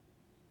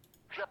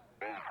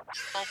I'm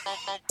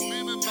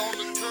leaning on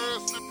the curb,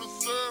 sipping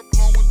syrup,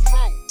 blowing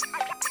dro.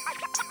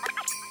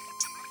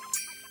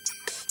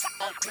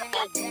 I'm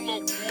pull up,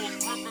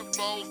 gripping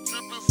balls,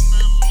 tipping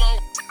sit low.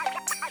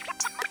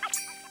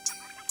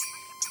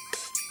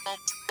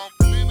 I'm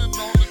leaning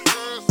on the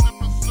curb,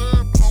 sipping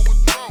syrup, blowing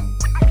dro.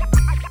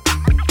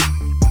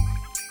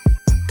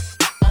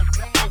 I'm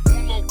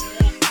pull up,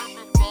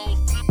 gripping balls,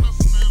 tipping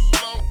sit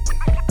low.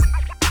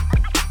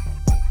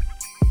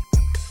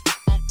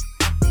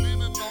 I'm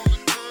leaning on the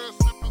curb,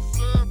 sipping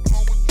syrup,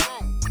 blowing dro.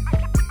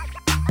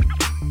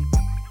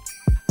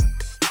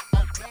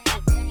 I'm pull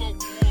up,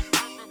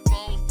 gripping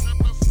balls,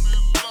 tipping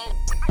sit low.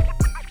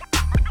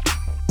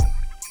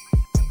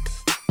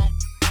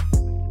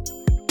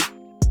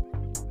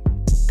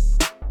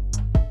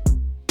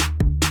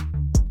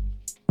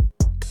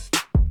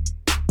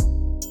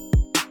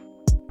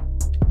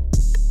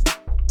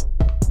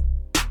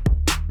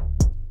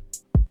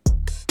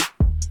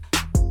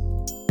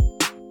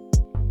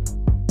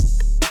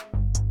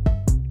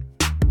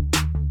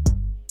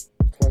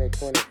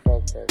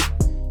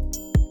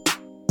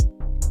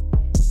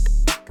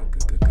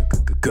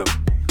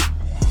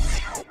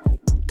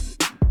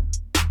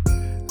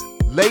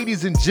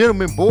 Ladies and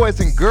gentlemen, boys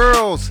and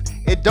girls,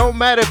 it don't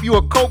matter if you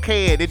a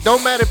cokehead. It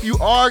don't matter if you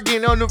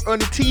arguing on the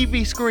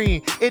TV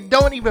screen. It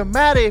don't even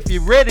matter if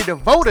you're ready to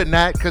vote or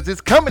not, because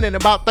it's coming in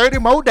about 30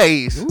 more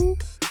days. Ooh.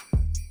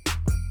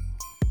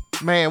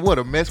 Man, what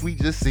a mess we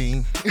just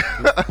seen.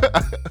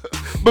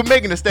 But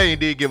Megan Thee Stallion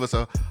did give us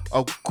a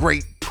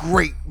great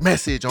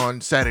message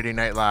on Saturday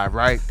Night Live,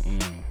 right?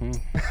 Mm-hmm.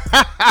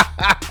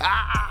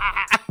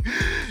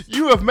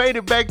 You have made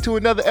it back to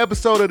another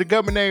episode of the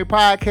Government Name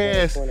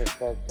Podcast.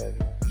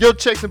 Your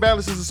checks and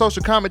balances and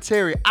social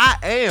commentary. I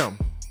am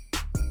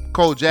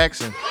Cole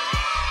Jackson.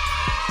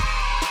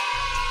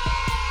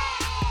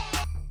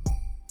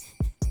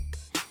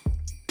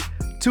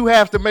 Two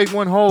halves to make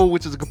one whole,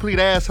 which is a complete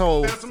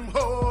asshole.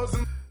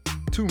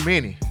 Too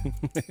many.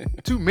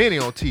 Too many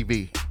on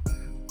TV.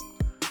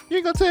 You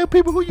ain't gonna tell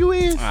people who you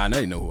is? I know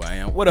you know who I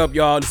am. What up,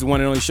 y'all? This is one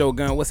and only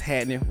Shogun. What's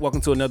happening?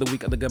 Welcome to another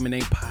week of the Government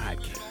Name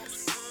Podcast.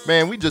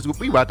 Man, we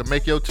about to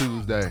make your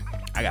Tuesday.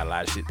 I got a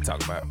lot of shit to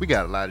talk about. We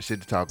got a lot of shit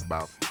to talk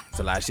about. It's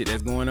a lot of shit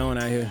that's going on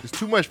out here. There's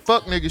too much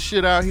fuck nigga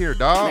shit out here,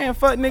 dog. Man,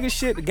 fuck nigga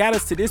shit got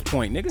us to this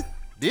point, nigga.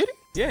 Did it?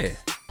 Yeah.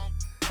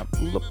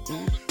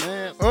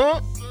 Man,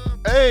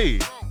 hey.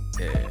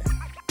 Yeah.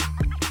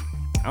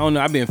 I don't know.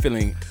 I've been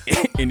feeling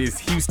in this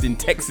Houston,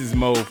 Texas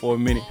mode for a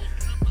minute.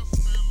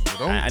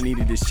 I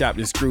needed this chopped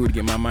and screwed to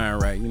get my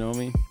mind right. You know what I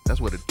mean?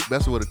 That's where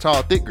the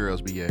tall, thick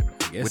girls be at.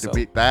 With so. The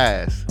big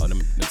thighs. Oh,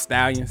 them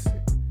stallions.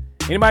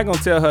 Anybody gonna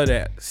tell her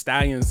that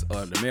stallions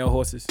are the male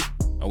horses?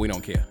 Or we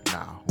don't care?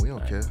 Nah, we don't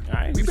care. All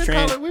right, we been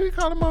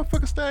calling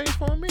motherfucking stallions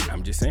for a minute.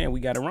 I'm just saying, we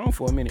got it wrong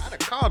for a minute. I done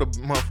called a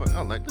motherfucker.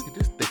 I'm like, look at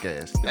this thick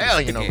ass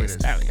stallion over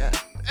there. God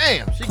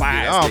damn, she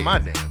can get all my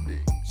damn dick.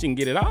 She can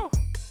get it all?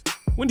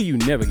 When do you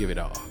never give it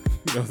all?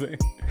 You know what I'm saying?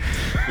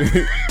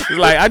 It's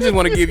like, I just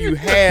want to give you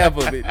half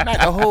of it, not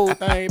the whole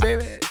thing,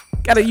 baby.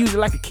 Gotta use it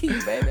like a key,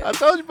 baby. I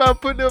told you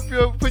about putting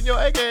your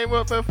A game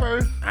up at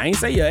first. I ain't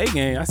say your A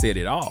game. I said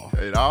it all.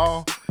 It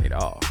all? It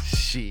all.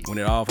 Shit. When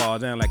it all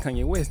falls down like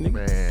Kanye West,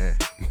 nigga. Man.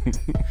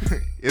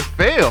 It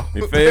fell.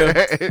 It fell.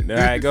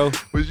 There I go.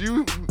 Was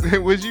you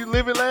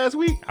living last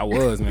week? I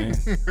was, man.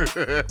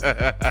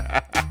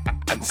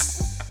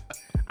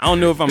 I don't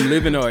know if I'm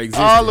living or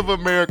existing. All of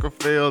America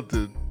failed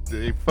to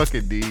they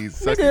fucking knees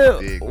sucking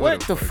dick.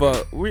 What the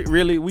fuck?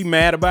 We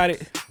mad about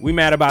it? We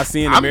mad about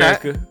seeing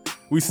America?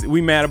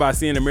 We mad about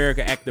seeing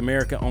America act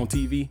America on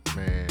TV?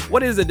 Man.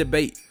 What is a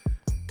debate?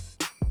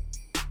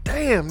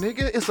 Damn,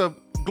 nigga. It's a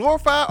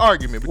glorified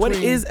argument between... What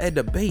is a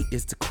debate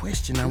is the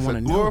question I want to know.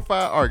 It's a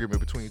glorified argument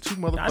between two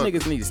motherfuckers. Y'all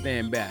niggas need to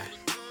stand back.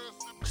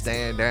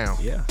 Stand down.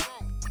 Yeah.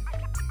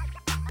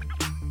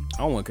 I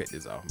don't want to cut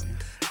this off, man.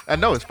 I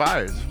know it's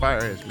fire. It's fire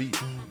ass beat.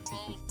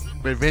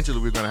 But eventually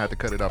we're going to have to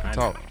cut it off and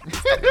talk.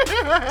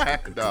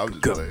 No, I'm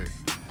just playing.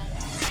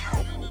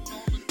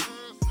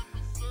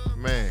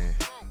 Man.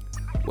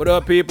 What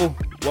up, people?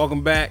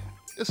 Welcome back.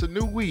 It's a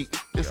new week.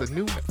 It's a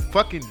new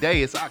fucking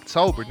day. It's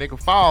October, nigga.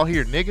 Fall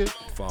here, nigga.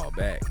 Fall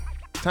back.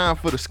 Time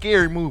for the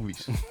scary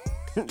movies.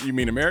 You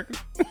mean America?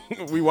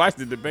 We watched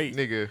the debate.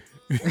 Nigga.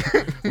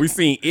 We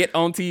seen It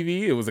on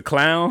TV. It was a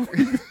clown.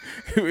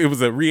 It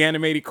was a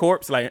reanimated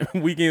corpse, like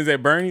Weekends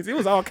at Bernie's. It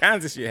was all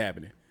kinds of shit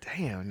happening.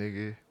 Damn,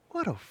 nigga.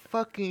 What a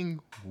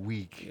fucking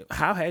week.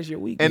 How has your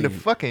week been? And the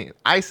fucking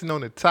icing on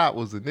the top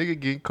was a nigga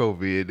getting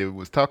COVID that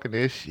was talking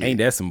that shit. Ain't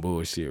that some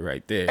bullshit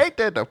right there? Ain't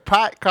that the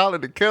pot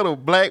calling the kettle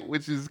black,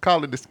 which is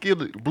calling the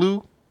skillet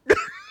blue?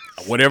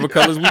 Whatever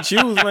colors we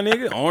choose, my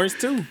nigga. Orange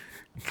too.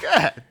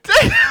 God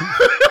damn.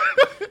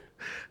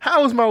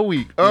 How was my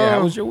week?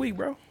 How was your week,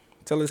 bro?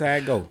 Tell us how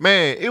it go.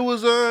 Man, it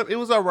was all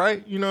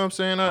right. You know what I'm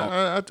saying?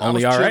 I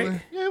Only was all chilling.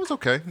 right? Yeah, it was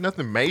okay.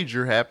 Nothing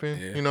major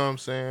happened. Yeah. You know what I'm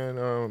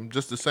saying?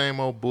 Just the same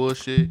old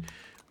bullshit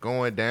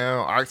going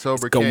down.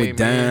 October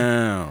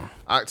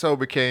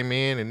came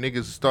in and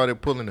niggas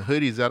started pulling the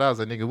hoodies out. I was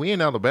like, nigga, we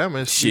in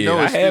Alabama. Shit,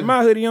 I had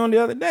my hoodie on the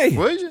other day.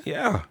 Was you?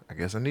 Yeah. I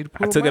guess I need to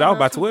pull I took it mine off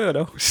by out, too. 12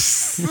 though.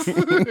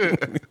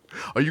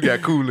 Oh, you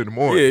got cool in the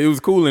morning. Yeah, it was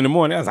cool in the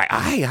morning. I was like,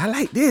 hey, I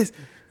like this.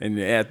 And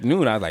in the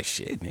afternoon, I was like,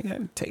 shit, nigga, I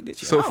can take this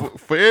shit So off.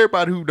 for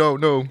everybody who don't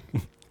know,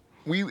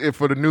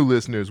 for the new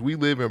listeners, we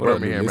live in What up,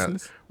 new Birmingham.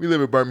 listeners? We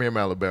live in Birmingham,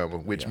 Alabama,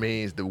 which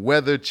means the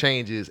weather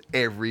changes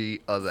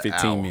every other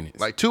 15 hour. minutes.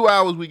 Like 2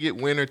 hours we get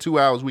winter, 2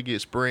 hours we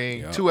get spring,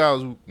 Yeah. 2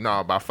 hours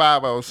about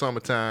 5 hours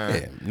summertime.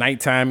 Yeah,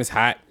 nighttime is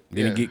hot,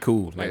 then Yeah. it get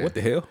cool. Like, Yeah. what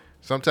the hell?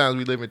 Sometimes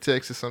we live in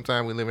Texas,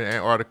 sometimes we live in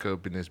Antarctica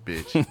up in this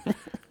bitch.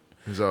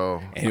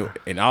 So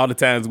And all the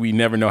times we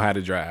never know how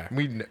to drive.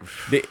 we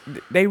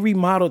They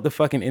remodeled the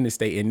fucking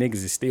interstate and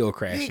niggas is still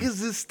crashing.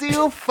 niggas is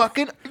still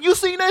fucking. You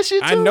seen that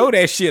shit too? I know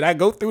that shit. I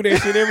go through that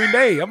shit every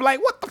day. I'm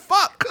like, what the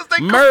fuck? 'Cause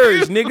they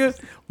Merge, confused. nigga.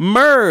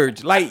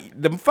 Merge. Like,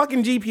 the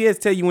fucking GPS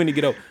tell you when to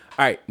get over.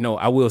 All right, no,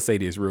 I will say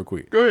this real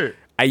quick. Go ahead.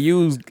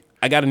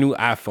 I got a new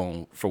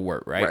iPhone for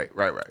work, right?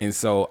 Right. And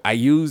so I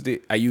used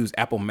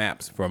Apple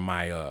Maps for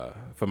my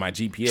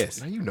GPS.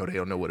 Now you know they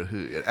don't know what a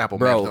hood. Apple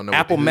Maps Bro, don't know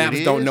Apple what the hood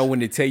Maps don't is. know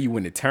when to tell you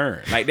when to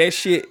turn. Like that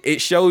shit,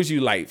 it shows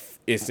you like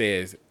it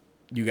says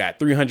you got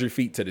 300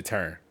 feet to the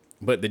turn.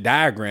 But the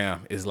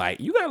diagram is like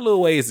you got a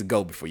little ways to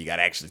go before you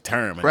gotta actually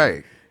turn. Man.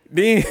 Right.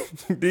 Then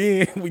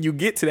when you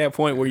get to that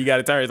point where you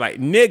gotta turn, it's like,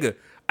 nigga,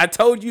 I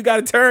told you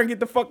gotta turn, get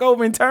the fuck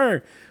over and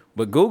turn.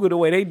 But Google, the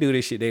way they do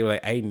this shit, they were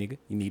like, hey nigga,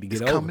 you need to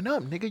get over. Coming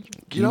up, nigga.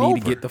 You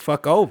need to get the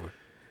fuck over.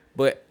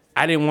 But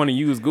I didn't want to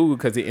use Google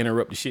because it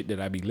interrupt the shit that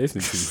I be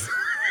listening to.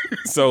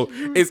 So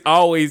it's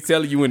always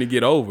telling you when to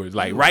get over. It's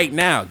like right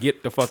now,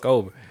 get the fuck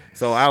over.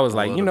 So I was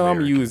like, love I'm gonna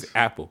Americans. use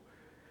Apple.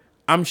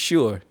 I'm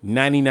sure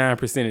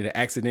 99% of the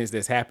accidents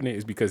that's happening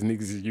is because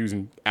niggas is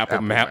using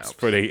Apple Maps, Maps.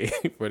 for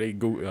they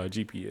Google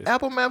GPS.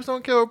 Apple Maps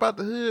don't care about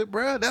the hood,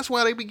 bro. That's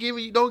why they be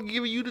giving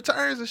you the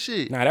turns and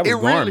shit. Nah, that was It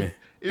really- Garmin.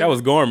 That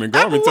was Garmin.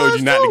 Apple Garmin told was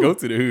you not to too. go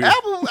to the hood.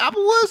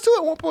 Apple was too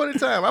at one point in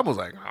time. I was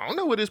like, I don't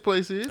know where this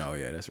place is. Oh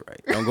yeah, that's right.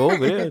 Don't go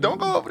over there. Don't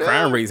go over there.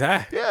 Crime rate's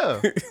high.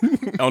 Yeah.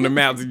 On the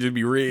maps, it just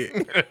be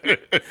red.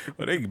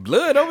 Well, they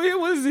blood over here.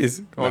 What is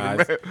this? Nah,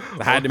 it's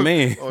high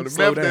demand. On the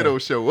Slow map, they down.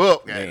 don't show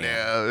up. Man.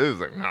 Goddamn. It was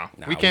like, no,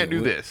 Nah, we can't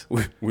do this.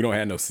 We don't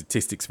have no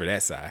statistics for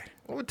that side.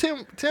 Well,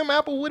 Tim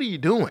Apple, what are you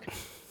doing?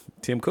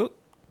 Tim Cook.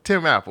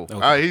 Tim Apple.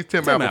 Okay. He's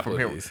Tim, Tim Apple Apple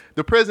from it here. is.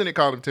 The president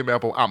called him Tim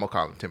Apple. I'm going to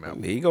call him Tim Apple.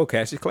 There you go,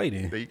 Cassius Clay.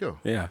 Then There you go.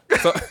 yeah.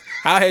 So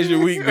how has your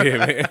week been,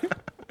 man?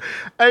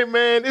 Hey,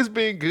 man, it's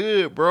been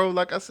good, bro.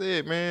 Like I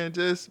said, man,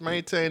 just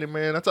maintaining,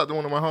 man. I talked to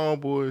one of my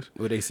homeboys.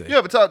 What they say? Do you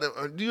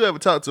ever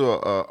talk to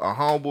a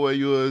homeboy of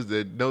yours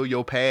that know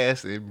your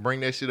past and bring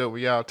that shit up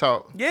when y'all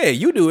talk? Yeah,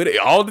 you do it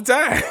all the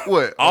time.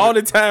 What? All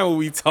the time when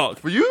we talk.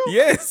 For you?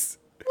 Yes.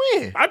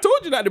 When? I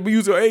told you not to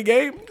use your A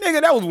game,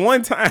 nigga. That was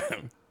one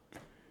time.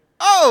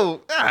 Oh,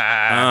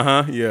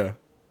 Yeah.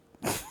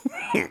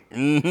 Yeah.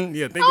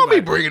 Think don't about be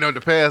it. bringing up the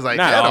past like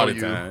Not that all on the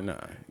you. time. Nah.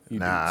 You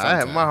do Nah, I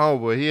had my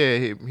sometimes.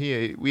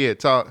 homeboy. We had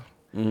talked,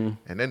 Mm-hmm.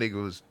 and that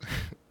nigga was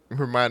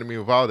reminding me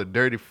of all the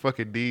dirty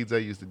fucking deeds I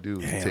used to do. It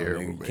was Damn,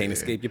 terrible, nigga, man. you can't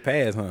escape your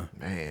past, huh?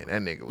 Man,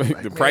 that nigga was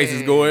like, The price is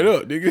 "Man." going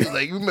up, He nigga. was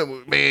like, you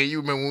remember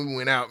when we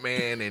went out,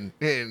 man, and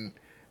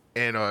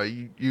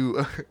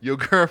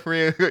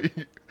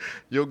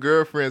your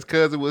girlfriend's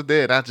cousin was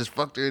there, and I just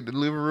fucked her in the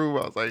living room.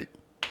 I was like,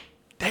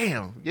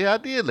 damn, yeah, I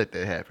did let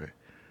that happen.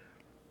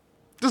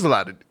 There's a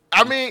lot of,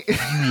 I mean,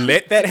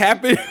 Let that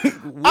happen.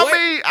 What?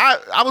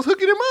 I was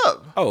hooking him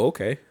up. Oh,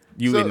 okay.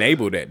 You So-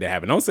 enabled that to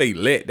happen. Don't say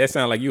let. That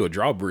sound like you a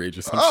drawbridge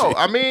or some Oh, shit.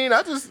 I mean,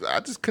 I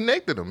just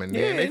connected them, and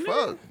then Yeah, they nigga.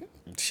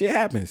 fucked. Shit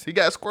happens. He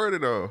got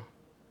squirted on.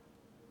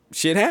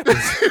 Shit happens.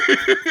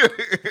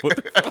 What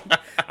the fuck?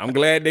 I'm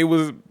glad they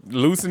was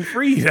loose and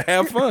free to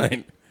have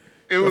fun.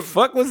 It What was the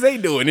fuck was they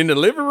doing in the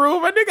living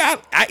room? I think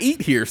I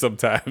eat here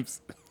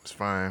sometimes. It's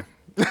fine.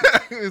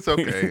 It's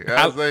okay.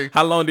 I was like,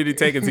 How long did it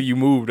take until you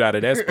moved out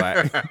of that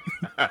spot?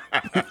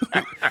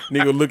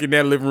 Nigga look in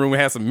that living room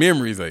and have some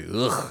memories like,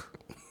 ugh.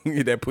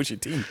 Get that Pusha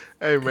T.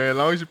 hey man, as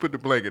long as you put the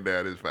blanket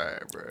down, it's fine,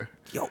 bro.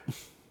 Yo.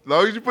 As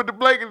long as you put the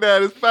blanket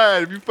down, it's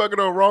fine. If you fucking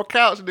on raw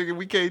couch, nigga,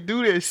 we can't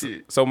do that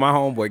shit. So my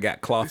homeboy got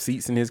cloth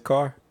seats in his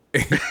car.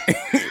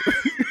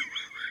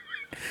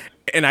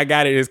 And I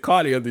got in his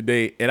car the other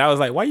day, and I was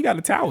like, why you got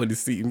a towel in the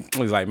seat? And he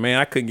was like, man,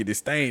 I couldn't get this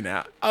stain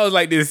out. I was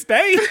like, this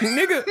stain?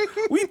 Nigga,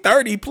 we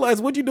 30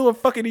 plus. What you doing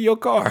fucking in your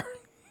car?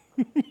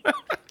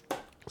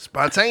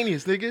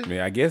 Spontaneous, nigga. Man,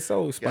 I guess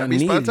so. Gotta be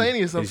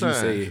spontaneous as you sometimes.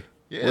 said.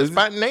 Yeah, Was it?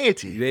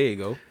 spontaneity. There you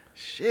go.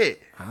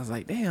 Shit. I was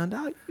like, damn,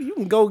 dog, you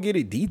can go get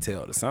it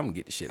detailed or something,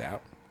 get the shit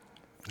out.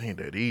 Ain't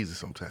that easy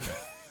sometimes.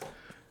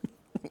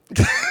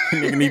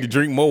 Nigga need to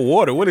drink more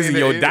water. What is in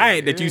your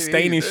diet that you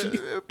staining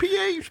shit?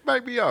 pH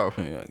might be off.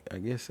 You Yeah, I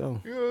guess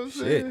so. know what I'm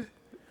Shit. saying?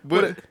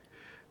 But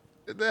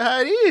that's how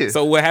it is.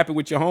 So what happened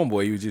with your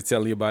homeboy? You was just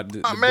telling you about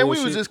the Man, we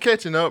bullshit? was just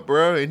catching up,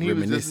 bro, and he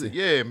was just Reminiscing.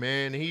 yeah,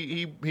 man.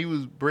 He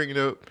was bringing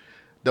up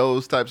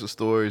those types of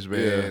stories, man,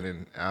 Yeah.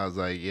 and I was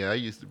like, yeah, I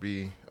used to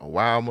be a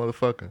wild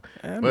motherfucker,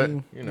 I but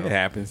mean, you know, it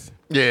happens.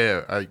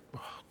 yeah, oh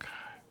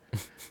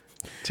god,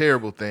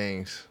 terrible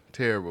things,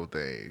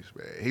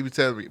 man. He was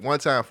telling me one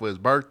time for his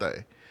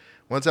birthday,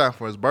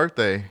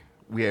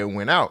 we had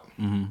went out,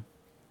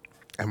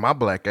 And my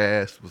black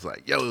ass was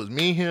like, yo, it was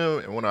me, him,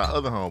 and one of our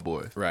other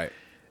homeboys. Right.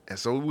 And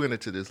so we went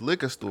into this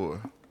liquor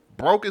store.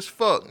 Broke as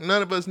fuck.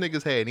 None of us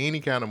niggas had any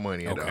kind of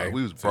money at all.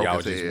 We was So broke y'all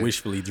as just hell.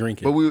 wishfully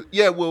drinking.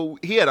 But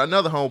he had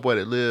another homeboy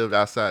that lived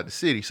outside the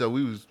city, so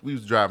we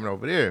was driving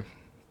over there.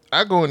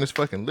 I go in this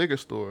fucking liquor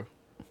store,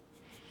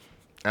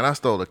 and I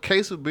stole a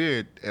case of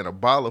beer and a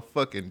bottle of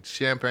fucking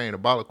champagne, a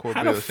bottle of How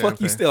Corbeil the fuck champagne.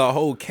 you steal a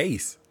whole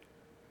case?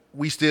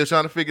 We still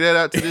trying to figure that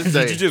out to this Did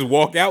day. you just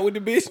walk out with the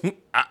bitch?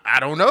 I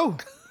don't know.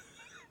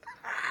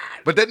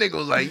 But that nigga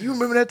was like, you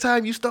remember that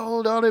time you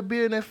stole all that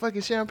beer and that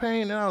fucking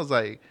champagne? And I was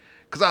like,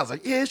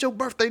 yeah, it's your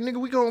birthday, nigga.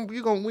 We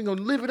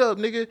gonna live it up,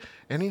 nigga.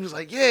 And he was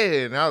like,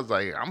 yeah. And I was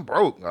like, I'm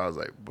broke. I was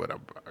like, but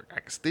I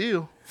can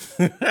steal.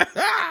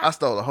 I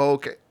stole the whole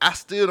case. I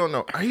still don't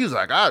know. He was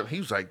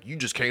like, you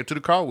just came to the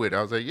car with it.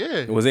 I was like,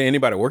 yeah, Was there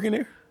anybody working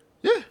there?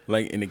 yeah,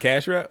 Like in the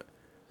cash route?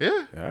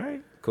 yeah. All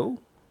right,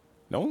 cool.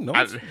 Don't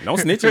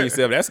snitch on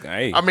yourself. That's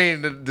hey. I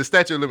mean, the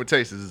statute of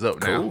limitations is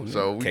up cool. now,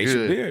 so we Case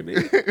good. of beer,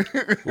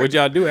 bitch. What'd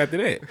y'all do after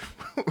that?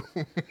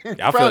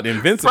 Y'all felt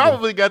invincible.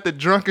 Probably got the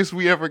drunkest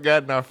we ever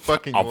got in our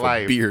fucking off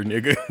life. of beer,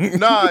 nigga.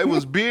 Nah, it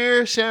was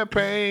beer,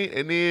 champagne,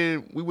 and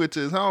then we went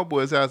to his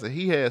homeboy's house and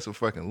he had some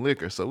fucking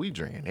liquor, so we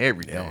drinking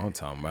everything. Yeah, I'm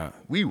talking about.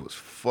 We was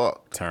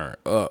fucked. Turn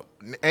up.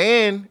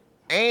 And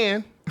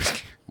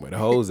Where the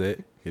hoes at?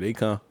 Here they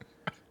come.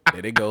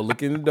 There they go.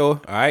 Look in the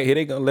door. All right, here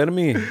they go. Let them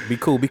in. Be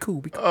cool. Be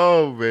cool. Be cool.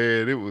 oh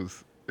man, it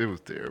was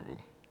terrible.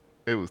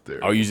 It was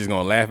terrible. Oh, you just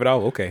gonna laugh it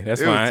off? Okay, that's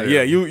It was fine.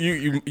 terrible.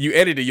 Yeah, you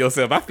edited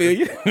yourself. I feel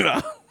you.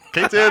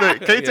 Can't tell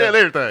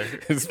everything.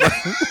 It's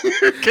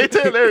fine. Can't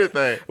tell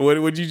everything.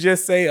 What would you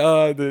just say?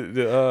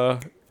 The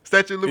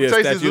Statute of yeah,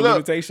 limitations statute is of up.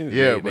 limitations.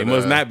 Yeah, they but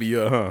must not be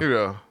up, huh? You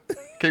know,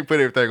 can't put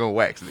everything on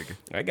wax, nigga.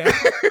 I got.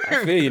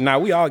 I feel you. Nah,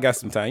 we all got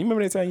some time. You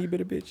remember that time you bit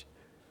a bitch?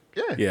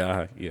 Yeah.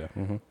 Yeah, yeah.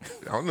 Mm-hmm.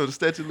 I don't know the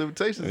statute of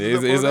limitations.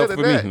 It's up for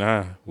me.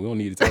 Nah, we don't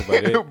need to talk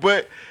about that.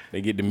 But They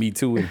get to me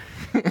tooing.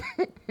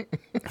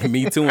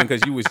 Me tooing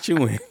because you was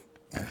chewing.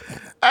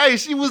 hey,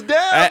 she was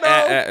down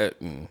though.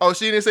 Oh,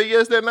 she didn't say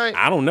yes that night?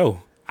 I don't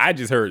know. I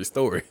just heard the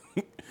story.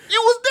 You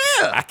was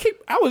there.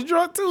 I was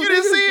drunk too. You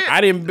didn't nigga. see it?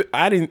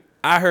 I didn't.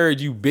 I heard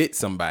you bit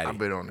somebody. I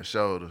bit on the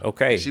shoulder.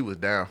 Okay. She was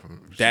down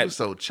from. She That- was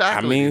so chocolatey.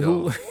 I mean,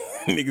 though.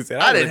 who? Nigga said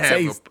I didn't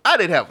taste.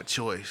 have a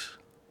choice.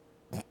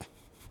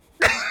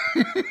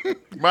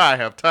 My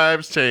have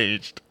times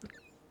changed.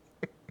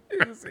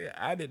 Nigga said,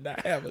 I did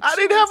not have a. I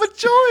didn't have a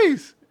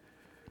choice.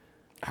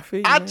 I feel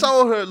you, I man.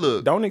 told her,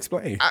 look. Don't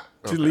explain. Just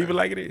okay. leave it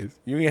like it is.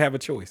 You ain't have a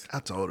choice. I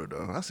told her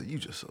though. I said, you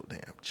just so damn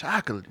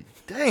chocolatey.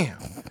 Damn.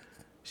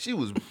 She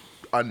was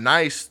a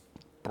nice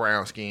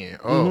brown skin.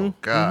 Oh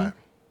God.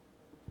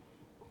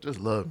 Just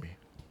love me.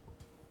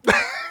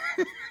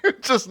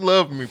 Just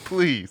love me,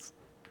 please.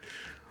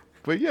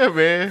 But yeah,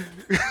 man.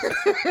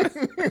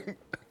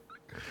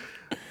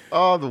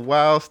 All the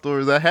wild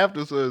stories. I have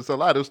to. It's a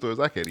lot of stories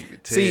I can't even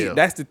tell. See,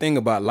 that's the thing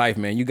about life,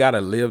 man. You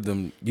gotta live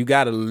them. You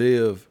gotta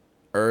live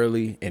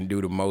early and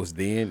do the most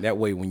then. That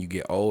way, when you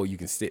get old, you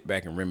can sit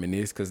back and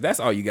reminisce, because that's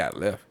all you got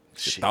left. Your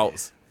Shit.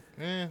 thoughts.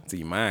 Yeah. Till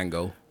your mind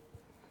go.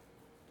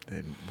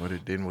 Then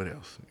what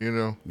else? You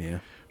know. Yeah.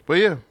 But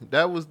yeah,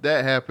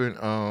 that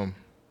happened.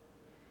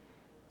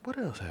 What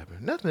else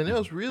happened? Nothing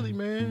else really,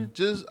 man.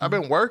 Just I've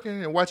been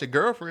working and watching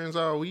Girlfriends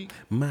all week.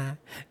 My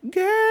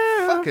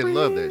girl. Fucking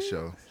love that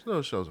show.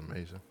 That show's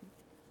amazing.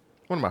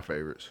 One of my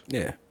favorites.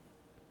 Yeah.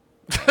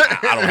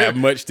 I don't have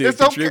much to It's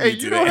contribute okay. to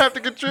You that. don't have to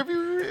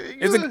contribute.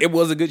 It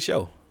was a good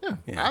show.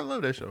 Yeah, I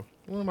love that show.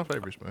 One of my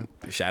favorites, man.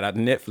 Shout out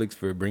to Netflix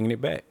for bringing it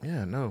back.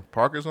 Yeah, no.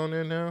 Parker's on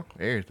there now.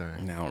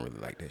 Everything. Nah, I don't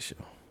really like that show.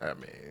 I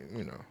mean,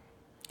 you know.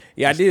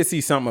 Yeah, I did see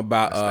something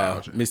about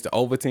Nostalgia. Mr.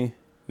 Overton.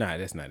 Nah,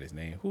 that's not his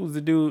name. Who's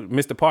the dude?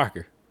 Mr.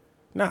 Parker.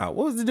 Nah,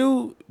 what was the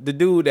dude? The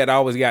dude that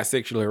always got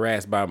sexually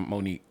harassed by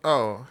Monique.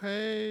 Oh,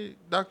 hey,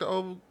 Dr.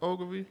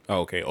 Ogilvy. Oh,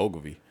 okay,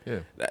 Ogilvy.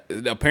 Yeah.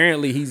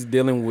 Apparently, he's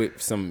dealing with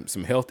some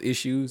health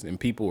issues, and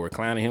people were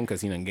clowning him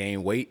because he done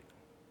gained weight.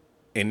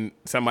 And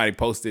somebody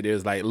posted, it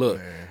was like, look,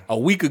 a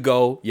week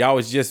ago, y'all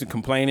was just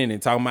complaining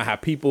and talking about how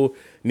people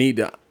need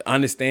to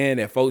understand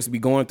that folks be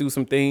going through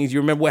some things. You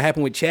remember what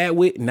happened with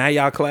Chadwick? Now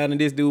y'all clowning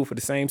this dude for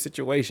the same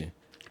situation.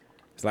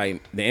 It's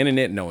like the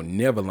internet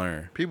never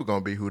learn. People gonna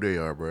be who they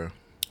are, bro.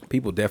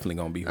 People definitely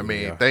gonna be who I they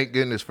mean, are. thank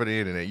goodness for the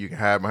internet. You can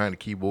hide behind the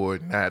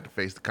keyboard and not have to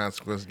face the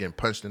consequences of getting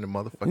punched in the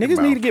motherfucking Niggas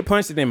mouth. need to get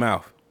punched in their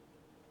mouth.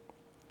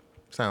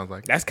 Sounds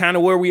like That's kind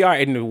of where we are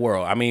in the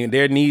world. I mean,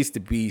 there needs to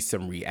be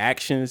some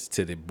reactions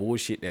to the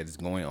bullshit that is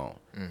going on.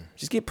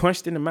 Just get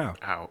punched in the mouth.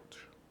 ouch.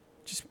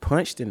 Just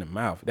punched in the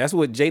mouth. That's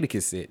what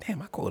Jadakiss said.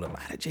 Damn, I quote a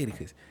lot of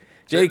Jadakiss.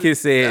 Jadakiss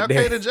said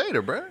Okay that to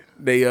Jada, bro.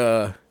 they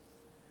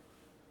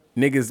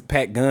niggas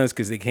pack guns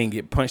because they can't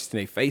get punched in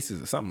their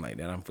faces or something like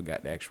that. I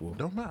forgot the actual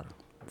Don't matter.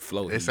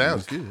 flow. It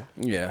sounds good.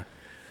 Yeah.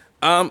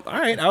 All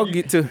right, I'll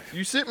get to.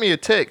 You sent me a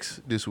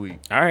text this week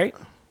All right.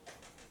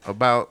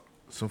 about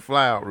some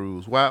fly out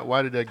rules.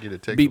 Why did I get a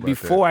text about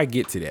Before that? I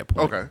get to that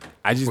point, Okay.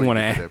 I just Before you want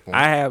to get to ask. that point.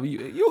 I have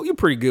you're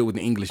pretty good with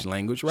the English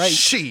language, right?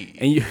 Shit.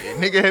 And you,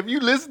 Nigga, have you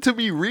listened to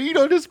me read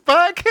on this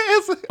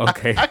podcast?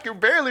 Okay. I can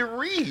barely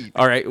read.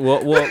 all right.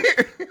 Well,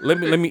 let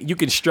me. You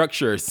can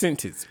structure a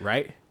sentence,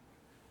 right?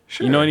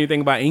 Sure. You know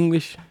anything about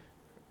English?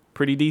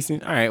 Pretty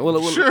decent. All right.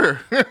 Well,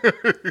 Sure.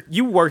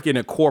 you work in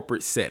a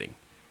corporate setting.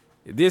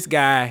 This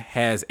guy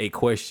has a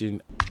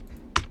question.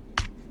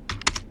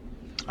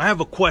 I have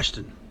a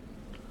question.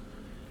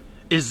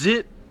 Is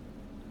it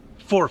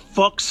for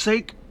fuck's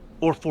sake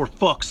or for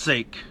fuck's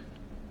sake?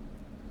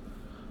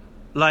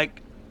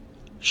 Like,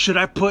 should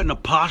I put an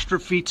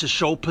apostrophe to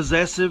show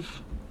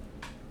possessive?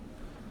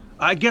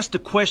 I guess the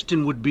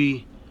question would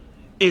be,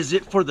 is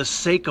it for the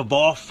sake of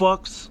all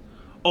fucks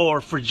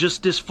or for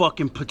just this fuck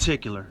in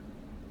particular?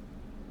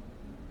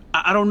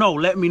 I don't know.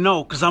 Let me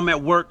know, because I'm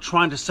at work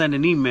trying to send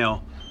an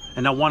email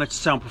and I want it to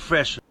sound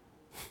professional.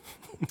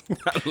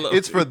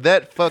 It's for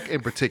that fuck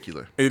in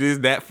particular. It is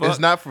that fuck. It's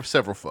not for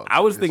several fucks.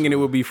 I was thinking it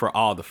would be for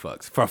all the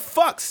fucks. For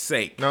fuck's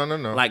sake. No.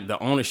 Like the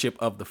ownership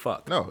of the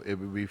fuck. No, it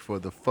would be for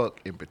the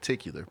fuck in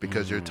particular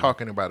because you're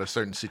talking about a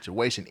certain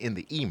situation in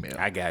the email.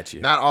 I got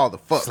you. Not all the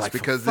fucks like, for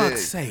because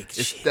fuck's sake,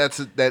 it's,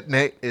 shit. that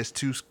net is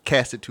too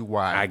casted too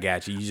wide. I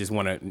got you. You just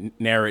want to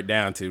narrow it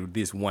down to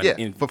this one. Yeah,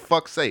 for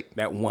fuck's sake.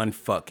 that one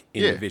fuck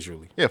Yeah.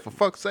 individually. Yeah, for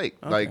fuck's sake.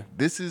 Like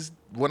this is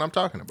what I'm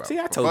talking about. See,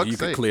 I For told you fuck's you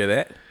could sake. clear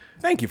that.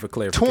 Thank you for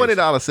clarification.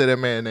 $20 said that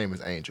man's name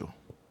is Angel.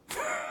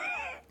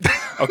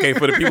 Okay,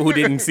 for the people who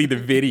didn't see the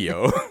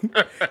video,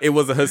 it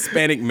was a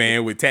Hispanic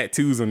man with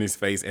tattoos on his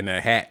face and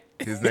a hat.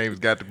 His name's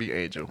got to be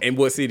Angel. And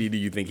what city do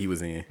you think he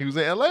was in? He was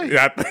in LA.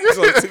 I think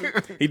so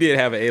too. He did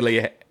have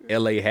an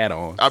LA hat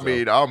on. I so.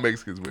 mean, all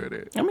Mexicans wear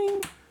that. I mean,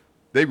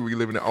 They be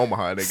living in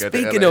Omaha and they got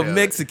the speaking LA of hat.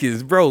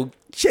 Mexicans, bro,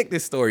 check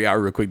this story out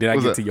real quick. Then I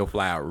What's get up? to your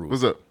fly out rule.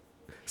 What's up?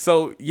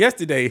 So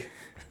yesterday,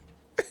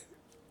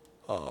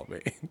 oh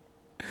man,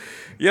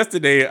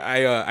 yesterday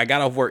I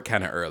got off work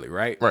kind of early,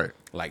 right? Right.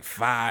 Like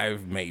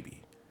 5 maybe.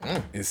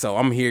 And so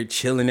I'm here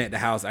chilling at the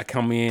house. I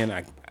come in,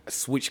 I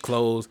switch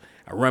clothes,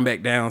 I run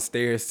back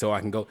downstairs so I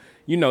can go.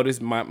 You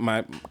notice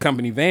my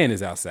company van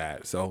is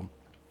outside, so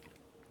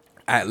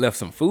I had left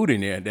some food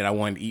in there that I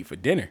wanted to eat for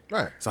dinner.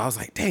 Right. So I was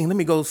like, dang, let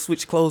me go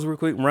switch clothes real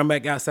quick and run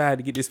back outside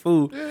to get this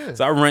food. Yeah.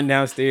 So I run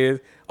downstairs,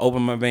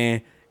 open my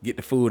van, get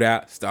the food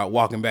out, start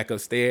walking back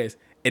upstairs.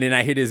 And then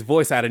I hear this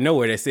voice out of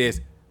nowhere that says,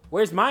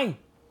 "Where's mine?"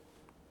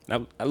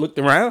 And I looked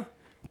around.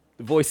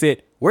 The voice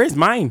said, "Where's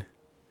mine?"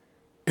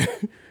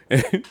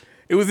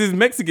 It was this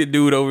Mexican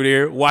dude over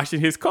there washing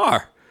his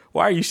car.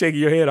 Why are you shaking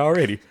your head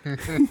already?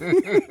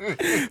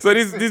 So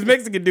this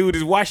Mexican dude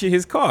is washing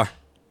his car.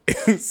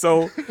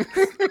 so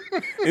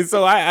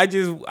I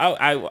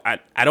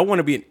don't want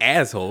to be an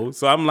asshole.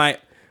 So I'm like,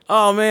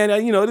 oh man,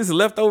 this is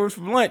leftovers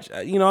from lunch.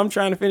 I'm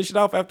trying to finish it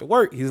off after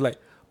work. He's like,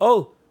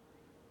 oh,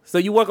 so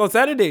you work on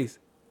Saturdays?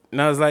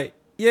 And I was like,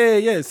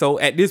 yeah. So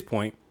at this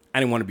point, I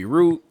didn't want to be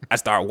rude. I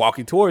started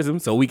walking towards him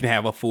so we can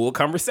have a full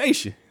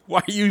conversation. Why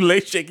are you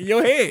late shaking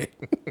your head?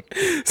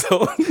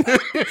 So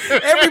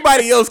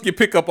everybody else can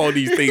pick up on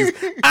these things.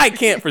 I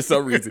can't for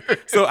some reason.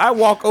 So I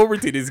walk over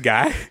to this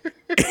guy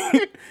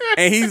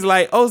and he's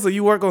like, oh, so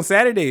you work on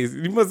Saturdays?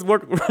 You must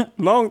work a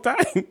long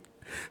time.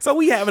 So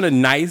we having a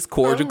nice,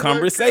 cordial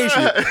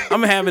conversation. God.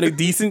 I'm having a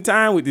decent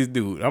time with this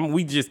dude.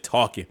 We just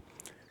talking.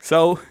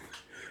 So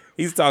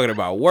he's talking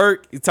about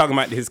work. He's talking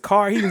about his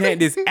car. He had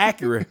this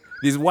Acura.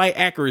 This white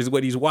Acura is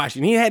what he's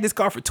washing. He had this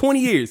car for 20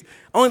 years.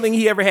 Only thing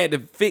he ever had to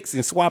fix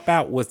and swap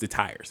out was the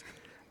tires.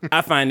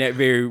 I find that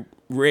very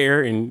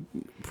rare and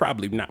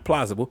probably not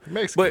plausible.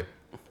 Mexican.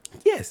 But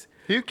yes,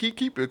 He'll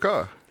keep your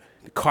car.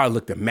 the car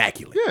looked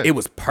immaculate. Yeah. It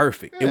was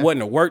perfect. Yeah. It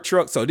wasn't a work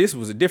truck, so this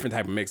was a different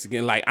type of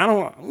Mexican. Like, I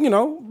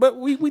don't, but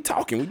we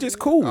talking. We just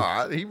cool.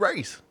 He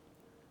race.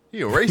 He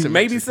a racing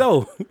Maybe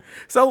Mexican. so.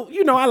 So,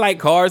 I like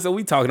cars, so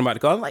we talking about the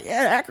car. I'm like,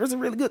 yeah, Acura's a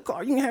really good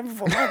car. You can have it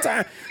for a long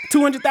time.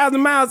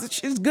 200,000 miles,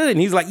 it's good. And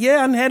he's like,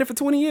 yeah, I've had it for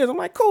 20 years. I'm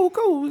like, cool.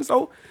 And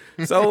so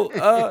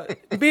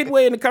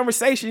midway in the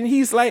conversation,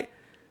 he's like,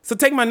 so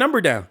take my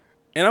number down.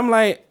 And I'm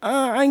like,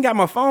 I ain't got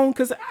my phone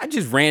because I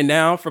just ran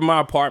down from my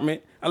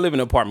apartment. I live in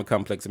an apartment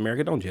complex,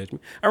 America. Don't judge me.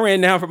 I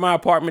ran down from my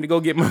apartment to go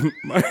get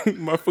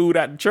my food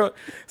out the truck.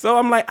 So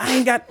I'm like, I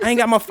ain't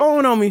got my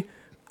phone on me.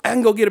 I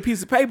can go get a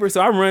piece of paper.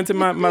 So I run to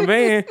my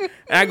van and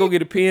I go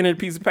get a pen and a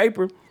piece of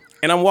paper.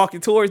 And I'm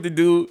walking towards the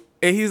dude.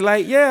 And he's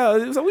like,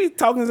 yeah. So we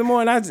talking some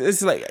more. And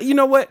it's like, you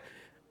know what?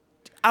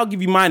 I'll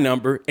give you my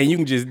number and you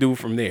can just do it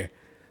from there.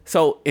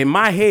 So in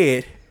my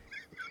head,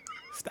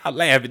 stop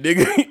laughing,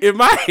 nigga. In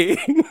my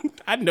head,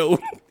 I know.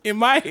 In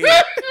my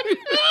head.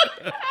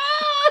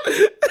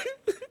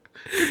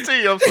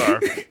 I'm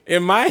sorry.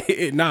 In my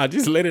head,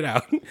 just let it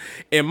out.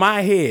 In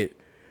my head,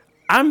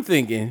 I'm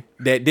thinking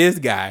that this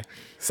guy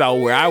saw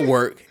where I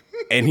work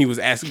and he was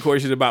asking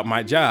questions about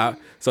my job.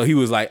 So he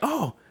was like,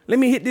 oh, let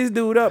me hit this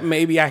dude up.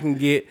 Maybe I can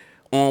get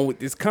on with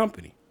this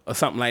company or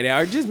something like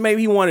that. Or just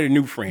maybe he wanted a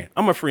new friend.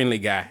 I'm a friendly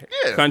guy,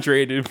 Yeah.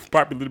 contrary to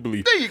popular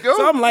belief. There you go.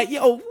 So I'm like,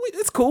 yo,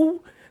 it's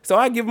cool. So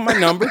I give him my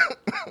number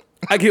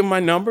I give him my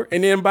number,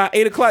 and then by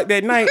 8 o'clock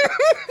that night,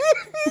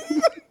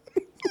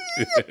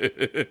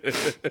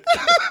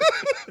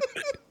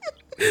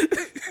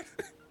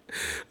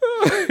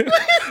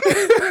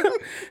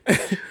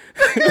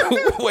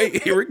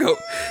 wait, here we go.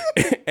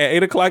 At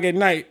 8 o'clock at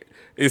night,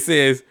 it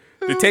says,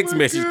 the text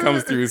message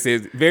comes through. It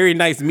says, very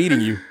nice meeting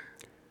you.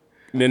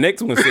 And the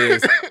next one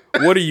says,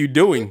 what are you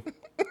doing?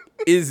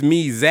 It's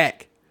me,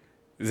 Zach.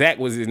 Zach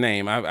was his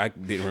name. I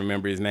didn't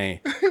remember his name.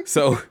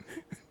 So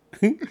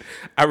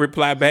I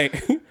reply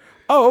back,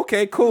 oh,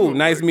 okay, cool.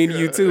 Nice meeting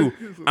you too.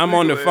 I'm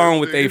on the phone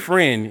with a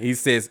friend. He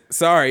says,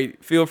 sorry,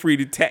 feel free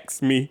to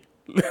text me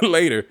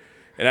later.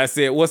 And I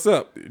said, what's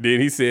up? Then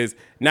he says,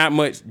 not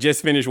much.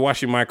 Just finished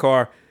washing my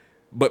car.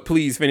 But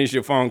please finish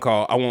your phone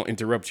call. I won't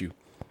interrupt you.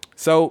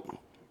 So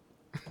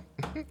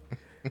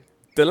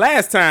the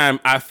last time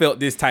I felt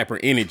this type of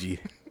energy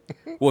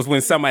was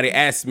when somebody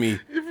asked me,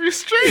 If you're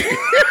straight.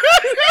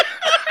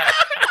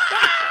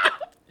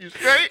 You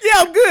straight? yeah,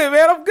 I'm good,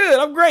 man. I'm good.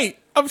 I'm great.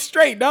 I'm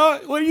straight,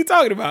 dog. What are you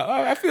talking about?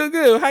 I feel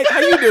good. How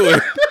you doing?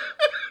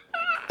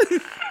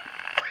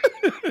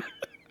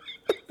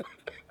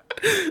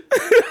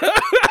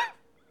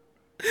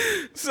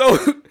 So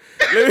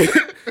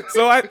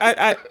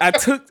I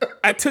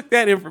took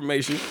that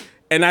information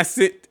and I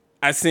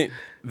sent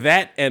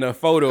that and a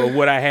photo of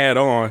what I had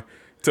on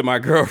to my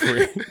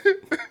girlfriend.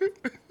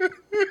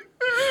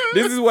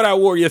 This is what I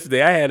wore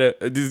yesterday. I had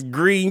this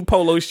green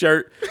polo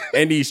shirt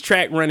and these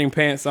track running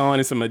pants on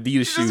and some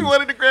Adidas shoes. You just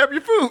wanted to grab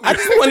your food. I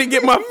just wanted to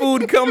get my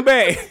food and come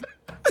back.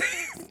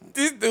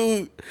 This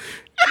dude,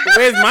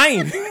 where's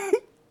mine?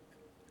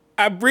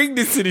 I bring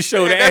this to the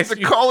show to That's ask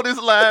the you.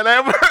 coldest line I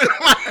ever heard in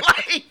my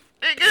life,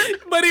 nigga.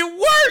 But it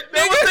worked.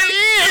 That was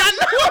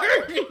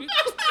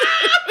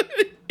the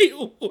end. It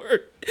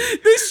worked.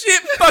 This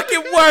shit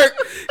fucking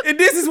worked. And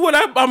this is what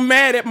I'm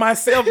mad at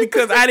myself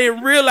because I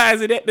didn't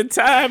realize it at the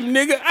time,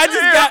 nigga. I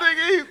just Yeah, got,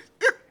 nigga.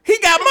 he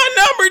got my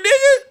number,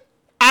 nigga.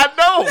 I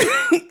know.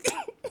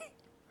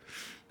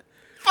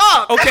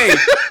 Fuck. Okay,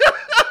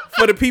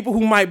 for the people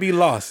who might be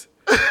lost,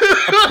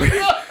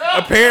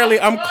 apparently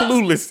I'm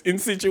clueless in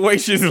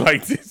situations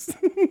like this.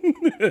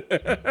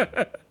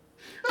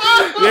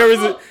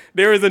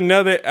 There is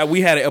another.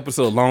 We had an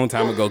episode a long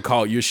time ago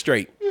called "You're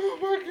Straight." Oh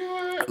my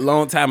god. A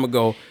long time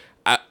ago,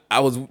 I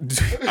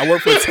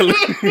worked for a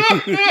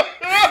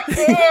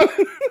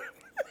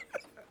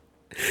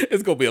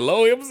It's gonna be a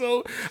long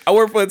episode. I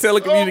work for a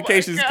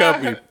telecommunications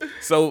company,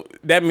 so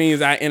that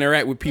means I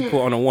interact with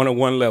people on a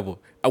one-on-one level.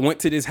 I went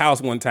to this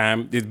house one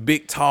time. This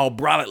big, tall,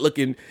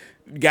 brolic-looking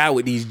guy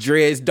with these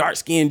dreads,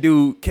 dark-skinned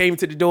dude came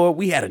to the door.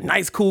 We had a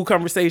nice, cool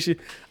conversation.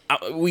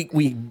 We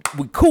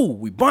cool.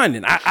 We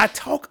bonding. I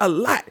talk a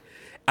lot.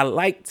 I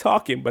like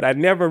talking, but I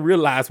never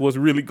realized what's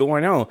really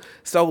going on.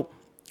 So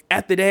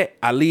after that,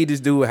 I leave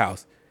this dude's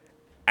house.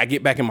 I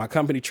get back in my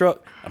company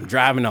truck. I'm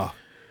driving off.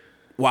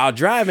 While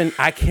driving,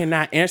 I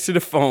cannot answer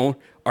the phone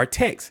or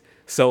text.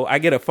 So I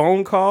get a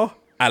phone call.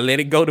 I let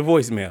it go to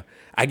voicemail.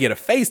 I get a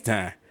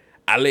FaceTime.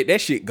 I let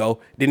that shit go.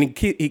 Then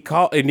he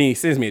called and then he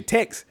sends me a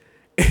text.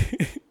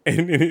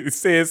 And then it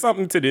says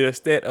something to the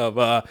extent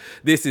of,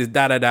 this is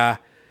da-da-da.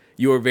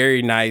 You're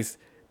very nice.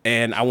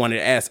 And I wanted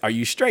to ask, are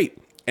you straight?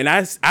 And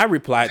I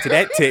replied to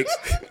that text,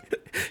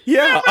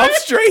 yeah, I'm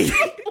straight.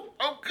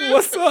 Okay.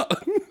 What's up?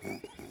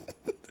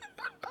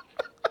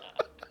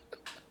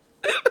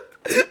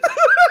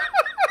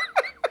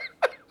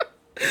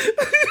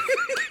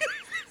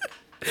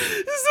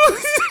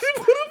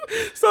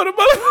 So the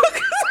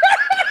motherfuckers.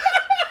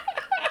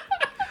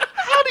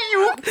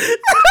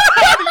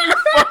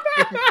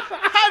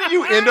 How do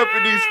you end up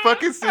in these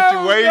fucking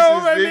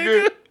situations,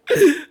 nigga?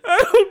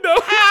 I don't know.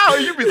 How?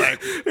 You be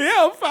like,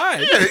 Yeah, I'm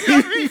fine.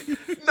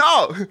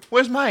 no,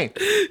 where's mine?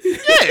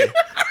 Yeah.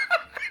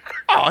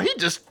 Oh,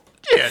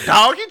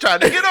 dog, he trying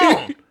to get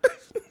on.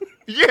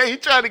 Yeah, he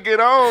trying to get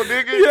on,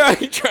 nigga. Yeah,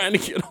 he trying to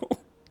get on.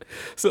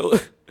 So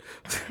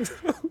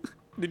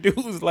the dude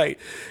was like,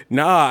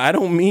 nah, I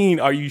don't mean,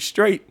 are you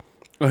straight?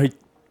 Like,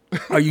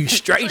 are you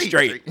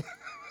straight?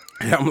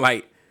 And I'm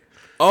like,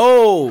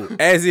 oh,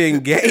 as in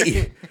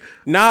gay.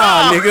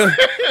 Nah, nigga,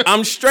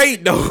 I'm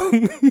straight though.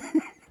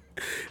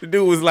 The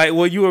dude was like,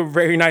 well, you're a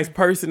very nice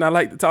person. I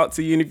like to talk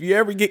to you. And if you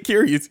ever get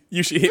curious,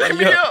 you should hit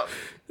me up.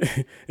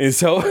 And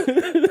so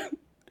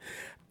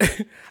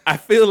I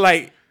feel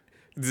like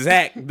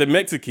Zach, the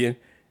Mexican,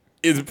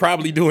 is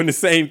probably doing the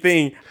same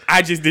thing.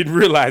 I just didn't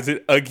realize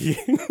it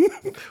again.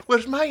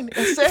 Where's mine?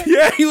 Ese?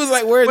 Yeah, he was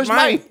like, where's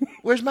mine?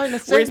 Where's mine?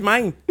 Ese? Where's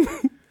mine?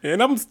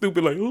 And I'm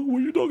stupid like, oh, what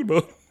are you talking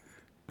about?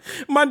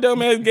 My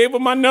dumb ass gave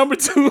him my number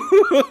too.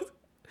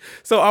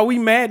 So are we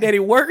mad that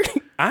it worked?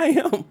 I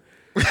am.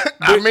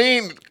 I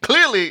mean,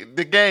 clearly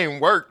the game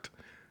worked.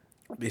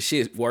 This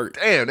shit worked.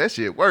 Damn, that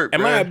shit worked,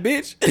 Am man. I a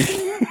bitch?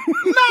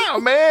 No,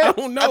 man. I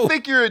don't know. I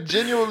think you're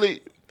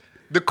genuinely...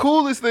 The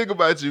coolest thing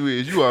about you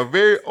is you are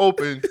very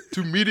open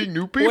to meeting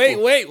new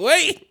people.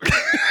 Wait.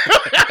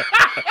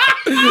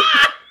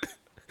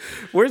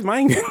 Where's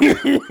mine?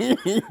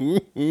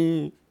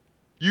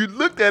 You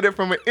looked at it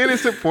from an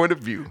innocent point of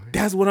view.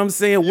 That's what I'm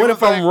saying. What was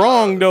if I'm like,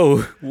 wrong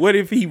though? What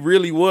if he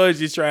really was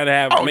just trying to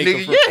have Oh, make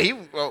nigga, a friend? yeah, he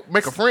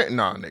make a friend.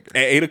 Nah, nigga.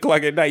 At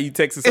 8:00 at night, you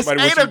texting It's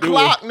somebody 8 what you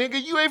o'clock,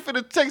 nigga. You ain't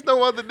finna text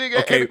no other nigga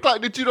at Okay. 8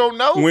 o'clock that you don't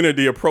know. doing. When are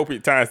the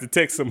appropriate times to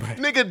text somebody?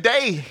 Nigga,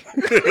 day.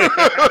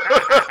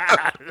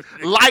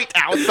 Light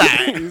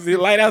outside. Is it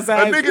light A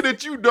outside? nigga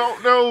that you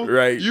don't know,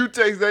 Right. you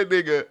text that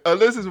nigga,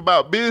 unless it's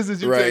about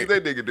business, you Right. text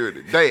that nigga during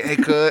the day. Hey,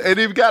 cuz, and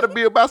it gotta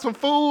be about some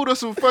food or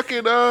some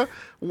fucking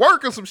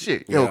work or some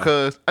shit. Yo, Yeah.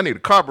 cuz, I need a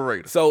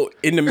carburetor. So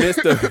in the midst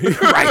of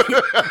right,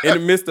 in the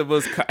midst of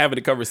us having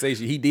a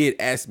conversation, he did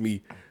ask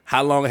me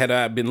how long had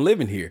I been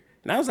living here,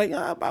 and I was like,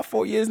 about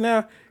 4 years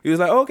now. He was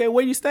like, okay,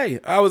 where you stay?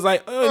 I was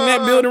like, in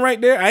that building right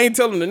there. I ain't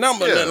telling him the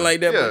number, Yeah, nothing like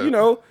that. yeah. But you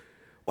know,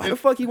 why the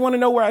fuck he want to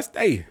know where I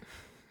stay?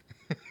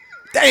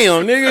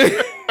 Damn,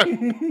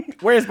 nigga,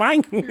 where's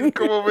mine,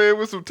 Come over here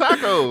with some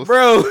tacos.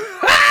 bro?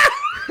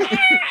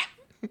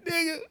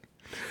 Nigga.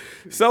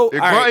 So all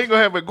Iguana, right. he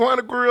gonna have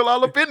iguana grill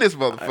all up in this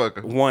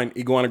motherfucker. One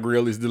iguana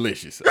grill is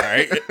delicious, all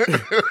right,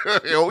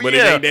 Oh, but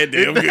yeah. it ain't that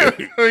damn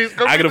good. He's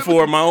gonna I can be-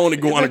 afford my own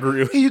iguana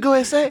grill. Here you go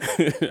and say.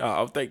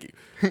 Oh, thank you.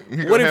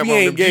 gonna What if have he on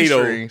ain't them gay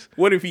though? G-strings.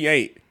 What if he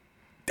ain't?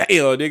 Damn,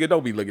 nigga,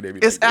 don't be looking at me.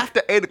 It's like that.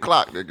 after 8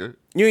 o'clock, nigga.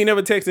 You ain't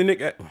never texted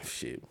nigga. Oh,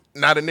 shit.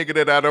 Not a nigga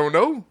that I don't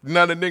know.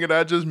 Not a nigga that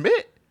I just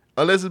met.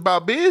 Unless it's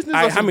about business.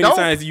 All Or right, how some many dope.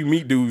 times do you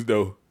meet dudes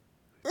though?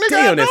 Nigga,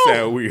 Damn, I that know.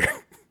 sound weird.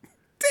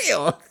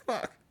 Damn.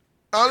 Fuck.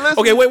 Unless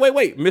Okay,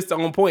 wait. Mr.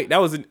 On Point.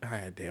 That was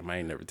damn. I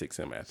ain't never text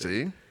him after.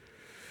 See?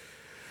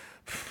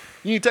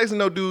 You ain't texting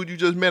no dude you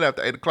just met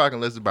after 8 o'clock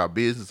unless it's about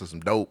business or some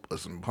dope or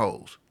some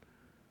hoes.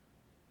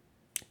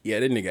 Yeah,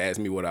 that nigga asked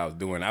me what I was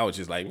doing. I was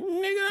just like, nigga,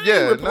 I ain't Yeah,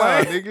 nah,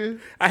 replying. nigga.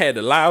 I had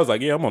to lie. I was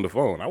like, yeah, I'm on the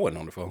phone. I wasn't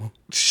on the phone.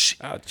 Shh.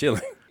 I was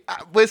chilling.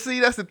 But see,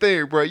 that's the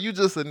thing, bro. You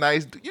just a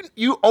nice dude.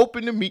 You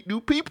open to meet new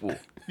people.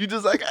 You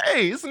just like,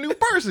 hey, it's a new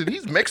person.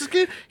 He's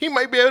Mexican. He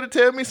might be able to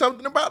tell me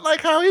something about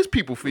like how his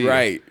people feel.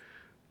 Right.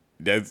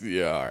 That's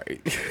all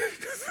right.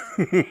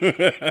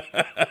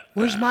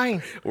 Where's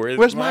mine?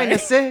 Where's mine? I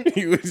said.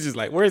 He was just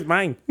like, where's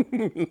mine?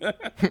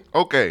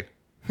 Okay.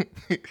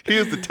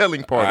 Here's the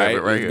telling part All of right,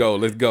 it right let's here. go.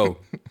 Let's go.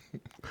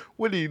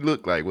 What did he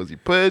look like? Was he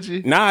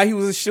pudgy? Nah, he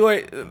was a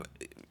short.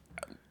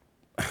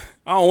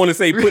 I don't want to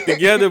say put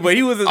together, but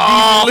he was a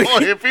Oh, decent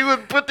looking- if he was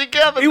put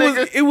together, It nigga.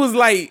 was. It was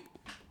like,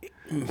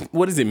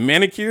 what is it?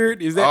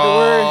 Manicured? Is that the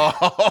word?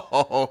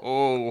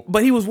 Oh.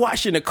 But he was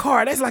washing the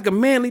car. That's like a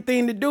manly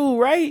thing to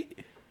do, right?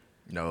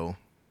 No.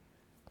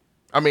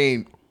 I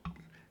mean,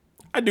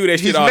 I do that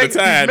shit he's, all Mex- the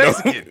time. he's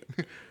though. Mexican.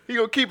 He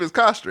gonna keep his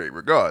car straight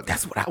regardless.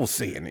 That's what I was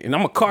saying, and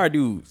I'm a car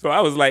dude, so I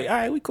was like, all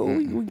right, we cool.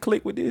 We can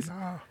click with this.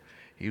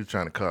 He was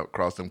trying to cut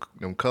cross them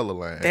color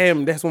lines.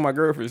 Damn, that's what my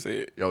girlfriend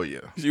said. Oh yeah.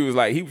 She was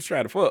like, he was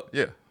trying to fuck.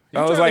 Yeah. He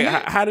I was trying like, to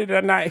hit. how did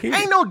I not hear?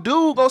 Ain't no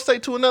dude gonna say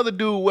to another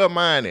dude where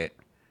mine at.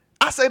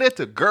 I say that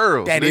to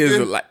girls. That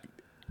nigga. is like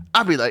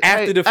I be like,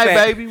 after hey, the hey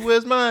fact- baby,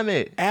 where's mine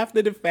at?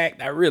 after the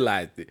fact, I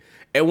realized it.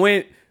 And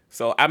when,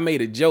 so I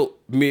made a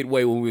joke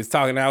midway when we was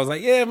talking. I was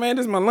like, yeah, man,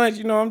 this is my lunch.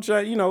 You know, I'm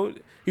trying, you know,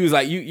 he was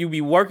like, you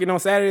be working on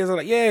Saturdays? I'm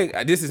like,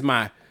 yeah, this is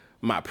my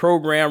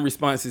program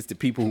responses to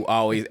people who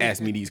always ask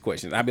me these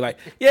questions. I'd be like,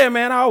 yeah,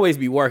 man, I always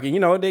be working.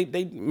 You know, they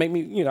make me,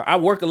 you know, I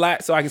work a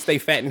lot so I can stay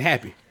fat and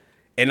happy.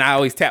 And I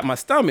always tap my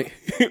stomach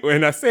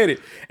when I said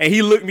it. And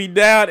he looked me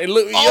down and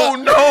looked me Oh up.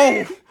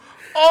 no.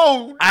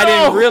 Oh no. I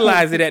didn't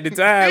realize it at the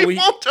time. He when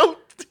want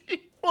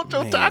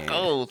your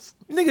tacos.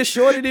 nigga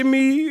shorter than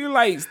me,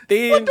 like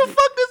thin. What the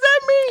fuck does that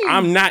mean?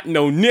 I'm not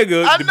no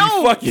nigga I to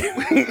know. be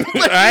fucking,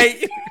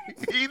 right?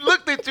 He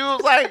looked at you and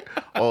was like,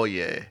 oh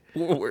yeah.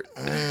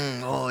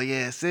 Oh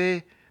yeah,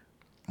 see?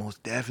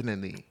 Most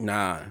definitely.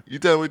 Nah. You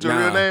tell me what your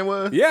real name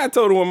was? Yeah, I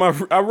told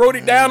him I wrote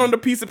it down on the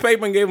piece of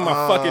paper and gave him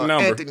my fucking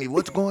number. Anthony,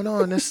 what's going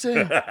on? That's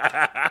it.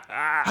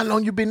 How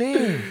long you been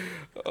in?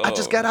 I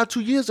just got out 2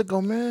 years ago,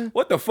 man.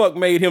 What the fuck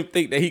made him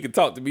think that he could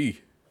talk to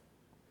me?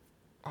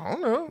 I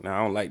don't know. Nah,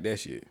 I don't like that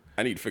shit.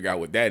 I need to figure out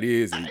what that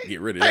is and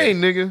get rid of that. Hey,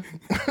 nigga.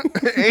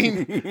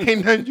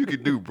 ain't nothing you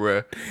can do,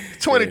 bruh.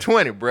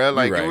 2020, bruh.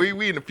 Like, right.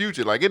 we in the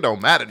future. Like, it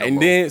don't matter no And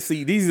more. then,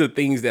 see, these are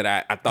things that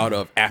I thought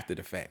of after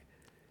the fact.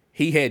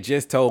 He had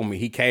just told me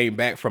he came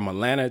back from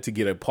Atlanta to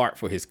get a part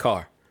for his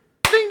car.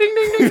 Ding, ding,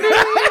 ding, ding,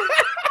 ding.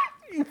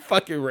 You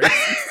fucking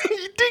racist.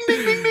 Ding,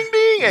 ding, ding, ding,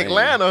 ding.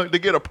 Atlanta to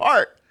get a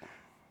part.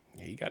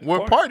 Yeah, he got a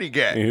What part he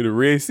got? In the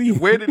Red Sea.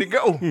 Where did it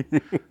go?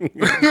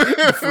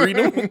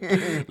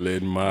 Freedom.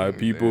 Let my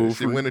people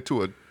She free. went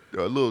into a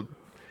little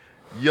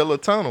yellow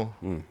tunnel.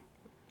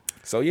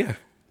 So, yeah.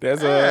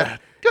 That's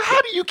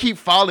How do you keep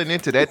falling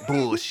into that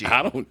bullshit?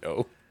 I don't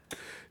know.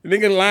 The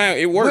nigga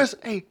lying. It worked.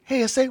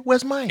 Hey, say,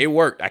 where's mine? It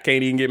worked. I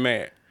can't even get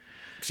mad.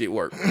 Shit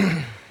worked.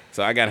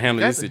 So I gotta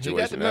handle this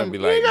situation. I'll be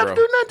you like, ain't got bro,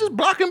 to do nothing, just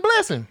block and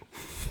blessing.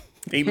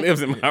 he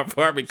lives in my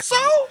apartment. So?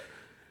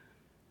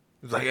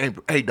 It's like,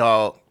 hey,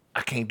 dog,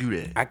 I can't do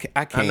that. I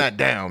can't. I'm not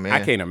down, man.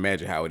 I can't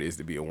imagine how it is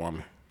to be a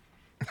woman.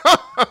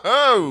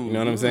 Oh, You know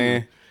what I'm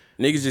saying?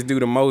 Niggas just do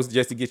the most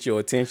just to get your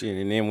attention,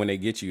 and then when they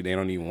get you, they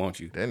don't even want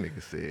you. that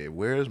nigga said,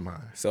 where's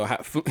mine? So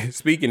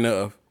speaking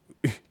of,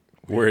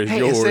 Where's Hey,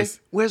 yours? Essay,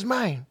 where's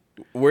mine?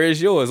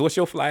 Where's yours? What's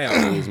your fly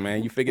out rules,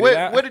 man? You figured it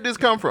out? Where did this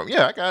come from?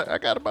 Yeah, I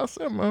got about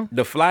 7, man.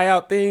 The fly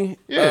out thing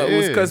Yeah, was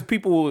yeah. because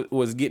people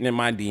was getting in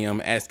my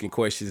DM asking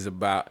questions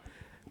about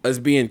us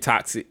being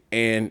toxic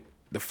and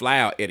the fly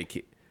out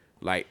etiquette.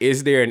 Like,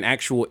 is there an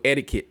actual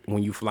etiquette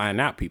when you flying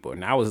out people?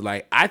 And I was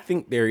like, I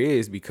think there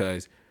is,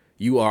 because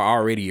you are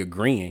already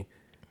agreeing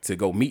to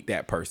go meet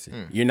that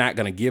person. You're not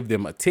going to give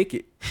them a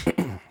ticket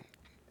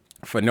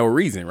for no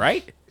reason,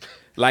 right?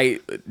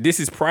 Like, this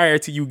is prior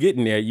to you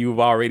getting there. You've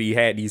already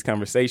had these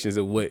conversations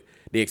of what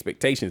the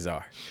expectations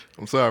are.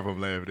 I'm sorry if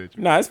I'm laughing at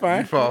you. No, it's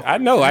fine. You fall, I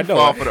know. You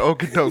fall for the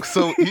okie doke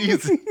so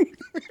easy.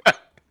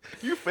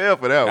 You fell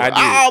for that one. I did.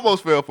 I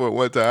almost fell for it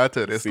one time. I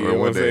tell that See story what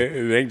one I'm day.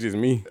 saying? It ain't just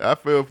me. I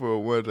fell for it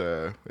one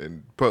time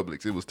in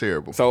Publix. It was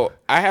terrible. So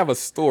I have a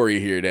story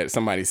here that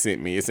somebody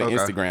sent me. It's an Okay.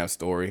 Instagram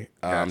story.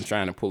 I'm Gotcha.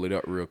 trying to pull it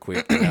up real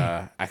quick.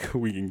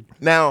 We can.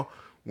 Now,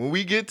 when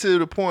we get to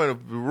the point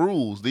of the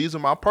rules, these are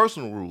my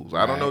personal rules.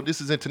 I don't know if this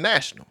is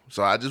international.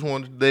 So I just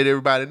wanted to let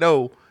everybody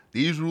know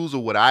these rules are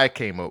what I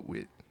came up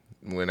with.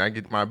 When I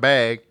get my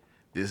bag,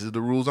 this is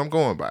the rules I'm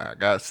going by. I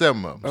got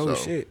 7 of them. Oh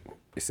so. shit!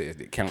 It says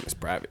the account is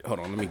private. Hold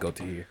on, let me go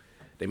to here.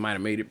 They might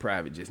have made it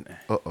private just now.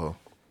 Uh-oh.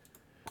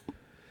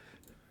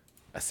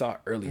 I saw it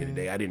earlier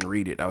today. I didn't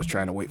read it. I was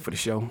trying to wait for the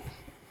show.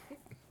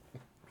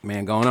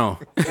 Man, going on.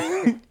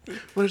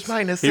 Where's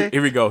mine?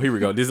 Here we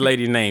go. This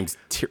lady's name's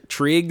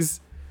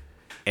Triggs,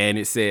 and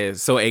it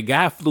says, so a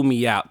guy flew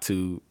me out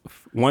to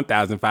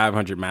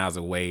 1,500 miles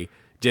away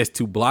just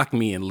to block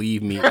me and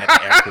leave me at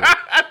the airport.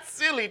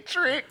 Silly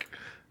trick.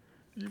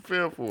 You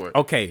fell for it.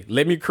 Okay,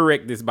 let me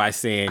correct this by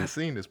saying, I've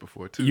seen this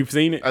before, too. you've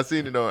seen it? I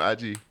seen it on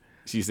IG.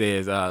 She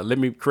says, let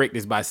me correct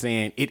this by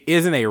saying it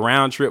isn't a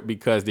round trip,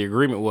 because the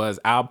agreement was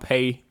I'll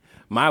pay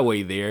my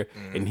way there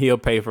and he'll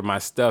pay for my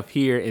stuff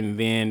here and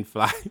then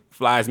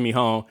flies me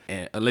home.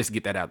 And let's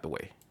get that out the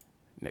way.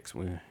 Next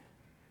one.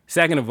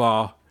 Second of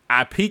all,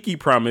 I peaky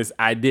promise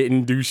I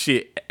didn't do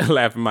shit,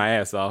 laughing my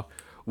ass off.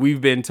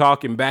 We've been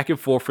talking back and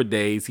forth for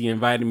days. He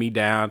invited me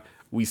down.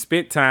 We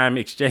spent time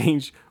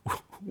exchange.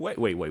 Wait.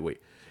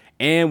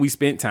 And we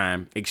spent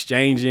time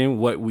exchanging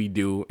what we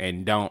do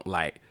and don't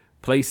like.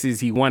 Places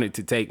he wanted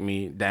to take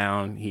me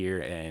down here,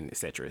 and et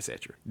cetera, et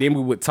cetera. Then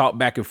we would talk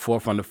back and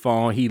forth on the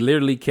phone. He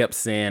literally kept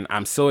saying,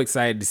 I'm so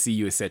excited to see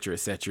you, et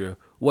cetera,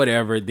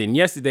 whatever. Then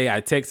yesterday I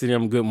texted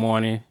him, good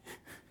morning.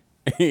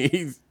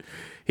 He's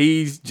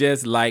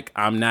just like,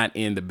 I'm not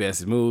in the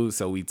best mood.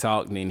 So we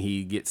talked, and then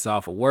he gets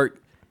off of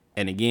work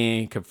and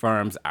again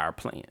confirms our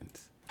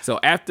plans. So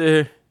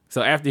after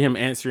him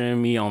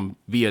answering me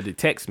via the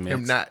text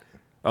message.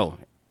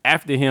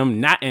 After him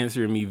not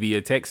answering me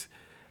via text,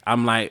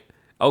 I'm like,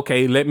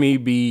 okay, let me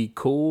be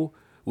cool.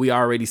 We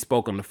already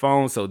spoke on the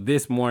phone. So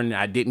this morning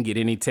I didn't get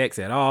any text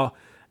at all.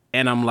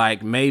 And I'm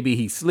like, maybe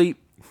he sleep.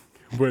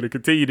 But I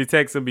continue to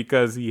text him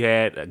because he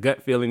had a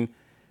gut feeling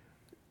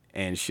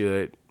and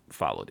should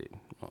followed it.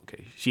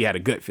 Okay. She had a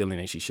gut feeling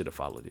and she should have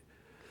followed it.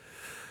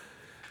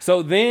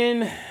 So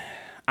then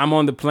I'm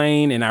on the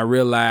plane and I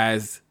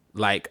realize,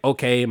 like,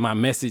 okay, my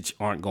message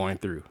aren't going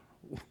through.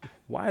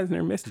 Why isn't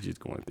there messages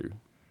going through?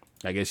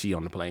 I guess she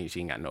on the plane. She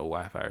ain't got no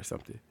Wi-Fi or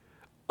something.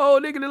 Oh,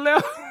 nigga, done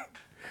left.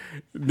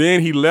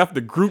 Then he left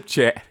the group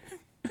chat.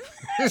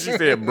 She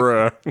said,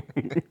 bruh.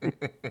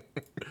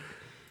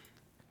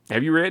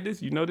 Have you read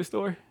this? You know this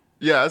story?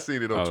 Yeah, I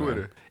seen it on Okay.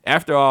 Twitter.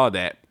 After all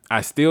that,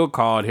 I still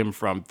called him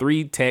from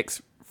 3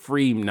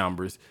 text-free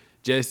numbers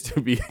just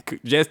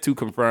to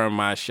confirm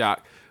my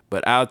shock.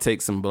 But I'll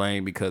take some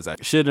blame because I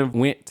should have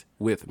went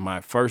with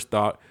my first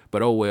thought.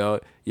 But oh well,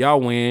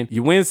 y'all win.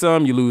 You win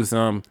some, you lose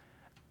some.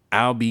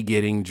 I'll be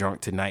getting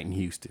drunk tonight in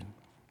Houston.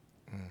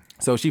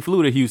 So she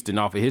flew to Houston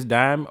off of his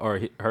dime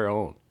or her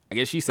own? I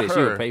guess she said she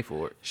would pay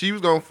for it. She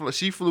was gonna.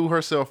 She flew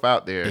herself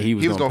out there. And he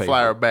was gonna pay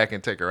fly for her it. back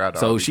and take her out. to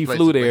So all these she places,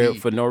 flew but there he-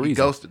 for no He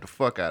reason. ghosted the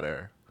fuck out of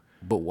her.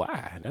 But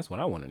why? That's what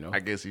I want to know.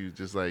 I guess he was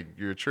just like,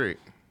 "You're a trick."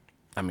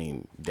 I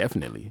mean,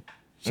 definitely.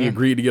 She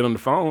agreed to get on the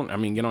phone. I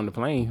mean, get on the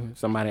plane.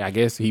 Somebody, I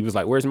guess he was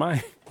like, where's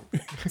mine?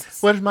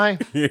 Where's mine?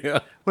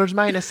 Yeah. Where's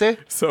mine? I said,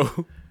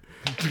 So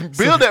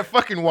build that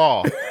fucking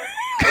wall. too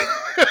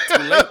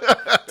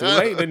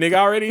late. The nigga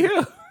already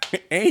here.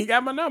 And he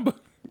got my number.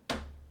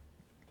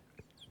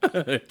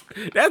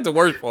 That's the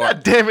worst part.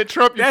 God damn it,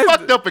 Trump! You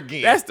fucked up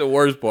again. That's the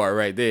worst part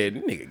right there.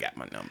 The nigga got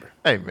my number.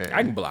 Hey man,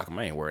 I can block him.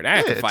 I ain't worried.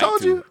 I can Yeah, fight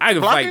told too. you. I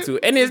can Block fight it. too.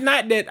 And it's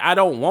not that I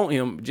don't want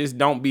him. Just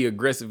don't be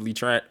aggressively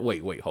trying.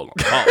 Wait, hold on.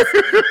 Pause.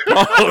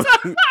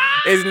 Pause.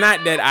 It's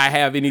not that I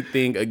have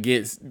anything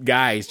against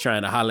guys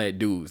trying to holler at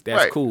dudes.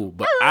 That's Right. cool.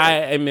 But I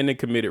am in a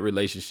committed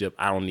relationship.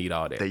 I don't need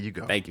all that. There you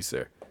go. Thank you,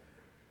 sir.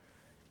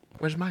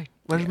 where's mine?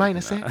 Where's mine? I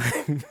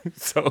said,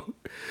 So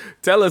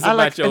tell us I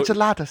like about your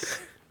enchiladas.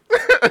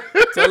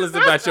 tell us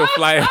about your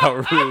fly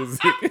out rules.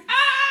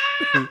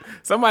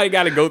 Somebody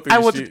got to go through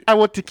this shit. I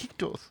want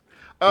taquitos.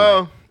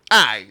 All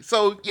right.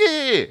 So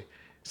yeah.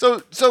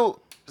 So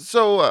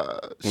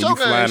When you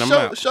flying them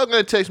out.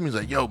 Shogun text me. He's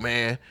like, "Yo,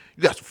 man,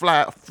 you got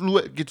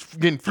some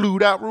getting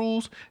flued out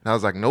rules." And I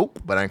was like, "Nope,"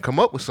 but I didn't come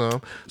up with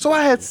some. So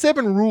I had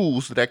 7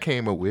 rules that I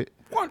came up with.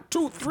 1,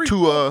 2, 3,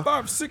 To, 4,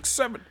 5, 6,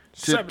 7,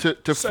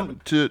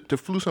 7, to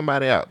flew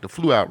somebody out. The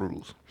flew out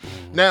rules.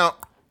 Now,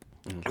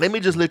 let me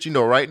just let you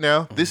know right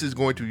now. This is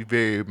going to be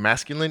very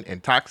masculine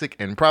and toxic,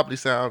 and probably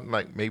sound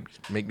like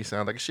make me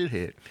sound like a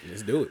shithead.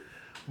 Let's do it.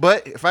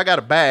 But if I got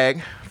a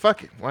bag,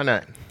 fuck it. Why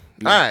not?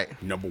 All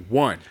right. Number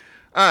 1.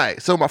 All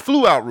right. So my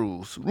flew out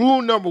rules.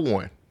 Rule number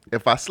 1: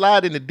 if I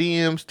slide in the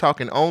DMs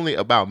talking only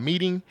about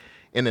meeting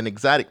in an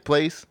exotic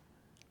place,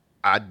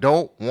 I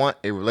don't want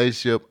a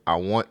relationship. I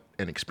want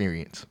an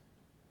experience.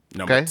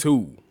 Number Okay.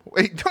 2.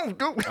 Wait, don't.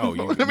 Oh,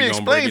 you let me gonna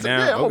explain break it some. down?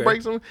 Yeah, I'm gonna Okay.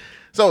 break some.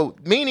 So,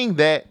 meaning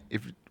that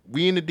if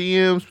we in the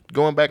DMs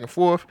going back and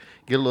forth,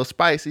 get a little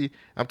spicy.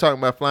 I'm talking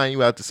about flying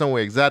you out to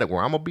somewhere exotic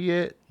where I'm gonna be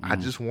at. I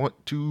just want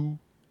to.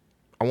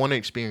 I want to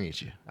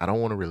experience you. I don't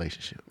want a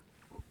relationship.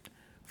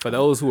 For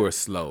those who are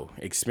slow,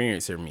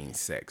 experiencer means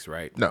sex,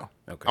 right? No.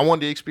 Okay. I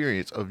want the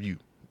experience of you.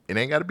 It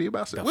ain't got to be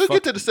about sex. We'll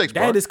get to the sex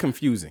part. That is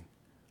confusing.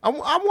 I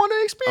want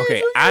to experience. Okay,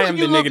 you. I am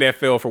You the look- nigga that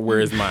fell for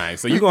Where's Mine,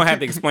 so you're gonna have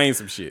to explain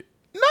some shit.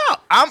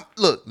 No,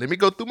 look. Let me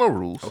go through my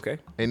rules. Okay.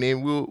 And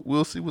then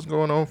we'll see what's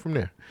going on from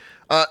there.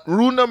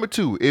 Rule number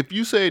 2: if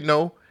you say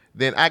no,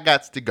 then I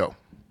got to go.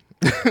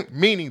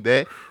 Meaning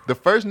that the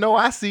first no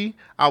I see,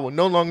 I will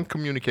no longer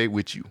communicate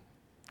with you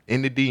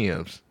in the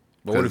DMs.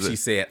 But what if she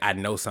said, "I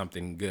know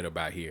something good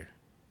about here"?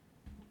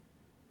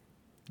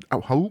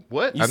 Oh, who?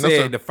 What? You I know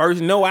said some- the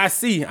first no I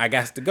see, I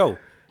got to go,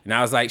 and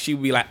I was like, she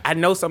would be like, "I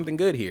know something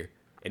good here,"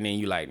 and then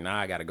you like, "Nah,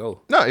 I gotta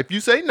go." No, if you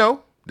say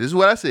no, this is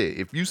what I said.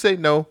 If you say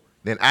no,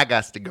 then I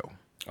got to go.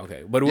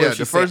 Okay, but what Yeah, if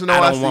she the first said, no "I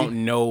I don't see- want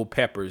no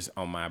peppers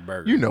on my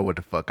burger"? You know what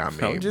the fuck I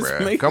mean, just bruh.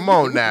 making- Come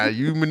on now.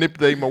 You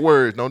manipulate my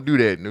words. Don't do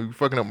that. You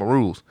fucking up my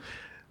rules.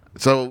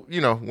 So,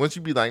 once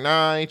you be like,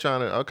 nah, I ain't trying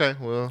to. Okay,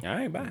 well, All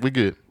right, bye. we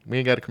good. We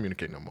ain't got to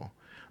communicate no more.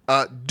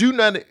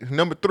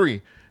 Number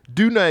 3,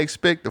 do not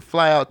expect the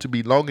fly out to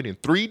be longer than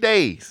 3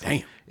 days.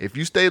 Damn. If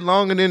you stay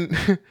longer than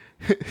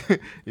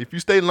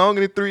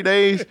 3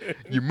 days,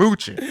 you're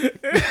mooching.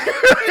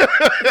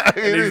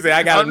 Nigga say,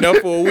 "I got enough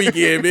for a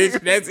weekend,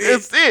 bitch." That's it.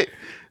 That's it.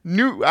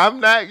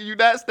 You're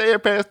not staying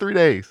past 3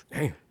 days.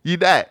 Damn. You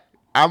not.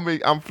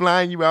 I'm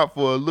flying you out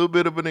for a little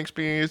bit of an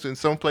experience in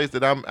some place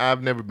that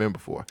I've never been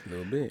before. A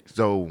little bit.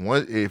 So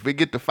if it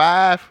get to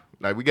 5,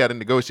 like we got to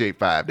negotiate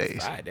 5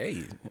 days. 5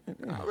 days,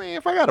 I mean,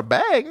 if I got a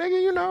bag,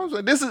 nigga,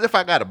 so this is if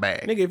I got a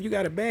bag. nigga. If you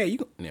got a bag, you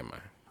go. Never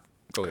mind.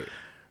 Go ahead.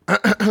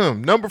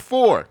 Number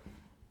 4,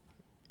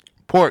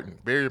 important,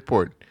 very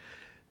important.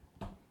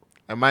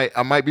 I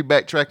might be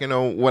backtracking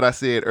on what I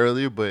said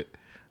earlier, but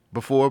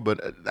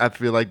I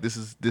feel like this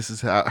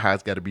is how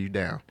it's got to be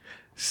down.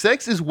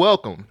 Sex is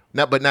welcome,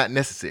 but not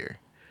necessary.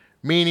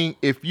 Meaning,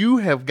 if you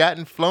have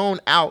gotten flown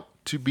out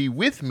to be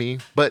with me,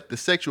 but the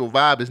sexual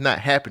vibe is not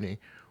happening,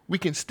 we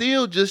can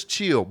still just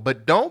chill.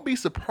 But don't be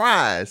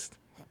surprised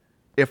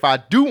if I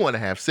do want to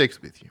have sex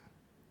with you.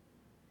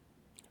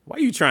 Why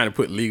are you trying to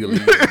put legalese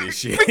in this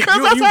shit?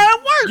 Because that's how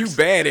it works. You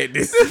bad at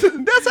this.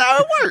 That's how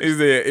it works. Is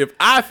that if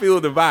I feel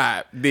the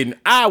vibe, then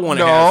I want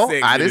to have No,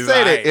 sex. I with didn't this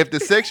say that. vibe. If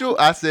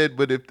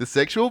the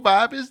sexual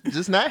vibe is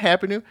just not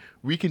happening,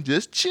 we can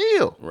just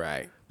chill.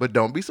 Right. But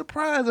don't be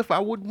surprised if I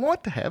would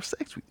want to have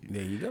sex with you.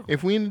 There you go.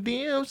 If we in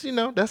the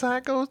DMs, that's how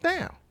it goes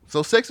down.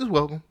 So sex is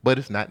welcome, but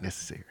it's not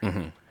necessary.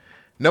 Mm-hmm.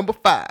 Number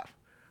 5,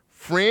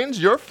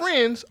 your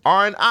friends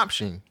are an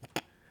option.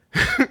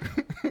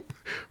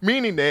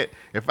 Meaning that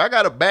if I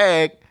got a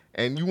bag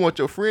and you want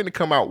your friend to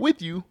come out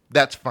with you,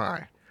 that's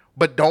fine.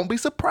 But don't be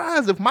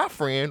surprised if my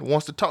friend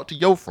wants to talk to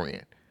your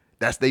friend.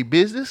 That's their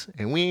business,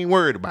 and we ain't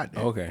worried about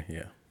that. Okay.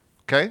 Yeah.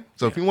 Okay,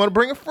 so if you want to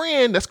bring a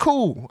friend, that's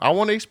cool. I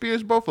want to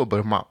experience both of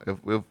them.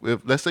 But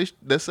if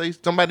let's say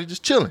somebody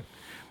just chilling,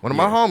 one of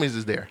my homies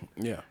is there.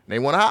 Yeah. They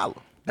want to holler.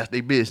 That's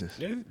their business.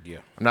 Yeah.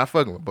 I'm not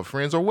fucking with, but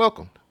friends are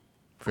welcome.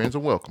 Friends are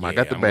welcome. I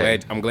got the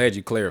bag. I'm glad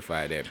you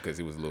clarified that because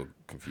it was a little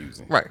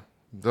confusing. Right.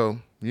 So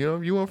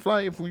you want to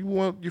fly if you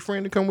want your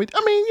friend to come with.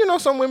 I mean,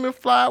 some women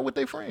fly out with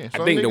their friends. I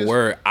Some think the niggas-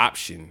 word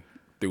option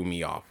threw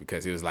me off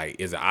because it was like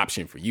it's an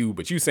option for you,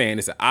 but you saying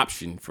it's an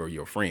option for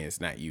your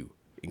friends, not you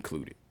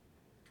included.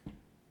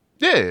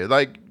 Yeah,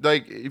 like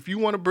if you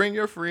want to bring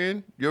your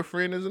friend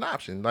is an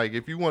option. Like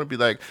if you want to be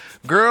like,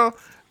 girl,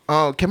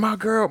 can my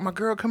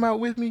girl come out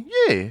with me?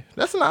 Yeah,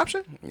 that's an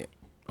option. Yeah.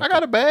 I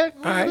got a bag.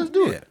 All right, let's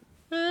do it.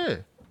 Yeah.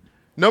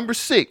 Number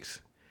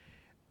 6,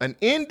 an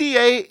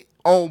NDA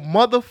on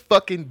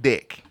motherfucking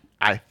deck.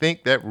 I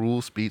think that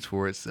rule speaks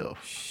for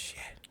itself. Shit.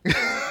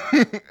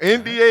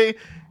 NDA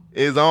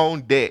is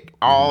on deck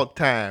all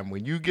time.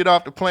 When you get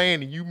off the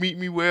plane and you meet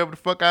me wherever the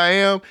fuck I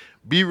am,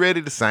 be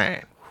ready to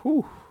sign.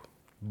 Whew.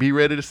 Be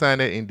ready to sign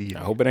that NDA. I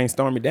hope it ain't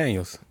Stormy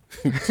Daniels.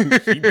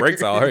 She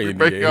breaks all her NDA.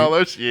 Breaking all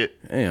her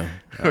shit. Damn.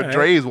 All right.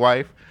 Dre's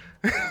wife.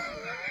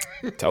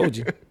 Told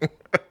you.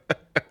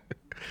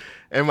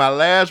 And my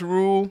last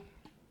rule,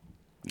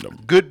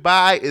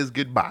 goodbye is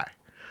goodbye.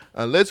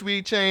 Unless we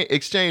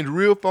exchange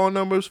real phone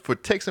numbers for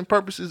texting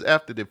purposes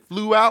after the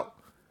flew out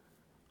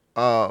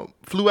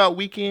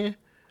weekend,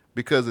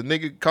 because a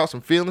nigga caught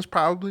some feelings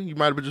probably. You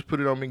might have just put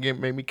it on me again,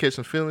 made me catch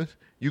some feelings.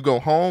 You go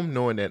home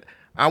knowing that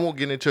I won't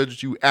get in touch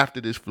with you after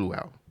this flew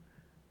out.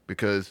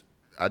 because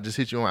I just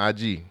hit you on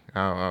IG.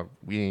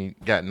 We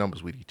ain't got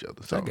numbers with each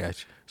other. So, I got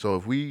you. So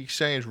if we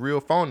exchange real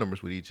phone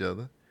numbers with each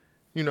other,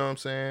 you know what I'm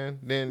saying?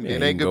 Then Yeah, it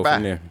you ain't can go goodbye.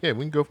 from there. Yeah,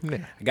 we can go from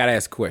there. I gotta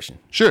ask a question.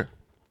 Sure.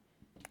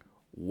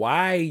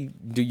 Why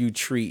do you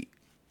treat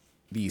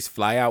these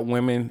fly out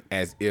women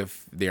as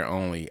if they're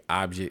only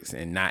objects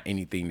and not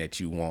anything that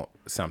you want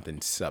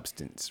something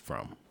substance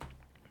from?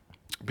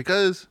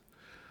 Because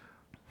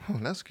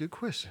that's a good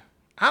question.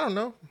 I don't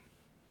know.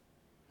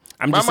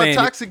 I'm just I'm a saying.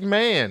 toxic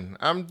man.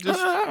 I'm just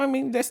I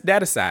mean, that's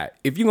that aside.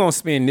 If you're gonna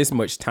spend this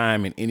much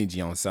time and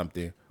energy on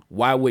something,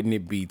 why wouldn't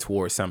it be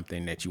towards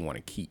something that you want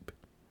to keep?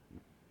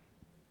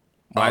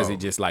 Why is it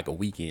just like a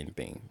weekend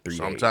thing? 3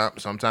 days?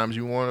 sometimes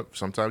you want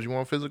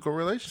a physical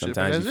relationship.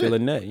 Sometimes and you that's feel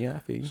it. a nut. Yeah, I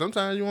feel you.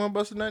 Sometimes you want to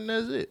bust a nut and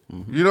that's it.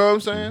 Mm-hmm. You know what I'm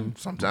saying?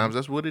 Sometimes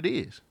that's what it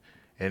is.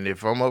 And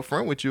if I'm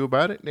upfront with you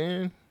about it,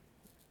 then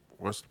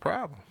what's the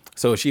problem?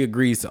 So if she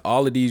agrees to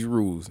all of these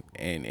rules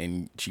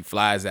and she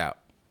flies out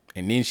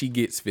and then she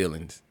gets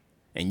feelings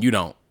and you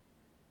don't,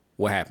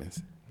 what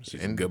happens?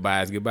 And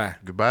Goodbye is goodbye.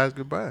 goodbye is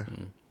goodbye.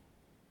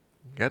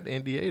 Got the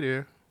NDA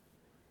there.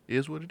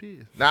 Is what it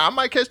is. Now I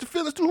might catch the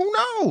feelings too. Who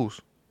knows?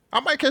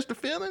 I might catch the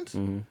feelings,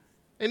 and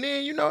then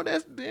here's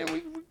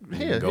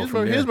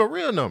my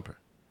real number.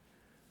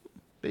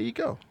 There you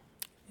go.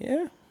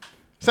 Yeah.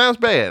 Sounds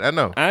bad. I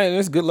know.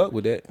 That's good luck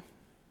with that.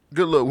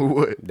 Good luck with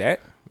what?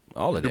 That.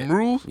 All of Them that.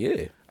 rules?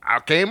 Yeah.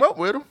 I came up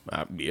with them.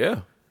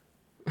 Yeah.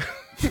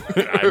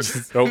 I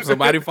just hope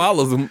somebody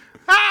follows them.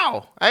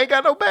 How? I ain't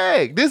got no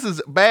bag. This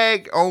is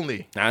bag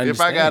only. I If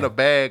I got understand. a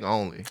bag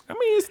only. I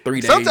mean, it's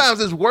 3 days. Sometimes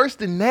it's worse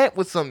than that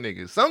with some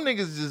niggas. Some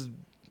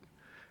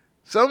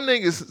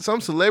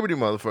celebrity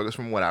motherfuckers,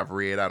 from what I've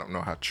read, I don't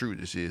know how true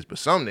this is, but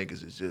some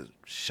niggas is just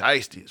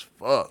shiesty as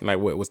fuck. Like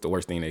what? What's the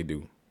worst thing they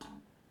do?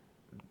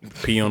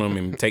 Pee on them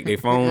and take their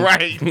phone?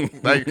 Right.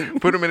 Like,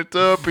 put them in the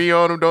tub, pee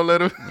on them, don't let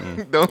them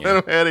let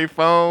them have their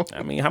phone.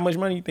 I mean, how much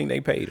money you think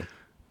they paid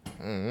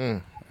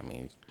them? I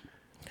mean,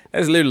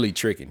 that's literally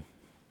tricking.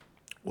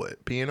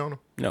 What, peeing on them?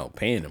 No,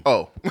 paying them.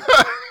 Oh.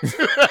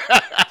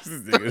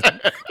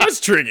 That's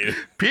tricking.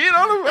 Peeing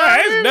on them?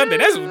 That's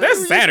nothing.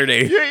 That's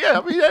Saturday. Yeah.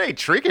 I mean, that ain't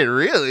tricking,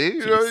 really.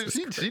 You know,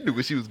 she knew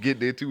what she was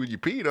getting into when you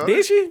peed on her.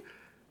 Did she?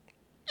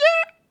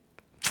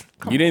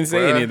 You didn't say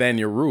bruh. any of that in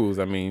your rules.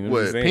 I mean, I'm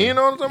What, just saying.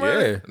 peeing on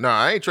somebody? Yeah.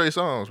 Nah, I ain't Trey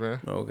Songz, man.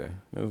 Oh, okay.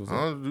 That was I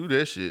don't do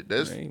that shit.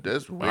 That's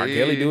R.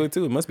 Kelly do it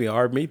too. It must be a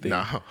R&B thing.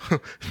 No.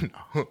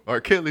 No. R.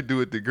 Kelly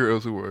do it to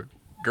girls who are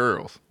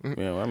girls.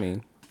 Yeah, I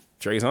mean,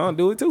 Trey Songz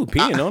do it too.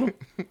 Peeing on them.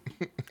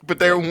 But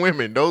they're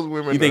women. Those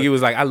women You think are- it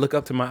was like, I look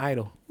up to my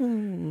idol?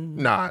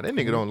 Nah, that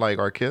nigga don't like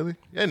R. Kelly.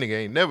 That nigga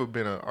ain't never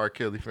been an R.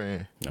 Kelly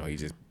fan. No, he's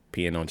just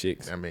peeing on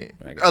chicks. I mean,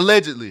 I got you.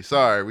 allegedly.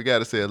 Sorry, we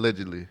gotta say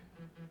allegedly.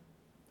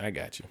 I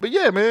got you. But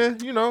yeah, man,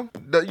 you know,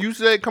 you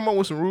said come up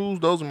with some rules.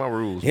 Those are my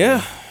rules.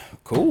 Yeah,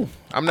 cool.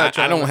 I'm not I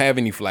trying don't to- have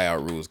any fly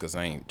out rules because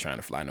I ain't trying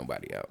to fly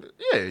nobody out.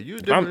 Yeah, you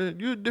different.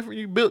 You different.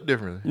 You built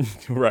differently.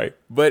 Right.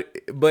 But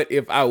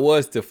if I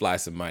was to fly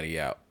somebody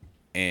out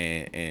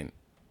and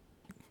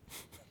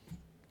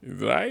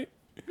right?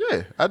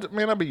 Yeah, I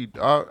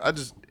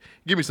just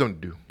give me something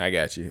to do. I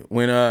got you.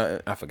 When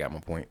I forgot my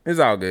point. It's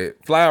all good.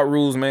 Fly out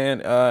rules,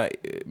 man.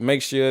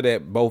 Make sure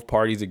that both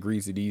parties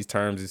agree to these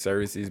terms and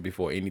services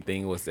before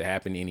anything was to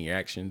happen, any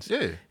actions.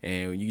 Yeah.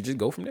 And you just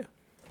go from there.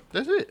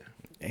 That's it.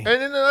 And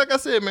then, like I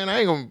said, man, I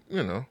ain't gonna,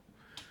 you know.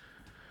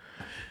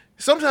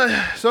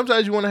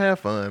 Sometimes you want to have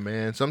fun,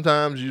 man.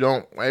 Sometimes you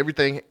don't.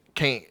 Everything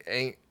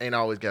ain't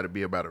always got to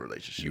be about a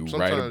relationship. You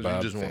Sometimes right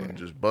about you just want to that.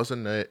 just bust a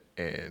nut,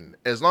 and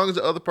as long as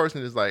the other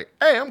person is like,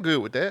 "Hey, I'm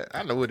good with that.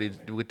 I know what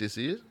this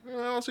is. I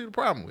don't see the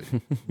problem with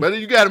it." But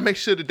you got to make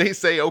sure that they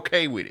say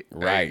okay with it.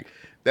 Like, Right.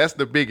 that's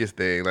the biggest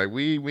thing. Like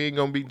we ain't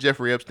gonna be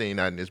Jeffrey Epstein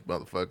out in this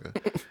motherfucker.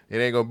 It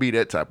ain't gonna be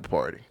that type of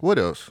party. What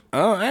else?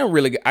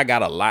 I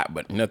got a lot,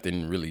 but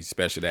nothing really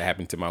special that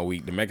happened to my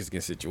week. The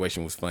Mexican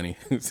situation was funny.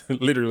 It's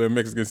literally a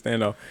Mexican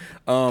standoff.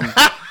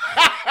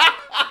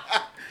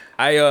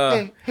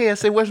 Hey, I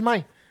say, where's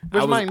mine?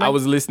 I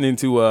was listening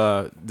to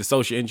the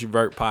Social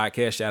Introvert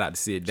podcast. Shout out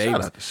to Sid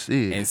Davis. out to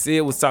Sid. And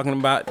Sid was talking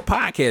about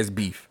podcast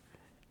beef.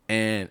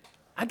 And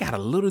I got a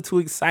little too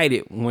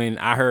excited when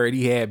I heard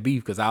he had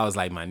beef because I was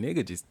like, my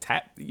nigga just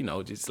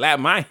just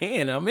slapped my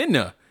hand. I'm in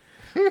there.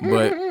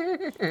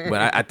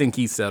 But I think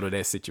he settled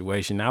that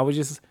situation. I was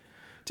just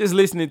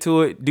listening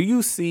to it. Do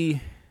you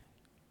see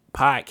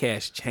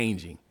podcasts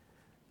changing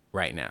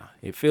right now?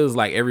 It feels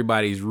like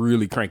everybody's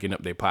really cranking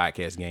up their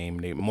podcast game.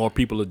 More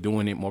people are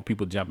doing it. More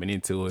people jumping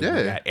into it. Yeah.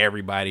 We got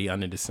everybody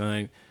under the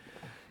sun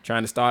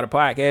trying to start a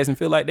podcast and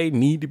feel like they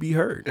need to be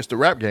heard. It's the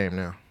rap game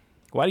now.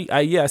 Why?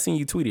 I seen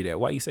you tweeted that.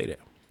 Why you say that?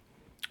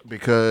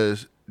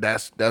 Because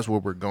that's where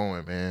we're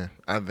going, man.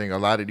 I think a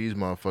lot of these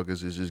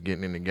motherfuckers is just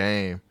getting in the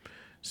game,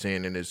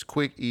 saying that it's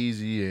quick,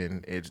 easy,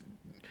 and it's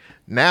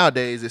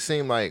nowadays it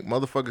seems like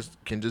motherfuckers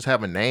can just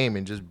have a name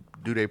and just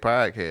do their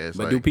podcast.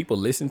 But like, do people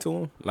listen to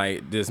them?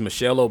 Like, does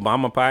Michelle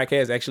Obama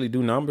podcast actually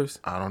do numbers?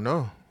 I don't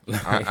know.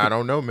 I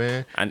don't know,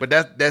 man. I- But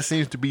that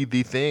seems to be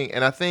the thing,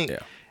 and I think Yeah.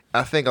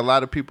 a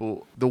lot of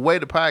people, the way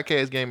the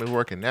podcast game is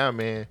working now,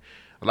 man.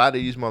 a lot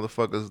of these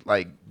motherfuckers,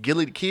 like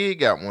Gilly the Kid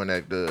got one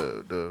at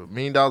the $1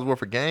 million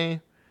worth of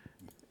game.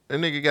 That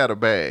nigga got a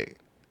bag.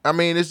 I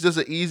mean, it's just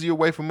an easier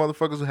way for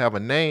motherfuckers to have a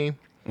name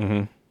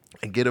and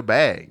get a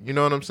bag. You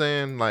know what I'm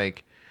saying?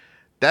 Like,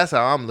 that's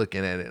how I'm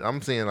looking at it.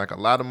 I'm seeing like a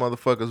lot of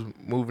motherfuckers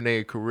moving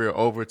their career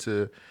over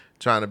to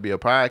trying to be a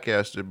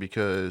podcaster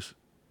because,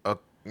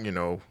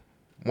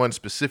 one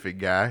specific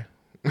guy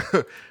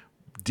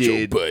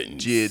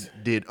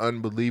did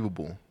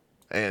unbelievable.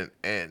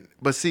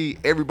 But see,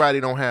 everybody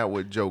don't have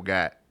what Joe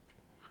got.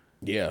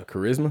 Yeah,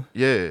 charisma.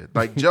 Yeah,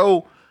 like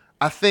Joe.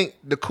 I think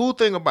the cool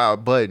thing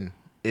about Budden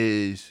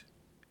is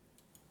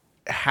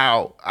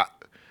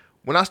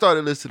when I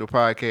started listening to the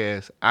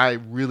podcast, I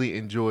really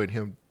enjoyed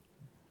him.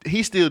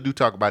 He still do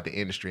talk about the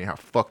industry and how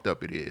fucked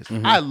up it is.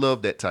 I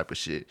love that type of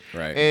shit.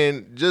 Right.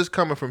 And just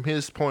coming from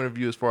his point of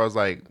view as far as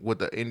like what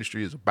the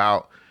industry is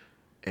about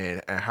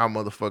and how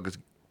motherfuckers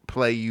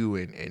play you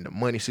and the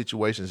money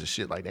situations and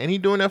shit like that. And he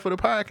doing that for the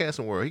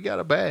podcasting world. He got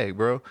a bag,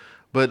 bro.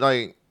 But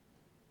like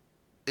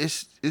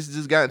it's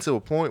just gotten to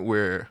a point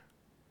where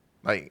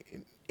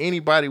like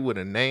anybody with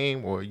a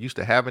name or used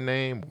to have a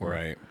name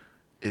or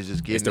is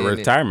just getting it's the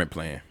retirement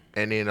plan.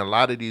 And then a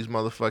lot of these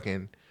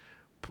motherfucking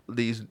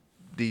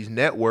these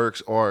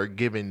networks are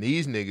giving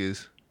these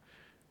niggas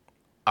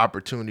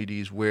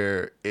opportunities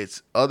where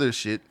it's other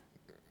shit.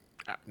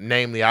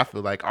 Namely, I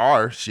feel like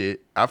our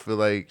shit. I feel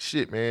like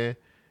shit, man.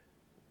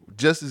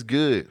 Just as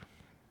good,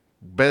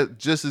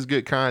 just as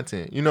good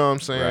content. You know what I'm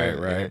saying?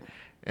 Right.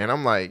 And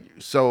I'm like,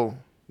 so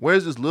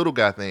where's this little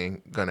guy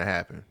thing gonna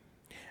happen?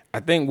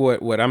 I think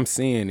what I'm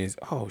seeing is,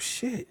 oh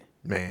shit,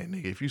 man,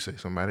 nigga. If you say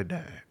somebody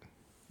died.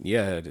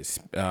 Yeah, this,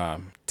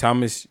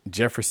 Thomas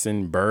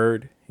Jefferson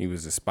Bird. He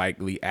was a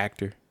Spike Lee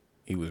actor.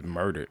 He was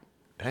murdered.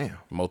 Damn.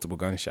 Multiple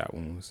gunshot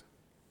wounds.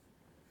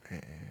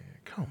 Man,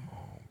 come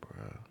on,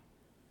 bro.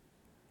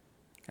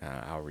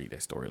 I'll read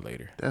that story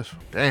later. That's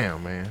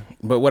damn, man.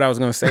 But what I was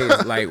gonna say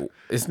is like,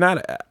 it's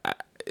not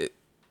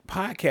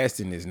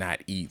podcasting is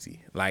not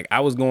easy. Like I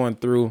was going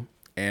through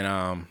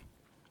and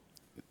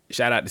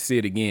shout out to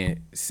Sid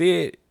again.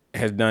 Sid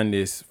has done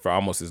this for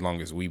almost as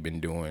long as we've been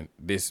doing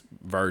this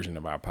version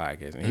of our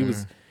podcast. And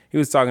he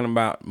was talking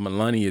about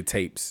Melania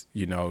tapes.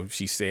 You know,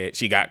 she said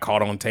she got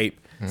caught on tape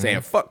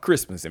saying fuck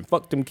Christmas and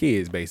fuck them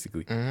kids,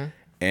 basically.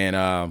 And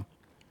I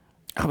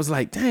was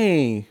like,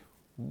 dang,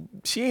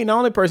 she ain't the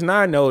only person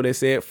I know that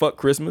said fuck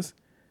Christmas.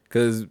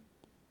 Because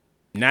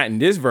not in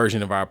this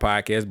version of our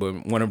podcast,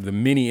 but one of the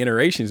many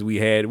iterations we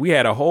had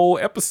a whole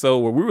episode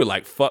where we were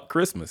like, fuck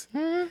Christmas.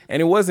 And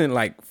it wasn't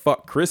like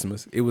fuck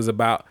Christmas. It was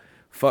about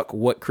fuck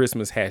what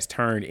Christmas has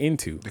turned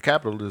into. The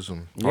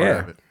capitalism part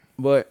of it.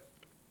 But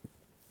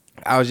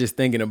I was just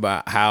thinking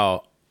about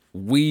how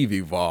we've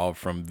evolved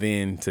from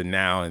then to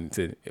now and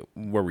to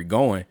where we're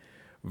going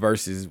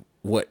versus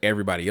what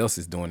everybody else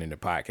is doing in the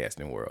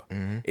podcasting world.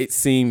 It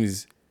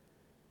seems,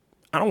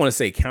 I don't want to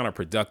say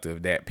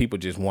counterproductive, that people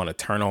just want to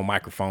turn on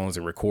microphones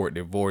and record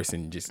their voice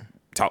and just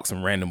talk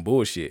some random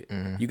bullshit.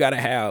 You got to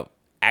have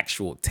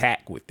actual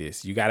tact with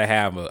this. You got to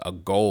have a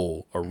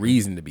goal, a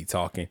reason to be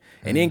talking,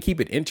 and then keep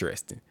it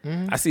interesting.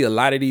 I see a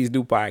lot of these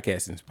new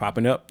podcastings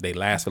popping up. They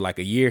last for like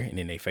a year and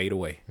then they fade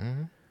away.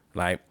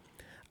 Like,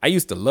 I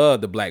used to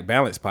love the Black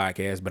Balance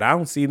podcast, but I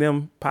don't see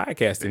them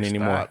podcasting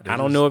anymore. I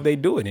don't know if they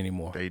do it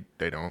anymore.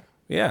 They don't.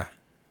 Yeah.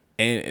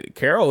 And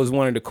Carol is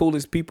one of the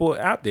coolest people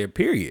out there,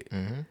 period.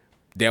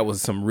 That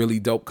was some really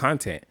dope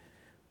content.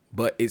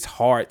 But it's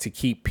hard to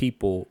keep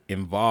people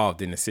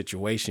involved in a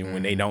situation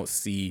when they don't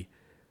see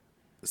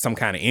some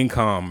kind of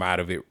income out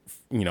of it,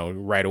 you know,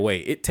 right away.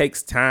 It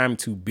takes time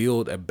to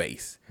build a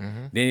base.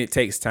 Then it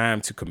takes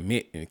time to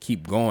commit and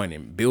keep going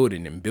and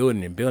building and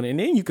building and building. And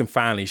then you can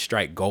finally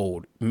strike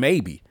gold,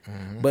 maybe.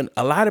 But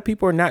a lot of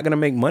people are not going to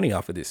make money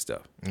off of this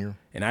stuff.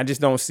 And I just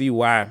don't see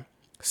why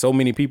so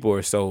many people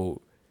are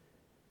so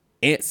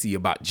antsy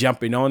about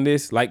jumping on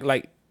this.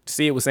 Like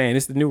Sid was saying,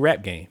 it's the new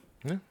rap game.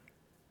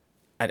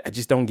 I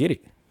just don't get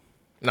it.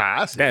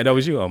 Nah, I see. That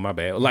was you. Oh, my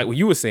bad. Like what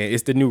you were saying,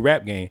 it's the new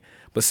rap game.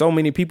 But so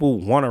many people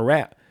want to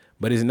rap,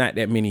 but it's not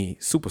that many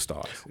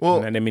superstars.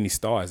 Well, not that many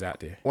stars out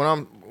there.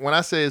 When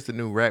I say it's the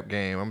new rap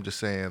game, I'm just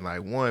saying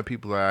like one,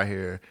 people are out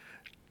here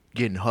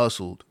getting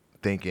hustled,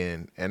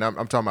 thinking, and I'm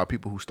talking about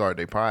people who start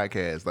their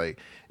podcast.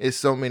 Like it's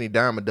so many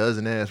dime a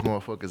dozen ass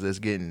motherfuckers that's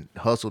getting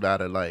hustled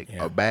out of like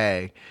a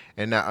bag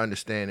and not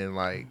understanding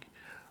we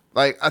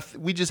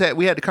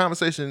had the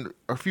conversation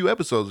a few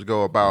episodes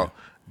ago about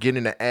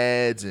getting the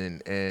ads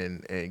and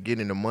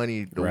getting the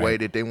money the way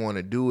that they want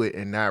to do it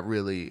and not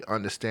really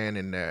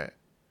understanding that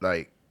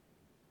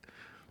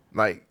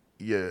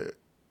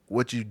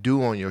what you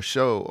do on your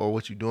show or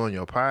what you do on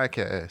your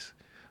podcast,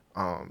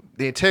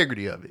 the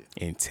integrity of it.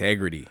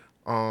 Integrity.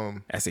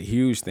 That's a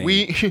huge thing.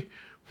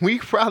 We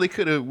probably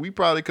could have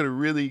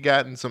really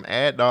gotten some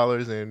ad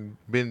dollars and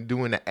been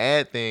doing the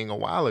ad thing a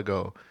while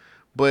ago.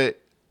 But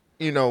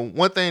you know,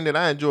 one thing that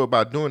I enjoy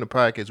about doing the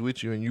podcast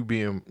with you and you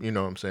being, you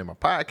know what I'm saying, my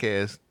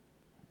podcast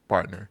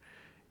partner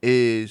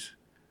is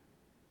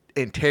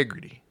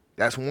integrity.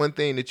 That's one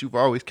thing that you've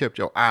always kept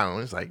your eye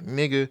on. It's like,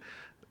 nigga,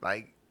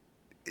 like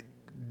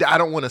I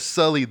don't want to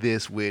sully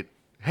this with,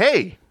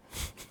 hey,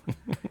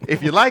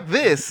 if you like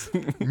this,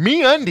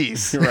 me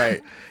undies.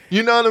 Right.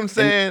 You know what I'm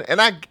saying?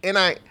 And I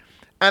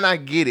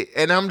get it.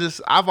 And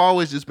I've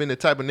always just been the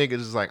type of nigga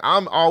that's like,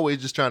 I'm always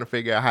just trying to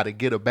figure out how to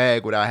get a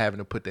bag without having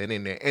to put that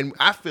in there. And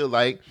I feel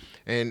like,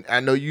 and I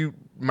know you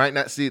might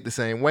not see it the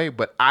same way,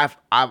 but I've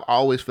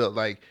always felt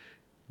like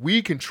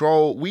we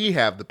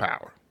have the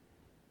power.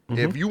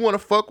 If you want to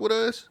fuck with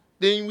us,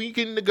 then we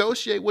can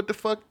negotiate what the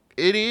fuck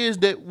it is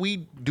that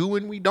we do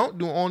and we don't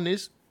do on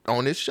this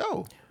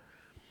show.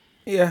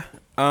 Yeah.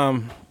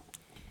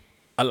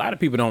 A lot of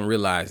people don't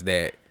realize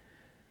that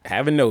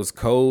having those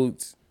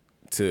codes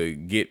to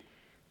get,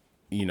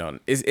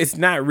 it's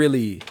not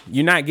really,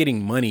 you're not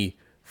getting money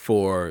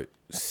for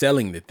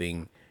selling the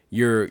thing.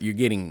 You're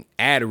getting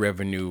ad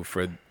revenue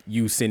for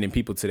you sending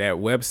people to that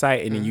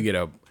website, and then you get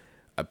a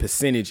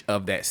percentage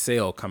of that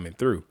sale coming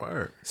through.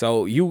 Word.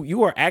 So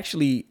you are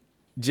actually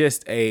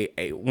just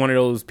a one of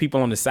those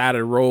people on the side of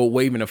the road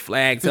waving a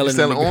flag, telling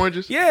selling them,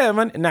 oranges? Yeah,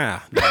 man. Nah,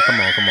 come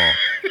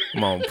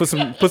on. Put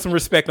some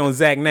respect on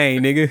Zach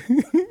name, nigga.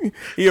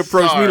 He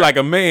approached me like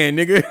a man,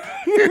 nigga.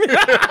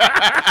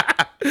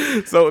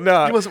 So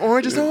nah. You want some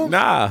oranges on?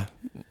 Nah.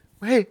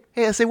 Hey,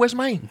 I say, where's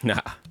mine?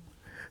 Nah.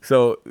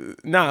 So,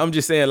 I'm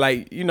just saying,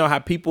 like, you know how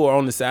people are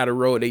on the side of the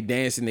road, they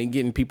dancing, they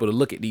getting people to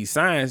look at these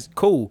signs,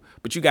 cool,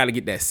 but you got to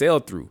get that sell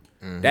through.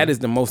 That is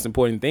the most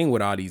important thing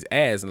with all these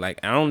ads. And, like,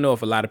 I don't know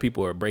if a lot of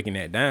people are breaking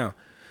that down.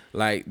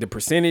 Like, the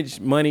percentage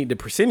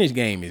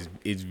game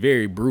is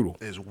very brutal.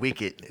 It's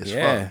wicked as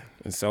Yeah. fuck.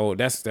 And so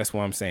that's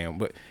what I'm saying.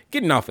 But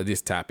getting off of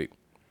this topic,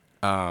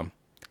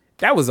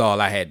 that was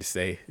all I had to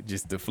say.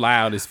 Just the fly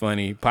out is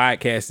funny.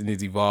 Podcasting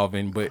is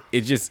evolving, but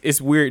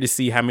it's weird to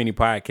see how many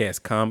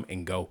podcasts come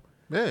and go.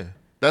 Yeah.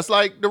 That's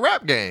like the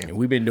rap game. And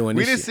we've been doing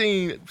We this just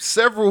shit. seen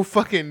several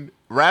fucking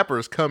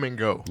rappers come and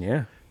go.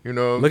 Yeah. You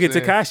know what Look I'm at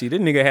saying? Tekashi. This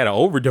nigga had an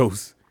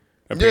overdose.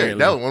 Yeah, Apparently.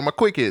 that was one of my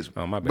quick hits.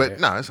 Oh, my bad. But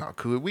no, it's all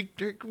cool. We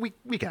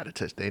gotta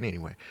touch that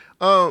anyway.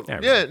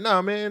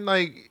 really. Man,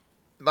 like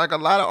a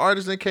lot of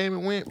artists that came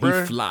and went, He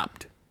bro.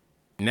 flopped.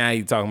 Now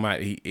you talking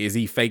about is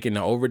he faking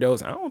the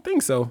overdose? I don't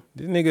think so.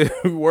 This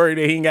nigga worried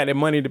that he ain't got that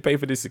money to pay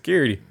for the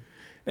security.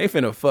 They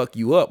finna fuck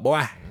you up,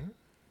 boy.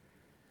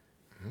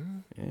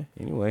 Yeah,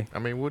 anyway. I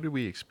mean, what did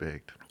we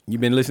expect? You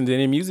been listening to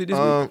any music this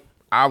week?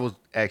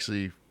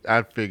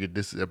 I figured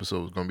this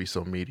episode was gonna be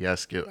so meaty.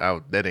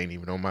 That ain't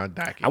even on my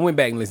docket. I went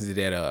back and listened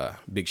to that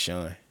Big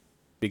Sean.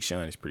 Big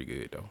Sean is pretty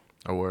good though.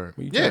 Oh, word.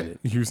 What you Yeah. trying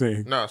to- you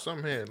saying? No,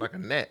 something had like a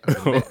gnat.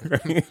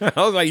 I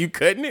was like, you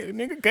cutting it,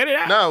 nigga? Cut it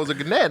out. No, it was a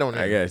gnat on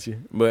there. I got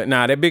you. But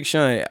nah, that Big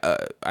Sean,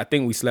 I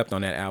think we slept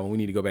on that album. We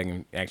need to go back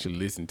and actually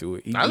listen to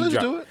it. I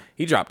listened to it.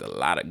 He dropped a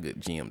lot of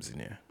good gems in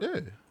there. Yeah.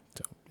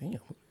 So, damn.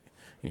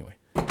 Anyway,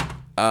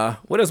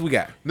 what else we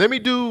got? Let me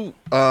do.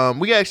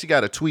 We actually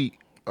got a tweet,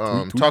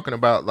 talking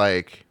about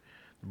like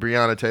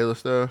Breonna Taylor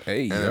stuff.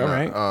 Hey, and, all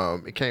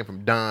right. It came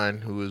from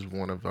Don, who is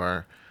one of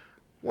our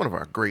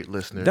great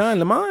listeners. Don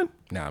Lemon?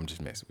 Nah, I'm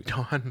just messing with you.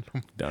 Don.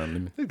 Don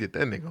Lemon. Let's get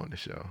that nigga on the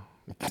show.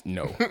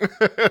 No.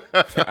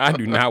 I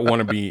do not want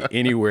to be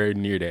anywhere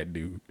near that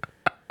dude.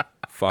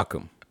 Fuck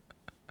him.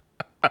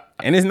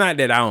 And it's not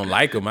that I don't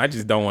like him. I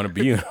just don't want to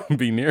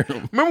be near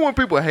him. Remember when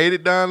people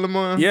hated Don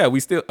Lemon? Yeah, we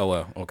still. Oh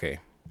well, okay.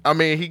 I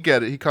mean, he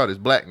got it. He caught his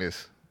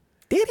blackness.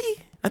 Did he?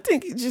 I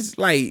think it's just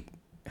like.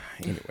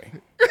 Anyway.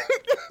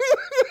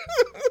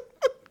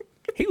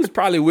 He was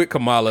probably with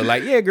Kamala,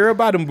 like, yeah, girl,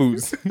 buy them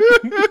boots.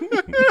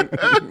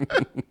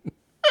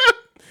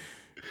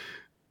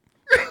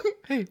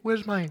 Hey,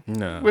 where's mine?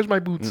 No. Where's my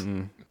boots?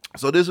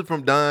 So this is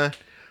from Don,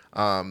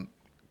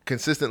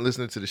 consistent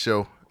listener to the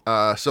show.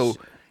 So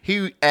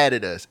he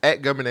added us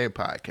at Government Name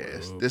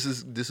Podcast.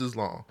 This is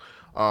long.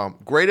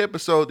 Great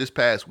episode this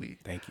past week.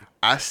 Thank you.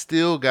 I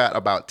still got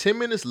about 10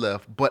 minutes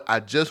left, but I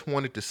just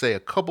wanted to say a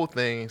couple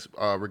things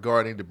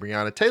regarding the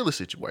Breonna Taylor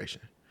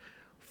situation.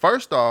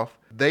 First off,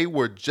 they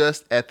were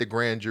just at the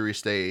grand jury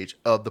stage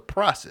of the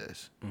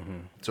process.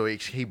 So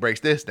he breaks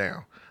this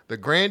down. The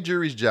grand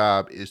jury's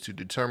job is to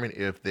determine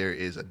if there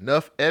is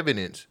enough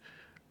evidence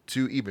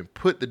to even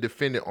put the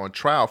defendant on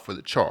trial for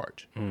the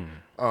charge.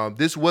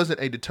 This wasn't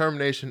a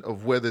determination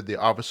of whether the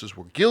officers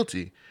were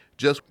guilty,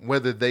 just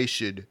whether they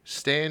should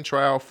stand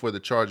trial for the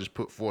charges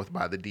put forth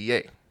by the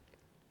DA.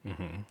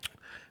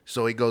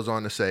 So he goes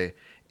on to say,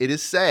 it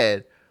is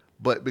sad,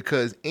 but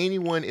because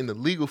anyone in the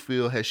legal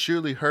field has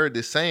surely heard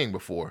this saying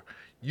before,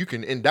 you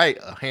can indict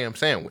a ham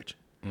sandwich.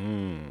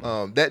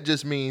 That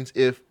just means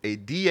if a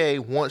DA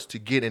wants to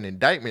get an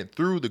indictment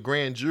through the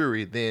grand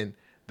jury, then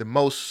they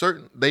most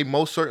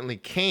certainly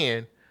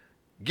can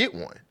get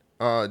one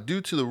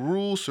due to the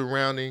rules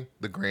surrounding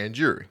the grand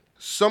jury.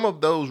 Some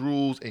of those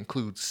rules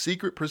include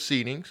secret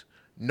proceedings,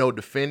 no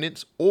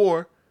defendants,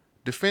 or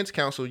defense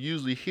counsel,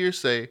 usually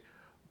hearsay,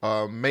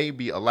 may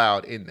be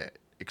allowed in that,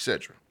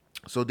 etc.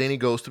 So then he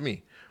goes to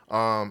me,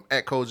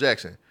 at Cole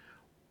Jackson.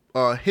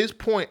 His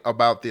point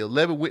about the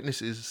 11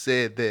 witnesses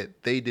said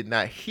that they did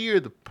not hear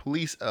the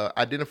police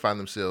identify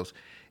themselves.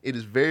 It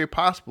is very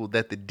possible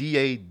that the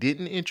DA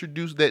didn't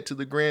introduce that to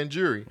the grand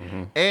jury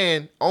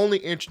and only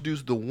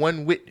introduced the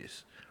one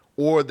witness.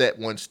 or that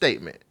one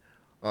statement.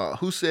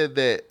 Who said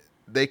that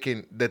they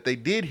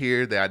did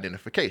hear the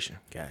identification?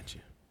 Gotcha.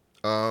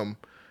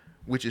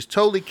 Which is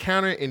totally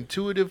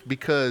counterintuitive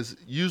because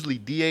usually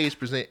DAs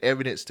present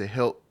evidence to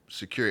help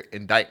secure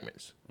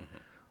indictments.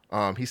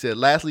 He said,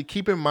 lastly,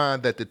 keep in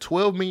mind that the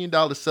 $12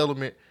 million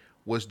settlement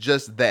was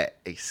just that,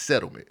 a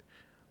settlement.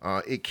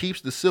 It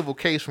keeps the civil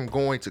case from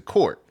going to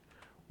court,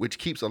 which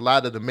keeps a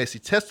lot of the messy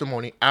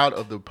testimony out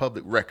of the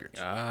public records.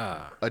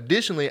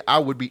 Additionally, I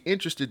would be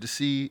interested to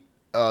see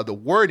the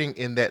wording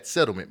in that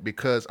settlement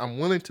because I'm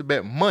willing to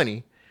bet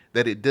money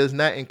that it does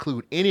not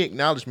include any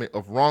acknowledgement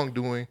of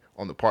wrongdoing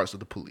on the parts of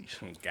the police.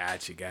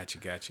 Gotcha.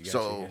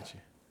 So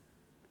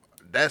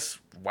that's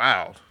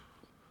wild.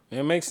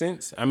 It makes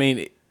sense. I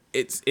mean,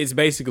 it's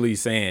basically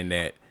saying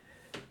that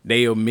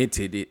they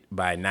omitted it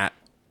by not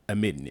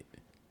admitting it.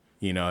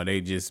 You know, they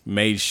just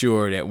made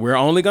sure that we're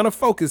only going to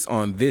focus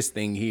on this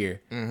thing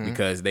here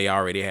because they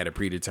already had a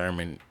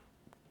predetermined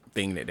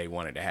thing that they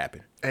wanted to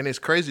happen. And it's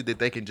crazy that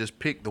they can just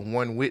pick the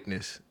one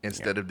witness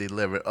instead of the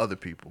 11 other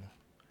people.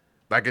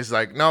 Like, it's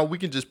like, no, we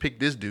can just pick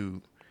this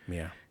dude.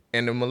 Yeah.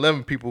 And them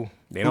 11 people,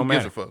 they don't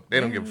gives matter. a fuck? They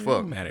don't give a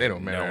fuck. They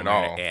don't matter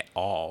at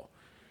all.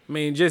 I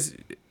mean, just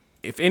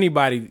if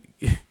anybody,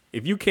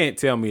 if you can't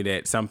tell me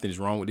that something's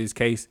wrong with this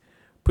case,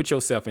 put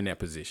yourself in that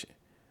position.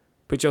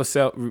 Put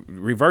yourself,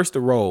 reverse the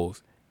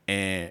roles,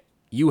 and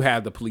you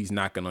have the police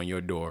knocking on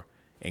your door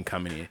and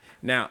coming in.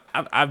 Now,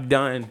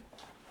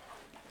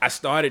 I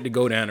started to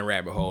go down the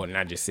rabbit hole, and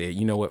I just said,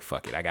 you know what,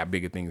 fuck it. I got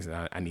bigger things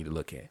that I need to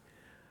look at.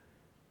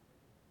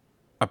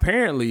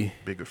 Apparently,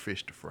 bigger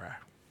fish to fry.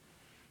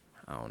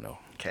 I don't know.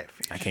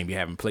 Catfish. I can't be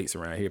having plates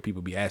around here.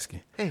 People be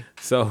asking. Hey,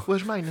 so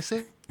what's mine to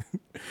say?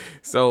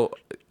 So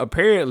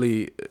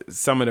apparently,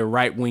 some of the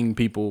right wing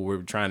people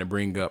were trying to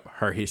bring up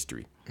her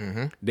history.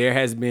 There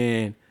has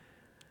been,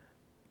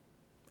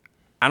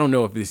 I don't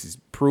know if this is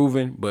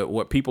proven, but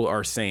what people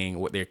are saying,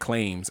 what their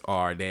claims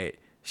are, that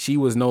she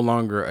was no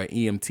longer an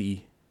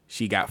EMT.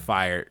 She got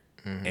fired,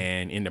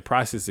 and in the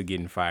process of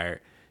getting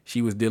fired,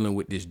 she was dealing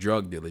with this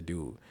drug dealer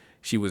dude.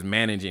 She was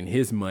managing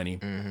his money,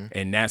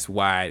 and that's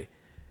why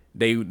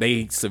they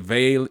had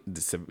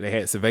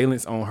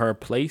surveillance on her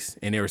place,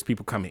 and there was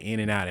people coming in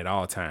and out at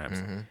all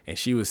times. And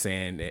she was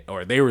saying that,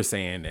 or they were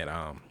saying that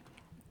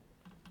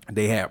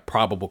they had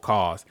probable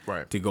cause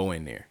to go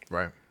in there.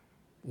 Right.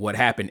 What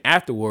happened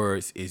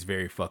afterwards is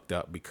very fucked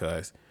up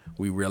because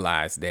we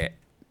realized that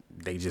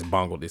they just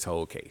bungled this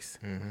whole case.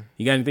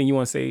 You got anything you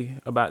want to say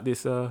about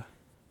this?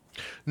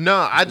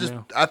 No, I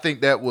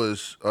think that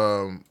was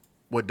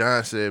what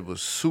Don said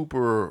was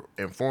super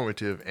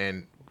informative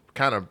and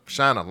kind of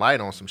shine a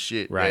light on some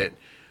shit that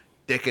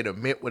they can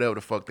admit whatever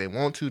the fuck they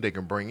want to. They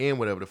can bring in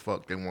whatever the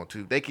fuck they want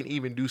to. They can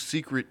even do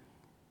secret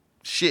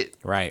shit.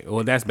 Right.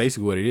 Well, that's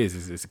basically what it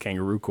is. It's a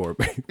kangaroo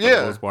court. For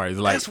the most part. It's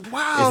like, that's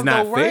wild. It's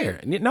not though, fair.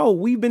 Right? No,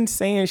 we've been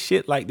saying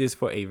shit like this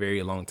for a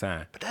very long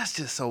time. But that's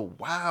just so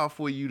wild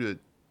for you to.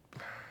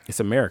 It's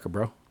America,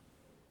 bro.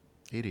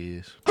 It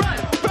is.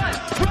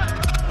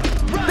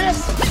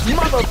 This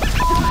mother.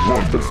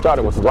 It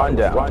started with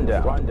rundown. Look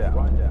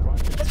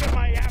at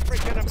my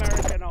African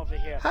American over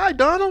here. Hi,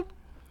 Donald.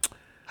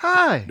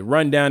 Hi. The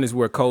Rundown is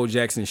where Cole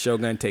Jackson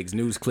Shogun takes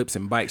news clips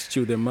and bites,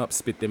 chew them up,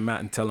 spit them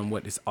out, and tell them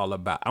what it's all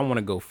about. I want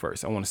to go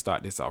first. I want to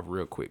start this off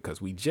real quick because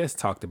we just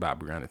talked about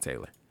Breonna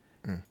Taylor.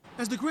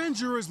 As the grand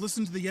jurors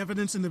listened to the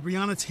evidence in the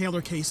Breonna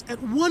Taylor case,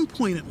 at one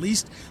point at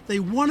least, they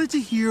wanted to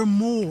hear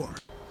more.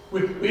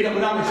 We're not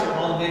going to show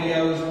all the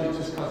videos, but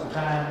just because of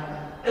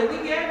time. And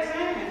we get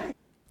time.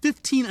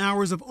 15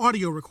 hours of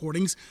audio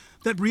recordings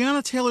that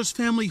Breonna Taylor's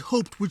family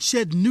hoped would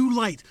shed new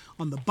light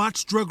on the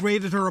botched drug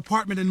raid at her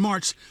apartment in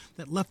March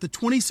that left the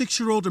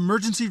 26-year-old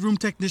emergency room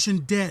technician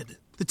dead.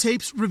 The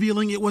tapes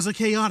revealing it was a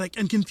chaotic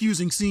and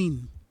confusing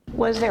scene.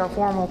 Was there a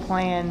formal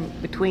plan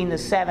between the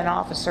 7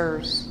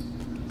 officers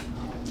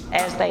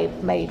as they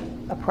made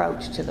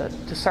approach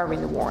to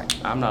serving the warrant?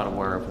 I'm not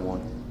aware of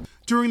one.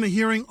 During the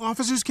hearing,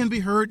 officers can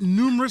be heard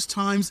numerous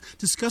times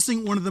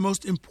discussing one of the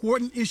most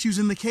important issues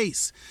in the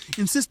case,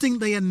 insisting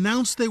they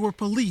announced they were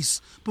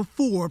police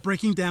before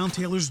breaking down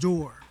Taylor's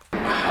door.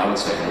 I would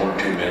say more than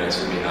 2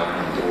 minutes of me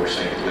knocking on the door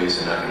saying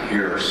police, and I can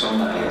hear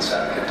somebody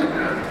inside. I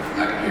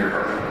can hear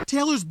her.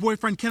 Taylor's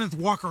boyfriend, Kenneth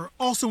Walker,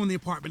 also in the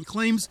apartment,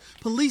 claims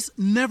police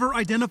never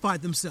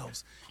identified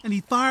themselves, and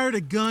he fired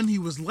a gun he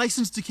was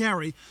licensed to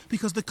carry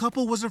because the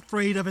couple was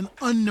afraid of an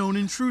unknown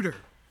intruder.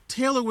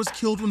 Taylor was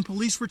killed when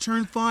police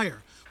returned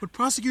fire, what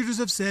prosecutors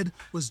have said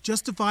was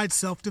justified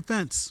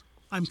self-defense.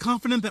 I'm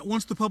confident that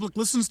once the public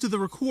listens to the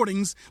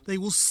recordings, they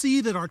will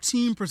see that our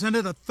team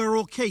presented a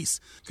thorough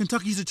case,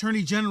 Kentucky's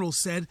Attorney General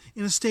said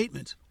in a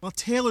statement, while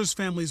Taylor's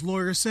family's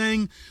lawyer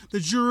saying the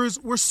jurors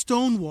were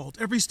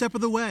stonewalled every step of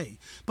the way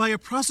by a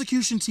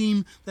prosecution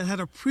team that had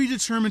a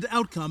predetermined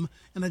outcome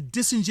and a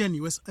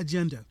disingenuous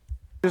agenda.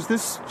 Does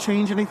this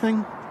change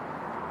anything?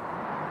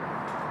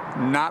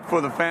 Not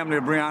for the family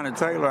of Breonna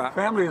Taylor. Our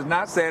family is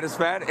not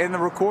satisfied, and the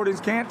recordings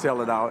can't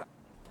tell it out.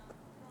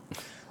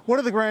 One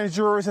of the grand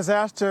jurors has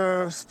asked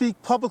to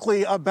speak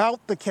publicly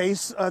about the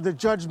case. The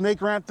judge may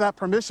grant that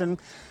permission.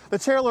 The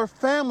Taylor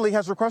family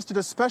has requested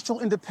a special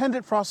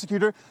independent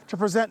prosecutor to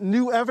present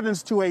new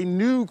evidence to a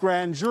new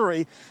grand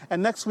jury.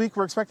 And next week,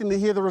 we're expecting to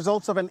hear the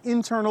results of an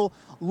internal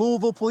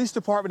Louisville Police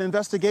Department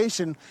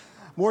investigation.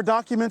 More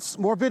documents,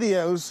 more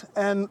videos,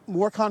 and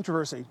more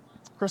controversy.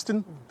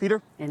 Kristen,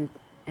 Peter?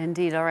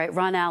 Indeed. All right.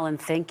 Ron Allen,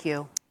 thank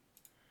you.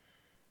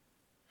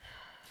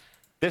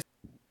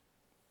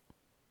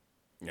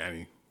 I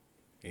mean,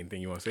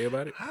 anything you want to say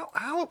about it?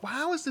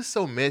 How is this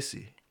so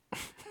messy?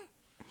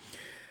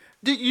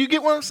 Do you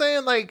get what I'm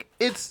saying? Like,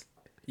 it's...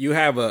 You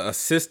have a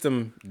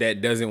system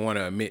that doesn't want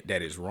to admit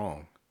that it's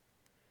wrong.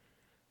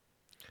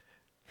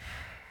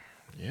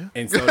 Yeah.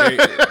 And so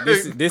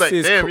this like,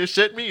 is... damn, you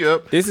shut me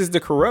up. This is the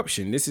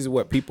corruption. This is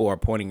what people are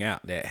pointing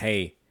out, that,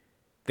 hey,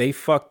 they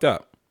fucked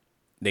up.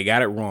 They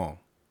got it wrong.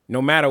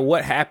 No matter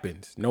what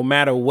happens, no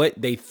matter what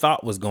they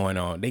thought was going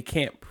on, they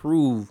can't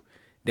prove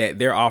that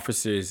their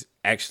officers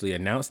actually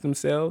announced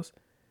themselves,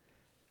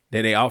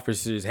 that their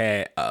officers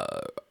had,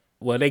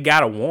 they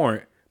got a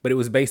warrant, but it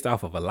was based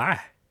off of a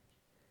lie.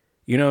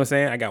 You know what I'm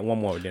saying? I got one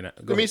more.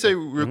 Let me say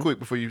real quick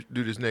before you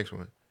do this next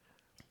one.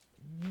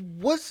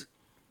 What's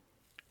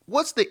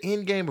the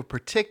end game of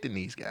protecting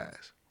these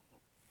guys?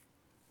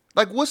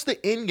 Like, what's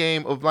the end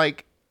game of,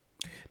 like...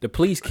 The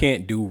police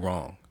can't do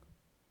wrong.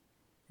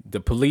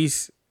 The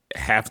police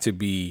have to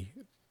be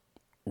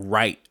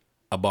right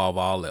above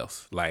all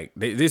else. Like,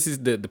 this is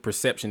the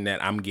perception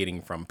that I'm getting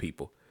from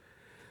people.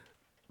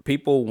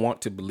 People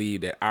want to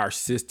believe that our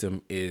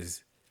system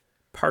is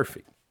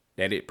perfect,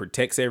 that it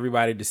protects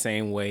everybody the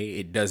same way.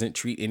 It doesn't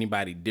treat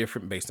anybody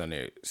different based on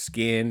their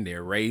skin,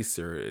 their race,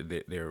 or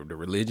their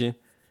religion.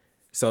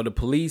 So the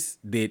police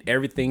did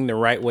everything the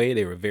right way.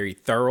 They were very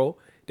thorough.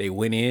 They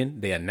went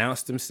in, they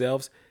announced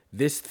themselves.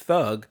 This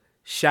thug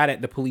shot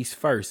at the police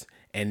first,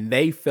 and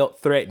they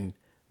felt threatened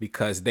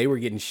because they were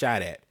getting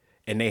shot at,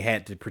 and they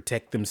had to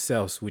protect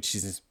themselves, which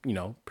is,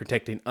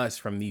 protecting us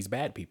from these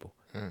bad people.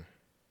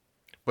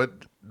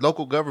 But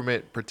local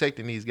government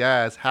protecting these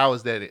guys, how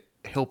is that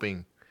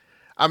helping?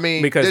 I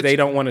mean, because they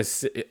don't want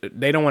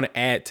to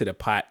add to the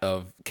pot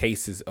of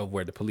cases of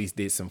where the police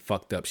did some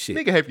fucked up shit.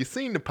 Nigga, have you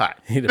seen the pot?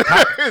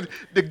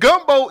 The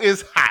gumbo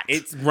is hot.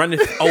 It's running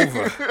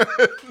over.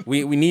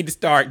 We need to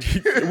start.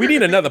 We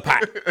need another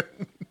pot.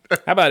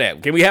 How about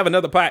that? Can we have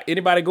another pot?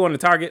 Anybody going to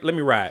Target? Let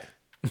me ride.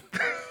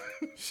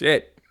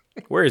 Shit.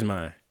 Where is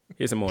mine?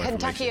 Here's some more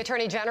Kentucky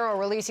Attorney General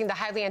releasing the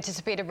highly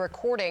anticipated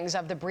recordings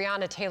of the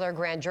Breonna Taylor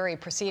grand jury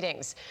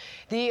proceedings.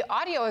 The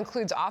audio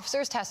includes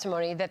officers'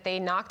 testimony that they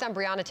knocked on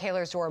Breonna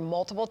Taylor's door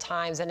multiple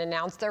times and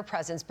announced their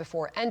presence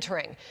before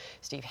entering.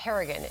 Steve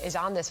Harrigan is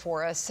on this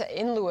for us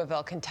in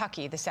Louisville,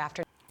 Kentucky this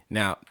afternoon.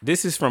 Now,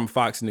 this is from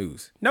Fox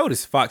News.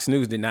 Notice Fox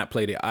News did not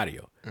play the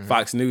audio. Mm-hmm.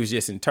 Fox News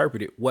just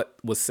interpreted what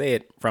was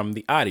said from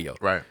the audio.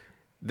 Right.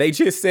 They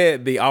just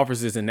said the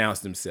officers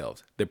announced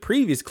themselves. The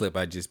previous clip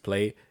I just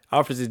played,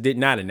 officers did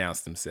not announce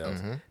themselves.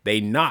 Mm-hmm.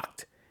 They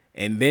knocked,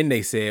 and then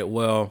they said,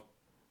 well,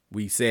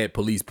 we said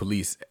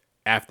police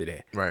after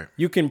that. Right.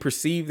 You can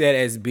perceive that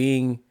as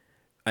being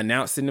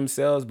announcing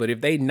themselves, but if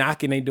they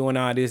knock and they doing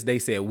all this, they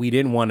said, we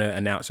didn't want to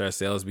announce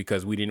ourselves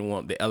because we didn't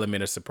want the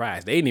element of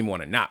surprise. They didn't even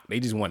want to knock. They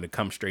just wanted to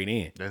come straight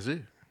in. That's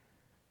it.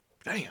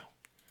 Damn.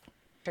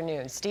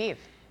 Afternoon, Steve.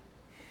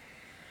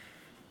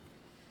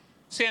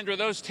 Sandra,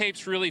 those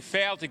tapes really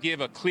failed to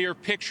give a clear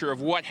picture of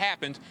what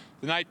happened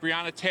the night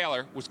Breonna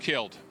Taylor was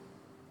killed.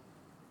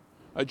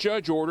 A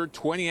judge ordered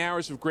 20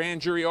 hours of grand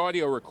jury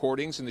audio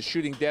recordings in the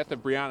shooting death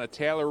of Breonna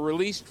Taylor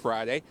released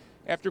Friday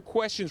after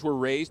questions were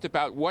raised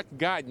about what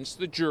guidance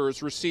the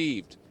jurors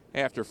received.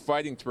 After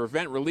fighting to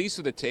prevent release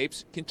of the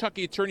tapes,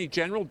 Kentucky Attorney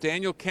General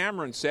Daniel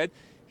Cameron said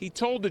he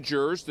told the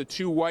jurors the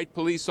two white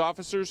police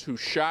officers who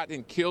shot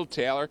and killed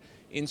Taylor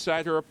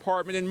inside her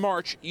apartment in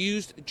March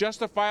used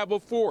justifiable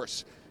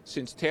force,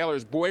 since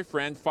Taylor's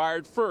boyfriend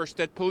fired first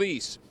at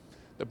police.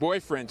 The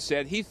boyfriend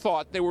said he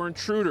thought they were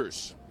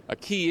intruders. A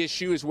key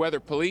issue is whether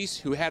police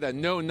who had a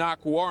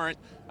no-knock warrant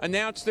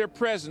announced their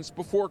presence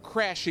before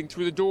crashing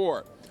through the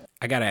door.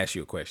 I got to ask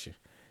you a question.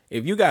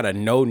 If you got a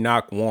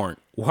no-knock warrant,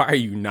 why are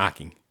you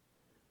knocking?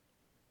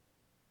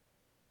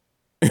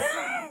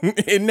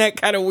 Isn't that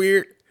kind of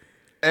weird?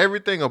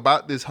 Everything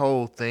about this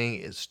whole thing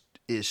is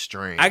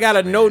strange. I got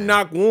a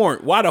no-knock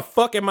warrant. Why the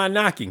fuck am I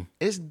knocking?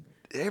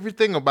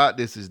 Everything about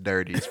this is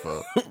dirty as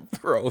fuck.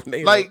 Bro,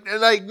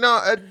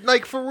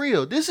 like for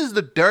real. This is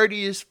the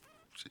dirtiest.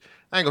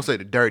 I ain't gonna say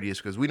the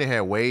dirtiest because we didn't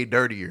have way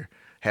dirtier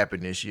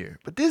happen this year.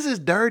 But this is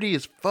dirty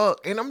as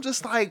fuck. And I'm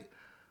just like,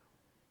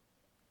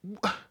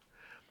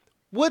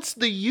 what's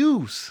the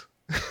use?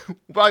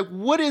 Like,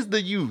 what is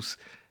the use?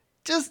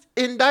 Just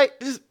indict,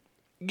 just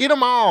get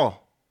them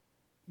all.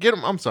 Get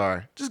them, I'm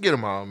sorry. Just get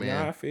them all, man.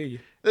 Yeah, I feel you.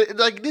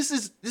 Like, this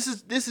is,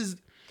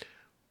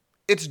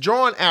 it's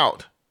drawn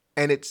out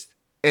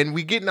and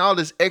we getting all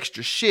this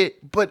extra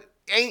shit, but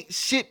ain't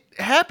shit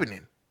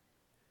happening.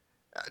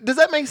 Does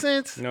that make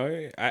sense?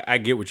 No, I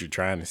get what you're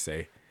trying to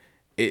say.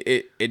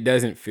 It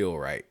doesn't feel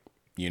right.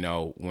 You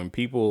know, when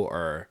people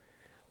are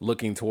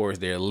looking towards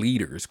their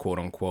leaders, quote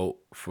unquote,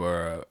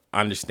 for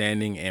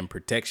understanding and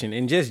protection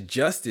and just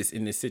justice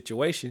in this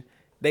situation,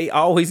 they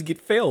always get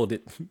failed.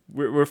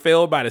 We're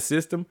failed by the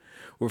system.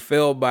 We're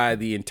failed by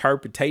the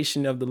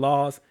interpretation of the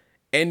laws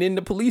and then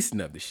the policing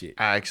of the shit.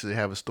 I actually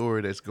have a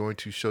story that's going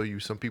to show you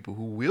some people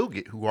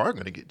who are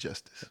going to get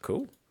justice.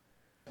 Cool.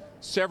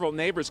 Several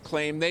neighbors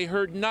claim they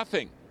heard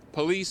nothing.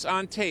 Police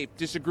on tape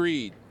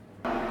disagreed.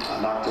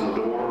 I knocked on the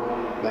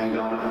door, banged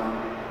on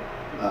it.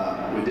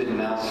 We didn't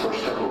announce the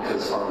first couple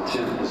because our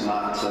intent was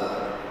not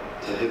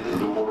to hit the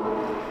door.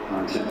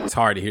 Our intent was... It's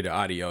hard to hear the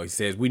audio. He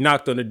says, we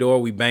knocked on the door,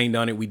 we banged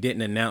on it. We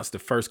didn't announce the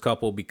first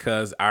couple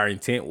because our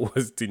intent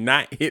was to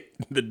not hit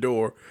the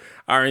door.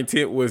 Our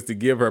intent was to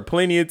give her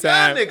plenty of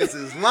time. Y'all niggas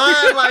is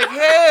lying like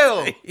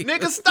hell.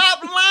 Niggas,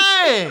 stop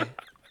lying.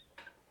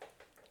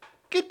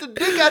 Get the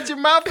dick out your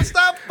mouth and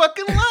stop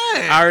fucking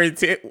lying. Our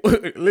intent,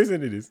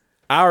 listen to this.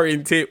 Our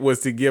intent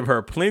was to give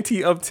her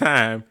plenty of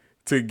time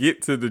to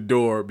get to the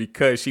door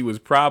because she was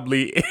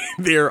probably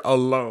there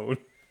alone.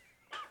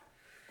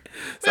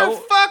 So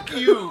fuck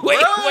you.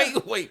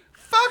 Wait.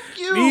 Fuck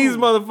you. These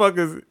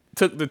motherfuckers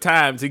took the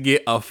time to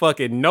get a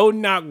fucking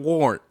no-knock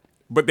warrant,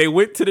 but they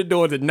went to the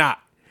door to knock.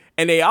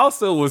 And they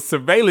also was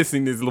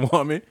surveillancing this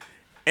woman.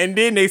 And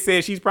then they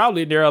said she's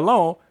probably there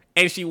alone,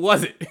 and she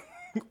wasn't.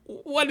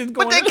 What is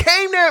going on? But they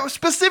came there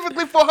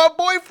specifically for her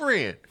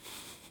boyfriend,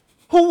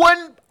 who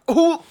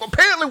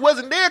apparently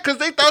wasn't there because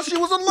they thought she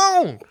was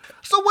alone.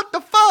 So what the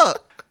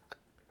fuck?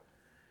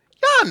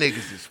 Y'all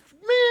niggas is,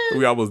 man.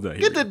 We almost done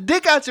here. Get the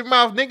dick out your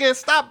mouth, nigga, and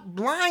stop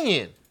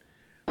lying.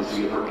 Fuck.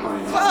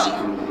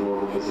 The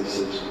door because they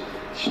said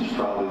she's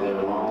probably there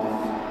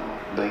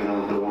alone, banging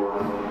on the door.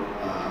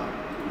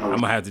 I'm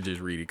going to have to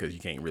just read it because you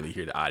can't really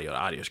hear the audio. The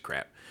audio's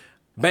crap.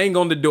 Bang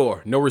on the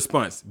door, no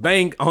response.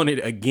 Bang on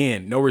it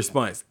again, no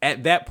response.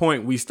 At that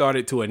point, we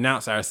started to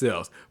announce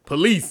ourselves.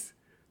 Police,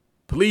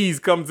 please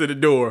come to the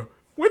door.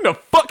 When the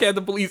fuck has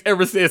the police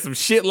ever said some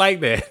shit like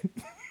that?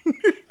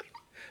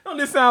 Don't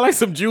this sound like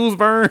some Jules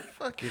Verne?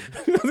 Fuck it.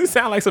 Don't this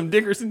sound like some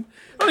Dickerson?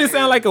 Don't this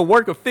sound like a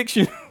work of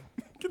fiction?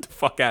 Get the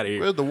fuck out of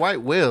here. Where's the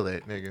white whale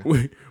at,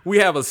 nigga? We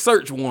have a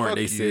search warrant,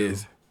 they you.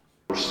 says.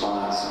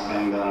 Response,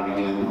 banged on it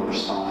again, no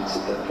response.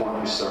 At that point,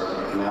 we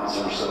started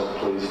announcing ourselves,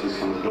 please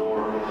come to the door.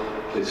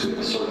 Please get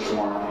a search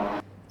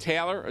warrant.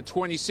 Taylor, a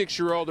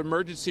 26-year-old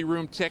emergency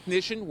room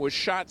technician, was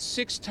shot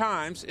 6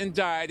 times and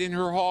died in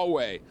her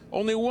hallway.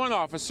 Only one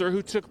officer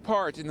who took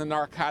part in the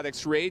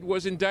narcotics raid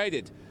was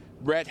indicted.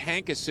 Brett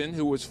Hankison,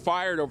 who was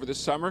fired over the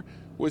summer,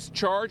 was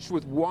charged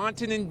with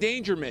wanton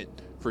endangerment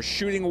for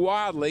shooting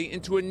wildly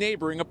into a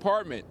neighboring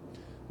apartment.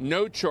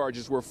 No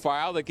charges were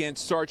filed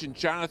against Sergeant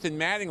Jonathan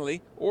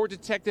Mattingly or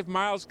Detective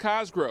Miles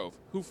Cosgrove,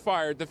 who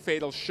fired the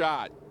fatal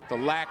shot. The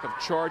lack of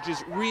charges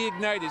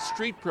reignited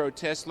street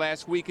protests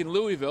last week in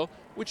Louisville,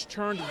 which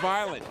turned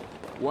violent.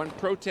 One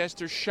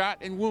protester shot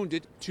and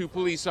wounded 2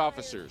 police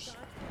officers.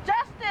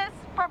 Justice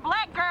for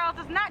black girls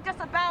is not just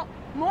about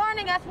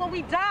mourning us when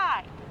we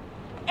die.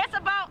 It's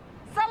about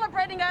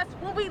celebrating us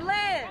when we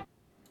live.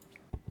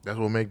 That's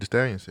what Meg Thee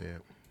Stallion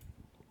said.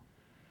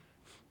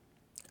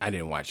 I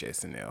didn't watch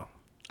SNL.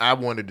 I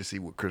wanted to see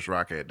what Chris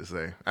Rock had to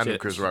say. I knew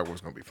Chris Rock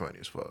was going to be funny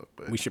as fuck.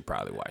 But we should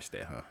probably watch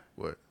that, huh?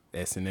 What?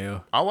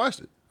 SNL? I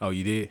watched it. Oh,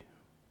 you did?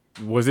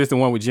 Was this the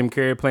one with Jim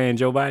Carrey playing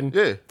Joe Biden?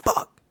 Yeah.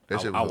 Fuck.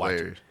 That shit was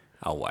hilarious.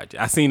 I'll watch it.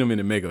 I seen him in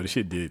the Mego. The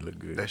shit did look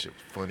good. That shit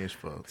was funny as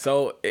fuck.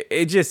 So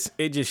it just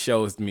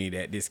shows me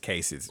that this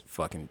case is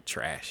fucking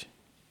trash.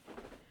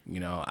 You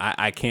know,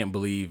 I can't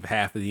believe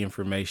half of the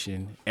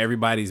information.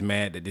 Everybody's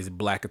mad that this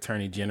black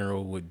attorney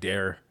general would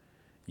dare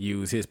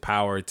use his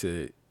power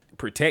to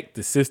protect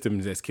the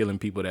systems that's killing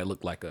people that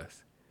look like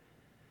us.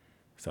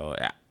 So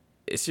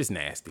it's just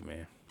nasty,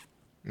 man.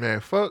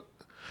 Man,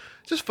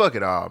 just fuck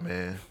it all,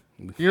 man.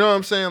 You know what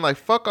I'm saying? Like,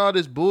 fuck all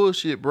this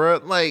bullshit, bro.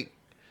 Like,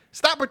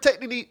 stop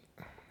protecting people.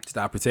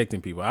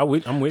 I'm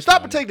with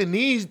Stop you. protecting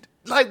these.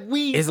 Like,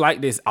 It's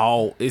like this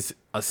it's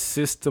a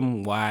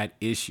system-wide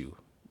issue.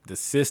 The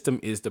system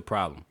is the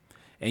problem.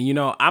 And, you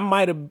know, I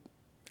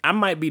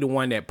might be the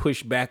one that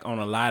pushed back on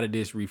a lot of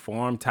this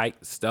reform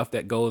type stuff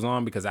that goes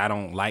on because I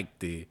don't like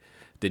the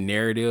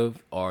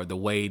narrative or the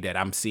way that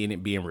I'm seeing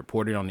it being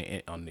reported on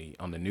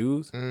the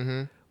news.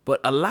 Mm-hmm. But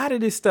a lot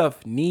of this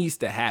stuff needs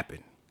to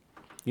happen.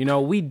 You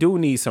know, we do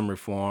need some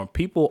reform.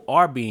 People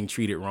are being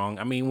treated wrong.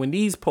 I mean, when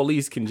these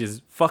police can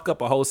just fuck up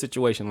a whole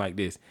situation like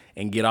this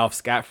and get off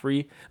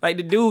scot-free, like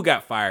the dude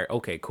got fired.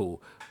 Okay,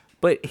 cool.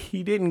 But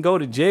he didn't go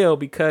to jail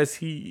because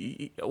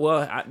they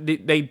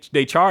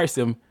charged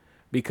him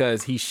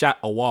because he shot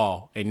a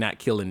wall and not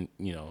killing,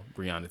 you know,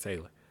 Breonna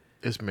Taylor.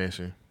 It's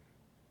messy.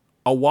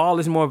 A wall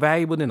is more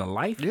valuable than a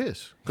life?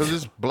 Yes, because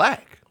it's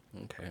black.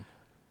 Okay.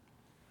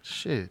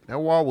 Shit, that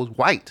wall was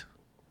white.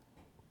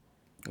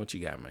 What you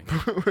got, man?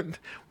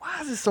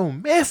 Why is it so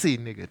messy,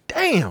 nigga?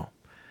 Damn.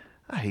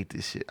 I hate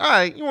this shit. All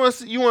right, you want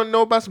to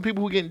know about some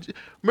people who getting...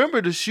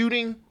 Remember the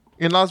shooting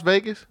in Las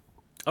Vegas?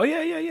 Oh,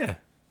 yeah.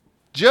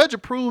 Judge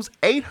approves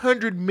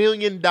 $800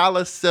 million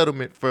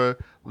settlement for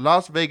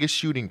Las Vegas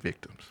shooting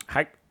victims.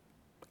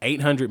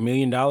 $800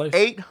 million?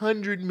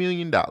 $800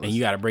 million. And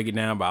you got to break it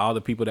down by all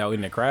the people that were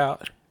in the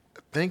crowd?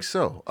 I think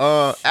so.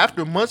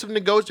 After months of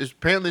negotiation,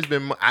 apparently it's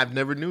been, I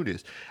never knew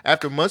this.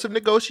 After months of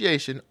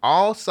negotiation,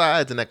 all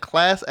sides in a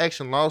class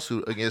action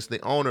lawsuit against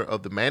the owner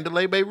of the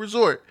Mandalay Bay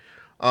Resort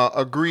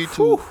agreed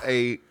to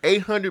a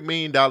 $800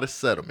 million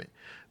settlement.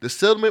 The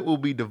settlement will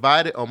be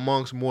divided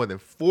amongst more than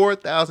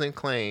 4,000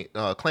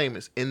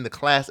 claimants in the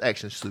class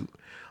action suit.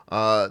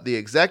 The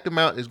exact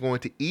amount is going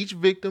to each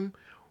victim,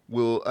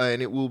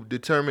 and it will be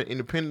determined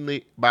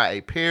independently by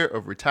a pair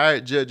of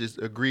retired judges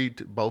agreed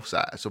to both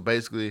sides. So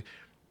basically,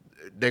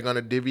 they're going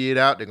to divvy it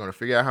out. They're going to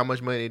figure out how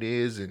much money it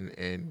is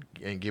and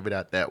give it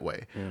out that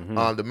way.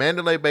 Mm-hmm. The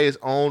Mandalay Bay is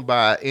owned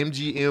by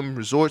MGM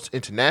Resorts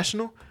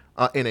International.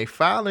 In a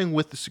filing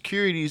with the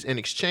Securities and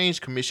Exchange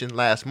Commission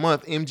last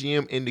month,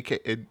 MGM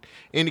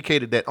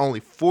indicated that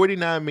only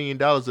 $49 million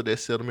of that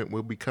settlement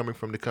will be coming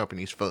from the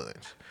company's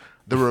funds.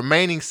 The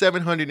remaining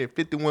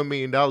 $751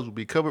 million will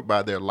be covered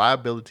by their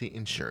liability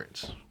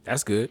insurance.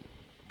 That's good.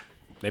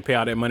 They pay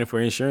all that money for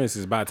insurance.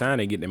 It's about time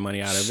they get their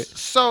money out of it.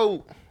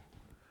 So,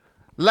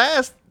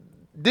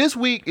 this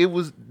week, it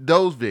was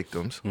those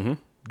victims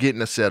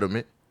getting a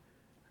settlement.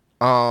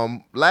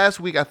 Last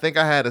week, I think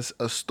I had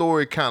a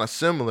story kind of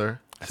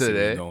similar to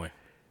that. Going.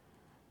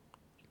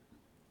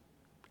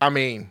 I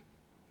mean,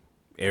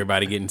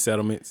 everybody getting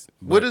settlements.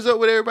 What is up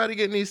with everybody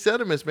getting these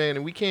settlements, man?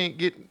 And we can't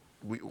get.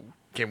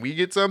 Can we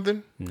get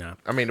something? No.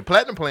 I mean, the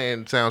platinum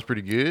plan sounds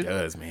pretty good. It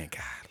does, man.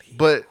 Golly.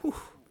 But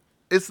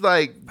it's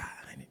like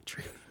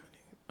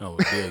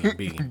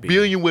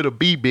billion with a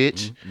B,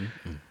 bitch.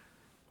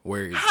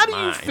 Where is how do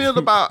mine? you feel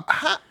about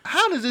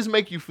how does this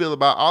make you feel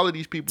about all of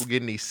these people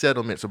getting these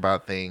settlements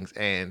about things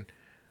and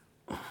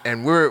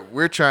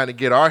we're trying to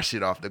get our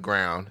shit off the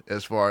ground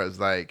as far as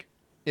like,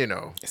 you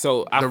know,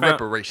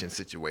 reparation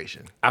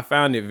situation. I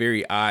found it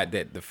very odd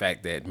that the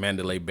fact that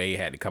Mandalay Bay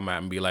had to come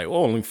out and be like, oh,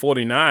 only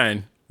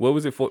 49. What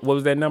was it? What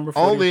was that number?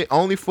 40?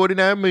 Only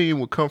 49 million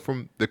would come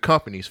from the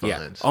company's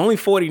funds. Yeah, only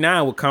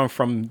 49 would come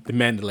from the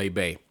Mandalay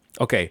Bay.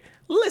 Okay,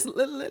 let's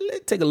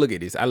take a look at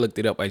this. I looked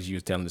it up as you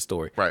was telling the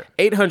story. Right.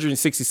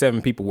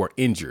 867 people were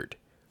injured.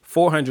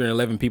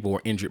 411 people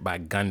were injured by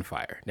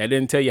gunfire. That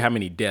didn't tell you how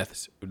many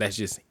deaths. That's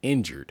just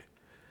injured.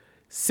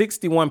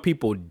 61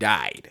 people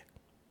died.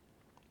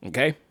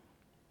 Okay?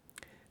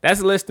 That's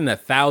less than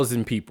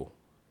 1,000 people.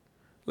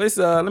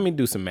 Let me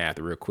do some math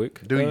real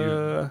quick.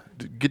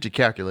 Get your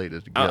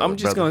calculators together. I'm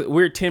just going to,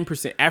 we're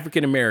 10%.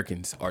 African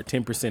Americans are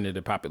 10% of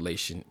the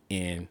population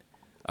in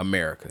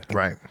America.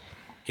 Right.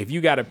 If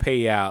you got to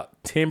pay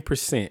out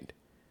 10%,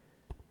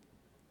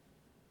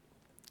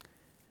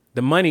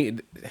 the money,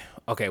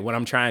 okay, what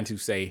I'm trying to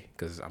say,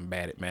 because I'm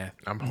bad at math.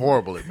 I'm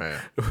horrible at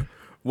math.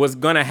 What's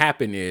going to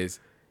happen is,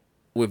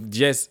 with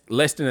just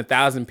less than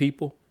 1,000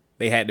 people,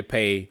 they had to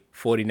pay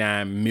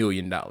 $49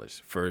 million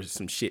for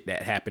some shit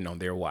that happened on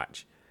their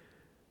watch.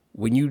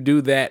 When you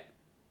do that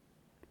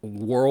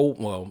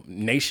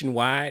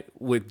nationwide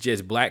with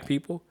just black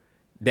people,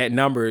 that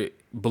number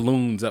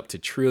balloons up to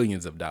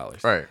trillions of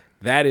dollars. Right.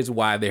 That is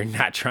why they're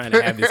not trying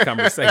to have this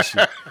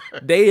conversation.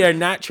 They are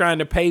not trying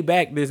to pay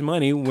back this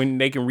money when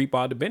they can reap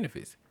all the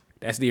benefits.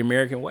 That's the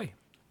American way.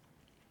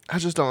 I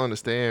just don't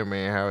understand,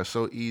 man, how it's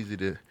so easy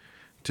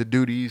to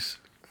do these.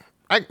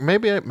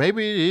 Maybe it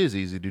is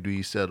easy to do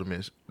these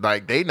settlements.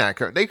 Like they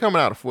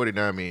coming out of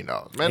 $49 million.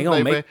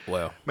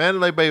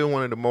 Mandalay Bay is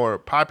one of the more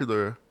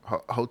popular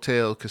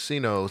hotel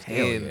casinos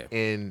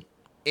in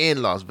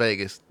Las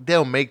Vegas.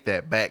 They'll make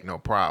that back no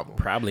problem.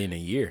 Probably in a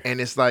year. And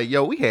it's like,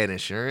 yo, we had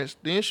insurance.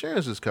 The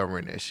insurance is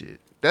covering that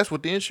shit. That's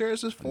what the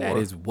insurance is for. That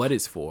is what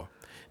it's for.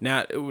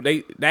 Now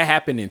that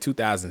happened in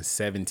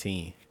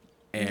 2017.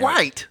 And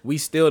right. We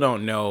still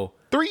don't know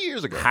 3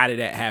 years ago. How did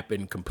that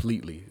happen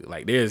completely?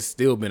 Like, there's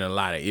still been a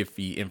lot of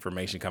iffy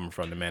information coming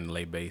from the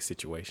Mandalay Bay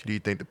situation. Do you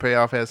think the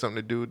payoff has something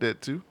to do with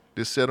that too?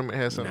 This settlement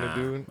has something to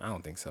do with it? I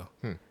don't think so.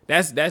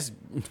 That's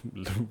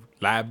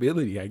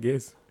liability, I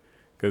guess.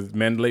 Because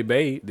Mandalay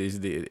Bay is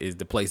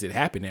the place it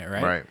happened at,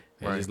 right? Right.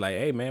 And it's like,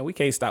 hey, man, we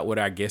can't stop what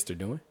our guests are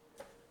doing.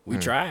 We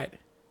tried.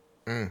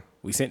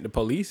 We sent the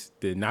police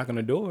to knock on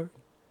the door.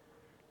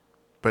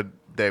 But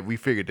that we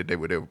figured that they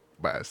were there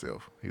by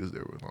itself. He was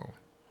there alone.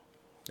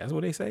 That's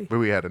what they say. But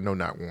we had a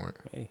no-knock warrant.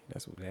 Hey,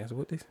 that's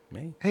what they say,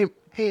 man. Hey,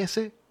 I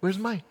said, where's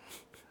mine?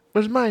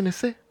 Where's mine, I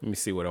said? Let me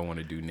see what I want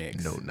to do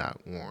next.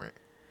 No-knock warrant.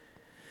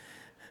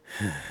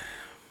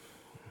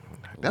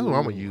 That's what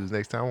I'm going to use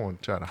next time. I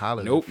want to try to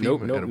holler. Nope.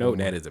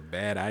 That is a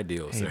bad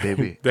idea, hey, sir.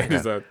 Baby. That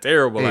is a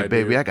terrible idea. Hey,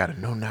 baby, I got a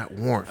no-knock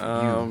warrant for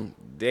you.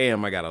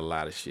 Damn, I got a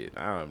lot of shit.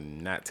 I'm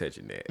not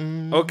touching that.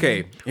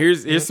 Okay,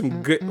 here's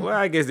some good. Well,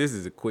 I guess this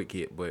is a quick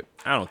hit, but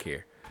I don't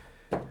care.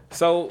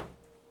 So,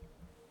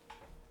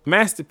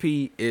 Master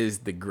P is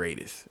the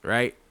greatest,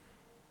 right?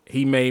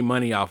 He made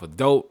money off of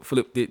dope,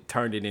 flipped it,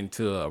 turned it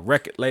into a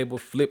record label,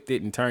 flipped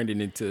it and turned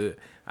it into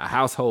a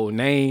household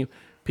name.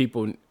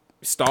 People,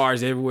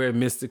 stars everywhere,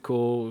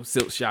 Mystical,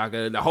 Silk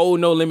Shaka, the whole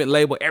No Limit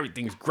label,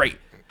 everything's great.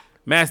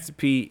 Master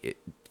P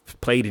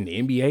played in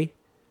the NBA.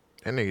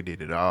 That nigga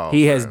did it all.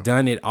 He has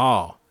done it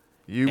all.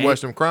 You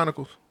watch them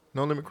Chronicles?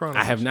 No Limit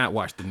Chronicles. I have not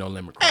watched the No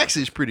Limit Chronicles.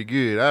 Actually, it's pretty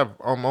good.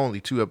 I'm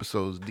only 2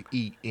 episodes to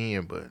eat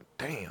in, but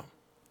damn.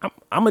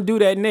 I'm gonna do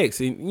that next,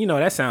 and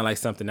that sounds like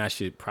something I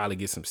should probably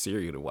get some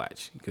cereal to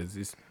watch because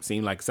it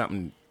seemed like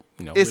something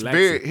It's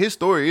relaxing. his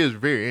story is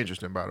very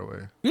interesting, by the way.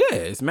 Yeah,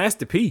 it's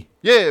Master P.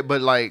 Yeah,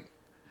 but like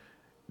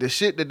the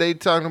shit that they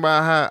talking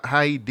about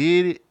how he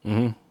did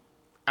it,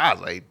 I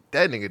was like,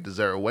 that nigga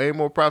deserve way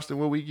more props than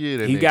what we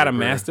get. He got a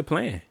master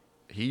plan.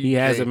 He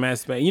has a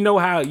master plan. You know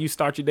how you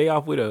start your day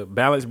off with a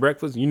balanced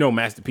breakfast? You know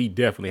Master P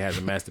definitely has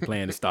a master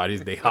plan to start his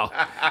day off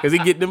because he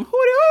get them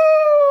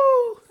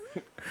hootie-hoo.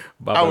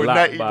 I would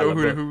not eat no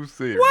hootie-hoo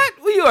cereal. What?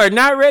 You are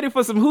not ready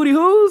for some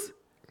hootie-hoos?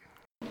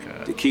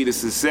 The key to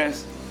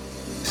success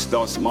is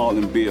start small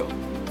and build.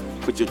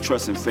 Put your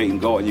trust and faith in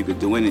God, you could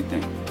do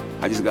anything.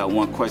 I just got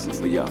one question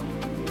for y'all.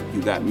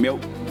 You got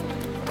milk?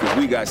 Because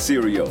we got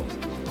cereals.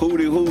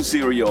 Hootie Hoo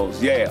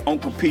cereals, yeah,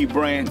 Uncle P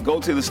brand.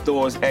 Go to the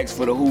stores, ask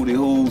for the Hootie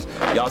Hoos.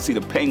 Y'all see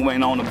the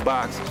penguin on the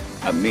box.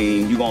 I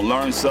mean, you gonna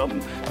learn something.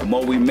 The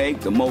more we make,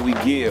 the more we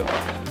give.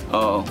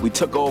 We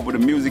took over the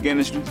music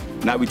industry,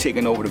 now we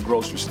taking over the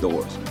grocery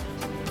stores.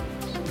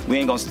 We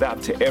ain't gonna stop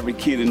till every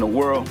kid in the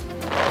world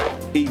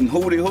eating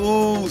Hootie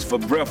Hoos for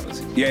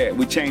breakfast. Yeah,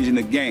 we changing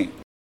the game.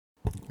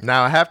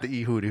 Now I have to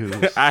eat Hootie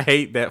Hoos. I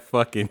hate that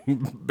fucking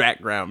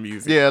background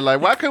music. Yeah, like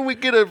why couldn't we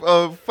get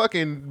a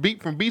fucking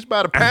beat from Beats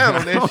by the Pound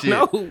on that shit?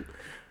 No.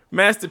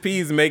 Master P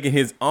is making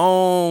his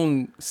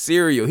own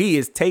cereal. He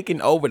is taking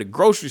over the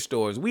grocery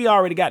stores. We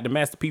already got the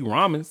Master P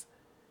ramens.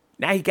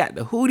 Now he got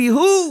the Hootie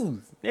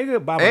Hoos. Nigga,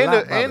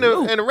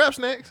 and the Rap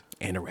Snacks.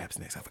 And the Rap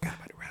Snacks. I forgot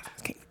about the Rap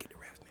Snacks. Can't forget the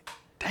Rap Snacks.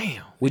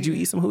 Damn. Would you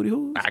eat some Hootie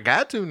Hoos? I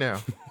got to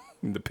now.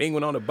 The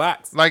penguin on the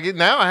box. Like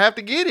now I have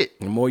to get it.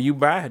 The more you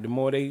buy, the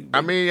more they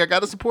I mean, I got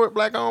to support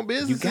black-owned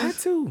businesses. You got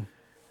to.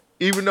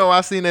 Even though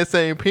I seen that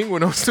same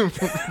penguin on some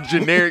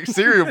generic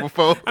cereal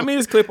before. I mean,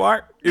 it's clip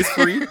art. It's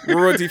free,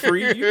 royalty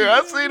free. Yeah,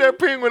 I see that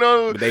penguin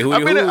on. They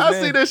Hootie Hoos,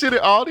 I see that shit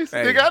at Aldi's.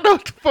 Hey, Nigga, I know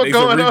what the fuck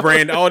going on.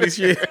 Rebrand Aldi's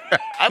shit.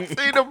 I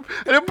see them.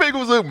 Them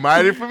penguins look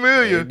mighty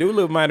familiar. They do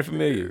look mighty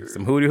familiar.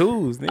 Some Hootie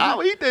Hoos. Nigga.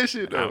 I'll eat that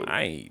shit though.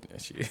 I ain't eating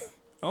that shit.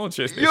 I don't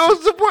trust that You don't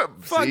shit. support.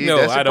 Fuck See, no,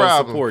 that's your I don't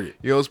problem. support it.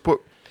 You don't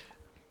support.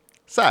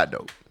 Side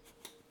note.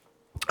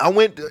 I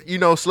went to,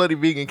 Slutty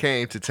Vegan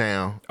came to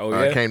town. Oh,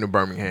 yeah? Came to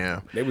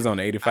Birmingham. They was on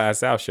the 85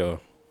 South show.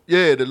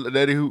 Yeah, the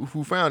lady who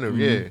found him,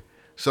 yeah.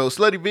 So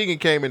Slutty Vegan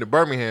came into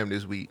Birmingham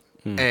this week,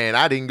 and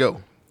I didn't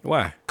go.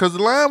 Why? Because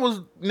the line was,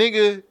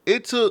 nigga,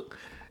 it took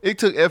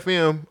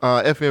FM.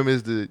 FM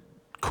is the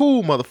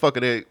cool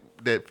motherfucker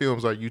that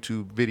films our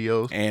YouTube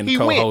videos. And He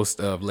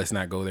co-host of Let's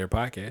Not Go There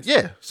podcast.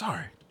 Yeah,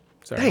 sorry.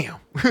 Damn.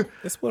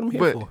 That's what I'm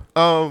here for.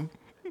 But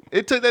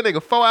it took that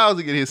nigga 4 hours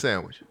to get his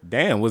sandwich.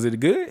 Damn, was it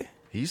good?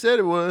 He said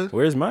it was.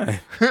 Where's mine?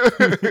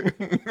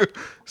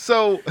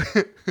 So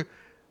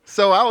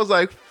I was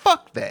like,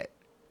 fuck that.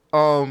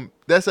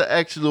 That's an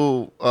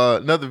actual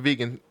another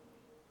vegan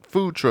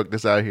food truck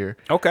that's out here.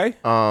 Okay.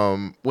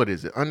 What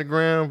is it?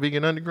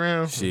 Vegan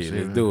Underground? Shit,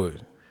 let's do it.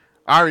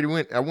 I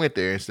went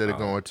there instead of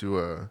going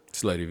to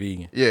Slutty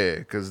Vegan. Yeah,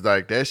 because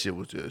like that shit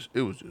was just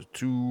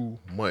too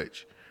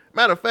much.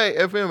 Matter of fact,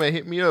 FM had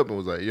hit me up and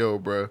was like, yo,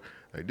 bro,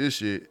 like this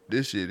shit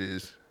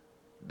is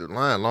the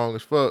line long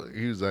as fuck.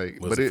 He was like,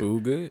 Was the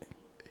food good?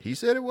 He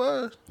said it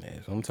was. Yeah,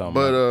 that's what I'm talking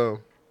But about.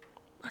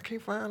 I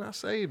can't find. I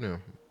saved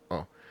them.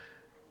 Oh,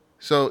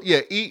 so yeah,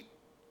 eat.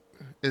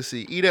 Let's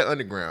see. Eat at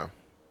Underground.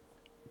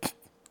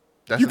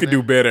 That's You the could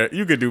name? do better.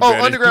 You could do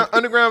better.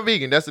 Underground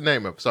Vegan. That's the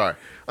name of it. Sorry,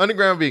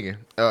 Underground Vegan.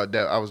 That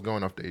I was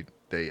going off the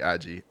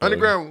IG.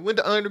 Underground went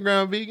to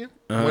Underground Vegan.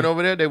 Uh-huh. Went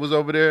over there. They was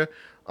over there.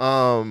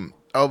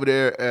 Over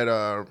there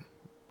at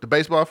the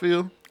baseball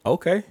field.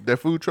 Okay. Their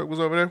food truck was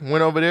over there.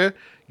 Went over there.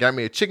 Got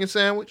me a chicken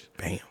sandwich.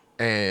 Bam.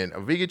 And a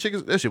vegan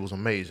chicken. That shit was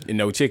amazing. And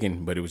no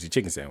chicken, but it was a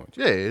chicken sandwich.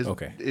 Yeah.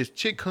 Okay. It's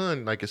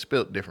chicken, like it's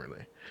spelled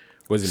differently.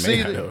 Was it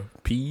made out Season-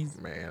 of peas?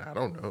 Man, I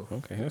don't know.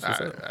 Okay, that's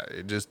what's up.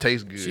 It just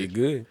tastes good. Shit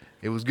good.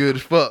 It was good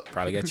as fuck.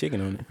 Probably got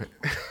chicken on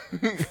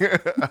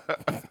it.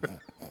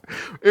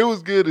 It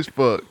was good as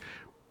fuck.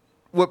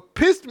 What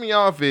pissed me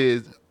off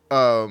is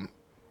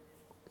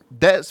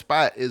that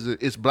spot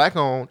it's black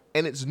owned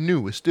and it's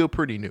new. It's still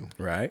pretty new.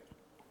 Right.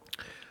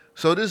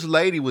 So this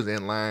lady was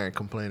in line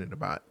complaining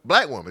about,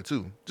 black woman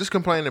too, just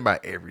complaining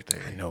about everything.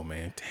 I know,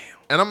 man. Damn.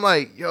 And I'm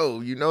like, yo,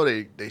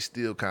 they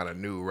still kind of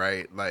new,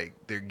 right? Like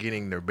they're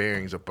getting their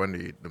bearings up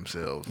under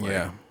themselves. Like,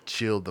 Yeah.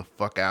 chill the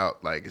fuck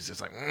out. Like it's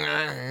just like,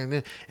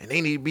 and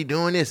they need to be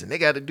doing this and they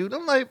got to do.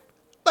 I'm like,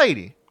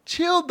 lady,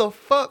 chill the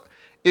fuck.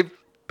 It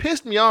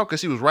pissed me off because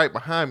she was right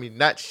behind me,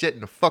 not shutting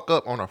the fuck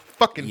up on her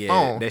fucking Yeah,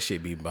 phone. that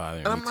shit be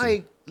bothering And me I'm too.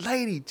 like,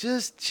 lady,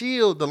 just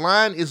chill. The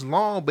line is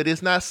long, but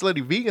it's not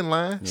Slutty Vegan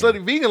line. Yeah.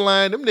 Slutty Vegan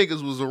line, them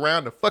niggas was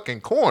around the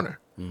fucking corner.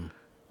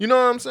 You know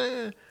what I'm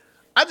saying?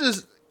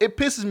 It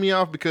pisses me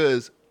off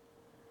because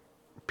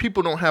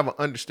people don't have an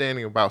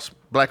understanding about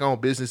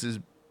black-owned businesses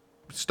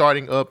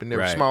starting up and they're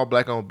Right. small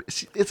black-owned.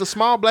 It's a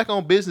small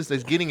black-owned business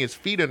that's getting its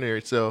feet under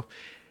itself.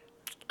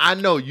 I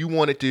know you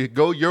want it to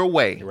go your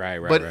way. Right,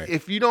 But right.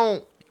 if you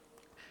don't,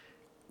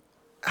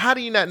 how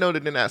do you not know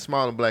that they're not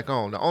small and black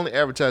owned? The only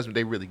advertisement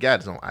they really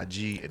got is on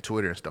IG and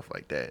Twitter and stuff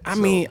like that. I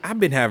mean, I've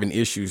been having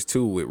issues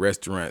too with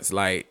restaurants.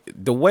 Like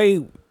the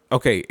way,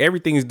 okay,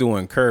 everything's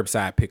doing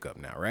curbside pickup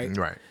now, right?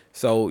 Right.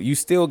 So you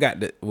still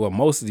got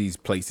most of these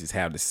places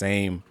have the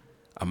same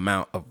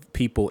amount of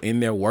people in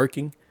there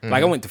working.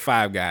 Like I went to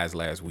Five Guys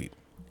last week.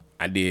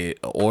 I did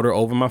an order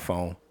over my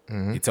phone.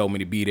 It told me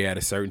to be there at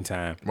a certain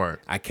time. Right.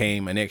 I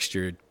came an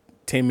extra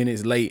 10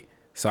 minutes late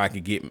so I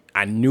could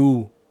I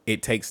knew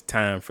it takes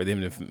time for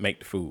them to make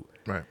the food.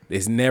 Right.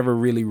 It's never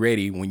really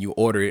ready when you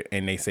order it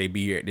and they say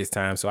be here at this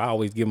time. So I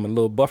always give them a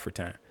little buffer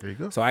time. There you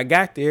go. So I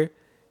got there.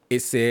 It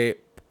said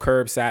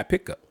curbside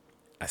pickup.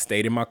 I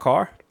stayed in my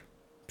car,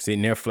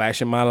 sitting there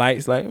flashing my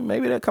lights like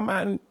maybe they'll come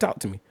out and talk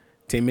to me.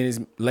 10 minutes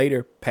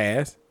later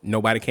passed.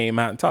 Nobody came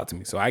out and talked to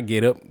me. So I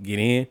get up, get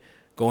in,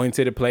 go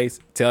into the place,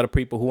 tell the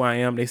people who I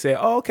am. They say,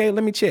 oh, okay,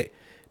 let me check.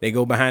 They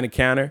go behind the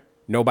counter.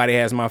 Nobody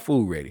has my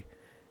food ready.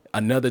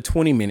 Another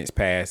 20 minutes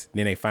pass.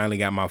 Then they finally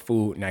got my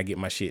food and I get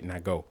my shit and I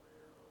go.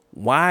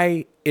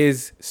 Why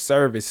is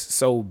service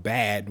so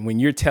bad when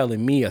you're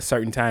telling me a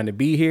certain time to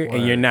be here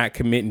and you're not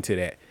committing to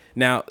that?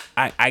 Now,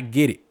 I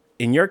get it.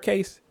 In your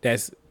case,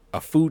 that's a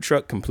food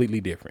truck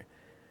completely different.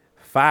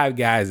 Five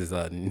Guys is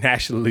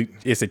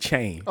it's a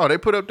chain. Oh, they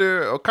put up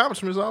their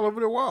accomplishments all over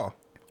their wall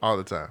all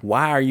the time.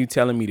 Why are you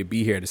telling me to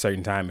be here at a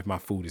certain time if my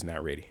food is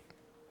not ready?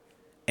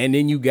 And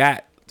then you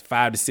got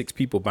 5 to 6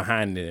 people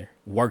behind there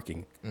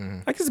working.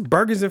 Like it's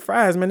burgers and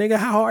fries, man, nigga.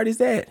 How hard is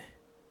that?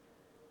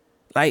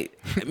 Like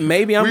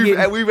maybe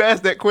we've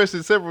asked that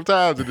question several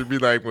times and it'd be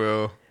like,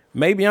 well,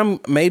 maybe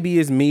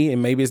it's me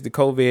and maybe it's the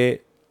COVID.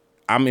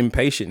 I'm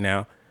impatient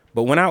now.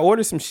 But when I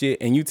order some shit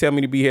and you tell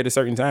me to be here at a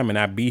certain time and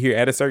I be here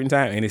at a certain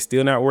time and it's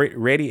still not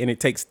ready and it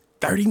takes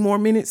 30 more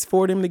minutes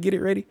for them to get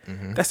it ready,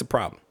 that's a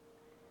problem.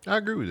 I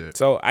agree with that.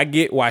 So I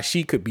get why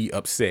she could be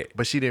upset.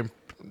 But she didn't.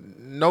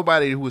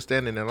 Nobody who was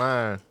standing in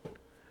line.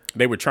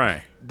 They were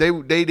trying. They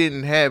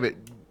didn't have it.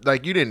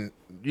 Like you didn't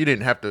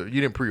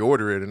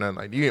pre-order it or nothing.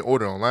 Like you didn't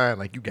order online.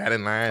 Like you got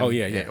in line.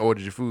 And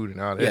ordered your food and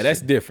all that. Yeah,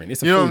 that's shit. different.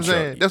 It's a you know food what I'm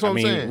saying? truck. That's what I'm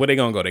saying. Where they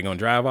gonna go? They gonna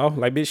drive off?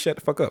 Like bitch, shut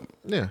the fuck up.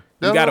 Yeah,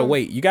 you gotta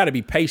wait. You gotta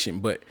be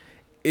patient. But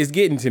it's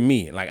getting to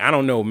me. Like I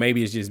don't know.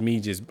 Maybe it's just me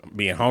just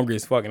being hungry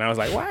as fuck. And I was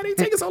like, why are they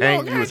taking so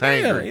long? You was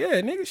hangry.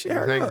 Yeah, nigga, shit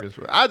hurt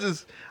up. I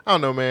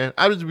don't know, man.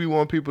 I just be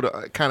wanting people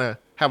to kind of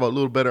have a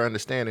little better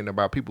understanding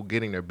about people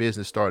getting their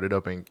business started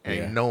up and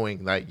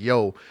knowing like,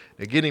 yo,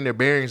 they're getting their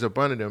bearings up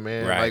under them,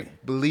 man. Right.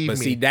 Like, believe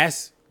me. But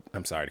see,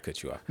 I'm sorry to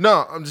cut you off.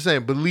 No, I'm just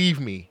saying,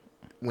 believe me,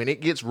 when it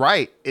gets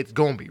right, it's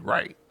gonna be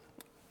right.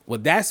 Well,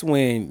 that's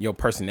when your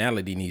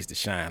personality needs to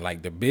shine.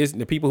 Like the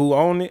people who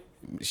own it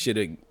should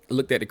have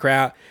looked at the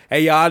crowd.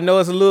 Hey, y'all, I know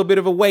it's a little bit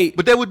of a wait.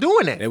 But they were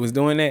doing that. They was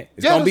doing that.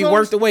 It's gonna be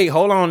worth the wait.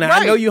 Hold on now.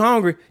 Right. I know you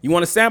hungry. You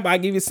want a sample? I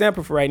give you a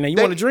sample for right now. You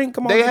want a drink?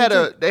 Come on. They had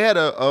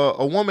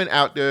a woman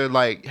out there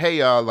like, hey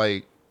y'all,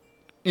 like,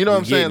 you know what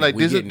I'm saying? Like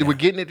we're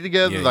getting it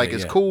together. Yeah, like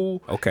it's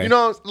cool. Okay. You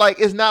know, like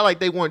it's not like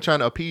they weren't trying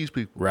to appease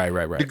people. Right.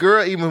 The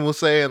girl even was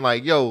saying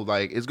like, yo,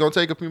 like it's gonna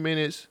take a few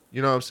minutes.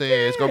 You know what I'm saying?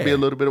 Yeah. It's gonna be a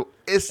little bit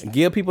of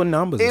give people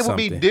numbers. It would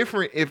be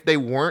different if they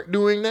weren't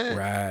doing that.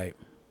 Right.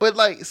 But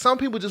like some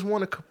people just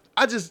want to.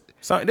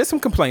 There's some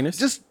complainers.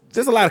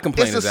 There's a lot of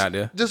complainers out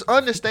there. Just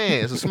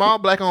understand, it's a small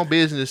black-owned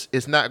business.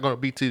 It's not going to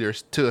be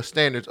to a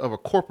standards of a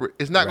corporate.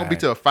 It's not going to be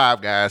to a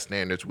Five Guys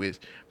standards, which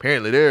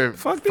apparently they're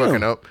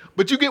fucking up.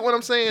 But you get what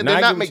I'm saying?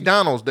 They're not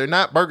McDonald's. They're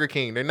not Burger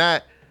King.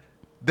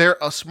 They're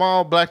a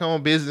small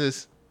black-owned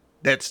business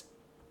that's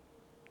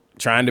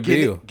trying to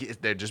build.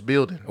 They're just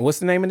building. What's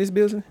the name of this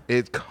business?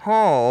 It's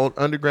called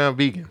Underground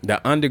Vegan.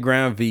 The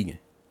Underground Vegan.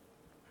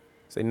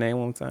 Say the name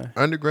one time.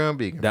 Underground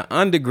Vegan. The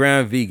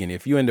Underground Vegan.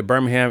 If you're in the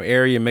Birmingham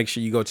area, make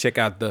sure you go check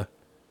out the.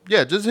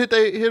 Yeah, just hit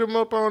them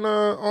up on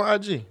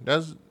IG.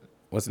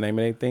 What's the name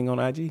of that thing on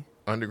IG?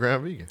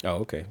 Underground Vegan. Oh,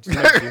 okay. Just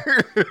make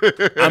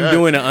sure. I'm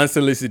doing an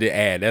unsolicited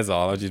ad. That's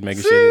all. I'm just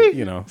making sure,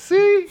 you know.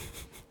 See,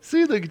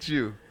 look at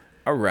you.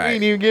 All right. We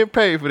ain't even getting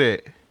paid for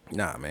that.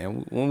 Nah,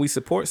 man. When we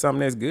support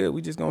something that's good,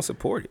 we just gonna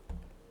support it.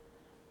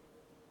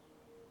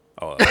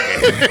 Oh,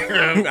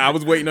 okay. I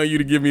was waiting on you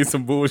to give me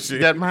some bullshit. You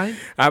got mine?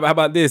 How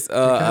about this?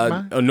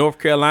 A North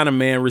Carolina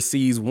man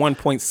receives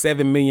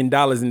 $1.7 million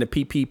in the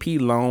PPP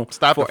loan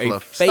for a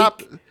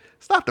fake.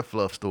 Stop the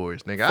fluff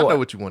stories, nigga. I know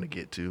what you want to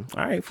get to.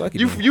 All right, fuck it.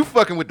 You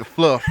fucking with the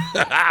fluff.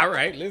 All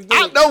right, let's do it.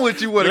 I know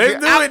what you want to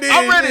get. Let's do it then.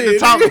 I'm ready to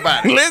talk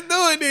about it. Let's do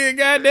it then,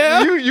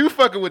 goddamn. You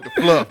fucking with the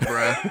fluff,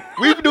 bro.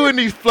 We've been doing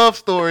these fluff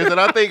stories, and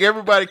I think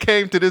everybody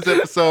came to this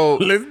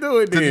episode. Let's do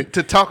it then.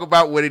 To talk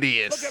about what it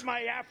is. Look at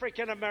my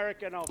African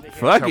American over here.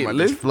 Fuck it.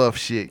 Let's fluff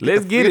shit.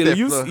 Let's get it.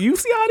 You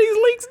see all these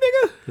links,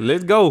 nigga?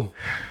 Let's go.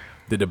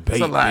 The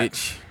debate,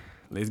 bitch.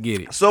 Let's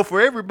get it. So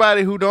for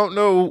everybody who don't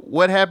know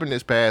what happened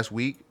this past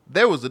week,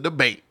 there was a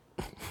debate.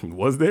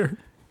 Was there?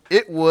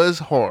 It was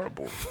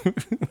horrible.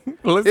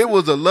 It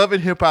was a Love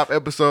and Hip Hop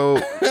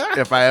episode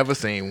if I ever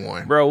seen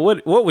one. Bro,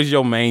 what was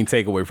your main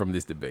takeaway from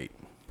this debate?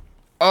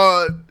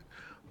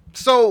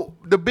 So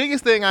the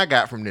biggest thing I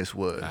got from this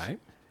was,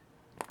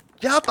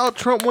 y'all thought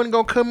Trump wasn't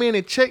gonna come in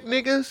and check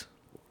niggas?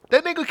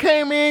 That nigga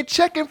came in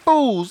checking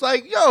fools.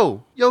 Like,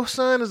 yo, your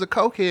son is a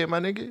cokehead, my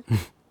nigga.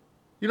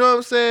 You know what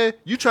I'm saying?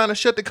 You trying to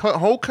shut the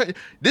whole country.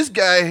 This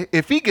guy,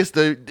 if he gets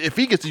the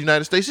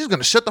United States, he's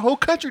gonna shut the whole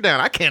country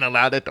down. I can't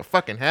allow that to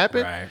fucking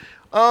happen. Right.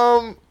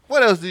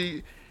 What else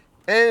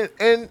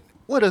and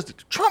what else?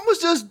 Trump was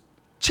just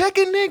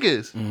checking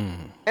niggas.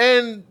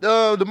 And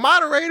the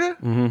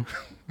moderator,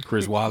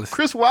 Chris Wallace.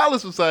 Chris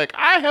Wallace was like,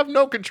 I have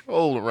no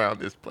control around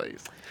this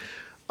place.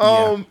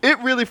 It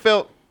really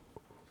felt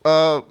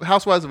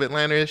Housewives of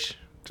Atlanta-ish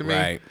to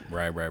me.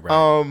 Right.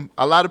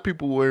 A lot of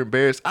people were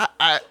embarrassed.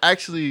 I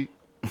actually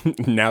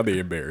now they're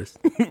embarrassed.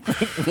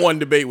 One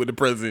debate with the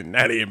president,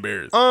 now they're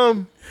embarrassed.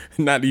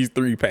 Not these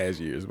 3 past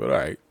years, but all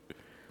right.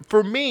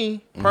 For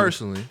me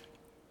personally,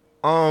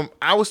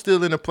 I was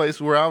still in a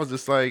place where I was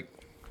just like,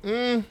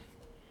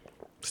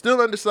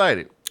 still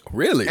undecided.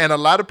 Really? And a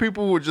lot of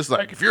people were just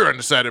like, if you're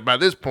undecided by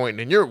this point,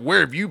 then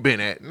where have you been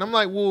at? And I'm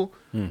like, well,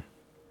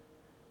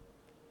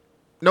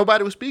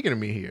 nobody was speaking to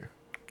me here.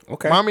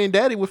 Okay. Mommy and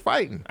daddy were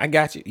fighting. I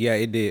got you. Yeah,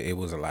 it did. It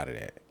was a lot of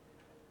that.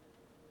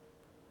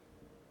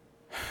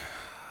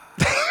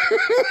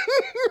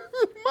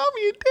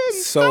 Mommy and daddy,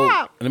 So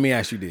stop. let me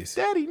ask you this.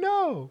 Daddy,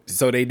 no.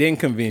 So they didn't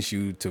convince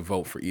you to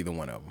vote for either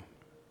one of them.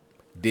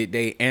 Did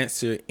they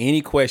answer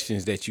any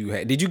questions that you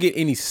had? Did you get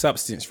any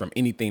substance from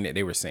anything that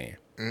they were saying?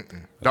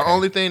 The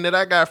only thing that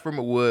I got from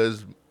it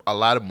was a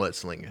lot of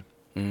mudslinging,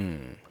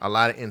 a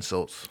lot of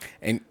insults,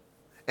 and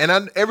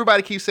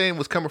everybody keeps saying it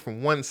was coming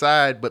from one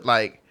side, but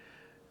like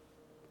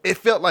it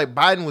felt like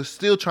Biden was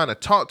still trying to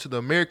talk to the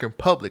American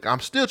public. I'm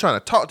still trying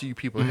to talk to you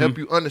people and help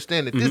you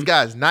understand that this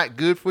guy's not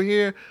good for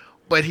here.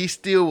 But he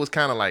still was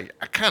kind of like,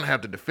 I kind of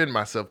have to defend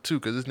myself too,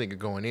 because this nigga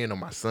going in on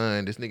my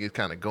son. This nigga's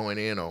kind of going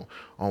in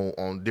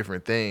on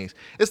different things.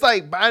 It's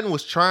like Biden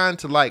was trying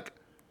to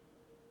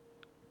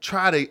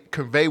try to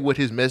convey what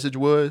his message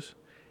was,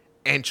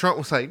 and Trump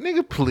was like,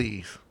 "Nigga,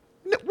 please,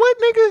 what,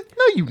 nigga?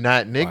 No, you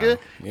not, nigga."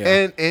 Wow.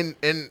 Yeah.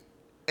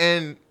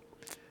 And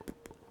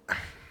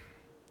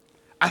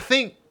I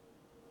think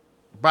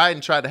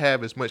Biden tried to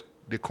have as much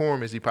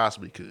decorum as he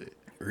possibly could.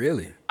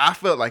 Really? I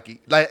felt like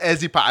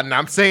and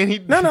I'm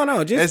saying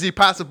just as he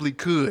possibly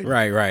could.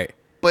 Right.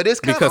 But it's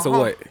kind of because of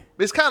what?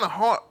 It's kind of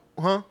hard,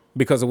 huh?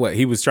 Because of what?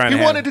 He was trying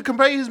He wanted to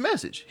convey his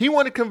message. He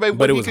wanted to convey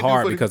what he could do. But it was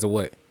hard because of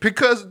what?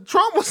 Because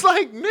Trump was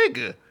like,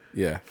 nigga,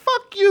 yeah,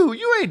 fuck you.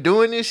 You ain't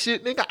doing this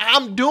shit, nigga.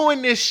 I'm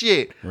doing this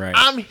shit. Right.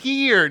 I'm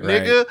here,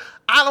 nigga.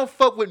 I don't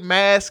fuck with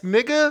masks,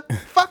 nigga.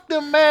 Fuck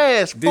the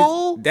mask,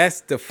 fool.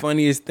 That's the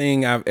funniest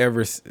thing I've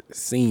ever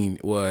seen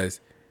was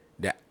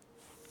that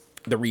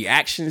the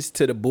reactions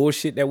to the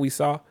bullshit that we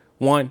saw.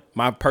 One,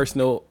 my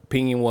personal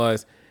opinion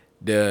was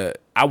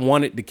I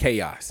wanted the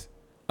chaos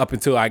up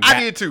until I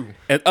did too.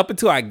 And up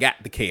until I got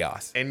the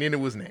chaos. And then it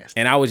was nasty.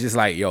 And I was just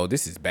like, yo,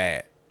 this is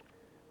bad.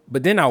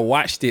 But then I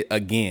watched it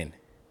again.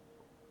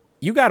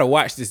 You got to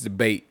watch this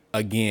debate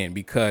again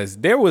because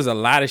there was a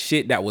lot of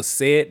shit that was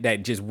said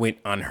that just went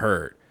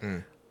unheard.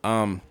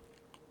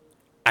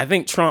 I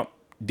think Trump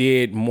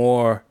did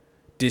more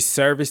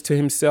disservice to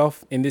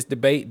himself in this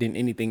debate than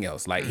anything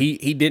else. Like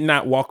he did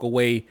not walk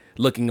away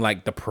looking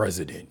like the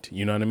president.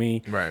 You know what I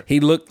mean? Right. He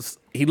looks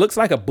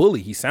like a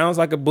bully. He sounds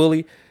like a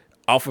bully.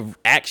 Off of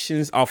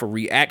actions, off of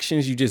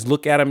reactions, you just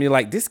look at him, you're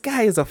like, this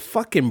guy is a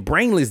fucking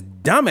brainless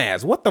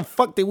dumbass. What the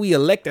fuck did we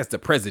elect as the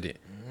president?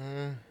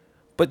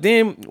 But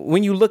then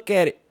when you look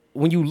at it,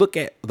 when you look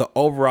at the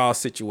overall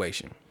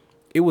situation,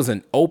 it was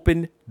an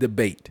open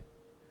debate.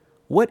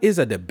 What is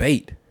a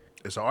debate?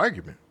 It's an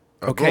argument.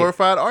 A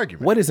glorified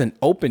argument. What is an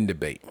open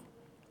debate?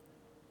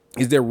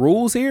 Is there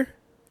rules here?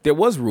 There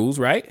was rules,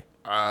 right?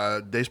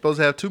 They supposed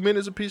to have 2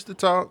 minutes apiece to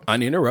talk.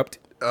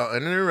 Uninterrupted.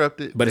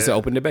 Uninterrupted. But it's an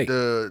open debate.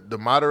 The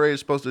moderator is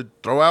supposed to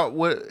throw out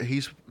what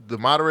the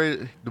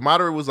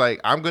moderator was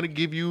like, I'm going to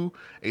give you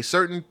a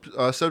certain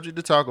subject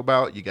to talk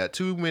about. You got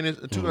 2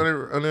 minutes,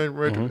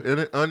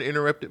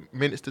 uninterrupted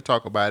minutes to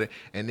talk about it,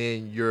 and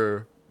then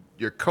your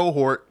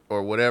cohort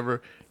or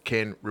whatever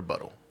can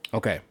rebuttal.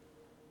 Okay.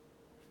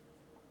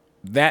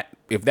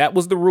 If that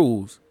was the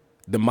rules,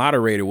 the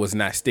moderator was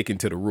not sticking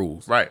to the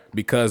rules. Right.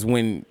 Because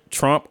when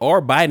Trump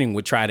or Biden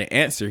would try to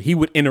answer, he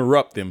would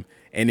interrupt them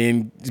and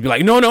then be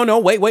like, no,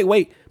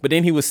 wait. But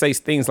then he would say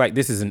things like,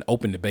 this is an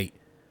open debate.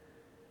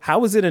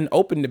 How is it an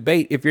open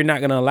debate if you're not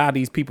going to allow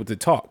these people to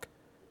talk?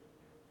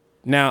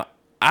 Now,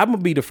 I'm going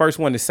to be the first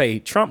one to say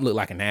Trump looked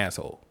like an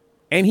asshole.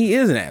 And he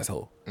is an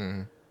asshole.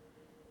 Mm-hmm.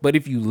 But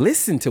if you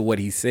listen to what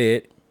he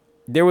said,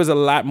 there was a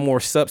lot more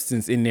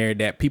substance in there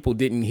that people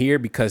didn't hear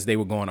because they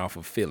were going off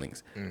of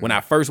feelings. Mm-hmm. When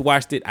I first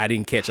watched it, I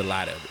didn't catch a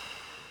lot of it.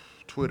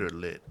 Twitter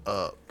lit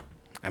up.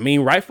 I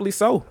mean, rightfully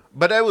so.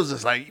 But that was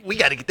just like, we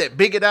got to get that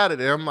bigot out of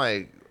there. I'm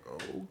like,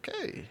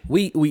 okay.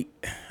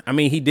 I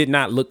mean, he did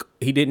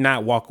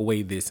not walk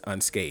away this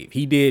unscathed.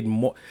 He did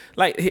more.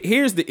 Like,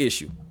 here's the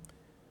issue.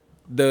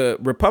 The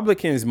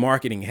Republicans'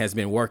 marketing has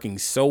been working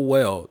so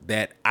well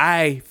that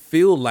I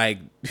feel like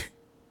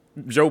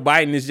Joe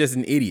Biden is just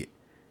an idiot.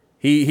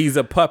 He's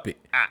a puppet.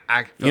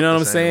 I you know what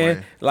I'm saying?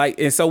 Way. Like,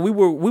 and so we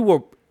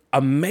were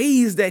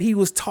amazed that he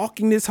was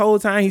talking this whole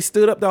time. He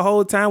stood up the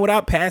whole time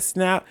without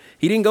passing out.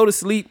 He didn't go to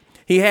sleep.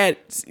 He had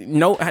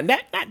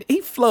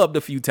he flubbed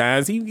a few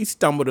times. He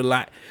stumbled a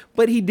lot,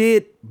 but he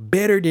did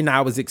better than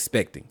I was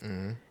expecting.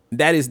 Mm-hmm.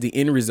 That is the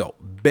end result.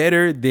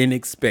 Better than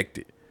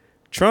expected.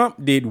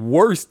 Trump did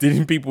worse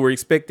than people were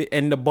expected,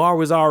 and the bar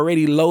was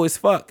already low as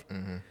fuck.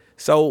 Mm-hmm.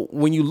 So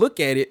when you look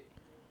at it,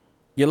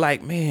 you're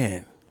like,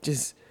 man,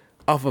 just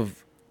off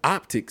of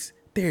optics,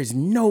 there's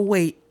no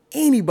way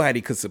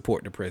anybody could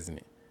support the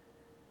president.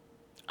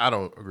 I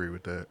don't agree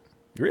with that.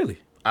 Really?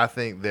 I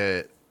think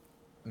that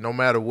no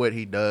matter what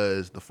he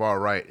does, the far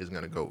right is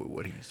going to go with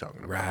what he's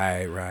talking about.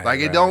 Right. Like,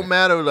 it don't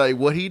matter, like,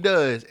 what he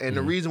does. And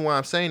the reason why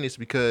I'm saying this is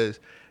because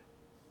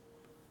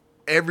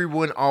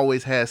everyone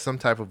always has some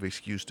type of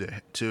excuse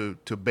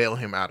to bail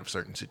him out of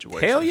certain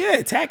situations. Hell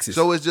yeah, taxes.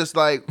 So it's just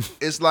like,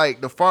 it's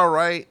like the far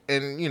right,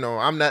 and, you know,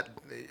 I'm not,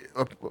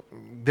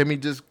 let me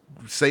just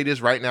say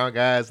this right now,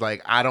 guys.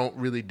 Like, I don't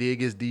really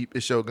dig as deep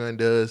as Shogun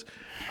does.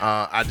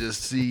 I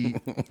just see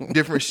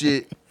different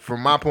shit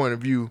from my point of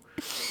view.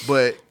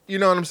 But you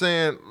know what I'm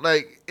saying?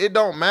 Like, it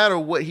don't matter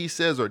what he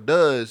says or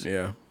does.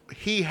 Yeah.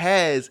 He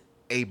has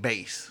a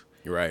base.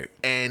 Right.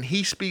 And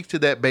he speaks to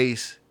that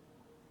base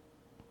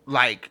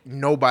like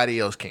nobody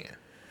else can.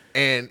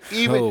 And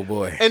even, oh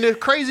boy. And the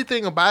crazy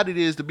thing about it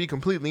is, to be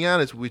completely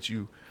honest with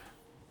you,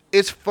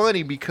 it's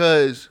funny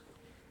because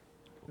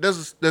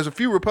there's a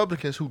few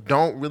Republicans who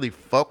don't really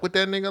fuck with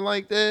that nigga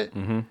like that.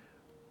 Mm-hmm.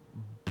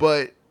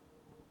 But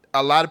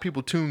a lot of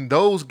people tune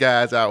those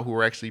guys out who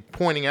are actually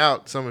pointing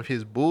out some of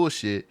his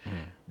bullshit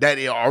that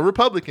they are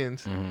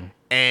Republicans.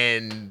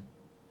 And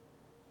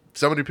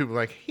some of the people are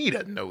like, he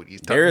doesn't know what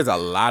he's talking about. There is a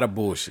lot of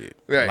bullshit.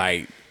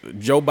 Right. Like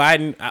Joe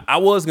Biden, I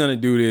was going to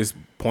do this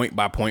point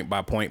by point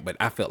by point, but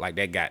I felt like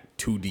that got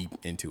too deep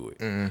into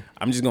it.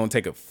 I'm just going to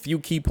take a few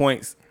key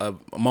points of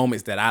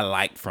moments that I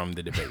liked from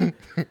the debate.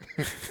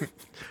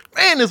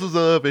 Man, this was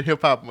up in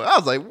hip hop. I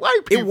was like, white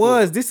people. It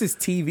was. This is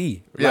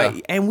TV. Yeah.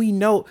 Like, and we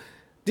know,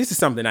 this is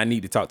something I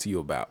need to talk to you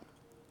about.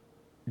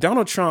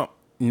 Donald Trump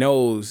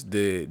knows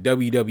the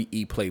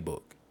WWE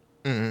playbook.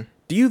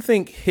 Do you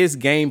think his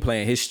game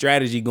plan, his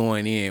strategy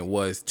going in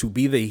was to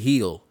be the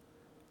heel,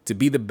 to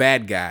be the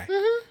bad guy,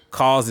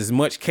 cause as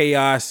much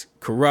chaos,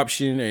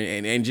 corruption,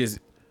 and just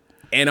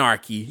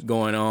anarchy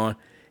going on?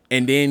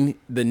 And then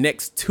the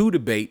next two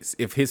debates,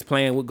 if his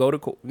plan would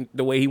go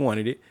the way he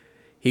wanted it,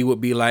 he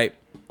would be like,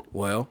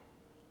 well,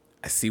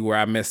 I see where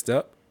I messed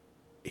up.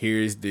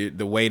 Here's the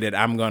way that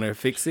I'm going to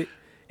fix it.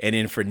 And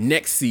then for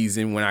next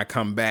season, when I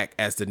come back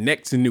as the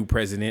next new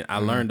president, I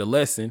learned a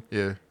lesson.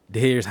 Yeah.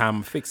 Here's how I'm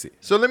going to fix it.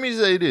 So let me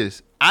say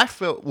this. I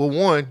felt, well,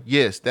 one,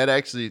 yes,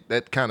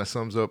 that kind of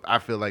sums up. I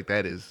feel like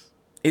that is.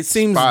 It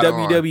seems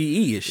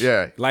WWE-ish.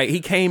 Yeah. Like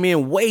he came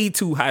in way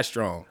too high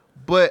strong.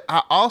 But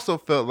I also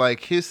felt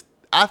like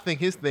I think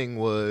his thing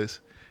was,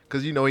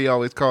 because, you know, he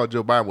always called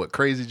Joe Biden, what,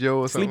 Crazy Joe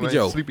or something?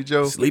 Sleepy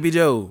Joe. Sleepy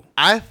Joe.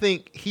 I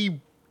think he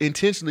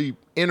intentionally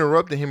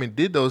interrupted him and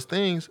did those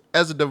things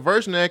as a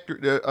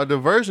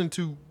diversion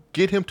to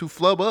get him to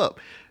flub up.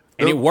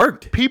 And it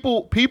worked.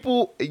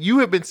 People, you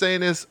have been saying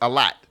this a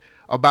lot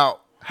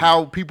about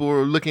how people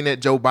are looking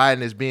at Joe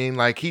Biden as being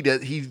like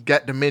he's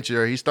got dementia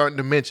or he's starting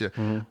dementia.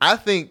 I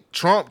think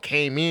Trump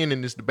came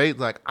in this debate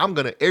like,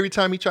 every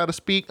time he try to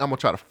speak, I'm gonna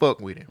try to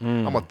fuck with him.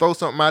 I'm gonna throw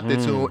something out there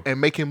to him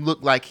and make him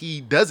look like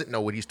he doesn't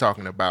know what he's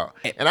talking about.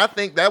 And I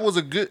think that was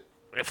a good,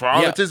 for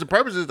all intents and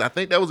purposes, I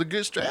think that was a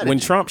good strategy. When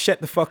Trump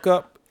shut the fuck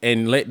up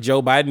and let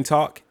Joe Biden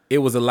talk, it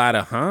was a lot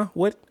of,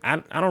 what? I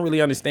don't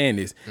really understand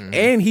this.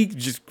 And he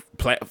just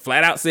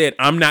flat out said,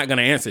 I'm not going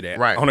to answer that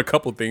on a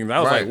couple things.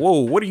 I was like, whoa,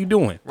 what are you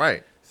doing?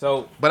 Right.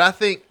 So, but I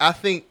think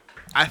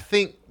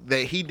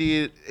that he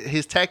did,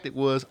 his tactic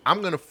was,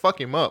 I'm going to fuck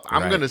him up.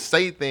 I'm going to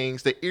say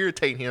things that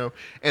irritate him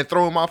and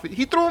throw him off.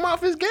 He threw him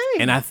off his game.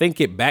 And I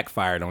think it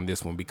backfired on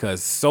this one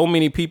because so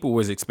many people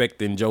was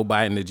expecting Joe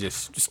Biden to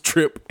just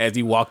trip as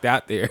he walked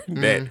out there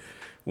that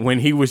when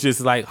he was just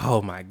like,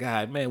 oh my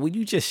God, man, will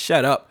you just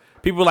shut up?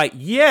 People were like,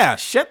 yeah,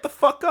 shut the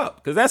fuck up.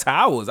 Because that's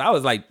how I was. I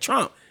was like,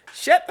 Trump,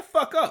 shut the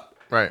fuck up.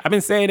 Right. I've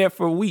been saying that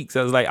for weeks.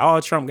 I was like,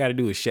 all Trump got to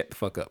do is shut the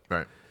fuck up.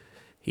 Right.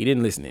 He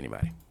didn't listen to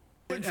anybody.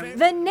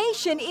 The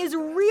nation is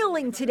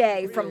reeling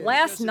today from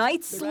last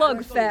night's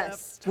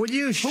slugfest. Will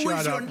you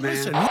shut up,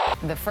 man?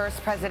 The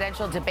first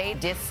presidential debate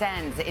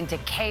descends into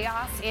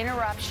chaos,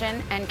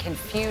 interruption, and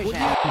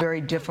confusion. Very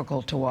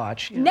difficult to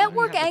watch.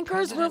 Network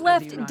anchors were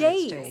left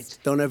dazed.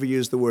 Don't ever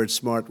use the word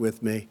smart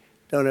with me.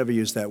 Don't ever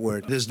use that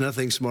word. There's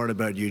nothing smart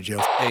about you,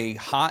 Joe. A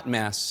hot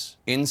mess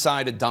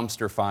inside a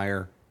dumpster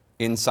fire,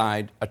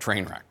 inside a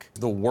train wreck.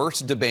 The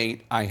worst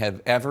debate I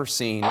have ever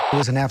seen. It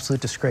was an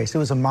absolute disgrace. It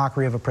was a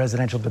mockery of a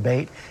presidential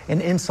debate, an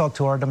insult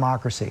to our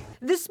democracy.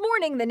 This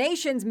morning, the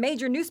nation's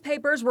major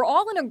newspapers were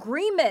all in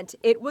agreement.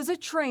 It was a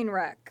train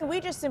wreck. We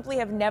just simply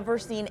have never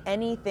seen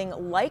anything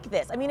like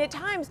this. I mean, at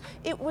times,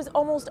 it was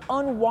almost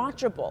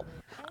unwatchable.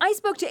 I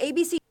spoke to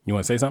ABC. You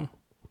want to say something?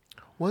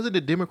 Wasn't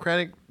the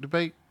Democratic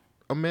debate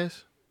a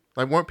mess?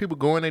 Like, weren't people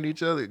going at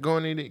each other,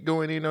 going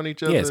in on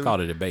each other? Yeah, it's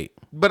called a debate.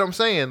 But I'm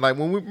saying, like,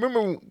 when we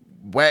remember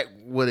back,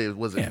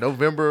 was it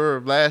November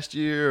of last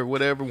year or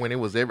whatever, when it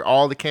was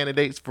all the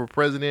candidates for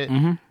president.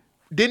 Mm-hmm.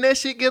 Didn't that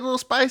shit get a little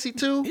spicy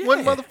too? Yeah. What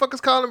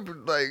motherfuckers calling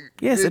like?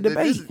 Yeah, it's a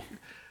debate.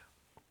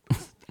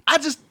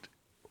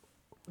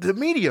 The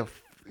media.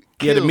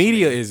 Yeah, the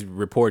media is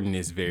reporting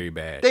this very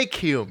bad. They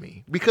kill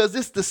me because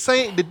it's the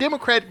same. The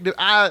Democratic.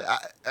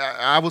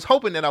 I was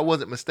hoping that I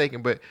wasn't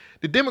mistaken, but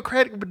the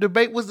Democratic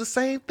debate was the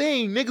same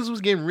thing. Niggas was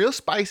getting real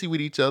spicy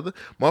with each other.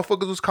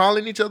 Motherfuckers was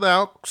calling each other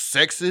out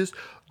sexist.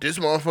 This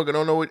motherfucker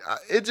don't know what.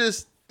 It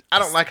just. I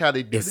don't like how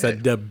they do that. It's a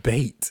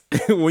debate.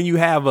 When you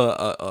have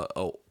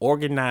a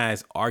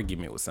organized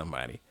argument with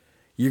somebody,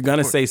 you're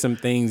gonna say some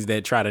things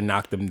that try to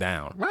knock them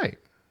down. Right.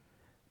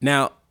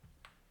 Now,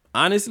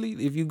 honestly,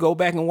 if you go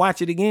back and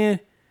watch it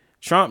again,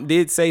 Trump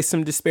did say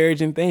some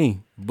disparaging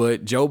thing,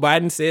 but Joe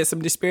Biden said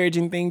some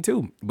disparaging thing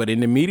too. But in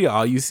the media,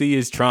 all you see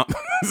is Trump.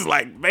 It's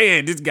like,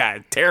 man, this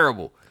guy's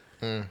terrible.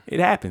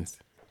 It happens.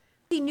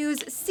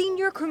 News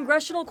senior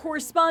congressional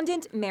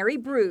correspondent Mary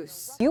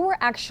Bruce. You were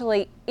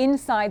actually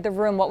inside the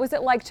room. What was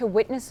it like to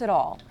witness it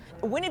all?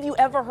 When have you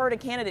ever heard a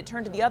candidate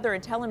turn to the other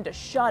and tell him to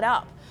shut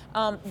up?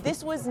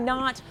 This was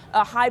not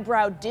a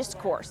highbrow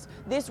discourse.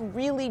 This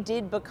really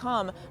did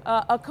become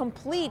a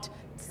complete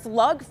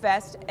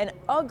slugfest, an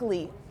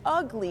ugly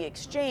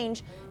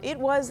exchange. It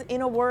was,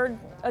 in a word,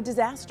 a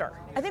disaster.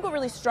 I think what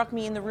really struck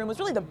me in the room was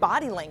really the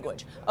body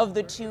language of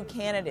the two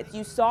candidates.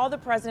 You saw the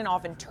president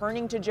often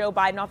turning to Joe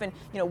Biden, often,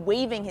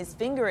 waving his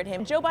finger at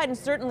him. Joe Biden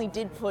certainly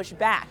did push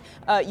back,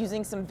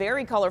 using some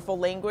very colorful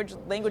language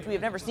we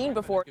have never seen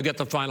before. You get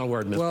the final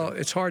word, Ms. Well,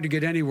 it's hard to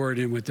get any word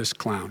in with this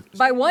clown.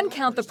 By one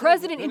count, the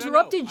president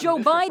interrupted Joe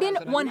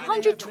Biden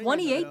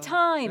 128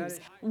 times.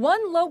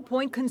 One low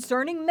point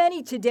concerning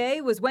many today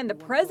was when the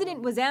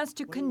president was asked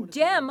to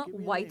condemn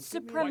white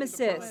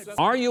supremacists.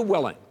 Are you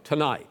willing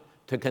tonight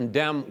to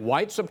condemn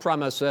white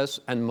supremacists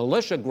and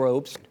militia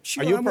groups?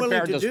 Sure, are you I'm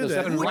prepared willing to do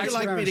that. specifically Who would you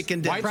like me to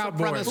condemn? white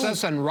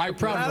supremacists and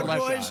Proud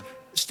Boys,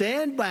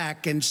 stand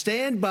back and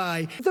stand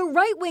by. The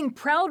right-wing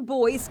Proud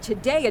Boys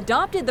today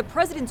adopted the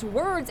president's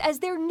words as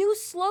their new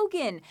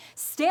slogan,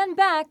 stand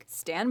back,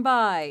 stand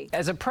by.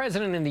 As a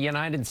president in the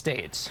United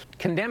States,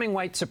 condemning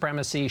white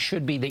supremacy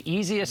should be the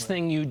easiest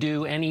thing you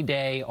do any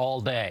day, all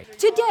day.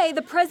 Today,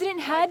 the president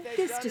had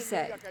this to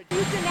say.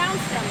 You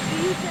denounce them.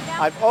 Do you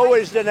denounce I've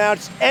always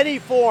denounced any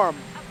form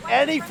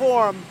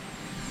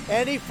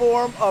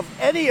of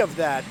any of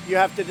that. You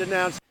have to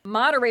denounce.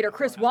 Moderator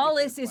Chris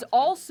Wallace is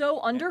also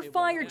under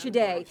fire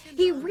today.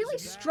 He really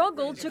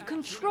struggled to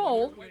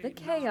control the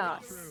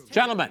chaos.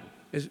 Gentlemen,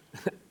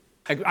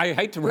 I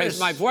hate to raise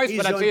my voice,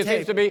 but it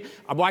seems to be,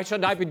 why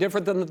should I be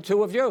different than the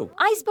two of you?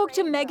 I spoke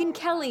to Megyn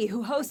Kelly,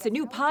 who hosts a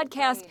new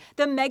podcast,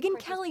 The Megyn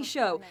Kelly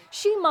Show.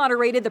 She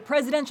moderated the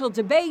presidential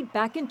debate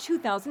back in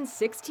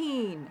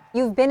 2016.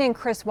 You've been in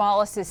Chris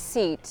Wallace's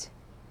seat.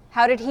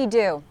 How did he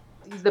do?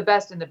 He's the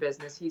best in the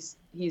business.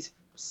 He's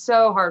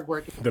so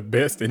hardworking. The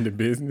best in the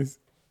business?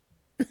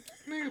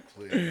 Nigga,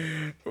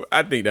 please.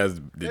 I think that's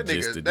the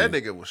gist of that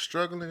this. nigga was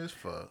struggling as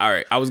fuck. All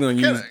right, I was going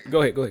to use...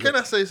 Go ahead. Can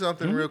I say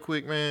something real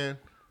quick, man?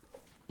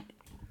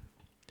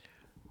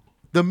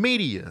 The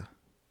media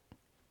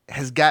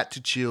has got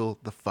to chill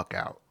the fuck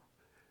out.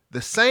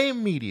 The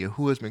same media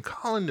who has been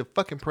calling the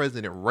fucking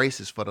president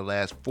racist for the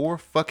last 4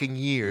 fucking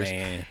years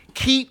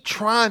keep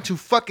trying to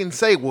fucking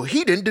say, well,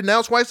 he didn't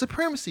denounce white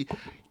supremacy.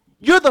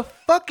 You're the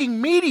fucking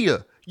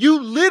media.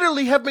 You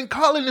literally have been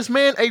calling this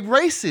man a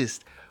racist.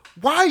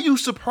 Why are you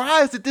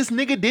surprised that this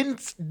nigga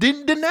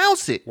didn't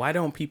denounce it? Why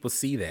don't people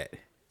see that?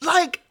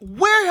 Like,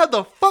 where have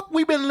the fuck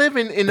we been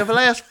living in the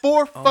last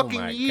 4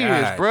 fucking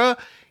years, bruh?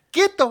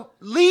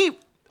 Leave.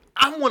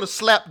 I want to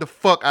slap the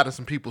fuck out of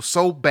some people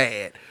so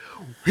bad.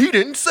 He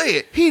didn't say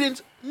it.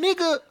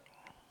 Nigga,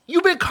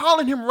 you've been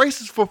calling him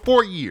racist for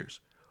 4 years.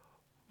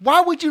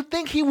 Why would you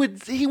think he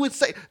would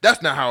say,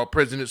 that's not how a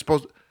president is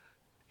supposed to?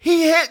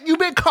 You've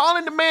been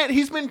calling the man,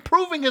 he's been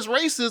proving his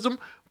racism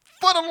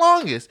for the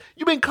longest.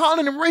 You've been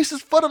calling him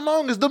racist for the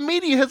longest. The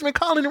media has been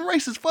calling him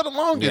racist for the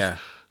longest. Yeah.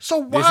 So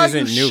why are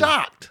you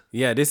shocked?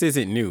 Yeah, this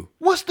isn't new.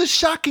 What's the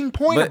shocking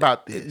point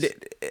about this?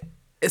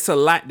 It's a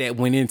lot that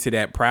went into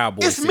that Proud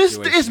Boy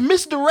situation. It's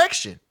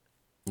misdirection.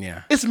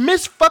 Yeah.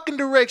 It's fucking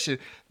direction.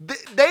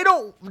 They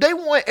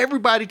want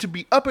everybody to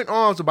be up in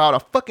arms about a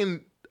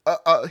fucking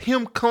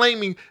him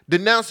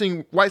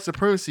denouncing white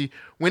supremacy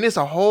when it's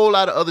a whole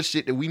lot of other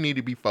shit that we need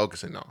to be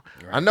focusing on.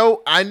 Right.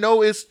 I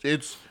know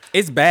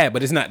it's bad,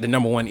 but it's not the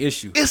number one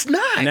issue. It's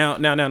not.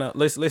 Now.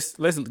 Let's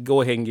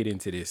go ahead and get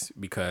into this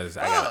because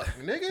I got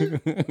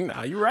nigga.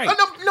 Nah, you're right.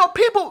 No,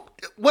 people.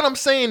 What I'm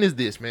saying is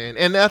this, man,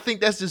 and I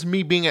think that's just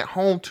me being at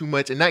home too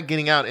much and not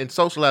getting out and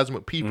socializing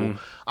with people.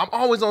 I'm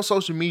always on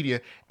social media,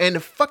 and the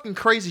fucking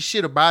crazy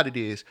shit about it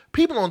is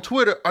people on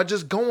Twitter are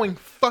just going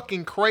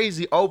fucking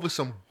crazy over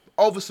some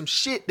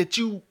shit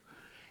that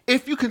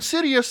if you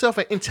consider yourself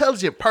an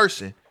intelligent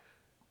person,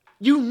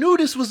 you knew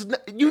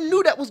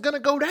that was gonna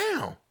go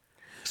down.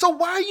 So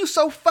why are you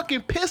so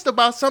fucking pissed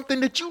about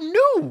something that you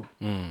knew?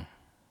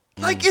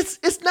 Like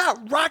it's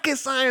not rocket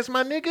science,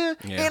 my nigga.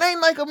 Yeah. It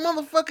ain't like a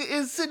motherfucker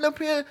is sitting up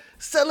here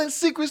selling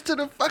secrets to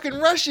the fucking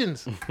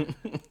Russians.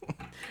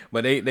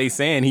 But they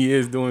saying he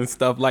is doing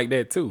stuff like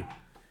that too.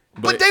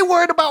 But they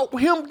worried about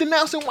him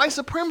denouncing white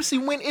supremacy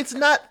when it's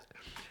not.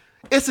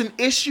 It's an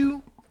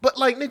issue. But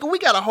like, nigga, we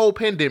got a whole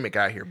pandemic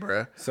out here,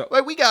 bruh. So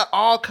like, we got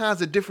all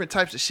kinds of different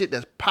types of shit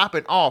that's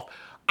popping off.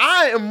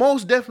 I am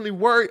most definitely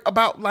worried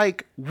about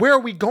like where are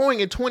we going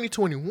in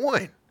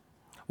 2021.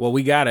 Well,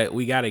 we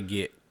gotta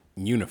get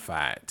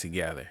unified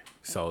together.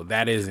 So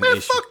that is an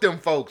issue. Fuck them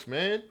folks,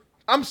 man.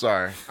 I'm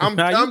sorry. I'm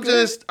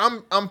pissed.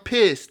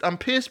 I'm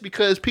pissed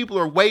because people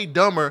are way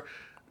dumber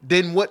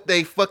than what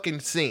they fucking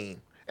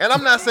seen. And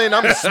I'm not saying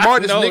I'm the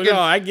smartest nigga. No,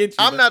 I get you.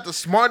 I'm not the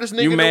smartest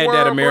nigga in the world, You mad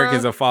that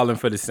Americans bro. are falling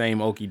for the same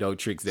okie doke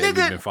tricks that we've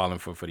been falling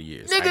for the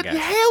years. Nigga,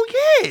 hell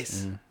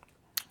yes.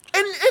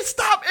 And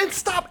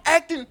stop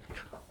acting.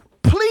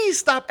 Please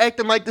stop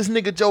acting like this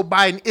nigga Joe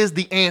Biden is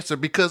the answer,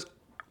 because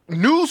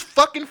news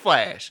fucking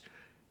flash.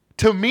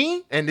 To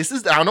me, and this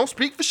is, I don't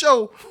speak for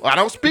show, I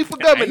don't speak for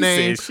government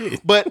names,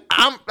 but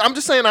I'm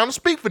just saying I don't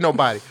speak for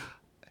nobody.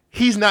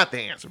 He's not the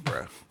answer,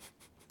 bro.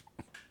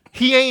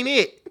 He ain't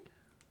it.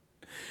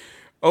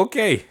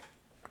 Okay.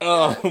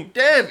 Damn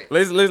it.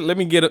 Let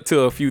me get up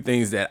to a few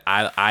things that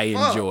I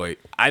enjoyed.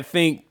 I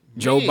think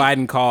Joe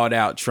Biden called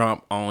out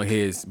Trump on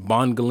his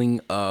bungling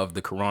of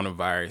the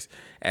coronavirus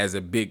as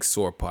a big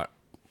sore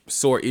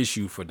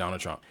issue for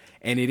Donald Trump.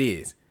 And it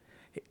is.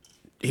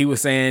 He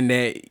was saying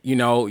that, you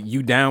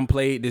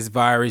downplayed this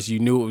virus. You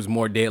knew it was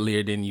more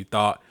deadlier than you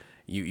thought.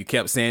 You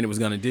kept saying it was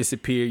going to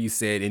disappear. You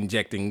said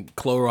injecting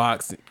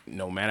Clorox.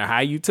 No matter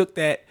how you took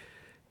that,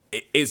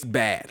 it's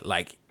bad.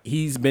 Like,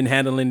 he's been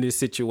handling this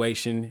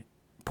situation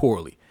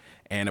poorly.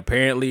 And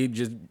apparently,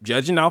 just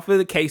judging off of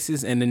the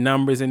cases and the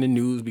numbers in the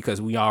news, because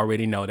we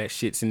already know that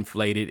shit's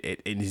inflated,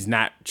 it is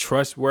not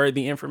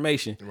trustworthy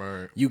information.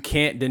 Right. You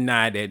can't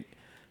deny that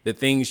the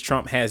things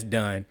Trump has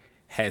done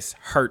has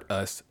hurt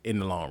us in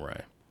the long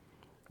run.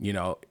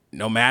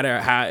 No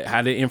matter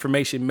how the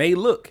information may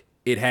look,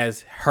 it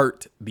has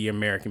hurt the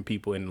American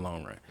people in the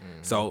long run.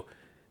 Mm-hmm. So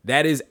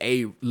that is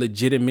a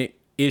legitimate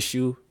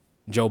issue.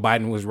 Joe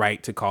Biden was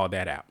right to call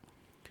that out.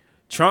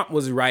 Trump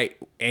was right,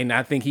 and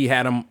I think he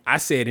had him, I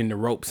said, in the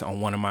ropes on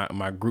one of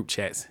my group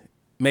chats.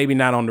 Maybe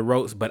not on the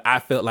ropes, but I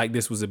felt like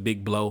this was a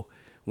big blow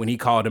when he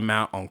called him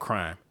out on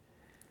crime.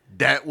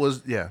 That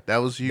was huge.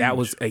 That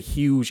was a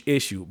huge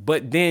issue.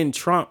 But then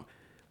Trump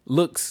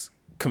looks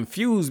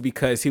confused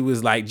because he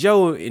was like,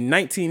 Joe, in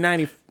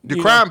 1990, the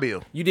crime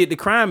bill. You did the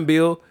crime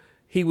bill.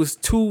 He was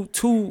too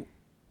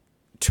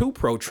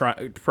pro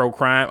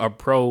crime or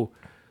pro.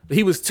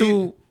 He was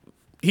too.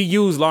 He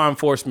used law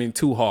enforcement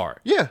too hard.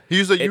 Yeah, he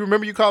was. You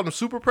remember you called them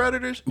super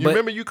predators? You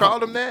remember you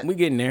called them that? We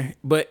getting there,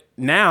 but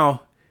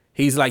now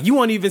he's like, you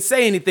won't even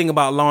say anything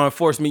about law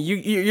enforcement.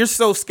 You're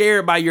so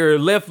scared by your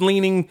left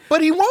leaning.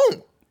 But he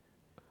won't.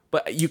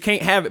 But you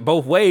can't have it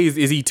both ways.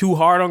 Is he too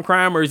hard on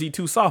crime or is he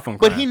too soft on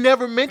crime? But he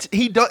never mentioned.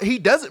 He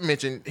doesn't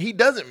mention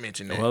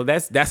that. Well,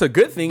 that's a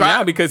good thing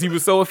now because he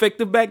was so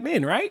effective back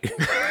then, right?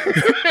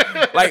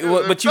 But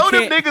you throw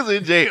can't. them niggas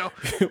in jail.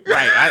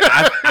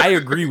 Right. I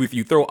agree with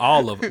you. Throw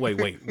all of it. Wait.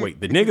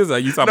 The niggas? Are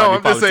you talking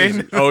about the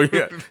politicians? Oh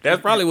yeah,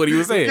 that's probably what he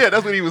was saying. Yeah,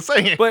 that's what he was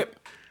saying. But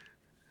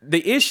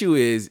the issue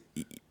is,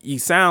 you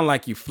sound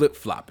like you flip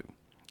flopping,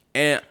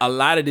 and a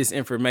lot of this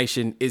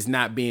information is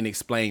not being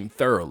explained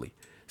thoroughly.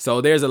 So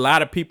there's a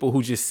lot of people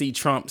who just see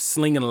Trump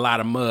slinging a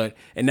lot of mud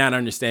and not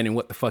understanding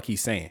what the fuck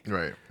he's saying.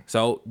 Right.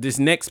 So this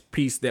next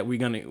piece that we're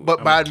going to... But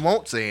Biden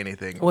won't say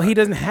anything. Well, he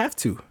doesn't have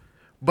to.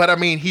 But, I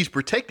mean, he's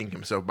protecting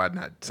himself by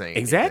not saying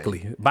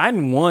anything.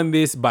 Biden won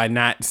this by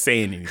not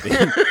saying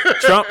anything.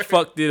 Trump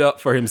fucked it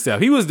up for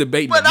himself. He was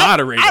debating the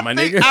moderator, my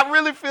nigga. I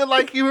really feel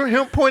like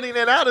him pointing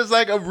that out is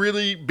like a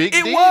really big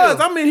deal. It was.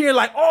 I'm in here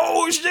like,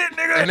 oh, shit,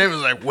 nigga. And it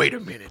was like, wait a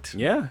minute.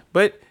 Yeah,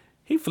 but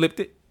he flipped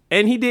it.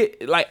 And he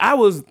did, I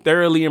was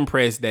thoroughly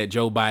impressed that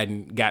Joe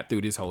Biden got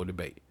through this whole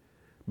debate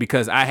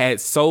because I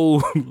had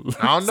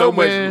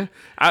man.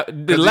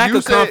 The lack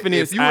of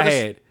confidence I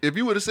had. If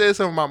you would have said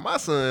something about my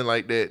son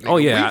like that, nigga,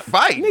 we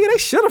fight. Nigga, they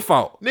should have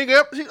fought.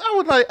 Nigga, I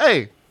was like,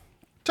 hey,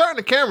 turn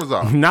the cameras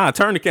off. Nah,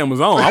 turn the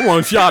cameras on. I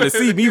want y'all to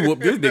see me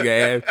whoop this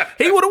nigga ass.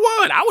 He would have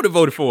won. I would have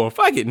voted for him.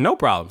 Fuck it, no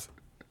problems.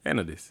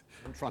 Handle this.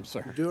 Trump,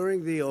 sir.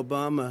 During the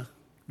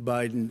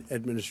Obama-Biden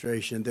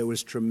administration, there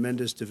was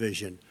tremendous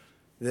division.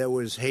 There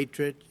was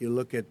hatred. You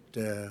look at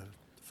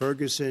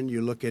Ferguson.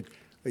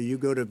 You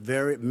go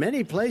to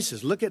many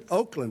places. Look at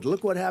Oakland.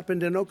 Look what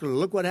happened in Oakland.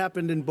 Look what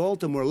happened in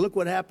Baltimore. Look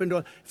what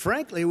happened.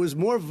 Frankly, it was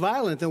more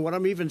violent than what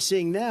I'm even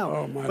seeing now.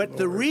 Oh, my But Lord.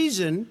 the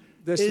reason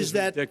is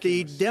that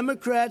the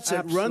Democrats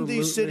that run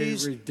these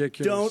cities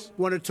don't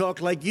want to talk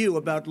like you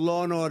about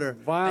law and order.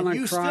 Violent and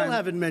you crime, still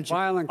haven't mentioned.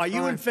 Violent Are you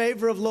crime. in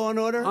favor of law and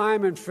order?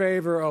 I'm in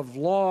favor of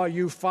law.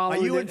 You follow Are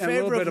you in it, and a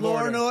little favor bit of law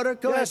order. and order?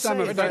 Go Yes,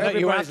 I'm ahead, in say it. favor.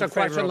 You Everybody's asked a in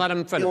favor question, of let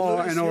him finish.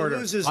 Law and order.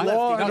 lose his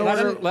Law left. and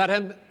order. Let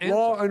him answer.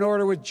 Law and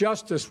order with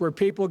justice, where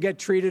people get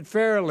treated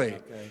fairly.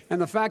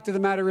 And the fact of the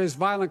matter is,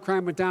 violent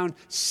crime went down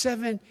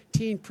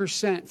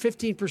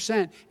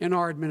 15% in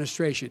our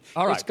administration.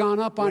 All right. It's gone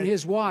up on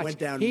his watch. Went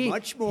down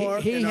much more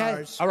in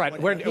ours. All right,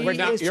 we're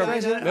now. is You're,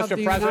 president of Mr.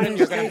 the President,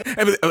 United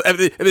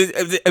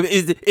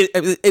you're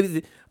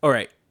going to. All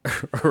right.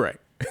 All right.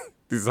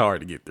 This is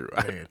hard to get through.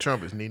 Man,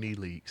 Trump is Nene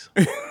Leaks.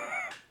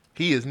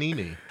 He is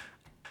Nene.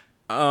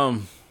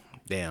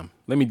 Damn.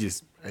 Let me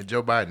just. And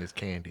Joe Biden is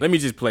Candy. Let me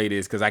just play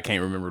this because I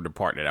can't remember the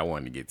part that I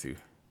wanted to get to.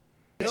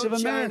 Of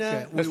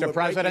America, Mr.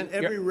 President,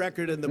 every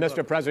record in the Mr.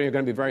 book. President, you're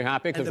going to be very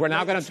happy because And we're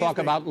now going to talk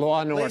about law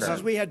and order.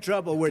 Places we had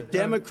trouble were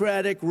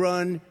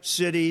Democratic-run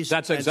cities.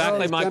 That's and exactly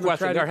those my question.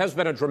 Democratic- There has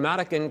been a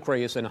dramatic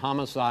increase in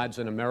homicides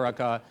in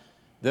America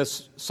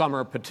this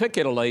summer,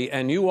 particularly,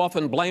 and you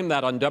often blame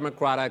that on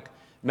Democratic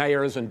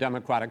mayors and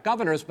Democratic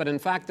governors, but in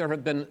fact, there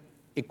have been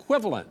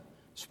equivalent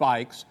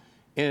spikes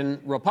in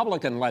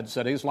Republican-led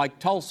cities like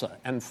Tulsa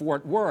and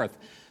Fort Worth.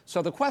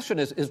 So the question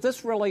is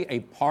this really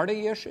a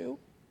party issue?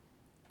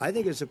 I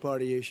think it's a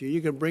party issue.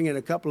 You can bring in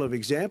a couple of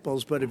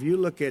examples, but if you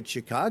look at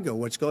Chicago,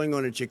 what's going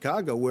on in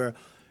Chicago, where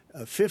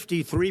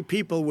 53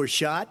 people were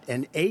shot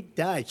and 8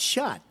 died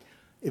shot.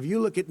 If you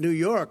look at New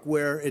York,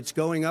 where it's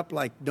going up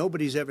like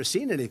nobody's ever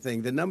seen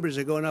anything, the numbers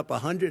are going up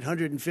 100,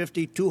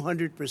 150,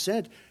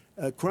 200%.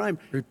 Crime.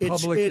 It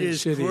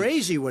is cities.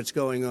 crazy what's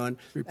going on.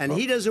 And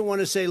he doesn't want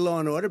to say law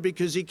and order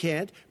because he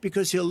can't,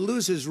 because he'll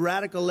lose his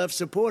radical left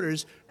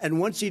supporters. And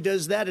once he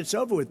does that, it's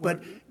over with.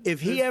 But if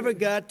he ever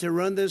got to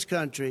run this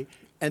country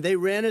and they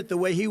ran it the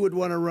way he would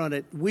want to run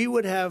it, we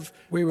would have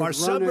our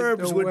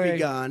suburbs would be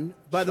gone.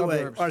 By the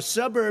way, our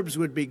suburbs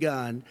would be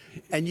gone,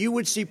 and you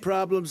would see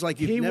problems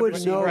like you've He never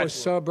wouldn't seen. know a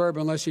suburb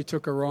unless he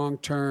took a wrong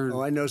turn.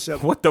 Oh, I know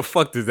suburbs. What the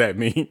fuck does that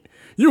mean?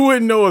 You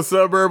wouldn't know a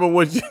suburb of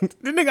what you...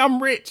 Nigga,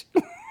 I'm rich.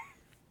 Nigga,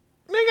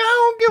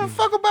 I don't give a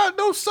fuck about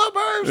those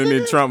suburbs. And nigga.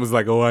 then Trump was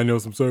like, oh, I know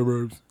some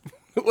suburbs.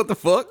 What the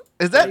fuck?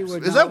 Is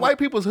that white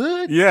people's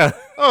hood? Yeah.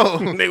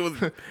 Oh. They was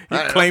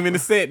claiming the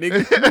set,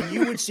 nigga.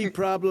 You would see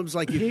problems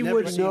like you've He never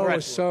wouldn't seen. know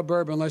a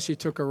suburb unless he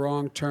took a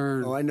wrong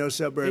turn. Oh, I know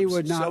suburbs. He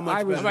would not. So much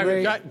I was better.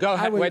 raised. Go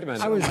ahead. I was, Wait a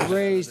minute. I was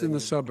raised in the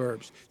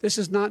suburbs. This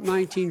is not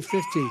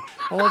 1950.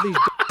 All these.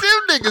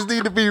 Them niggas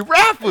need to be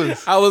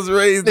rappers. I was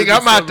raised in Nigga, the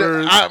I'm out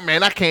suburbs.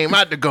 I came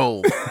out the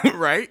gold.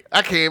 Right?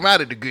 I came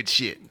out of the good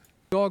shit.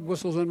 Dog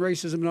whistles and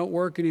racism don't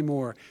work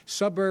anymore.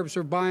 Suburbs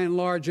are by and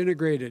large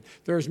integrated.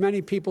 There's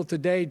many people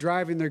today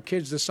driving their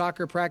kids to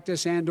soccer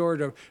practice and or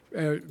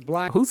to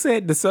black. Who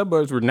said the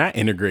suburbs were not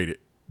integrated?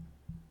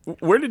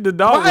 Where did the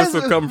dog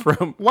whistle come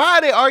from? Why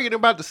are they arguing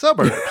about the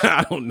suburbs?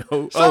 I don't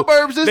know.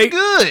 Suburbs is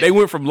good. They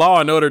went from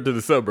Law and Order to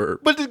the suburb.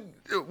 But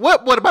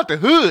what about the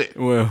hood?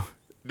 Well,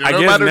 Did I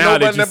guess nobody now know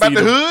that you about see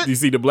the hood? you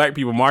see the black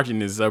people marching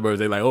in the suburbs,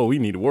 they're like, oh, we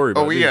need to worry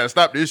about Oh, we this. gotta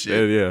stop this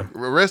shit. Yeah.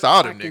 Arrest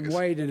all them Black and niggas.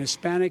 white and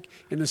Hispanic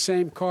in the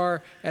same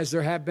car as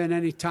there have been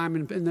any time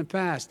in the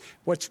past.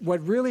 What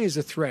really is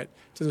a threat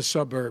to the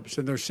suburbs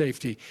and their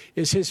safety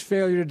is his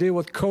failure to deal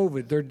with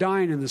COVID. They're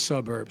dying in the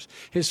suburbs.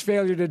 His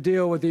failure to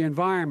deal with the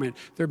environment.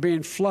 They're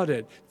being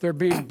flooded. They're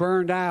being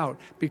burned out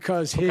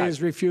because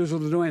his refusal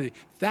to do anything.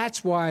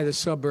 That's why the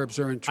suburbs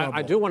are in trouble.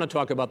 I do want to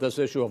talk about this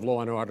issue of law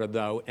and order,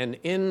 though. And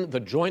in the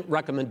joint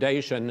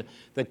recommendation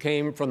that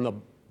came from the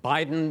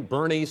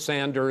Biden-Bernie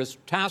Sanders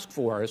task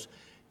force,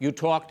 you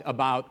talked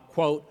about,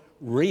 quote,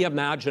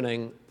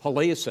 reimagining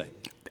policing.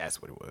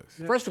 That's what it was.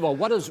 First of all,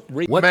 what is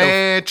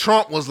Man,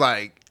 Trump was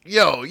like,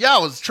 yo,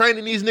 y'all was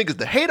training these niggas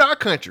to hate our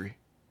country.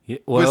 Yeah,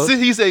 But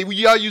he said,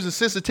 y'all using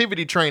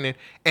sensitivity training,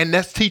 and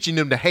that's teaching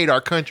them to hate our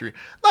country.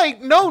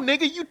 Like, no,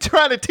 nigga, you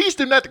trying to teach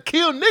them not to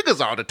kill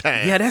niggas all the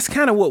time. Yeah, that's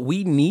kind of what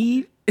we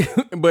need.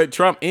 But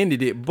Trump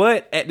ended it.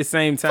 But at the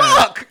same time,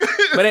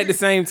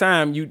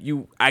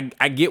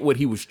 I get what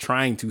he was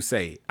trying to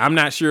say. I'm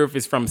not sure if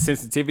it's from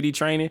sensitivity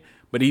training,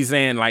 but he's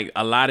saying like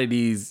a lot of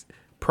these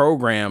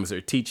programs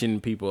are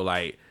teaching people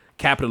like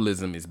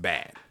capitalism is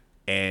bad.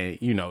 And,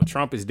 you know,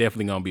 Trump is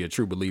definitely going to be a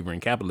true believer in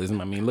capitalism.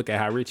 I mean, look at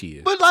how rich he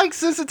is. But like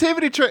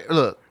sensitivity training,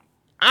 look,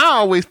 I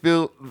always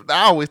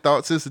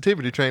thought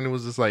sensitivity training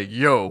was just like,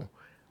 yo,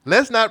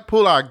 let's not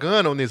pull our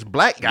gun on this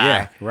black guy.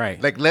 Yeah,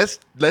 right. Like let's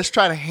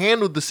try to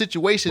handle the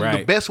situation the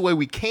Right. best way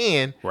we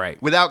can,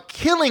 Right. without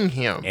killing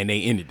him. And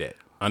they ended that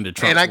under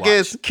Trump's And I watch.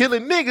 guess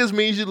killing niggas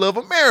means you love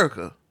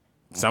America.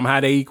 Somehow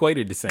they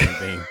equated the same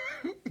thing.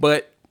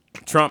 But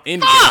Trump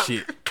ended that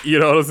shit. You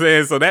know what I'm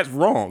saying? So that's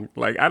wrong.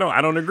 Like I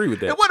don't agree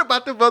with that. And what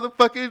about the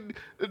motherfucking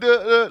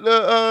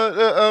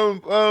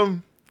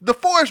the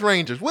forest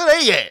rangers? Where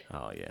they at?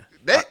 Oh yeah,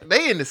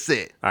 they in the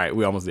set. All right,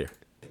 we almost there.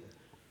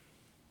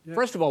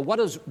 First of all, what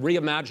does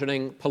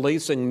reimagining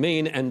policing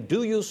mean, and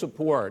do you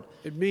support?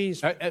 It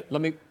means. Let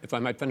me, if I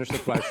might finish the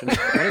question. What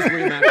does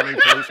reimagining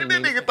policing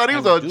mean? That nigga thought he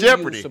was and on do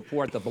Jeopardy. you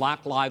support the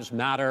Black Lives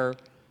Matter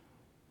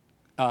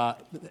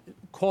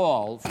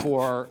call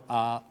for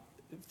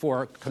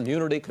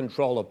community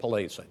control of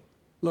policing?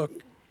 Look,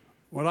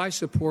 what I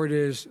support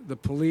is the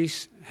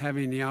police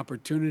having the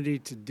opportunity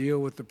to deal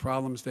with the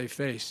problems they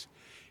face.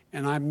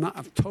 And I'm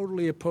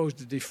totally opposed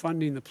to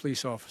defunding the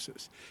police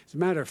officers. As a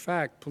matter of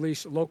fact,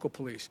 local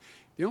police,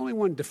 the only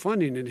one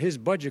defunding it, his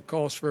budget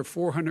calls for a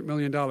 $400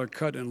 million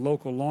cut in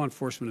local law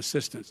enforcement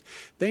assistance.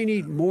 They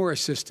need more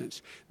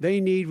assistance. They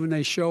need, when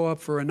they show up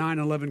for a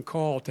 9/11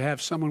 call, to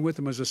have someone with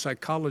them as a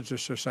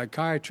psychologist or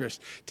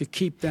psychiatrist to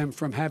keep them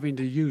from having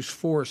to use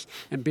force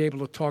and be able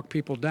to talk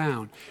people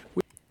down.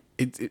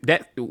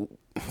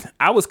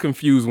 I was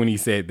confused when he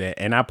said that,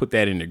 and I put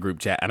that in the group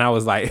chat, and I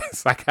was like,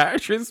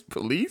 psychiatrists,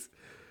 police?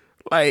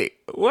 Like,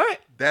 what?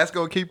 That's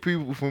going to keep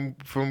people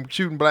from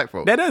shooting black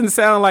folks. That doesn't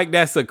sound like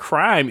that's a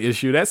crime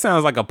issue. That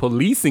sounds like a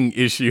policing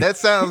issue. That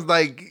sounds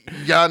like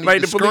y'all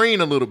need to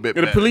screen a little bit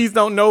better. The police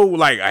don't know,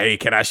 like, hey,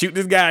 can I shoot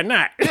this guy or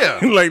not? Yeah.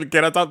 Like,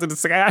 can I talk to the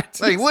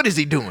psychiatrist? Like, what is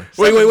he doing?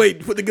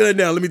 Wait. Put the gun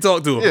down. Let me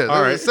talk to him. Yeah.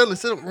 All right.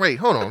 Wait,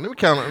 hold on.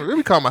 Let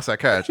me call my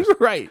psychiatrist.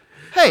 Right.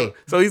 Hey.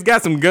 So he's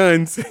got some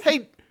guns.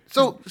 Hey.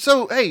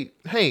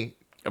 Hey.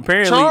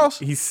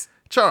 Apparently,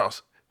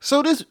 Charles.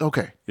 So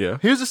okay. Yeah.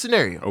 Here's the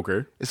scenario.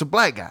 Okay. It's a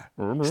black guy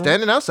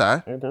standing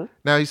outside. Okay.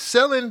 Now he's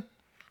selling.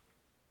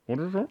 What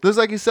is that? Looks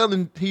like he's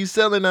selling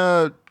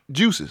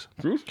juices.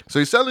 Juice? So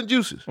he's selling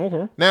juices.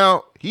 Okay.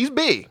 Now he's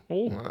big.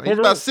 He's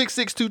about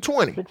 6'6",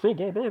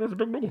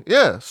 220.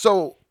 Yeah.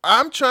 So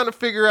I'm trying to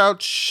figure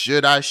out,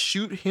 should I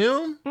shoot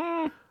him?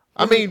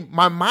 I mean,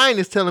 my mind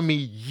is telling me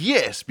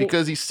yes,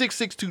 because he's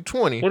 6'6",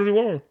 220. What is he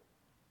wearing?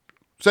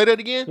 Say that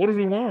again. What is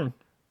he wearing?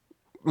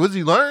 What does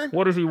he learn?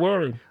 What is he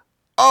wearing?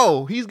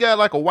 Oh, he's got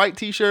like a white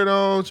T-shirt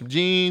on, some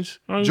jeans,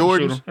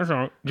 Jordans. That's all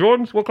right.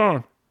 Jordans? What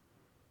kind?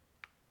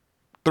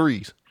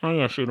 3s. Oh,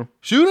 yeah, shoot him.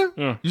 Shoot him?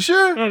 Yeah. You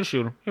sure? Yeah,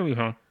 shoot him. He'll be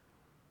fine.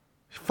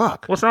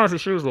 Fuck. What size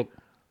his shoes look?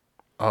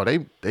 Oh, they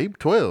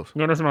 12s.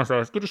 No, that's my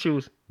size. Get the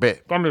shoes.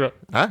 Bet. Call me that.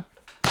 Huh?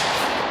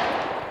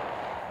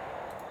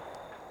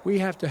 We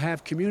have to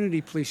have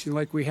community policing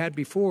like we had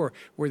before,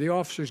 where the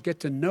officers get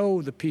to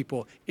know the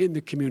people in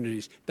the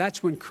communities.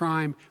 That's when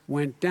crime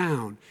went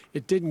down.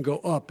 It didn't go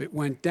up, it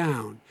went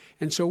down.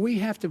 And so we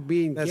have to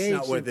be engaged. That's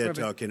not what they're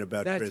talking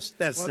about, Chris.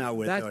 That's not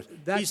what they're talking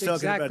about. He's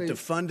talking about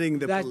defunding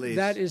the police.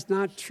 That is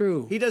not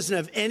true. He doesn't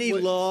have any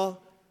law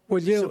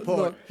support.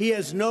 Look, he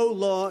has no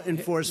law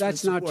enforcement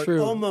support. That's not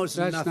true. Almost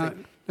that's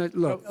nothing.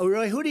 Look. Oh,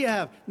 Roy, who do you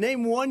have?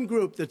 Name one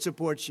group that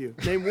supports you.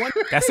 Name one.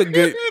 That's a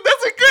good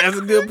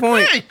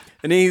point.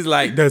 And then he's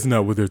like, that's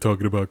not what they're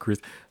talking about, Chris.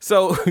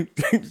 So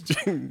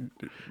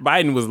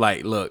Biden was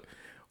like, look,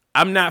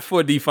 I'm not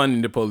for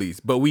defunding the police,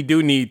 but we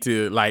do need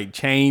to like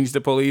change the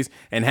police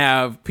and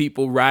have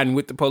people riding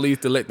with the police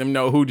to let them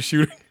know who to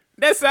shoot.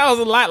 That sounds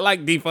a lot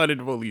like defunding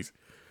the police.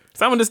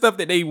 Some of the stuff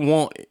that they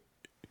want,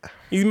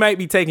 he might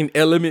be taking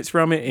elements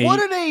from it. And what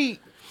are they?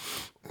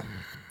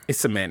 It's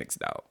semantics,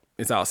 dog.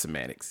 It's all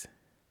semantics.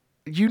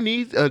 You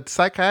need a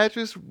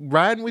psychiatrist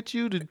riding with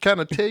you to kind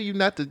of tell you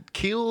not to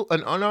kill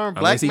an unarmed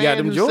black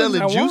man who's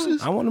selling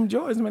juices? I want them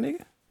joys, my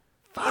nigga.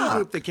 One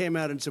group that came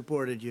out and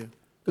supported you.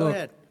 Go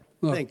ahead.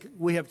 Think.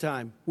 We have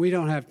time. We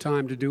don't have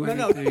time to do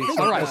anything.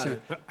 No. All right.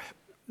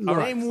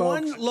 Name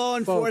one law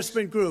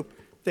enforcement group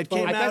that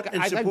came out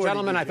and supported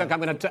gentlemen, you. I think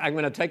I'm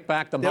going to take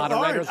back the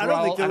moderator's I don't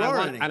role, think there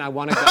are any. and I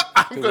want to.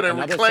 I'm going to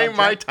reclaim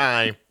my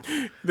time.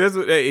 That's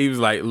what he was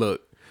like.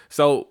 Look.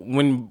 So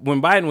when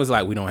Biden was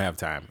like, we don't have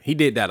time, he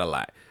did that a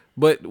lot.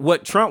 But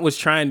what Trump was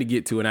trying to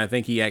get to, and I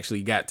think he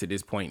actually got to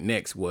this point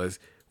next, was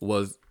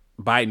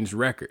Biden's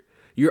record.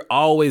 You're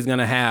always going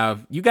to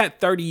have, you got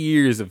 30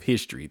 years of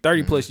history,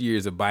 30 plus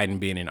years of Biden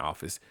being in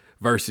office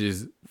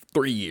versus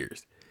 3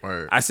 years.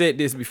 Word. I said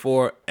this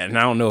before, and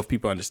I don't know if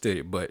people understood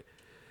it, but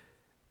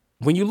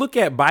when you look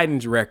at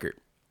Biden's record,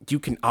 you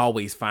can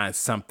always find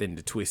something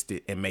to twist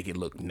it and make it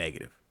look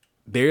negative.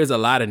 There's a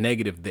lot of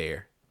negative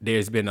there.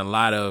 There's been a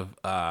lot of,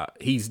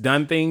 he's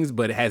done things,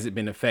 but it hasn't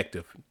been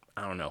effective.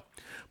 I don't know.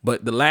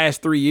 But the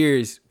last 3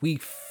 years, we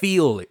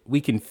feel it. We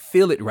can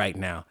feel it right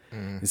now.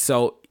 And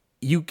so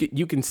you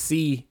can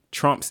see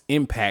Trump's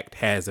impact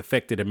has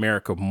affected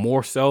America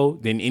more so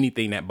than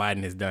anything that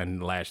Biden has done in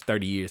the last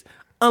 30 years,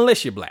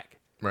 unless you're black.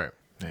 Right.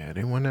 Yeah,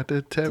 they want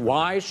that to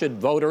Why should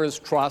voters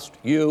trust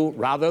you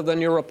rather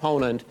than your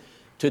opponent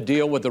to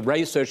deal with the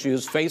race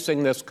issues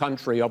facing this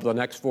country over the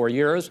next 4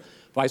 years?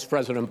 Vice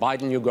President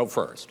Biden, you go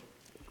first.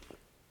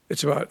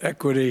 It's about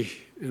equity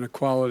and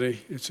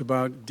equality. It's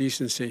about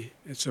decency.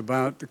 It's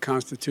about the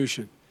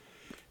Constitution.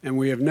 And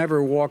we have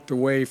never walked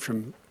away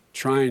from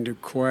trying to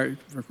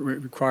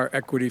require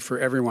equity for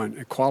everyone,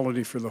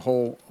 equality for the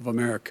whole of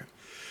America.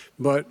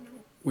 But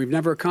we've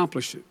never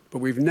accomplished it. But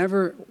we've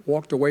never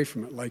walked away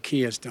from it like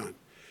he has done.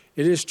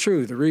 It is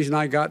true. The reason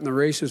I got in the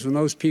race is when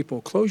those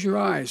people, close your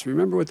eyes,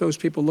 remember what those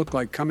people look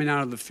like coming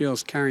out of the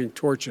fields carrying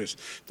torches,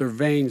 their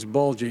veins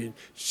bulging,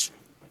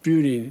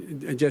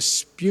 spewing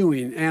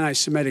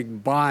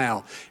anti-Semitic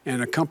bile,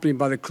 and accompanied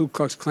by the Ku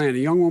Klux Klan. A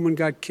young woman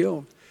got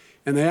killed.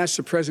 And they asked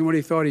the president what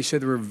he thought. He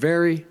said there were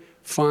very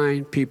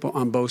fine people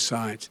on both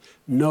sides.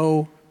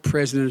 No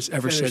president has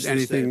ever Finish said the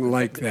anything statement.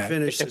 like that.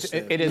 Finish the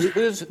statement. It is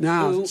who's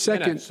Now, who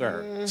second, minutes,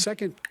 sir.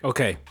 second.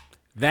 Okay,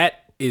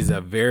 that is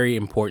a very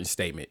important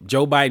statement.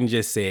 Joe Biden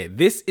just said,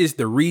 this is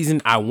the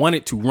reason I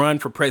wanted to run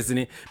for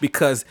president,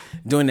 because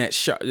during that,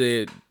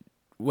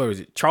 what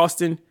was it,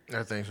 Charleston?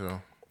 I think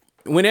so.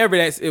 When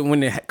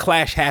the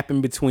clash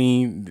happened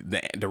between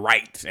the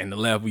right and the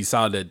left, we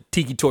saw the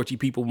tiki torchy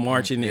people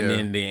marching and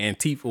then the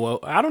Antifa. Well,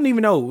 I don't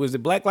even know. Was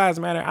it Black Lives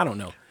Matter? I don't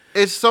know.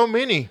 It's so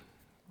many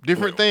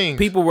different things.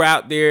 People were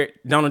out there.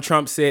 Donald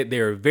Trump said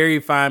there are very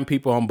fine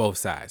people on both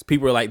sides.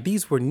 People were like,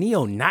 these were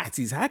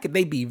neo-Nazis. How could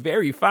they be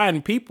very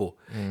fine people?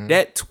 Mm-hmm.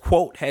 That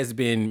quote has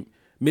been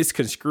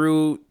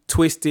misconstrued,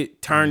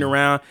 twisted, turned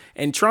around.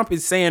 And Trump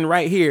is saying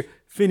right here,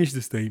 finish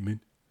the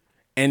statement.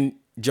 And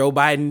Joe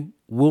Biden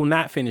will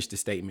not finish the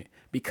statement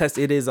because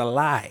it is a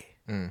lie.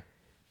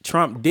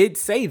 Trump did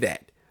say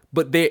that,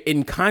 but they're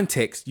in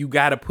context. You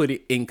got to put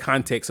it in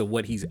context of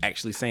what he's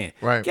actually saying.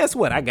 Right. Guess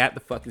what? I got the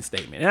fucking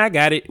statement, and I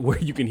got it where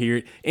you can hear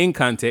it in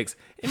context,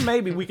 and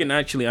maybe we can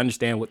actually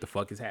understand what the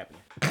fuck is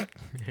happening.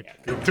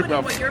 Putting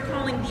what you're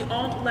calling the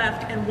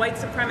alt-left and white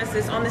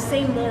supremacists on the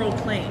same moral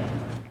plane.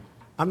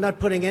 I'm not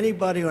putting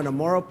anybody on a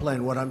moral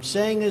plane. What I'm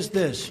saying is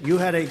this. You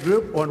had a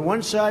group on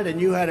one side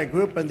and you had a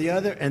group on the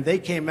other, and they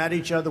came at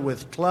each other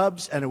with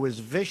clubs, and it was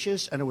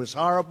vicious, and it was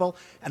horrible,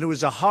 and it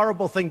was a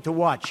horrible thing to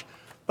watch.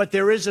 But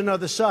there is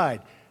another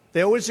side.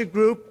 There was a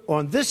group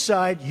on this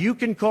side, you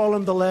can call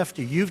them the left,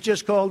 or you've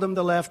just called them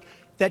the left,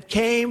 that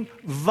came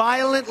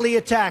violently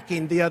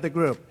attacking the other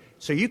group.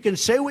 So you can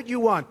say what you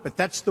want, but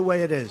that's the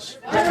way it is.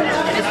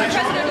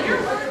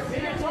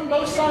 On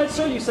both sides,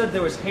 sir, you said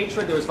there was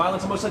hatred, there was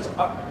violence on both sides.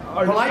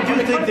 Well, I do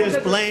think there's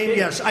blame.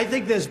 Yes, I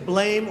think there's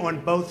blame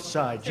on both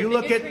sides. You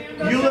look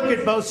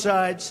at both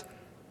sides.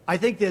 I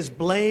think there's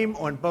blame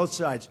on both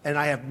sides, and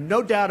I have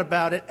no doubt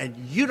about it, and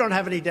you don't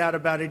have any doubt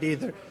about it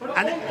either.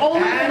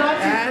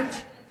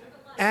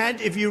 And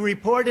if you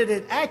reported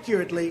it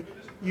accurately,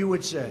 you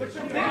would say.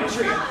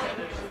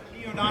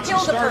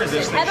 Neo-Nazis started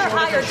this. They showed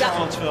up in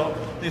Charlottesville.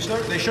 They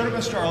showed up in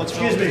Charlottesville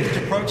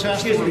to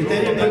protest. Excuse me.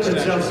 They didn't put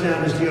themselves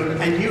down as neo,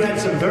 and you had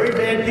some very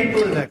bad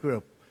people in that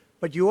group.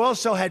 But you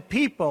also had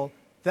people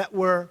that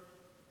were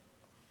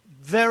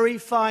very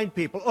fine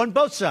people on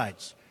both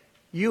sides.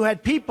 You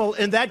had people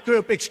in that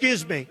group.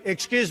 Excuse me.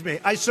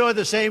 I saw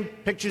the same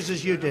pictures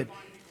as you did.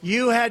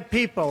 You had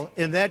people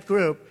in that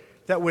group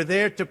that were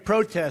there to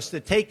protest the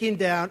taking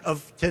down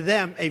of, to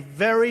them, a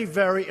very,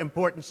 very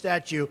important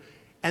statue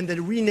and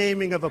the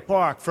renaming of a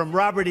park from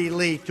Robert E.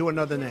 Lee to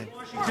another name.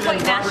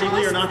 Robert E.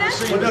 Lee are not the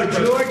same. Well,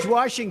 no, George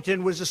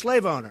Washington was a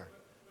slave owner.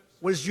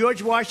 Was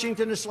George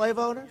Washington a slave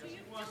owner?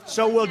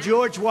 So will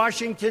George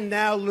Washington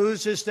now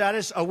lose his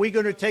status? Are we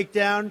going to take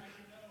down,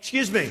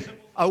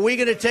 are we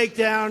going to take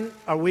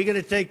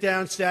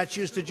down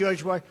statues to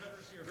George Washington?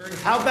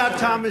 How about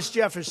Thomas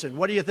Jefferson?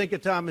 What do you think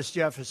of Thomas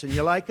Jefferson?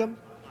 You like him?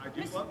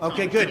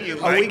 Okay, good.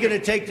 Are we going to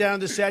take down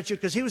the statue?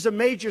 Because he was a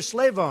major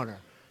slave owner.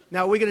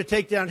 Now, we're going to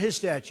take down his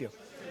statue.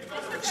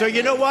 So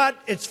you know what?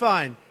 It's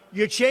fine.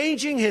 You're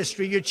changing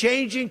history. You're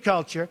changing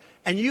culture.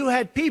 And you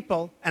had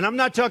people, and I'm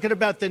not talking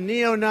about the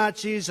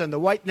neo-Nazis and the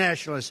white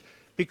nationalists,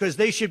 because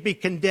they should be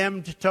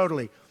condemned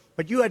totally.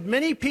 But you had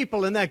many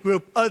people in that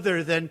group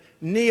other than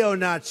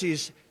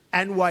neo-Nazis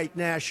and white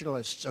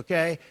nationalists,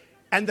 okay?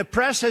 And the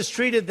press has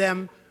treated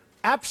them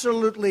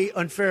absolutely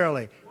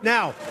unfairly.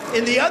 Now,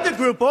 in the other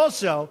group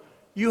also,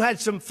 you had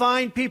some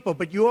fine people,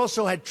 but you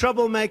also had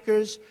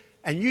troublemakers,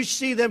 and you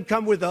see them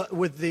come with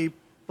the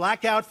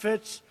black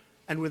outfits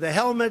and with the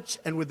helmets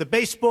and with the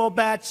baseball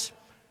bats.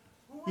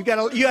 You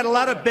had a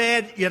lot of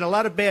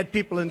bad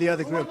people in the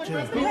other group too.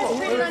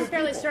 Treated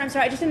unfairly, sir. I'm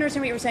sorry, I just didn't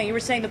understand what you were saying. You were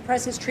saying the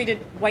press has treated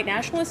white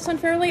nationalists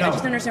unfairly? No, I just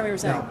didn't understand what you were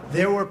saying. No.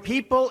 There were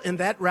people in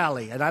that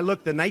rally, and I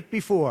looked the night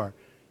before.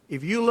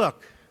 If you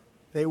look,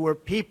 there were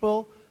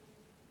people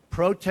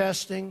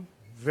protesting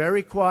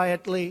very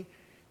quietly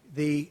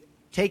the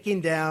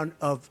taking down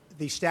of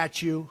the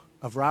statue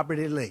of Robert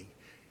E. Lee.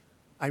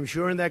 I'm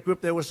sure in that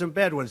group there were some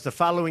bad ones. The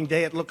following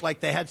day it looked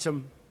like they had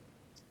some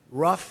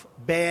rough,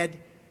 bad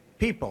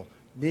people.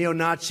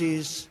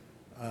 Neo-Nazis,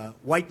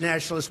 white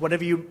nationalists,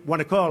 whatever you want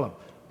to call them.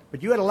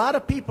 But you had a lot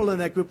of people in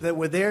that group that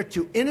were there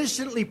to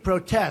innocently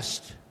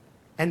protest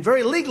and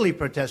very legally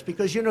protest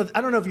because, you know,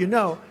 I don't know if you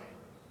know,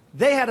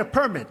 they had a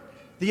permit.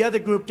 The other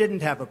group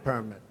didn't have a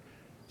permit.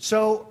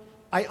 So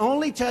I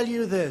only tell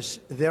you this.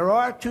 There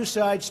are two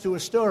sides to a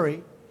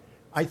story.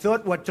 I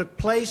thought what took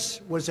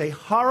place was a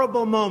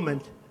horrible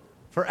moment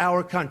for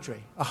our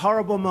country, a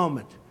horrible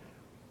moment.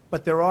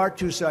 But there are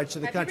two sides to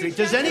the country.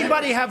 Does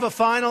anybody have a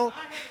final?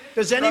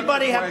 Does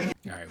anybody have?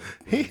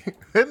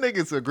 That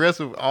nigga's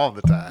aggressive all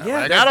the time. Yeah,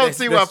 like, I don't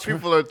see why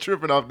people are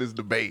tripping off this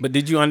debate. But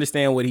did you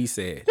understand what he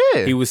said?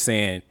 Yeah. He was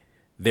saying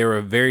there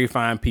are very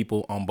fine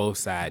people on both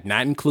sides,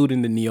 not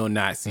including the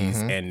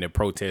neo-Nazis and the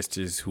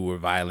protesters who were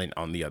violent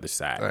on the other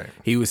side. Right.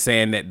 He was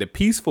saying that the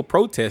peaceful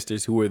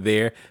protesters who were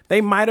there,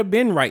 they might have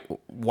been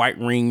white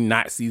ring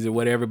Nazis or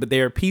whatever, but they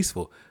are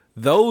peaceful.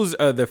 Those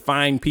are the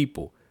fine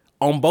people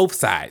on both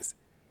sides.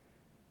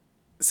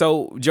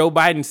 So Joe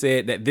Biden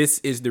said that this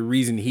is the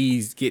reason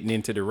he's getting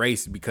into the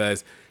race,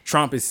 because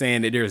Trump is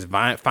saying that there's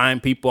fine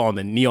people on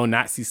the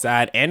neo-Nazi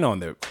side and on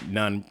the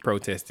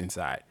non-protesting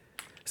side.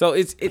 So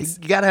it's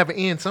you gotta have an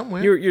end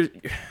somewhere. You're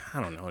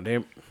I don't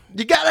know.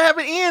 You gotta have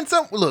an end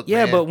somewhere. Look,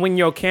 yeah, man. but when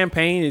your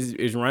campaign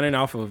is running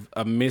off of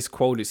a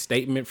misquoted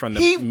statement from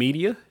the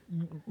media,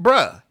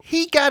 bruh,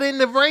 he got in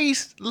the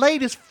race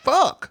late as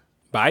fuck.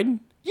 Biden?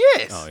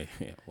 Yes. Oh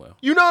yeah. Well,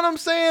 you know what I'm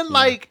saying? Yeah.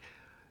 Like,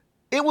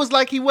 it was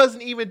like he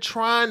wasn't even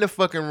trying to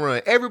fucking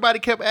run. Everybody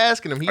kept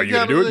asking him. Are you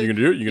gonna do it? You gonna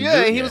do it? You gonna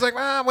do it? And he was like,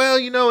 well,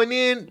 you know. And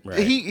then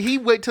he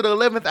wait till the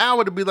 11th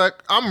hour to be like,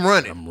 I'm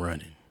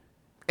running.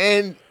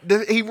 And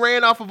he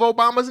ran off of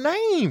Obama's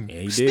name.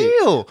 Yeah, he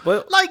still. Did.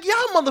 But like, y'all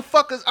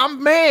motherfuckers,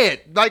 I'm mad.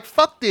 Like,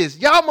 fuck this.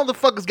 Y'all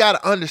motherfuckers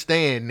gotta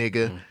understand,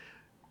 nigga.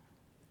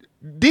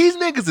 These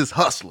niggas is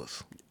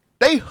hustlers.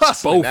 They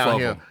hustling out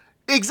here.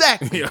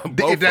 Exactly.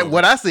 Yeah,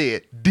 what I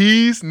said.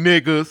 These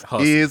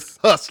niggas is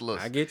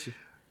hustlers. I get you.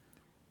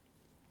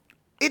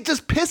 It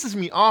just pisses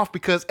me off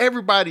because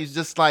everybody's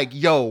just like,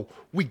 yo,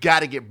 we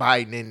got to get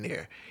Biden in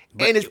there.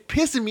 And it's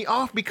pissing me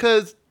off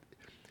because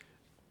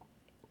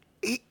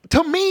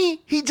to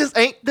me, he just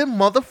ain't the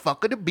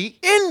motherfucker to be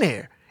in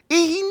there.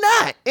 He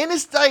not. And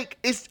it's like,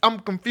 I'm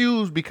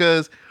confused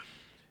because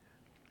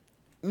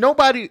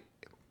nobody.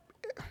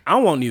 I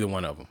don't want neither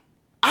one of them.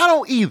 I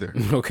don't either.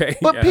 Okay.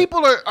 But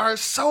people are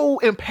so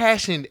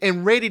impassioned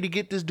and ready to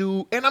get this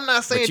dude. And I'm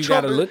not saying but you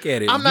Trump. Gotta look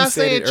at it. I'm not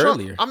saying Trump.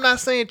 Earlier. I'm not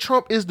saying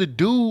Trump is the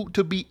dude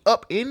to be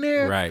up in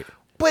there. Right.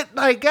 But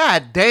like,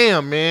 god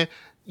damn, man.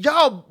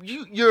 Y'all,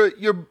 you're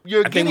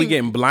I think we're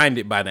getting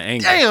blinded by the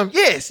anger. Damn,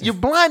 yes. You're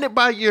blinded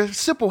by your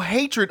simple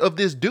hatred of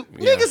this dude.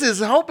 Yeah. Niggas is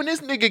hoping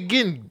this nigga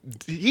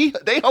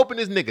they hoping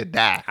this nigga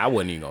die. I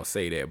wasn't even gonna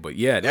say that, but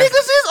yeah. Niggas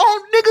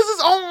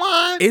is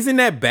online. Isn't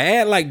that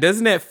bad? Like,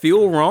 doesn't that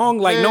feel wrong?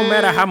 Like, no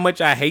matter how much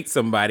I hate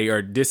somebody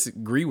or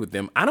disagree with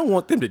them, I don't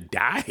want them to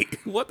die.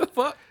 What the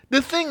fuck?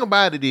 The thing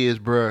about it is,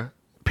 bruh,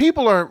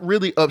 people are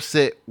really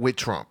upset with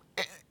Trump.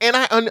 And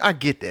I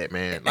get that,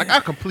 man. Like, I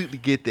completely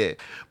get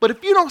that. But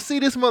if you don't see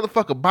this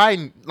motherfucker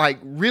Biden, like,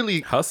 really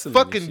hustling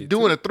fucking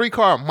doing a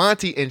 3-car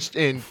Monty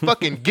and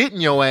fucking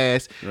getting your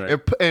ass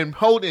and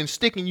holding and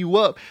sticking you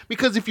up.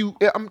 Because if you,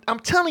 I'm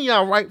telling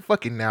y'all right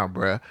fucking now,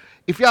 bruh.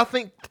 If y'all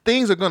think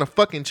things are gonna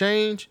fucking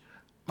change,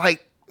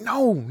 like,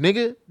 no,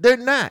 nigga, they're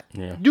not.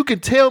 Yeah. You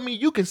can tell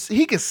me, I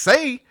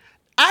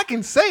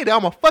can say that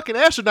I'm a fucking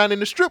astronaut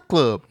in the strip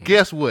club.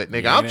 Guess what,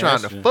 nigga? I'm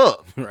trying to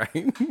fuck.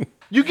 Right.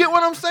 You get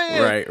what I'm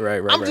saying?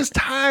 Right. I'm just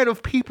tired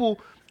of people.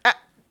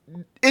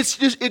 It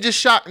just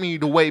shocked me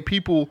the way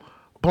people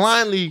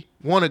blindly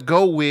want to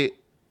go with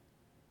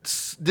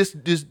this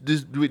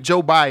with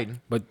Joe Biden.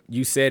 But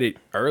you said it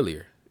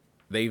earlier.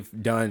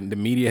 The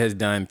media has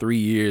done 3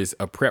 years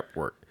of prep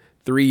work.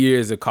 3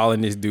 years of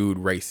calling this dude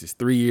racist.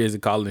 3 years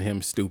of calling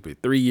him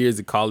stupid. 3 years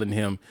of calling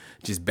him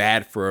just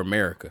bad for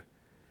America.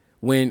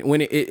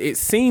 When it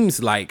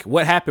seems like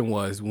what happened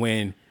was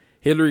when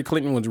Hillary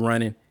Clinton was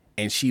running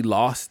and she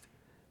lost,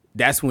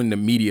 that's when the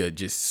media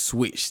just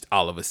switched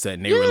all of a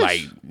sudden. They were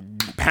like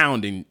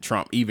pounding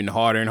Trump even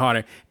harder and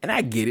harder. And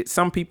I get it.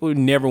 Some people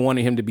never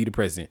wanted him to be the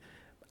president.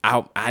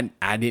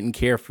 I didn't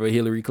care for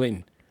Hillary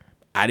Clinton.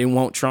 I didn't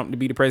want Trump to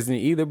be the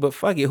president either, but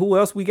fuck it. Who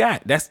else we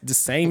got? That's the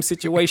same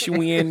situation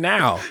we in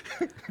now.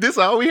 This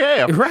all we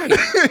have. Right.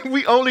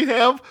 We only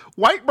have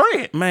white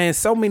bread. Man,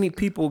 so many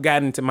people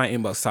got into my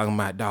inbox talking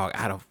about, dog,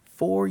 out of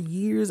 4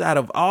 years, out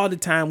of all the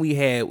time we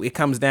had, it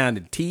comes down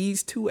to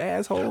these two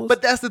assholes.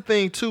 But that's the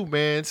thing too,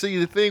 man. See,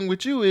 the thing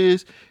with you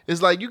is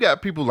like you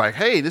got people like,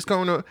 hey, this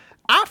coming up.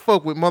 I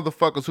fuck with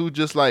motherfuckers who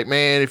just like,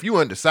 man, if you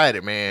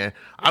undecided, man,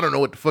 I don't know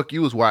what the fuck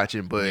you was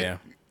watching, but yeah.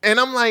 And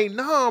I'm like,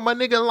 no, my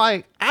nigga,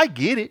 like, I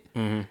get it.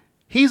 Mm-hmm.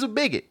 He's a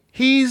bigot.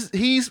 He's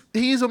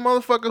a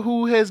motherfucker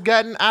who has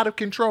gotten out of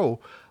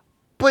control.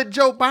 But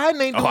Joe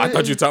Biden ain't doing I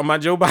thought you were talking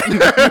about Joe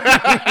Biden.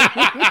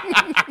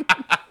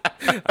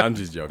 I'm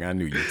just joking. I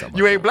knew you were talking about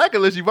You ain't black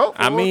unless you vote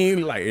for him. I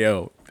mean, like,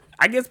 yo,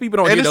 I guess people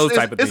don't get those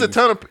type of things. It's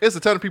a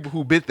ton of people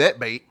who bit that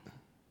bait.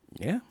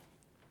 Yeah.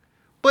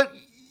 But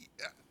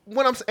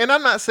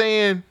I'm not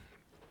saying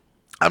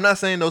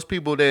those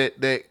people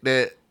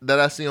that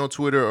I see on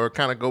Twitter or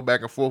kind of go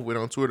back and forth with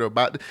on Twitter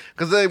about it.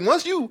 Because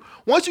once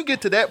you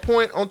get to that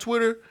point on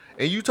Twitter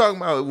and you talking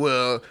about,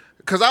 well,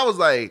 because I was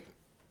like,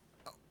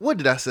 what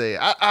did I say?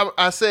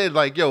 I said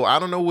like, yo, I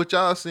don't know what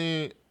y'all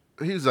seeing.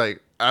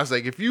 I was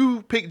like, if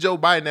you pick Joe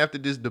Biden after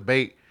this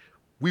debate,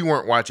 we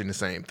weren't watching the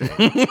same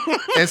thing.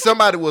 And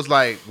somebody was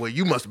like, well,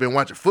 you must have been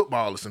watching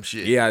football or some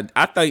shit. Yeah,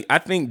 I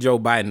think Joe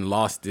Biden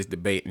lost this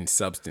debate in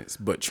substance,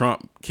 but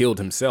Trump killed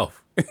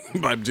himself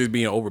by just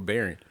being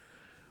overbearing.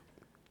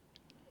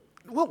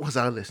 What was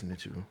I listening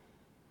to?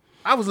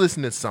 I was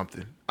listening to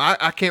something.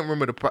 I can't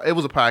remember it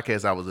was a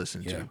podcast I was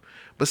listening to.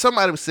 But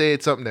somebody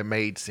said something that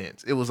made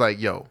sense. It was like,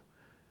 yo,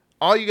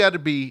 all you got to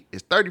be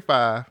is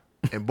 35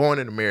 and born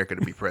in America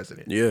to be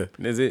president. Yeah,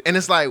 that's it. And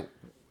it's like,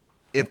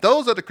 if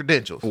those are the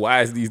credentials,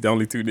 why is these the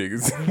only two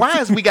niggas? Why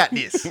is we got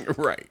this?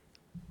 Right.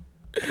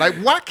 Like,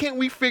 why can't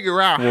we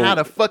figure out how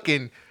to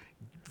fucking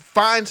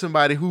find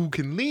somebody who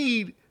can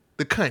lead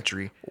the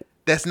country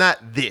that's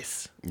not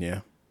this.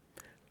 Yeah.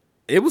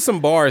 It was some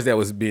bars that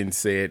was being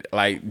said.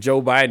 Like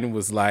Joe Biden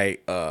was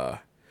like,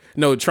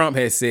 Trump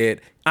had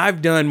said,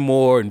 I've done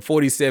more in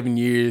 47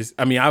 years.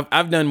 I mean,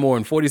 I've done more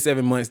in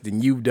 47 months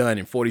than you've done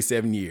in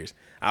 47 years.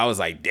 I was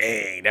like,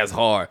 dang, that's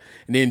hard.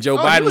 And then Joe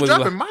Biden was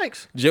dropping like,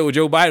 mics.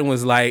 Joe Biden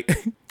was like,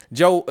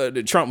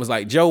 Trump was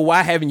like, Joe,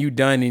 why haven't you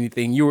done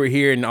anything? You were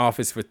here in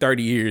office for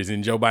 30 years.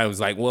 And Joe Biden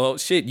was like, well,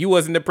 shit, you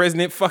wasn't the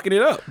president fucking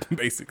it up,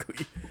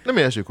 basically. Let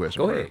me ask you a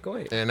question. Go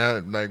ahead.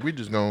 And we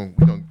just gonna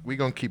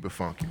keep it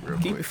funky real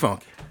quick. Keep it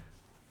funky.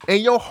 In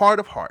your heart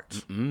of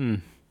hearts,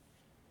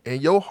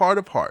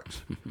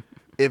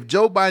 if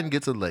Joe Biden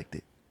gets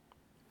elected,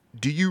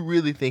 do you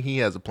really think he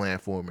has a plan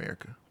for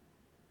America?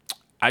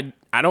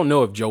 I don't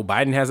know if Joe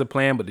Biden has a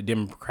plan, but the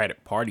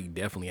Democratic Party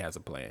definitely has a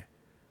plan.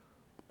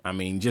 I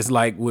mean, just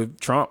like with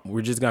Trump,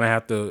 we're just going to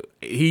have to,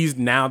 he's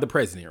now the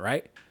president,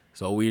 right?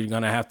 So we're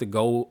going to have to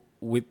go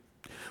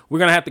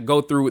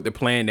through with the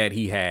plan that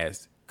he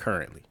has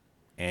currently.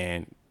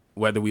 And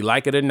whether we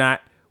like it or not,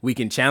 we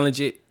can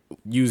challenge it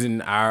using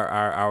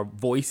our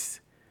voice.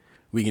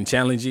 We can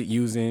challenge it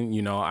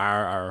using,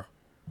 our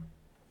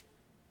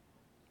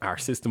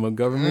system of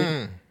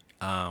government.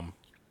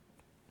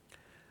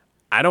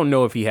 I don't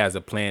know if he has a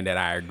plan that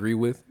I agree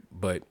with,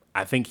 but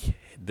I think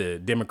the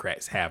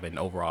Democrats have an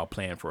overall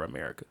plan for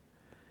America.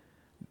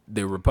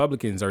 The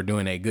Republicans are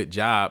doing a good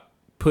job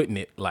putting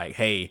it like,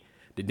 hey,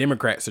 the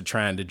Democrats are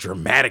trying to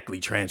dramatically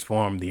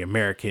transform the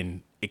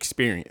American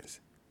experience.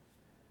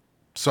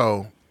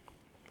 So,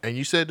 and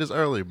you said this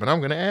earlier, but I'm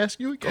going to ask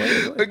you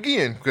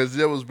again, because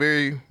that was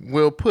very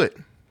well put.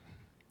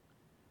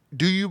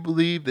 Do you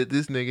believe that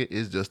this nigga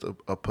is just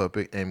a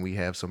puppet and we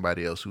have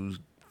somebody else who's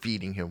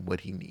feeding him what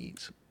he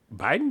needs?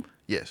 Biden?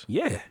 Yes.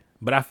 Yeah.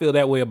 But I feel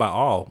that way about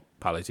all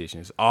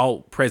politicians,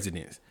 all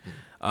presidents.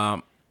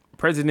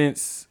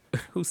 Presidents,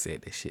 who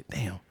said this shit?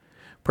 Damn.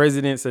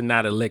 Presidents are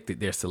not elected,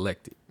 they're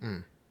selected.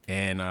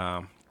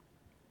 And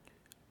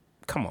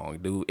come on,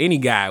 dude. Any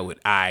guy with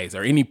eyes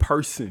or any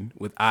person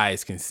with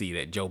eyes can see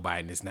that Joe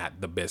Biden is not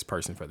the best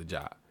person for the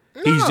job.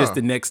 No. He's just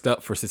the next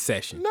up for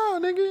succession. No,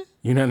 nigga.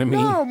 You know what I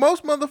mean? No,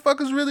 most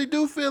motherfuckers really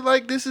do feel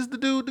like this is the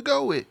dude to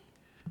go with.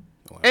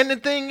 Wow. And the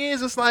thing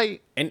is, it's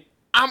like,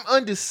 I'm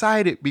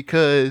undecided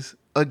because,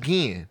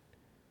 again,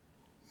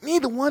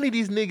 neither one of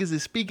these niggas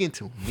is speaking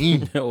to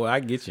me. Well, I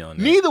get you on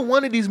that. Neither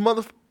one of these when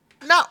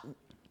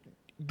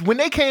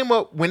they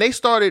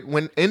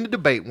started in the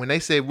debate, when they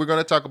said we're going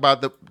to talk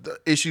about the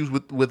issues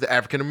with the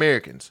African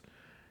Americans,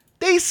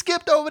 they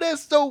skipped over that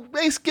so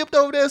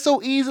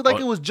easy, like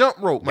it was jump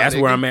rope. That's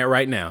where I'm at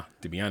right now,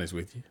 to be honest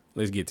with you.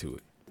 Let's get to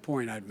it. The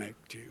point I'd make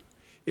to you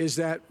is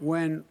that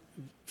when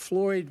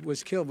Floyd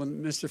was killed,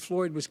 when Mr.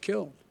 Floyd was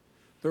killed,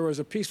 there was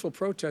a peaceful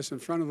protest in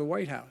front of the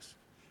White House.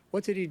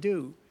 What did he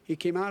do? He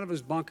came out of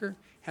his bunker,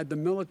 had the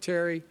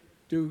military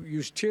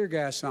use tear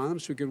gas on him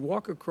so he could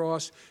walk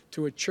across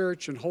to a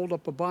church and hold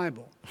up a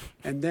Bible.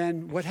 And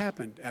then what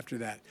happened after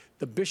that?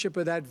 The bishop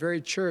of that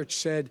very church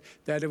said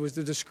that it was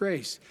a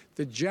disgrace.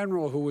 The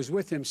general who was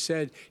with him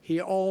said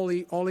all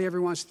he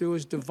ever wants to do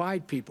is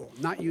divide people,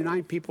 not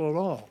unite people at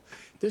all.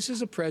 This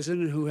is a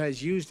president who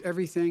has used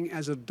everything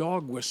as a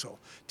dog whistle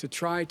to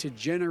try to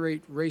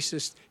generate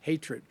racist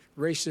hatred,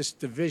 racist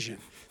division.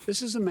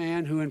 This is a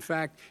man who, in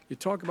fact, you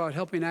talk about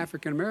helping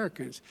African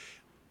Americans.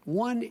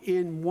 1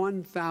 in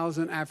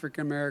 1,000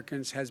 African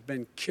Americans has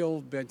been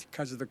killed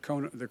because of the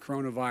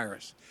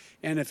coronavirus.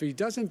 And if he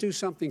doesn't do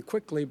something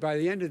quickly, by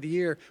the end of the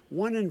year,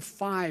 1 in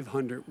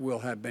 500 will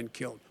have been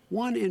killed.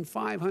 1 in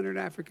 500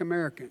 African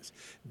Americans.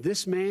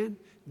 This man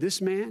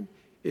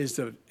is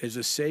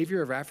a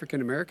savior of African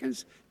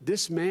Americans.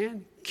 This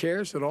man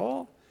cares at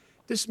all.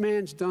 This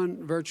man's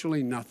done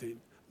virtually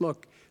nothing.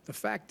 Look, the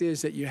fact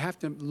is that you have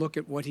to look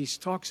at what he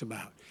talks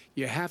about.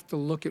 You have to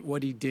look at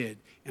what he did.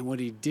 And what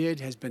he did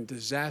has been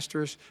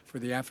disastrous for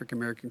the African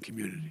American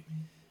community.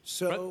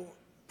 So,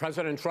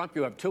 President Trump,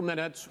 you have 2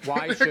 minutes.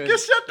 Why should...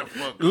 Shut the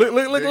fuck up.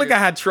 Look at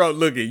how Trump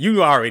looking.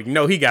 You already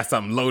know he got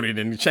something loaded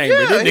in the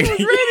chamber. Yeah,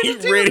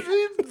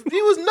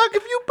 he was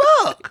knucking you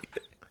buck.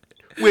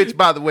 Which,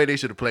 by the way, they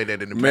should have played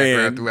that in the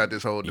background throughout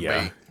this whole debate.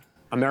 Yeah.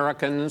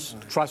 Americans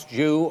trust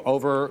you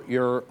over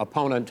your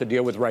opponent to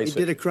deal with racism. He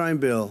did a crime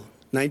bill,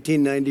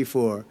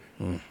 1994,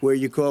 where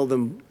you call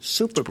them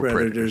super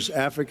predators,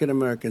 African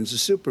Americans, the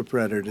super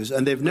predators,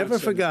 and they've never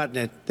forgotten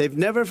it. They've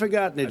never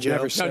forgotten it,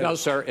 Joe. No,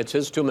 sir, it's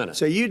his 2 minutes.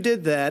 So you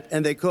did that,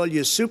 and they call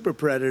you a super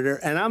predator,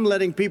 and I'm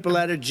letting people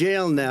out of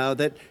jail now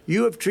that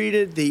you have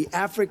treated the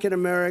African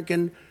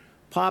American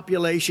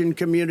population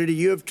community,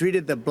 you have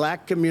treated the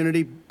black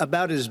community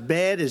about as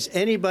bad as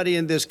anybody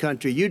in this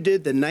country. You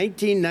did the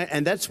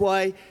and that's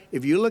why,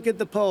 if you look at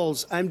the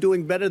polls, I'm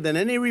doing better than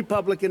any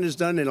Republican has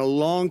done in a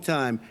long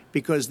time,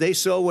 because they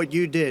saw what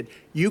you did.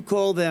 You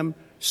call them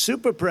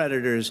super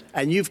predators,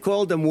 and you've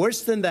called them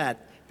worse than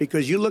that,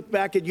 because you look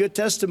back at your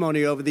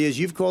testimony over the years,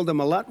 you've called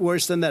them a lot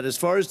worse than that. As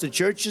far as the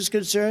church is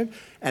concerned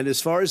and as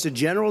far as the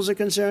generals are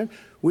concerned,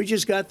 we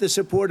just got the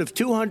support of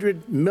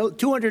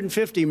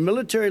 250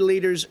 military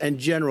leaders and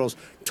generals,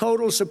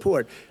 total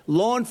support.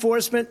 Law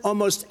enforcement,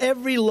 almost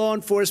every law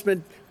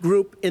enforcement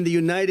group in the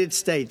United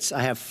States.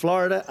 I have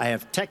Florida, I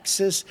have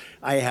Texas,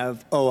 I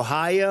have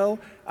Ohio,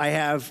 I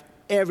have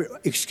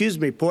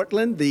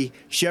Portland. The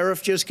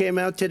sheriff just came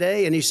out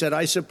today and he said,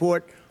 I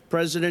support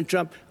President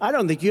Trump. I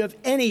don't think you have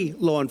any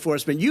law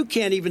enforcement. You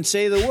can't even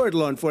say the word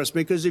law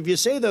enforcement, because if you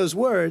say those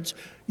words,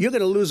 you're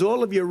going to lose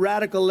all of your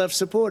radical left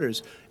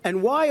supporters.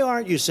 And why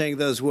aren't you saying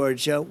those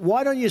words, Joe?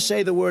 Why don't you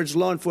say the words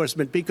law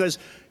enforcement? Because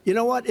you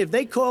know what? If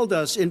they called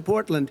us in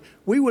Portland,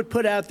 we would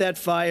put out that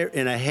fire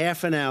in a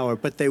half an hour,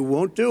 but they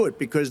won't do it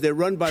because they're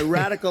run by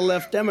radical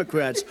left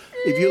Democrats.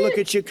 If you look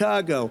at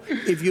Chicago,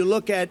 if you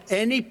look at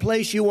any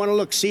place you want to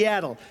look,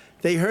 Seattle,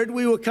 they heard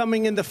we were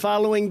coming in the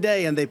following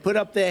day, and they put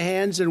up their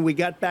hands, and we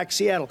got back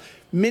Seattle.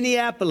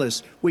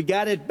 Minneapolis, we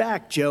got it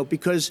back, Joe,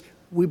 because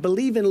we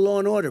believe in law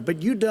and order,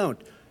 but you don't.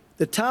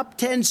 The top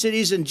 10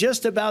 cities and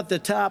just about the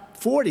top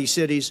 40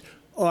 cities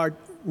are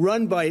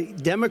run by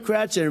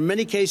Democrats and, in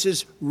many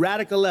cases,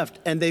 radical left.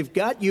 And they've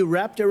got you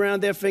wrapped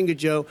around their finger,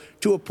 Joe,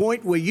 to a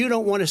point where you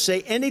don't want to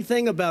say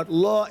anything about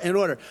law and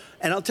order.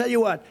 And I'll tell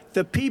you what,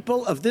 the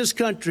people of this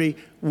country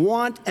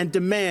want and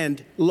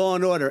demand law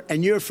and order,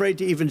 and you're afraid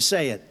to even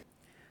say it.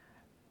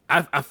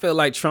 I feel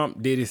like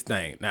Trump did his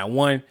thing. Now,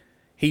 one,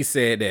 he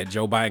said that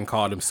Joe Biden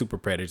called them super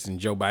predators,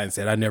 and Joe Biden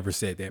said, I never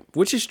said that,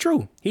 which is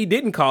true. He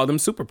didn't call them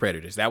super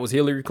predators. That was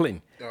Hillary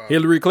Clinton.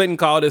 Hillary Clinton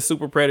called us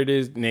super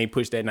predators, and they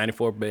pushed that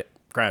 94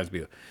 crimes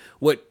bill.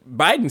 What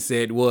Biden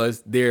said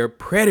was they're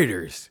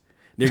predators.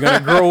 They're going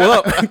to grow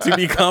up to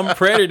become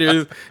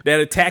predators that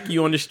attack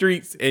you on the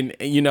streets. And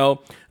you know,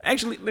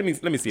 actually, let me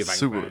see if I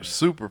can find it.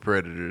 Super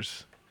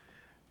predators.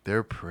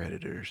 They're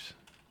predators.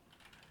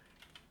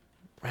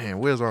 Man,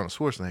 where's Arnold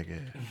Schwarzenegger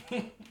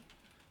at?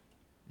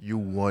 You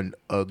one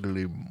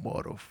ugly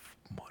motherfucker.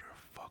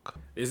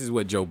 This is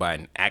what Joe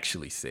Biden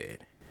actually said.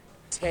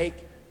 Take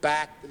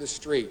back the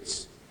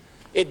streets.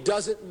 It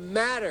doesn't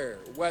matter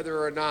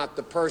whether or not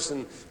the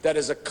person that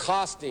is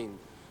accosting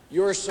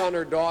your son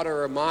or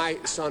daughter or my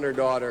son or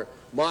daughter,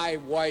 my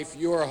wife,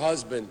 your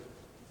husband,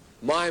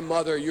 my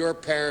mother, your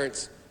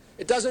parents.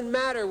 It doesn't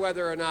matter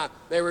whether or not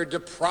they were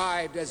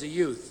deprived as a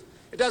youth.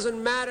 It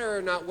doesn't matter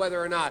or not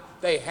whether or not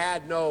they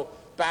had no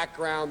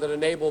background that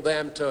enabled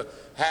them to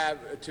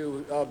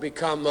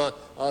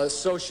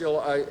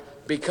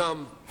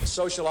become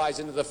socialized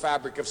into the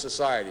fabric of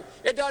society.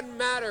 It doesn't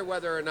matter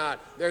whether or not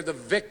they're the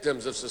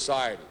victims of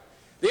society.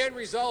 The end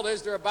result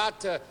is they're about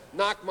to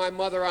knock my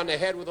mother on the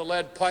head with a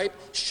lead pipe,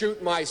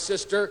 shoot my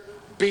sister,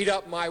 beat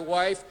up my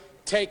wife,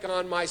 take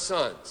on my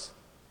sons.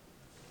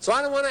 So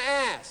I don't want to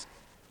ask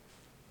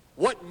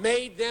what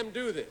made them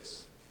do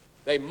this.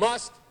 They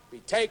must be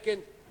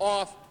taken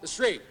off the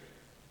street.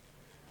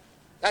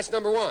 That's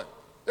number one.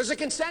 There's a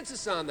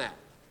consensus on that.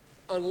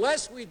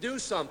 Unless we do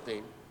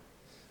something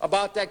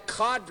about that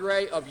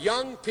cadre of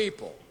young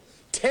people,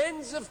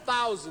 tens of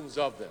thousands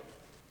of them,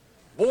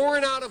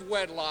 born out of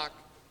wedlock,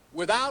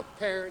 without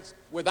parents,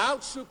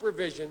 without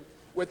supervision,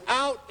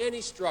 without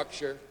any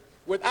structure,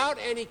 without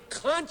any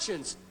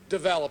conscience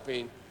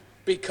developing,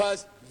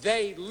 because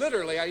they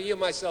literally, I yield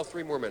myself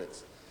 3 more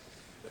minutes,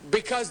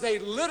 because they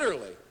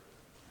literally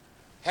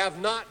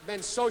have not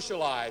been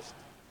socialized.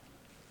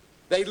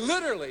 They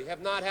literally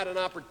have not had an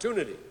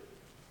opportunity.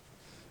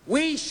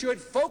 We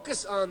should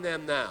focus on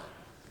them now.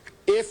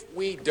 If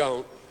we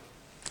don't,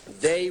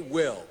 they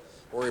will,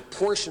 or a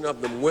portion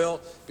of them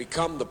will,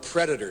 become the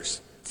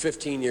predators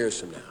 15 years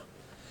from now.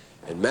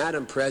 And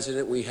Madam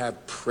President, we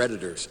have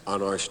predators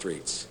on our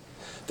streets.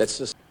 That's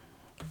just...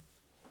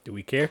 Do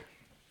we care?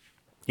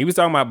 He was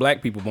talking about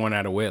black people born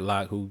out of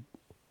wedlock who,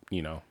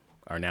 you know,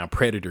 are now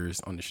predators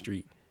on the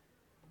street.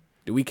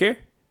 Do we care?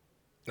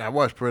 I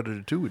watched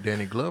Predator 2 with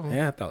Danny Glover.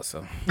 Yeah, I thought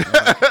so.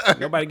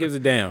 Nobody gives a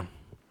damn.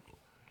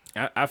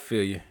 I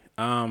feel you.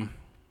 Let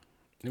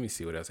me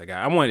see what else I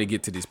got. I wanted to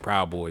get to these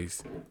Proud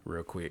Boys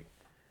real quick.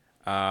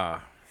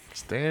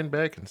 Stand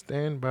back and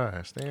stand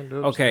by. Stand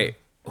up. Okay,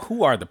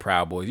 who are the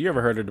Proud Boys? You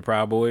ever heard of the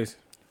Proud Boys?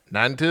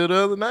 Not until the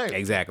other night.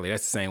 Exactly.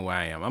 That's the same way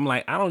I am. I'm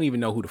like, I don't even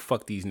know who the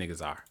fuck these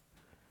niggas are.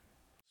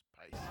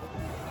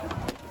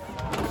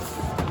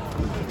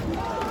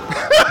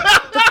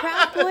 The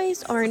Proud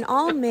Boys are an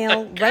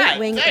all-male,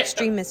 right-wing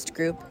extremist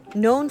group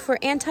known for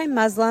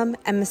anti-Muslim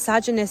and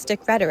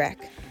misogynistic rhetoric,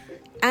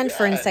 and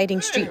for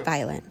inciting street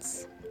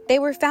violence. They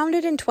were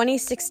founded in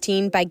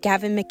 2016 by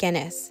Gavin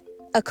McInnes,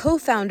 a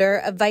co-founder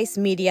of Vice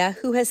Media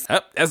who has...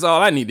 That's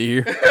all I need to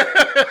hear.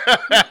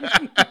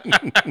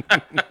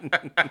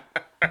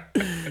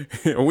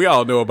 We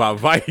all know about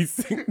Vice.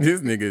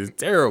 This nigga is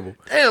terrible.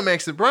 Damn,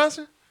 Exit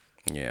Bronson.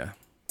 Yeah.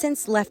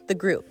 Since left the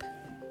group.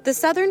 The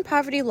Southern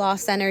Poverty Law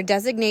Center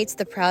designates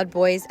the Proud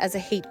Boys as a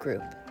hate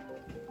group.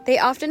 They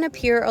often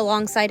appear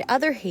alongside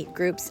other hate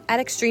groups at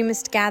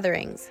extremist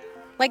gatherings,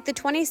 like the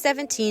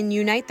 2017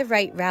 Unite the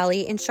Right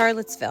rally in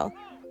Charlottesville,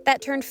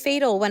 that turned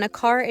fatal when a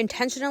car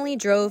intentionally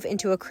drove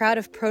into a crowd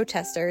of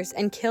protesters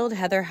and killed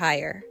Heather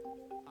Heyer.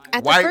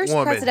 At the first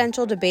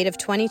presidential debate of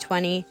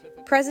 2020,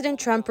 President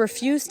Trump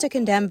refused to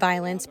condemn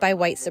violence by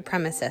white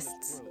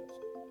supremacists.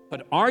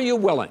 But are you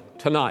willing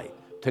tonight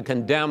to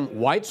condemn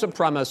white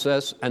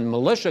supremacists and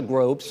militia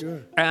groups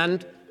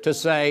and to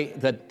say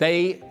that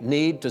they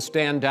need to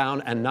stand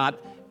down and not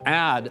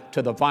add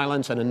to the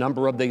violence in a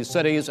number of these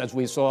cities, as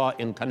we saw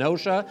in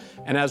Kenosha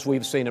and as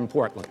we've seen in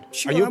Portland?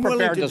 Sure, are you I'm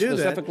prepared willing to do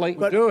specifically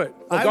that, do it?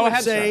 Well, go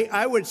ahead, sir.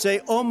 I would say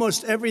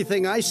almost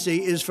everything I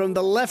see is from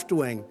the left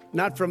wing,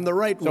 not from the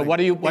right wing. So what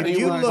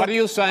are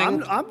you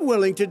saying? I'm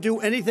willing to do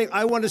anything.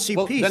 I want to see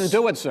peace. Then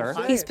do it, sir.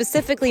 He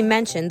specifically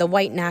mentioned the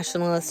white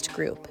nationalist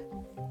group.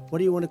 What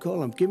do you want to call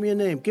them? Give me a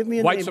name. Give me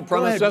a white name.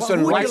 Supremacists and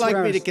Who would right you like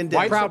me to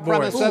condemn? White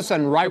supremacists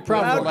and right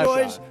Proud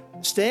Boys,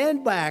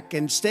 stand back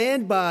and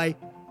stand by.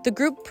 The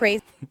group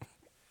praised.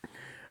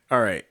 All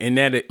right. In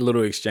that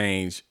little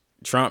exchange,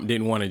 Trump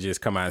didn't want to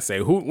just come out and say,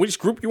 which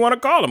group you want to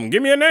call them?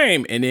 Give me a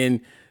name. And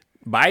then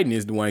Biden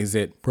is the one who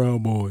said,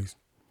 Proud Boys.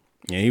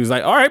 And he was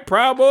like, all right,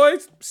 Proud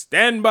Boys,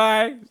 stand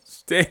by.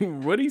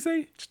 What did he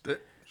say?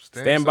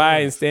 Stand by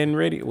and stand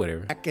ready.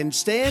 Whatever. Back and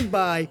stand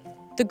by.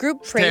 The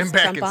group praised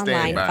Trump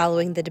online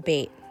following the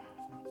debate.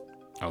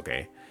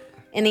 Okay.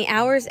 In the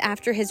hours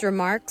after his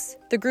remarks,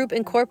 the group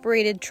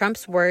incorporated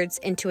Trump's words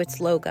into its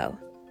logo.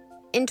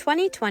 In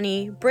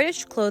 2020,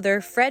 British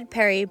clother Fred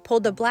Perry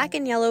pulled the black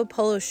and yellow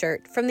polo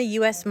shirt from the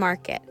U.S.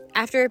 market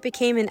after it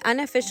became an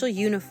unofficial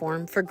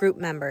uniform for group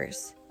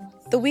members.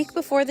 The week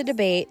before the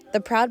debate, the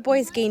Proud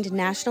Boys gained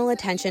national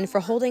attention for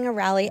holding a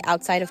rally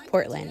outside of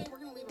Portland.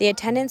 The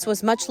attendance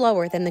was much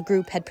lower than the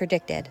group had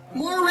predicted.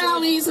 More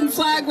rallies and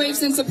flag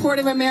waves in support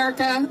of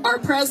America, our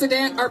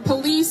president, our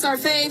police, our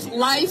faith,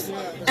 life,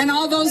 and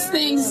all those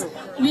things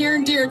near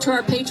and dear to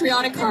our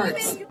patriotic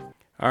hearts.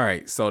 All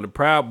right, so the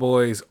Proud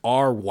Boys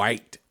are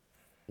white,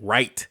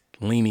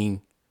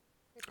 right-leaning.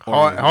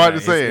 Hard to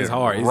say. It's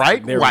hard.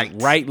 They're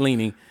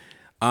right-leaning.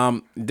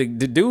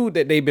 The dude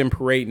that they've been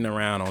parading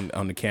around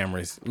on the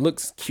cameras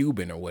looks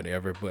Cuban or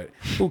whatever, but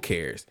who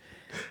cares?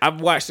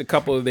 I've watched a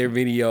couple of their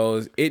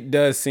videos. It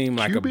does seem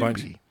like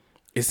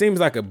it seems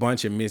like a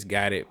bunch of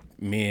misguided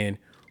men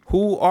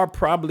who are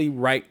probably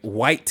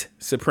white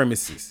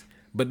supremacists.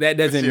 But that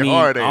doesn't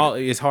mean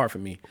it's hard for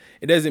me.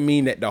 It doesn't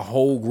mean that the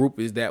whole group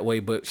is that way.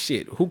 But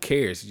shit, who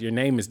cares? Your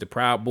name is the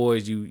Proud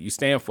Boys. You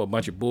stand for a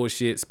bunch of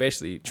bullshit,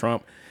 especially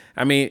Trump.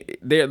 I mean,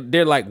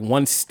 they're like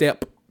one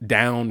step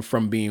down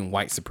from being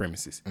white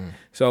supremacists.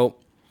 So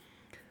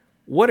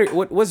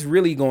what's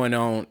really going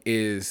on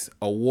is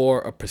a war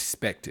of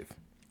perspective.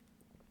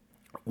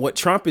 What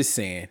Trump is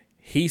saying,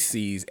 he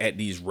sees at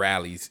these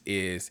rallies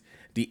is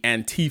the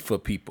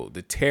Antifa people,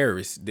 the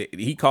terrorists.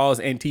 He calls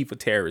Antifa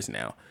terrorists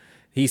now.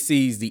 He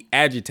sees the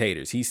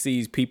agitators. He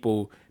sees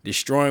people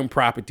destroying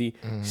property,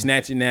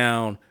 snatching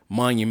down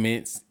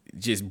monuments,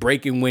 just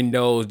breaking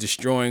windows,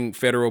 destroying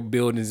federal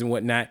buildings and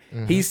whatnot.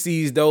 He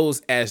sees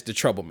those as the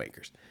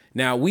troublemakers.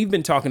 Now, we've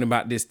been talking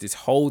about this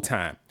whole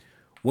time.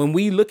 When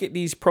we look at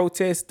these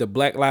protests, the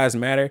Black Lives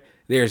Matter,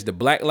 there's the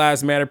Black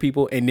Lives Matter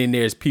people, and then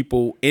there's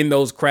people in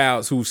those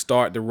crowds who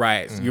start the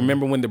riots. You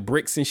remember when the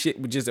bricks and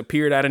shit just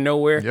appeared out of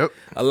nowhere? Yep.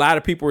 A lot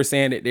of people were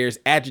saying that there's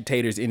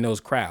agitators in those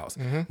crowds.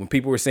 When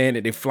people were saying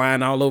that they're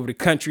flying all over the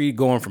country,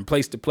 going from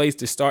place to place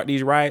to start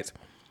these riots,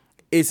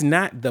 it's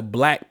not the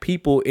black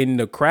people in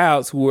the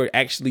crowds who are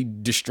actually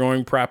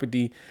destroying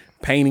property,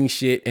 painting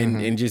shit,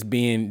 and just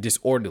being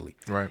disorderly.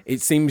 Right.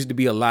 It seems to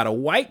be a lot of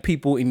white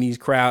people in these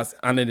crowds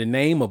under the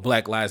name of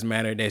Black Lives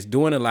Matter that's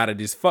doing a lot of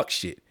this fuck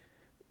shit.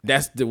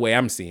 That's the way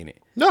I'm seeing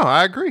it. No,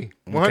 I agree.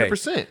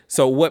 100%. Okay.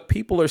 So what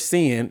people are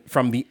seeing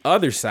from the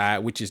other side,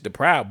 which is the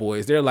Proud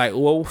Boys, they're like,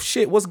 well,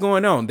 shit, what's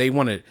going on? They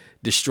want to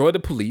destroy the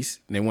police.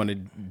 They want to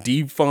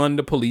defund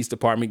the police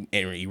department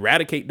and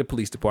eradicate the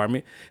police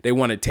department. They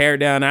want to tear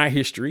down our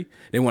history.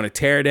 They want to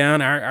tear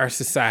down our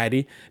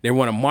society. They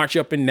want to march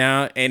up and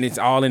down, and it's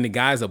all in the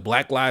guise of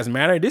Black Lives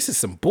Matter. This is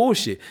some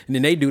bullshit. And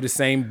then they do the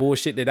same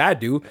bullshit that I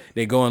do.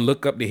 They go and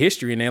look up the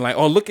history, and they're like,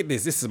 oh, look at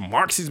this. This is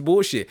Marxist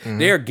bullshit.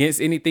 They're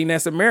against anything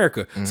that's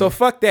America. So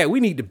fuck that.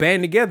 We need to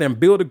band together and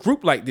build a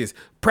group like this.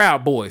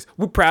 Proud Boys.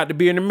 We're proud to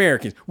be an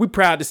Americans. We're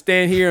proud to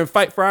stand here and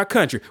fight for our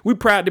country. We're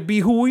proud to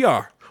be who we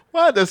are.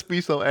 Why is that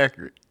speech so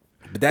accurate?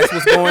 But that's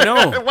what's going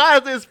on. Why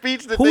is this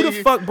speech Who the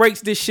fuck breaks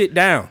this shit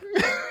down?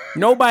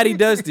 Nobody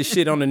does this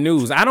shit on the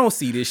news. I don't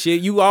see this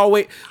shit. You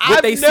always...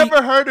 I've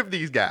never heard of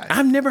these guys.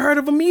 I've never heard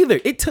of them either.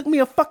 It took me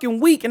a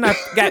fucking week and I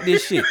got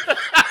this shit.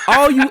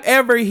 All you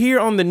ever hear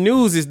on the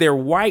news is they're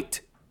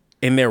white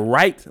and they're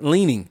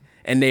right-leaning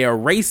and they are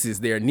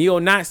racist. They're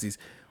neo-Nazis.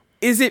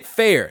 Is it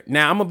fair?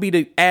 Now, I'm going to be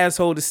the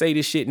asshole to say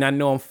this shit and I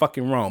know I'm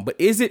fucking wrong. But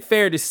is it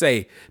fair to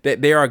say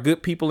that there are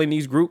good people in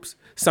these groups?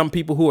 Some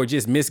people who are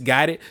just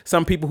misguided.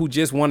 Some people who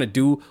just want to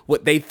do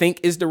what they think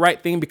is the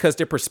right thing because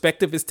their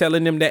perspective is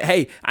telling them that,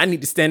 hey, I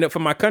need to stand up for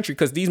my country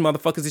because these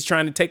motherfuckers is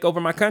trying to take over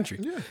my country.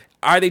 Yeah.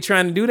 Are they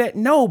trying to do that?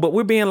 No, but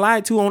we're being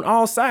lied to on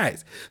all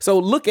sides. So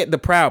look at the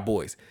Proud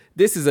Boys.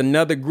 This is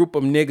another group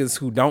of niggas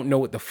who don't know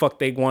what the fuck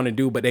they want to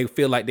do, but they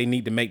feel like they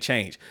need to make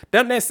change.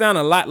 Doesn't that sound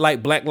a lot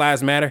like Black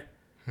Lives Matter?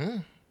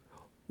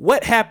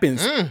 What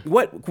happens?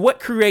 What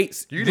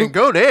creates... You didn't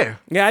go there.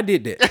 Yeah, I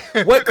did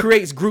that. What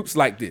creates groups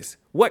like this?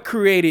 What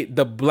created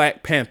the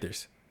Black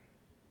Panthers?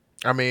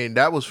 I mean,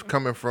 that was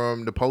coming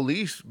from the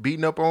police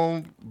beating up.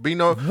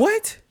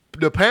 What?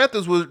 The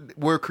Panthers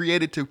were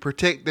created to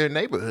protect their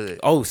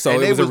neighborhood. Oh, so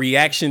it was a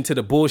reaction to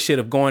the bullshit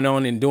of going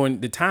on and during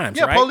the times,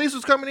 yeah, right? Police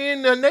was coming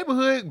in the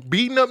neighborhood,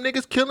 beating up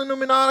niggas, killing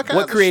them, and all that kind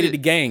of shit. What created the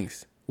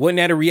gangs? Wasn't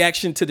that a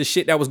reaction to the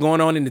shit that was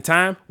going on in the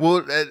time?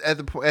 Well,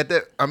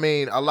 I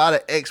mean, a lot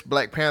of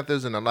ex-Black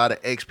Panthers and a lot of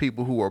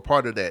ex-people who were a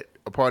part of that.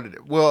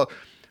 Well,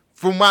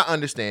 from my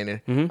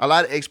understanding, a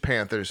lot of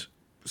ex-Panthers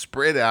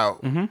spread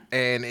out,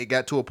 and it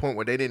got to a point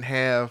where they didn't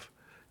have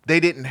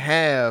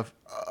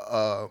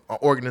an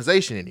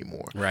organization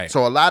anymore. Right.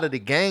 So a lot of the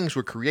gangs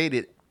were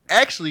created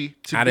actually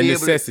to out of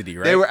necessity,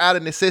 right? They were out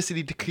of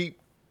necessity to keep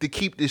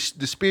the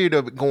spirit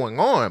of it going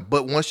on.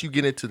 But once you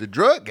get into the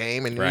drug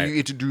game and you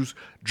introduce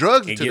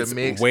drugs into the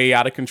mix, way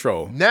out of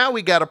control. Now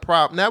we got a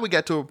problem. Now we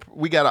got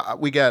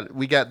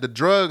the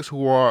drugs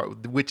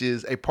which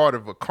is a part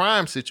of a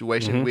crime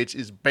situation, which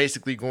is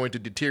basically going to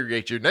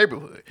deteriorate your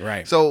neighborhood.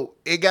 Right. So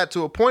it got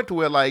to a point to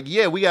where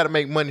we got to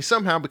make money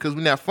somehow because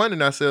we're not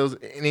funding ourselves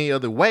any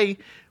other way.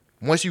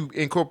 Once you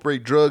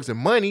incorporate drugs and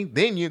money,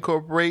 then you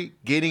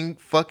incorporate getting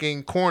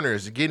fucking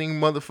corners, getting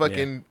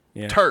motherfucking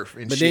turf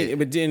and shit.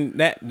 But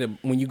then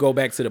when you go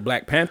back to the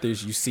Black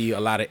Panthers, you see a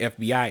lot of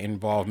FBI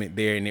involvement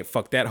there, and it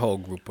fucked that whole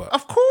group up.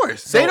 Of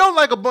course, they don't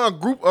like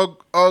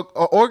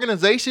a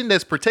organization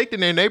that's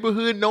protecting their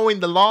neighborhood, knowing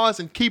the laws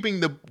and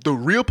keeping the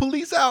real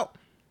police out.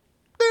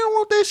 They don't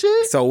want that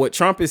shit. So what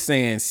Trump is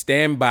saying,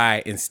 stand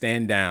by and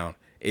stand down,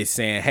 is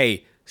saying,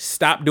 hey,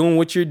 stop doing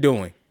what you're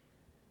doing.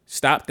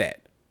 Stop that.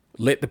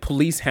 Let the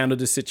police handle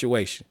the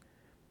situation.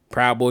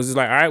 Proud Boys is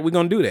like, all right, we're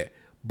going to do that.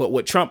 But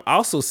what Trump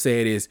also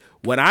said is,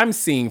 what I'm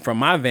seeing from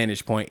my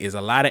vantage point is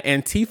a lot of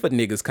Antifa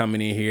niggas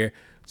coming in here,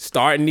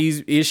 starting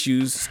these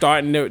issues,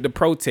 starting the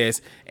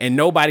protests, and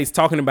nobody's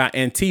talking about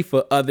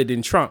Antifa other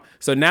than Trump.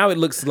 So now it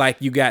looks like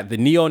you got the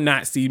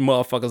neo-Nazi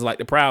motherfuckers like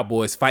the Proud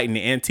Boys fighting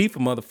the Antifa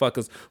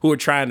motherfuckers who are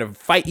trying to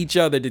fight each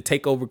other to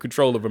take over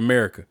control of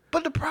America.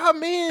 But the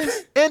problem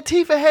is,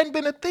 Antifa hadn't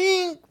been a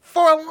thing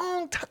for a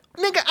long time.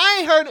 Nigga, I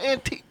ain't heard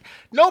Antifa.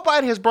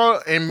 Nobody has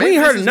brought... And we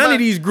ain't heard of none of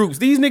these groups.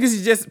 These niggas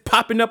is just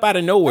popping up out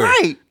of nowhere.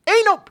 Right.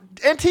 Ain't no...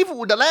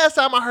 Antifa, the last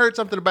time I heard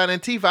something about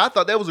Antifa, I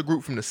thought that was a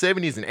group from the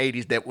 70s and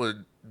 80s that were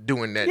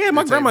doing that. Yeah,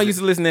 my grandma used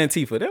to listen to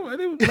Antifa.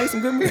 They make some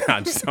good music.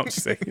 I'm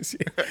just saying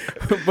shit.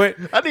 But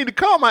I need to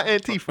call my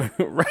Antifa.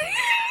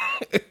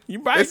 Right.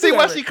 You and see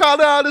why she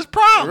called out all this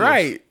problem.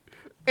 Right.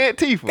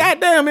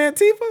 Goddamn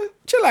Antifa.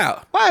 Chill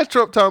out. Why is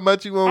Trump talking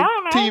about you on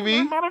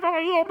TV?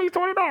 Motherfucker, you owe me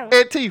 $20.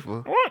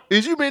 Antifa. What?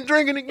 Is you been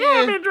drinking again?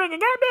 Yeah, I've been drinking.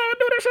 Goddamn, I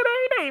do that shit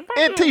every day.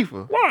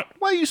 Antifa. What?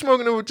 Why you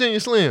smoking a Virginia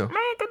Slim?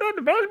 Man, cause that's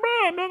the best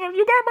brand, nigga.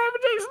 You got my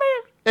Virginia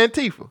Slim?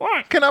 Antifa.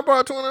 What? Can I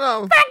borrow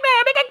 $20? Fuck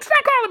no, nigga.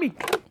 Stop calling me.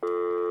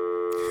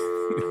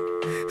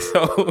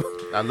 So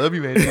I love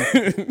you,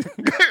 Antifa.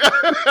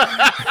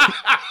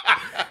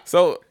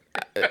 So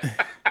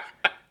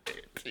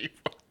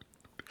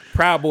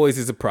Proud Boys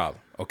is a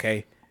problem,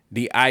 okay?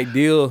 The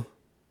ideal.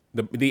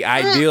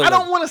 I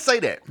don't want to say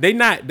that. They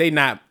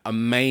not a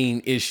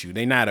main issue.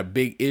 They not a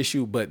big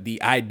issue, but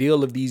the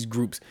ideal of these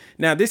groups.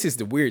 Now, this is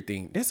the weird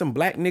thing. There's some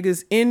black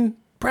niggas in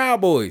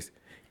Proud Boys.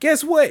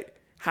 Guess what?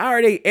 How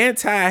are they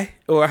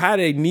how are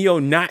they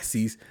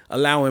neo-Nazis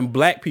allowing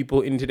black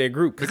people into their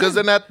group? Because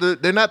they're not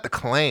the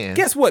Klan.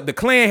 Guess what? The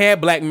Klan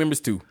had black members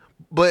too.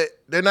 But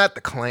they're not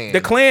the Klan.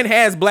 The Klan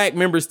has black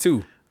members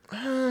too.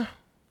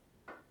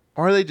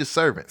 Or are they just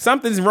servants?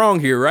 Something's wrong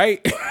here,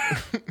 right?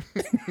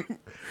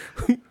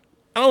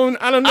 I don't know.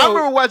 I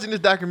remember watching this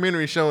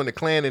documentary showing the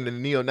Klan and the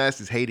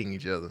neo-Nazis hating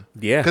each other.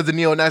 Yeah. Because the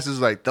neo-Nazis was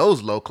like,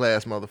 those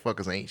low-class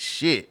motherfuckers ain't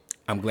shit.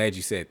 I'm glad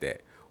you said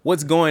that.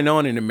 What's going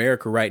on in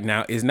America right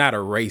now is not a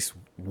race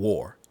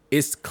war.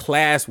 It's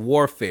class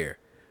warfare.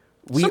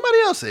 Somebody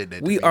else said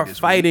that. We are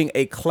fighting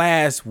a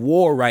class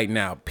war right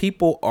now.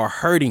 People are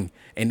hurting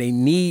and they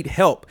need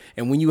help.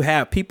 And when you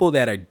have people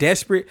that are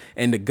desperate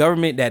and the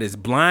government that is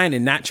blind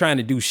and not trying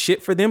to do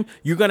shit for them,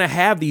 you're going to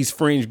have these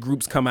fringe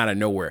groups come out of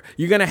nowhere.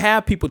 You're going to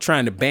have people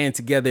trying to band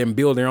together and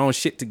build their own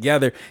shit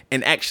together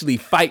and actually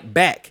fight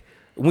back.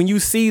 When you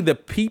see the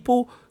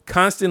people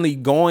constantly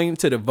going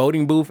to the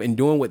voting booth and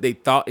doing what they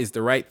thought is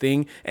the right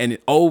thing, and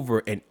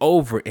over and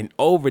over and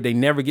over, they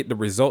never get the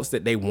results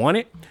that they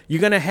wanted, you're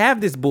going to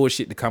have this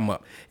bullshit to come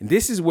up. And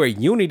this is where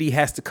unity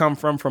has to come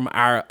from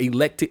our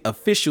elected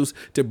officials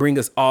to bring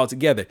us all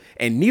together.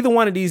 And neither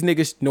one of these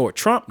niggas, nor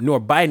Trump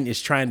nor Biden,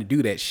 is trying to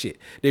do that shit.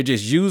 They're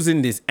just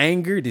using this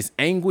anger, this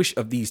anguish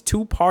of these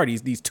two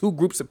parties, these two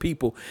groups of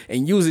people,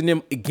 and using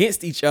them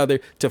against each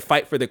other to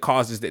fight for the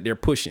causes that they're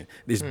pushing.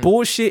 This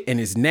bullshit and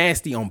it's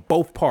nasty on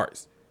both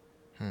parts.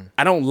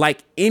 I don't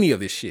like any of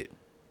this shit.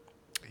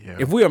 Yeah.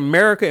 If we're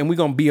America and we're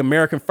going to be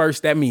American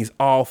first, that means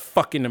all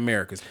fucking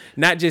Americans.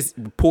 Not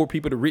just the poor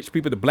people, the rich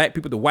people, the black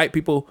people, the white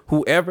people,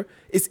 whoever.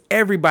 It's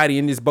everybody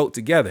in this boat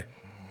together.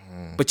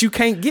 But you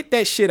can't get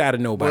that shit out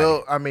of nobody.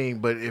 Well, I mean,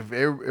 but if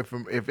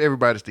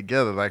everybody's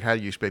together, like, how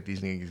do you expect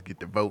these niggas to get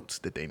the votes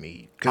that they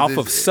need? Off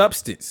of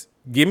substance.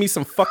 Give me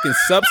some fucking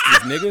substance,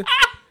 nigga.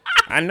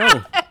 I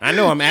know.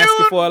 I'm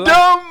asking for a lot.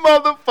 Dumb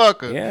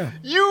motherfucker. Yeah.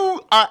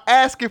 You are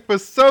asking for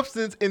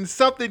substance in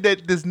something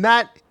that does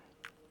not.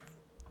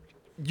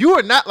 You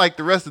are not like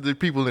the rest of the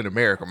people in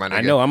America, my nigga.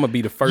 I know. I'm gonna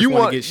be the first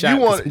one to get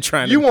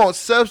shot. You want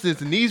substance,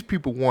 and these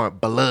people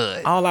want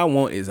blood. All I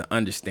want is an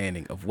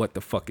understanding of what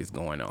the fuck is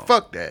going on.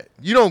 Fuck that.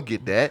 You don't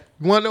get that.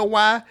 You wanna know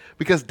why?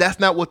 Because that's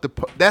not what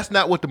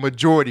the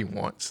majority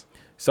wants.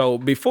 So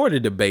before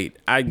the debate,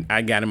 I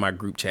got in my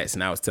group chats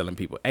and I was telling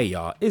people, hey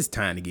y'all, it's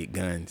time to get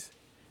guns.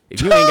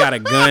 If you ain't got a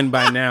gun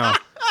by now,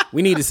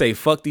 we need to say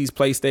fuck these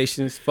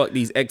PlayStations, fuck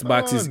these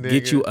Xboxes,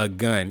 get you a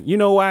gun. You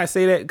know why I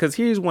say that? Because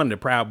here's one of the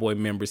Proud Boy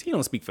members. He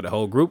don't speak for the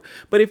whole group,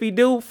 but if he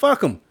do,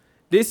 fuck him.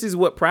 This is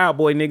what Proud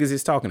Boy niggas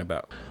is talking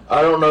about.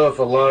 I don't know if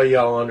a lot of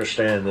y'all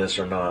understand this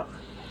or not,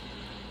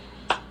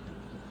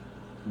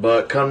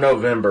 but come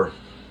November,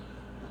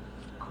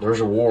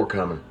 there's a war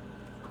coming.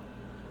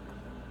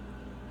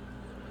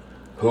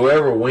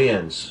 Whoever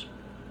wins,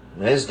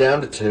 and it's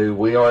down to 2.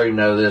 We already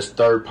know this.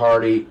 Third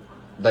party,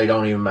 they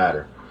don't even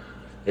matter.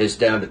 It's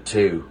down to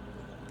 2.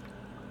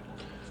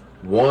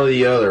 One or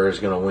the other is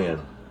going to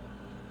win.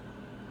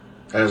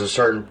 As a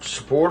certain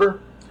supporter,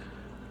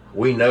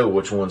 we know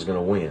which one's going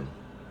to win.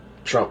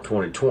 Trump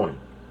 2020.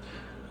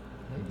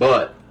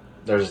 But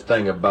there's a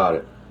thing about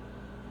it.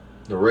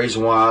 The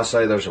reason why I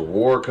say there's a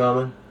war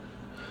coming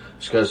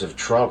is because if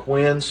Trump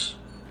wins,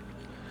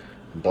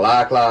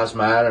 Black Lives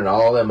Matter and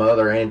all them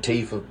other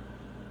Antifa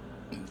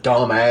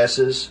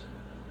dumbasses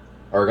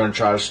are going to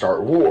try to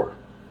start war.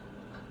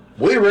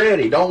 We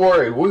ready. Don't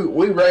worry.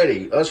 We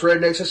ready. Us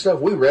rednecks and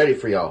stuff, we ready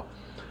for y'all.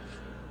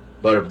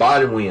 But if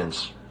Biden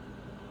wins,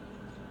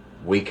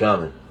 we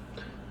coming.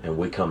 And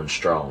we coming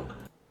strong.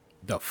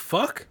 The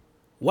fuck?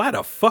 Why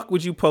the fuck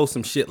would you post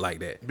some shit like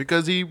that?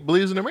 Because he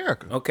believes in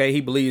America. Okay,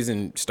 he believes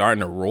in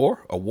starting a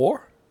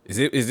war?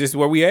 Is this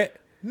where we at?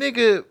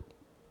 Nigga,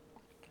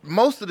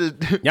 most of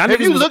the y'all have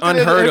niggas you was looked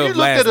unheard at, of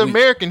last Have you looked at week.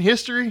 American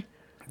history?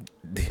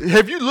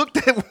 Have you looked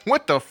at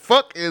what the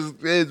fuck is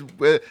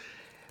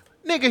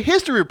nigga,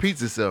 history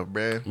repeats itself,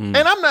 man. And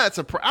I'm not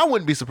surprised. I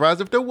wouldn't be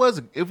surprised if it was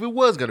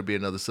going to be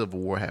another civil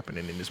war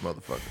happening in this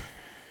motherfucker.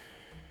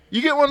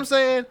 You get what I'm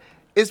saying?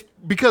 It's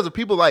because of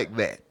people like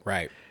that.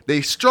 Right.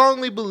 They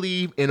strongly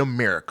believe in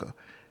America.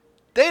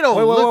 They don't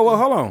Wait,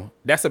 hold on.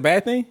 That's a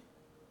bad thing?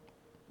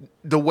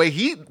 The way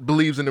he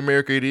believes in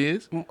America, it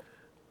is.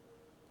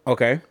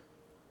 Okay.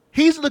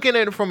 He's looking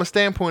at it from a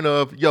standpoint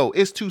of, yo,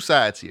 it's two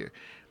sides here.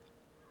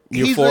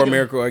 You're for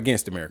America or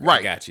against America. Right.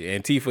 I got you.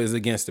 Antifa is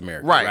against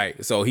America.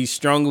 Right. So he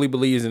strongly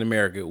believes in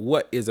America.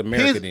 What is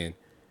America then?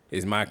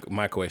 Is my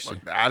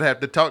question. I'd have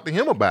to talk to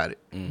him about it.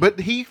 But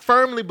he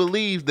firmly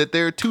believes that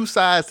there are two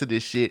sides to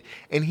this shit.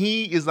 And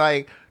he is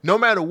like, no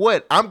matter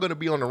what, I'm going to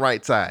be on the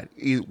right side.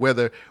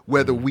 Whether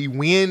we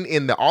win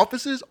in the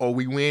offices or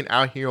we win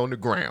out here on the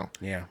ground.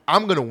 Yeah.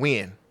 I'm going to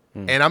win.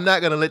 And I'm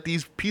not going to let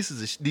these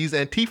these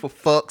Antifa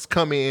fucks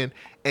come in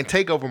and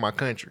take over my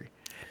country.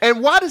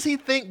 And why does he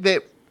think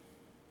that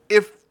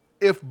if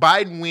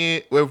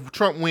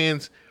Trump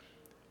wins,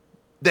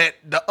 that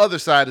the other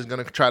side is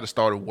going to try to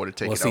start a war to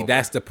take it over? Well, see,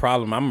 that's the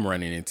problem I'm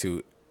running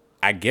into.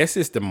 I guess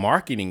it's the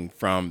marketing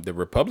from the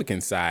Republican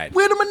side.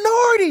 We're the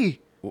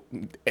minority.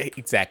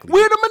 Exactly.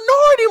 We're the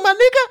minority, my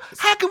nigga.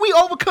 How can we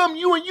overcome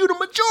you and you the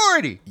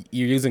majority?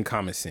 You're using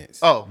common sense.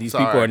 Oh, these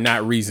sorry. people are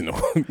not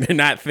reasonable. They're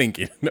not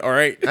thinking. All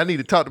right. I need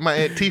to talk to my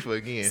Antifa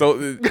again.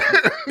 So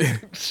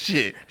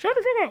shit. Shut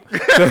the fuck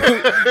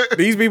up. So,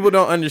 these people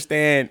don't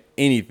understand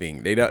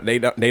anything. They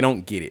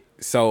don't get it.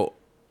 So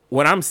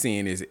what I'm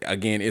seeing is,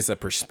 again, it's a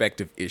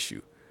perspective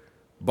issue.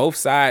 Both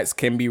sides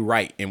can be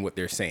right in what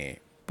they're saying,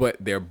 but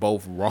they're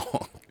both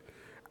wrong.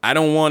 I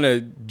don't want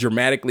to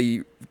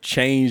dramatically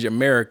change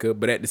America,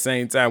 but at the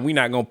same time, we're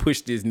not going to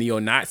push this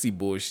neo-Nazi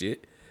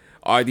bullshit.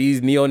 Are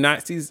these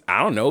neo-Nazis?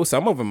 I don't know.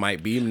 Some of them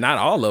might be, not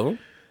all of them.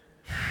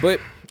 But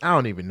I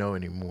don't even know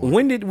anymore.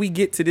 When did we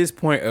get to this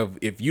point of,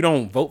 if you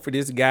don't vote for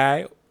this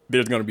guy,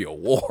 there's going to be a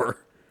war?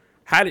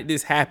 How did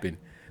this happen?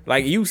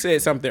 Like you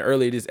said something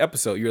earlier this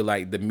episode, you're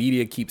like, the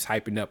media keeps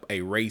hyping up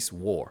a race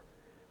war.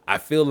 I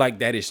feel like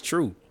that is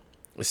true,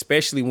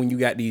 especially when you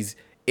got these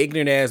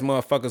ignorant ass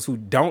motherfuckers who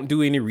don't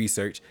do any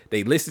research.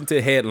 They listen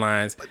to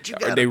headlines,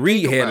 or they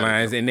read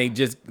headlines, and they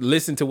just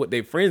listen to what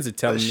their friends are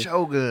telling them.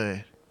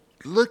 Shogun,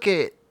 look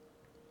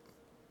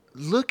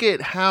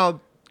at how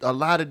a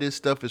lot of this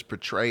stuff is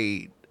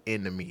portrayed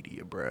in the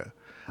media, bruh.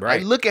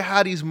 Right. Like, look at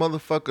how these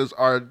motherfuckers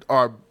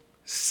are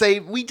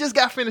saved. We just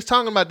got finished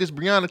talking about this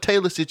Breonna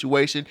Taylor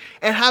situation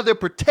and how they're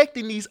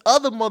protecting these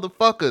other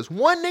motherfuckers.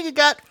 One nigga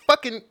got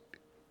fucking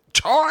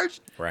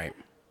charged. Right.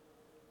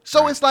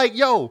 So it's like,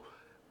 yo,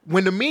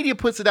 when the media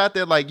puts it out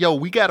there like, yo,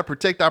 we got to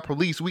protect our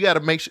police. We got to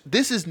make sure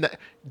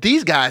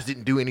these guys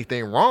didn't do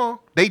anything wrong.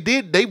 They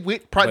did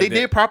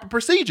proper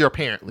procedure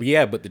apparently.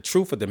 Yeah, but the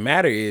truth of the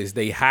matter is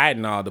they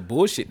hiding all the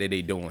bullshit that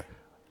they doing.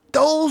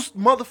 Those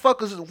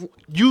motherfuckers,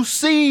 you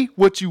see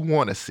what you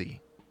want to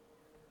see.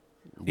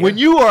 Yeah. When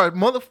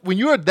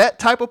you're that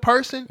type of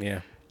person,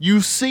 yeah, you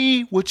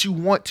see what you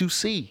want to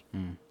see.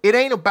 It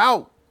ain't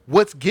about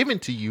what's given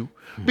to you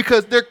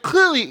because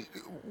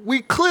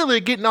we clearly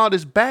are getting all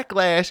this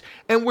backlash,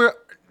 and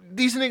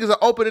these niggas are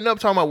opening up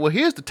talking about, well,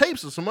 here's the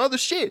tapes of some other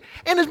shit.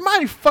 And it's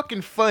mighty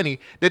fucking funny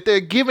that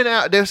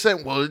they're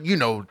saying, well, you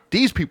know,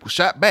 these people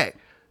shot back.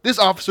 This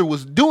officer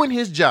was doing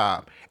his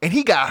job and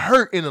he got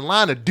hurt in the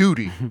line of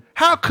duty.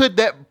 How could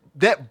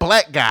that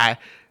black guy,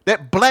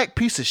 that black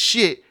piece of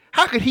shit,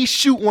 how could he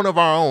shoot one of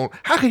our own?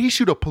 How could he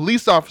shoot a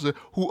police officer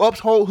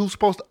who's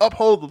supposed to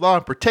uphold the law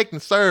and protect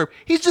and serve?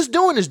 He's just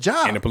doing his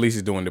job. And the police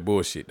is doing the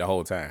bullshit the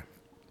whole time.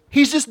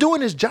 He's just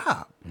doing his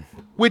job,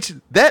 which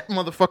that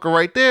motherfucker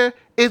right there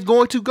is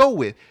going to go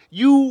with.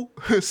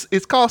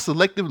 It's called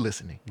selective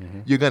listening.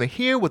 You're going to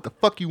hear what the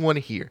fuck you want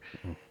to hear.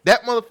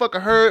 That motherfucker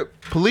heard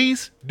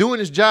police doing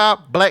his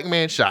job, black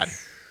man shot him.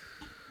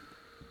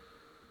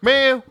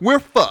 Man, we're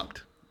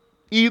fucked.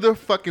 Either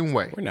fucking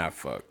way. We're not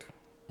fucked.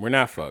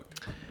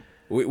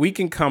 We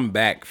can come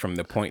back from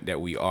the point that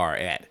we are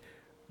at.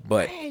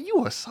 But man,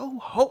 you are so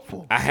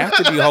hopeful. I have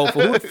to be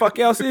hopeful. Who the fuck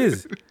else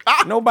is?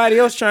 Nobody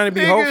else trying to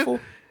be hopeful.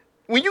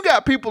 When you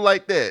got people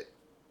like that,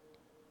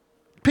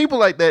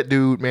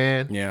 dude,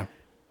 man. Yeah.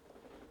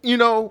 You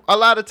know, a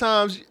lot of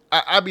times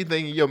I be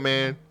thinking, yo,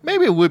 man,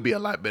 maybe it would be a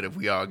lot better if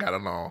we all got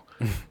along.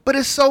 But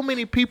there's so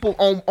many people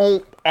on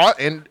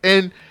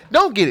and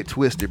don't get it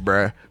twisted,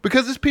 bruh.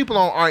 Because there's people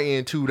on our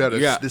end too that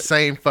are the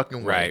same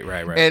fucking way.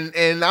 Right.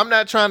 And I'm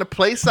not trying to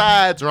play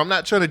sides, or I'm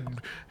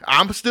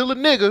still a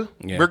nigga,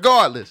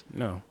 regardless.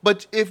 No.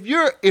 But if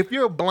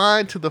you're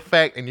blind to the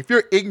fact, and if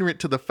you're ignorant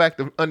to the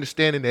fact of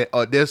understanding that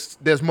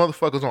there's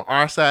motherfuckers on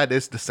our side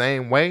that's the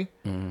same way,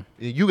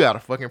 you got a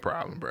fucking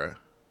problem, bruh.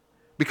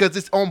 Because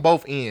it's on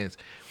both ends.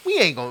 I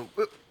ain't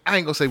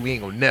gonna say we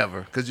ain't gonna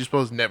never, because you're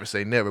supposed to never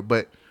say never,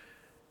 but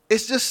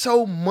it's just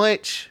so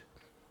much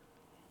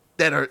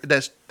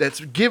that's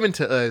given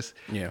to us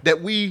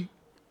that we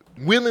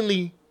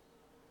willingly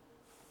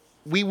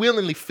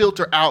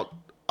filter out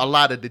a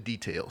lot of the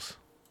details.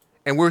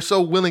 And we're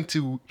so willing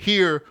to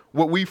hear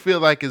what we feel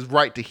like is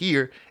right to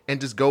hear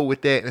and just go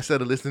with that instead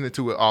of listening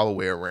to it all the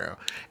way around.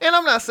 And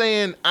I'm not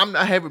saying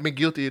I haven't been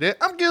guilty of that.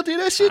 I'm guilty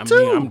of that shit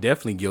too. I'm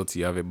definitely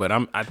guilty of it, but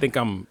I think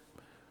I'm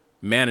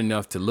man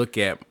enough to look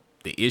at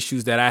the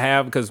issues that I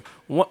have, because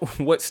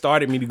what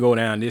started me to go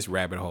down this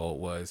rabbit hole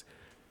was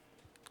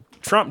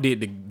Trump did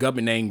the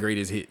government name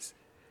greatest hits.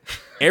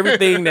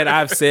 Everything that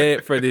I've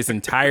said for this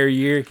entire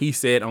year, he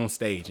said on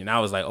stage. And I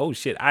was like, oh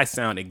shit, I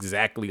sound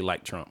exactly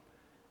like Trump.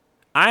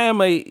 I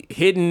am a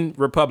hidden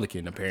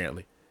Republican,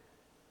 apparently.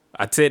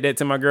 I said that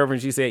to my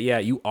girlfriend. She said, yeah,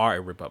 you are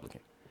a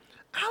Republican.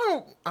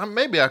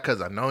 Maybe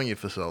because I've known you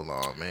for so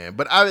long, man.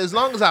 But as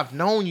long as I've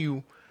known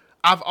you,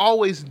 I've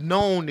always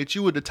known that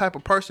you were the type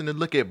of person to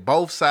look at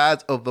both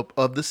sides of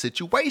the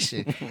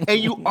situation. And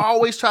you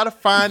always try to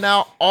find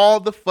out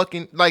all the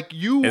fucking, like,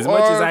 as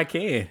much as I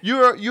can.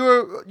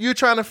 You're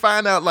trying to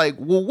find out, like,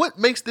 well, what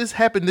makes this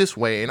happen this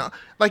way? And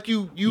like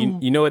you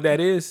know what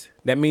that is?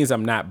 That means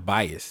I'm not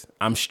biased.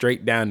 I'm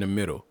straight down the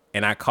middle,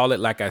 and I call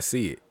it like I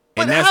see it.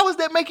 But how is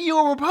that making you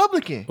a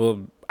Republican?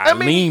 Well, I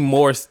lean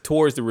more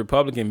towards the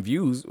Republican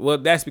views. Well,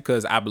 that's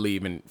because I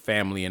believe in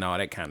family and all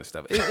that kind of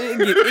stuff. It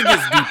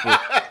gets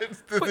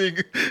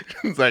deeper.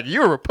 It's like,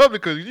 you're a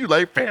Republican because you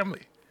like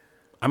family.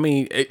 I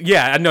mean,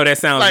 yeah, I know that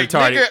sounds like,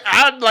 retarded. Nigga,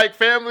 I like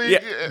family.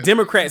 Yeah,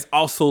 Democrats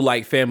also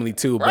like family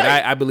too, but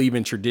I believe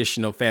in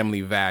traditional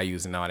family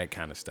values and all that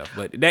kind of stuff.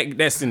 But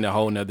that's in a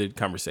whole nother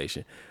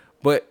conversation.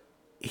 But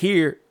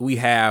here we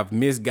have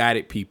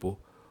misguided people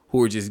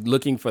who are just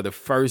looking for the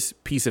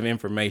first piece of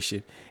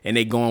information, and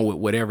they going with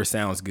whatever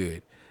sounds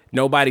good.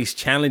 Nobody's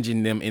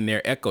challenging them in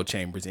their echo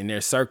chambers, in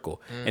their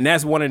circle. And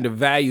that's one of the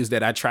values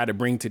that I try to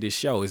bring to this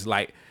show is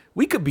like,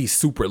 we could be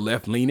super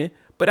left-leaning,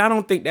 but I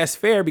don't think that's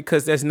fair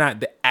because that's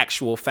not the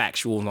actual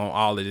factuals on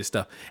all of this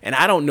stuff. And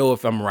I don't know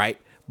if I'm right,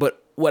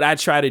 but what I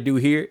try to do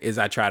here is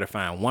I try to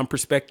find one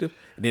perspective,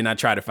 and then I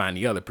try to find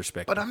the other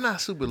perspective. But I'm not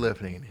super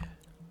left-leaning.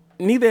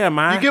 Neither am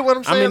I. You get what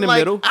I'm saying? I'm in the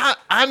middle.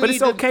 But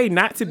it's okay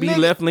not to be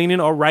left-leaning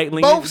or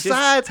right-leaning. Both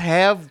sides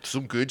have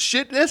some good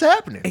shit that's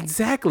happening.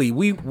 Exactly.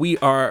 We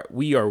are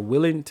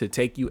willing to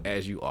take you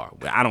as you are.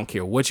 I don't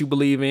care what you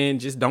believe in.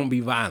 Just don't be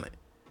violent.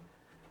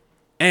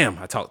 Damn,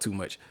 I talk too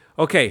much.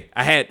 Okay,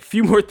 I had a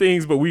few more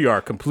things, but we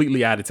are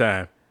completely out of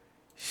time.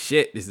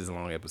 Shit, this is a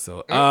long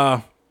episode.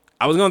 I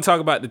was going to talk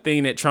about the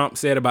thing that Trump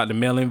said about the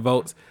mail-in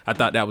votes. I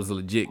thought that was a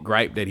legit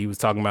gripe that he was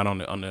talking about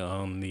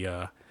on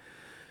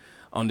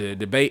the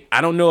debate. I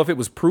don't know if it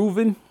was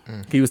proven.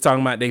 He was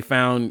talking about they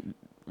found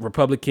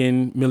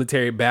Republican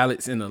military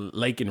ballots in a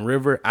lake and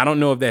river. I don't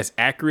know if that's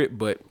accurate,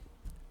 but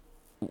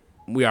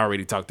we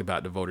already talked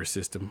about the voter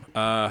system.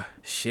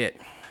 Shit.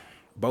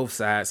 Both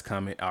sides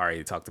comment. I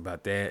already talked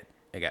about that.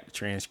 I got the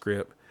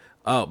transcript.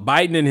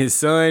 Biden and his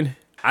son,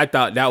 I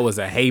thought that was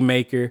a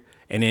haymaker.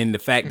 And then the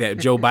fact that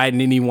Joe Biden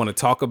didn't even want to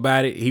talk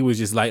about it. He was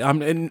just like,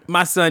 and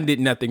my son did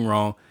nothing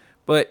wrong.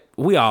 But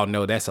we all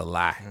know that's a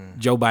lie.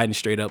 Joe Biden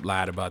straight up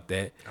lied about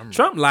that.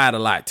 Trump lied a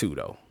lot too,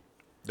 though.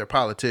 They're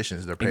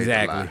politicians. They're paid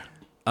to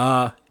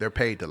lie. They're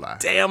paid to lie.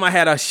 Damn, I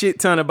had a shit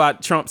ton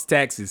about Trump's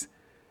taxes.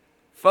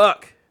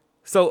 Fuck.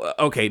 So,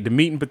 okay, the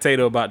meat and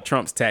potato about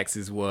Trump's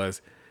taxes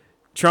was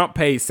Trump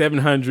paid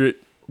 $700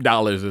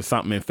 or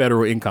something in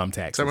federal income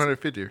taxes.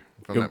 $750, if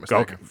I'm not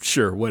mistaken. Okay,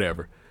 sure,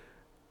 whatever.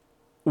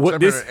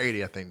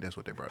 $780, I think that's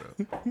what they brought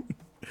up.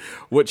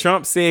 What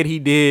Trump said he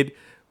did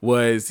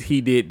was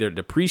he did the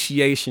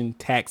depreciation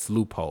tax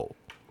loophole.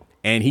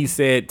 And he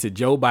said to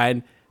Joe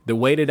Biden, the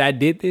way that I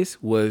did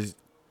this was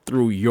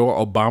through your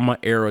Obama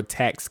era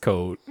tax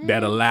code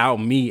that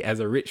allowed me as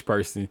a rich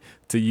person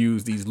to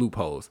use these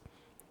loopholes.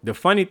 The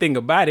funny thing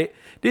about it,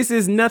 this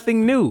is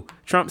nothing new.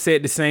 Trump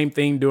said the same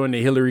thing during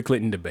the Hillary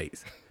Clinton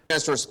debates.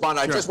 To respond,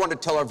 I just want to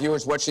tell our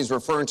viewers what she's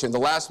referring to. In the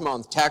last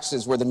month,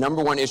 taxes were the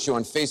 #1 issue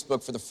on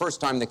Facebook for the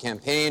first time in the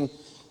campaign.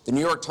 The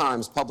New York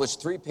Times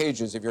published 3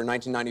 pages of your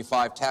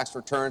 1995 tax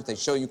returns. They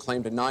show you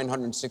claimed a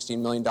 $916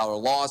 million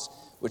loss,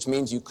 which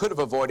means you could have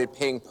avoided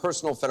paying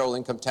personal federal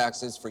income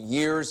taxes for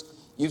years.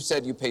 You've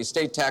said you pay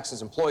state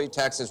taxes, employee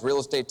taxes, real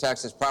estate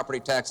taxes, property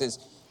taxes.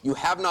 You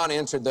have not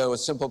answered, though, a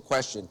simple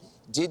question.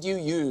 Did you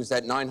use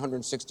that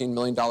 $916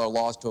 million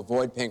loss to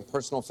avoid paying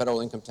personal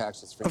federal income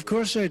taxes for years? Of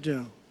course I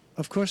do.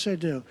 Of course I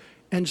do.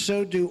 And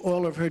so do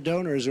all of her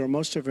donors, or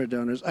most of her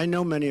donors. I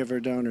know many of her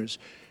donors.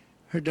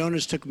 Her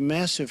donors took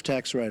massive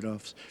tax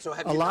write-offs. So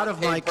have a you lot not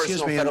of paid my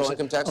personal federal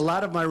income taxes? A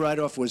lot of my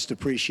write-off was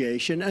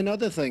depreciation and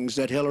other things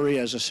that Hillary,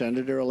 as a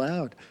senator,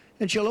 allowed.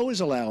 And she'll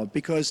always allow it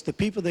because the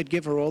people that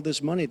give her all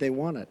this money, they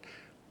want it.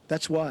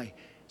 That's why.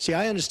 See,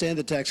 I understand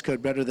the tax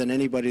code better than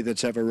anybody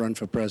that's ever run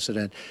for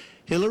president.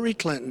 Hillary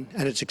Clinton,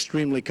 and it's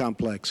extremely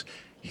complex,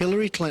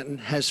 Hillary Clinton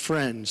has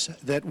friends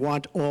that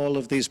want all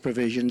of these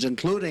provisions,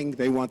 including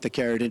they want the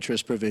carried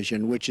interest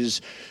provision, which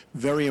is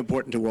very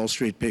important to Wall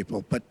Street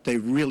people, but they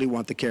really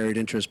want the carried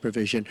interest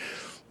provision,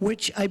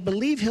 which I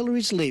believe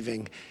Hillary's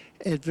leaving.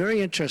 It's very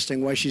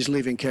interesting why she's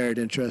leaving carried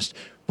interest.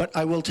 But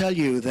I will tell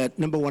you that,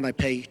 number one, I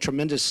pay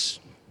tremendous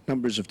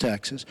numbers of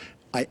taxes.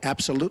 I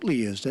absolutely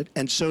used it,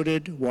 and so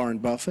did Warren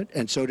Buffett,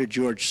 and so did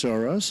George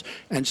Soros,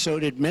 and so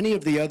did many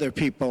of the other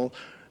people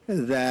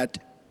that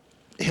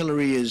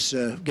Hillary is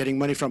getting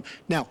money from.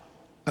 Now,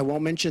 I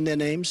won't mention their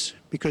names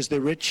because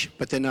they're rich,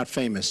 but they're not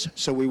famous,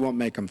 so we won't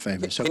make them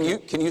famous.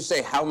 Can you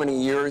say how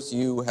many years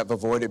you have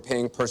avoided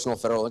paying personal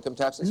federal income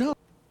taxes? No.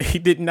 He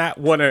did not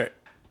want to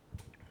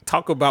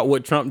talk about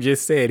what Trump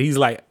just said. He's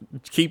like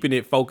keeping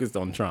it focused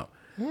on Trump.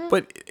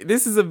 But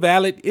this is a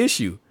valid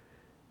issue.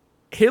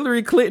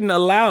 Hillary Clinton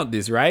allowed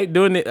this, right?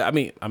 Doing it. I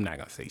mean, I'm not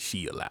going to say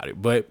she allowed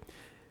it, but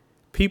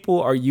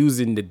people are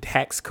using the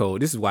tax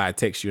code. This is why I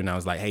text you and I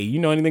was like, hey, you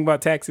know anything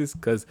about taxes?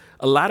 Because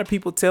a lot of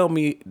people tell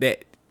me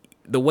that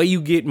the way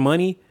you get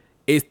money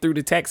is through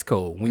the tax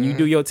code. When you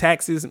do your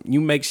taxes,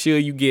 you make sure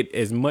you get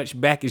as much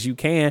back as you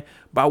can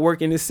by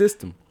working the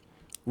system.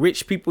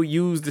 Rich people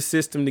use the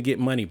system to get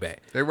money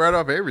back. They write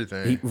off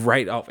everything.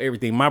 Write off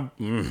everything.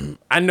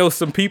 I know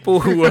some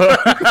people who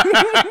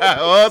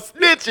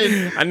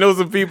snitching. I know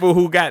some people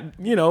who got,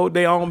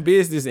 their own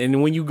business,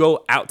 and when you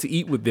go out to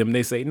eat with them,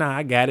 they say, nah,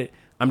 I got it.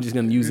 I'm just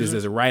going to use this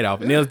as a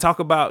write-off. And they'll talk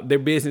about their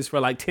business for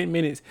like 10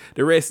 minutes.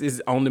 The rest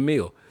is on the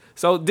meal.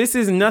 So this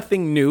is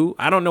nothing new.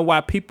 I don't know why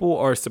people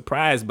are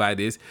surprised by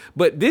this,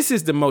 but this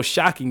is the most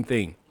shocking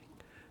thing.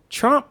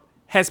 Trump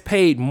has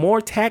paid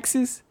more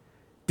taxes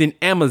than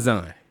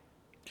Amazon.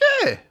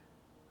 Yeah.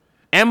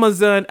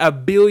 Amazon,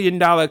 $1 billion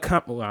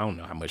company. Well, I don't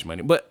know how much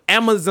money, but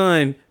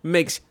Amazon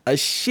makes a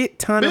shit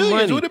ton of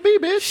money. Would it be,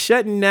 bitch?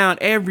 Shutting down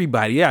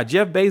everybody. Yeah,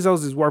 Jeff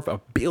Bezos is worth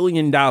 $1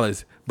 billion,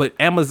 but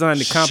Amazon,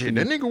 the company. Shit,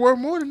 that nigga worth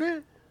more than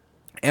that.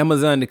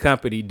 Amazon, the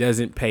company,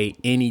 doesn't pay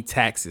any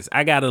taxes.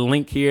 I got a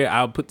link here.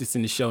 I'll put this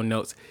in the show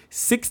notes.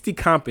 60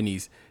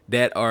 companies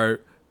that are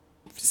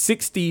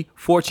 60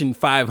 Fortune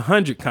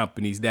 500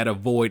 companies that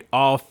avoid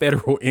all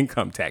federal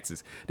income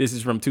taxes. This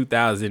is from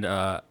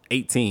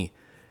 2018.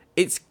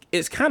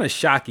 It's kind of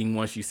shocking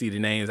once you see the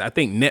names. I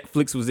think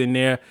Netflix was in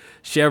there,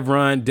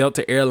 Chevron,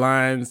 Delta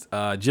Airlines,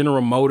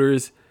 General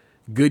Motors,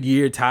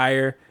 Goodyear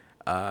Tire.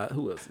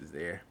 Who else is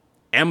there?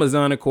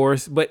 Amazon, of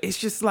course. But it's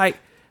just like,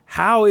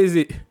 how is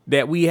it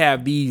that we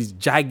have these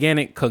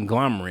gigantic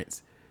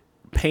conglomerates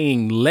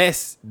paying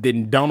less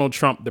than Donald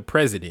Trump, the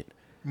president?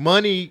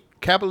 Money,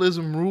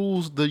 capitalism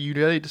rules the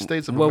United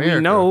States of America. Well,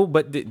 we know,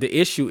 but the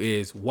issue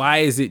is, why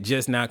is it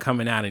just not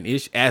coming out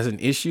as an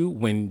issue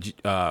when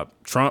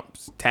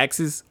Trump's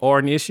taxes are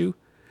an issue?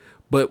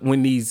 But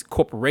when these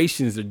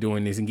corporations are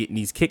doing this and getting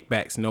these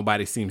kickbacks,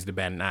 nobody seems to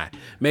bat an eye.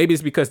 Maybe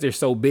it's because they're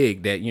so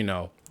big that,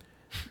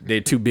 they're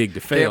too big to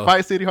fail. Can't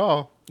fight City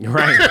Hall.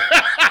 Right.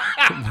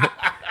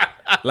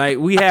 Like,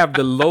 we have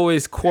the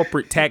lowest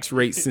corporate tax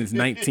rate since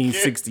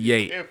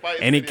 1968,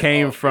 and it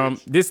came from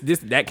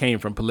that came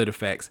from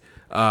PolitiFact.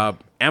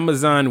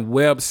 Amazon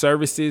Web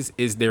Services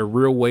is their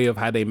real way of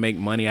how they make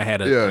money. I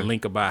had a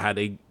link about how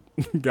they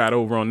got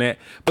over on that.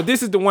 But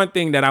this is the one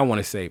thing that I want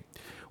to say.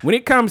 When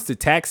it comes to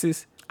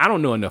taxes, I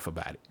don't know enough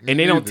about it. And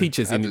they don't teach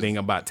us anything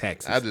about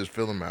taxes. I just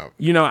fill them out.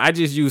 You know, I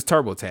just use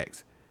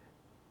TurboTax.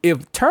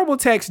 If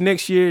TurboTax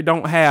next year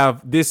don't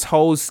have this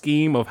whole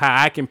scheme of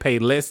how I can pay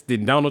less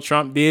than Donald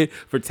Trump did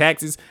for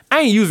taxes,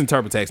 I ain't using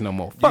TurboTax no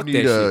more. Fuck that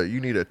shit.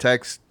 You need a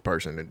tax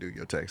person to do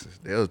your taxes.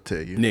 They'll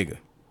tell you. Nigga.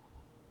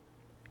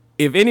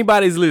 If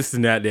anybody's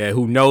listening out there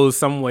who knows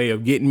some way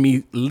of getting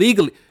me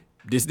legally,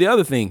 this is the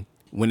other thing.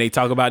 When they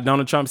talk about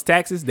Donald Trump's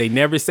taxes, they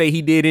never say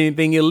he did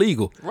anything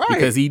illegal. Right.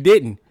 Because he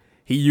didn't.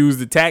 He used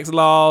the tax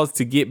laws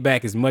to get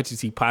back as much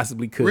as he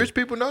possibly could. Rich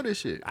people know this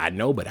shit. I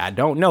know, but I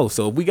don't know.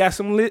 So if we got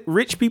some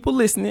rich people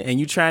listening and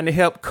you trying to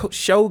help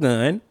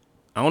Shogun,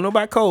 I don't know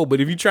about Cole, but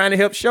if you're trying to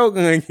help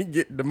Shogun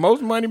get the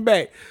most money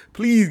back,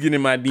 please get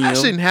in my DM. I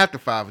shouldn't have to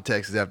file for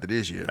taxes after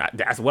this year.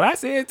 That's what I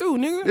said too,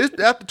 nigga.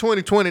 After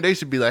 2020, they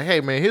should be like,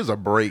 hey, man, here's a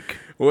break.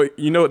 Well,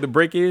 you know what the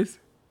break is?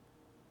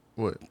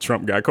 What?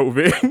 Trump got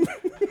COVID.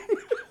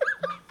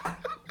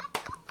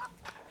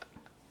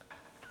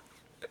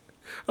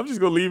 I'm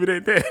just gonna leave it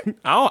at that.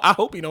 I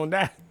hope he don't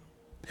die.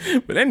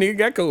 But that nigga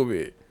got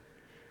COVID.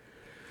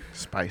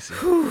 Spicy.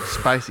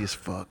 Spicy as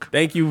fuck.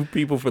 Thank you,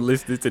 people, for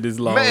listening to this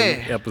long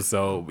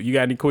episode. You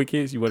got any quick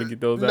hits? You want to get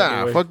those out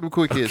Nah, the way? fuck the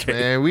quick hits,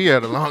 man. We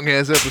had a long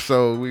ass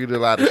episode. We did a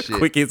lot of shit.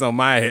 Quick hits on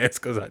my ass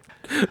because I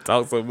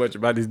talk so much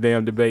about this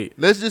damn debate.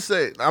 Let's just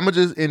say I want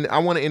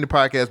to end the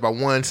podcast by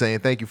one saying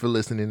thank you for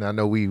listening. I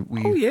know we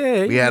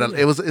had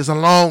it's a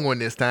long one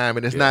this time,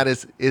 and it's not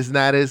as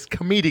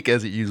comedic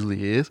as it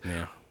usually is.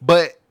 Yeah.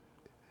 But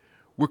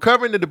we're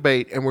covering the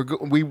debate, and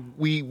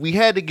we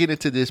had to get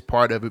into this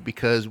part of it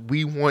because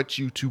we want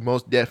you to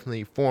most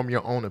definitely form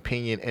your own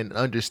opinion and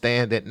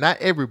understand that not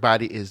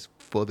everybody is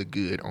for the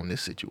good on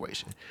this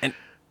situation. And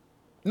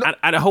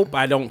I hope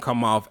I don't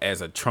come off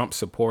as a Trump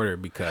supporter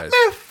because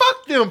man,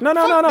 fuck them. No.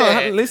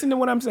 That. Listen to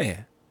what I'm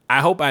saying. I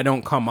hope I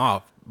don't come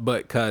off,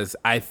 but because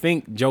I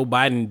think Joe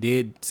Biden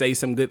did say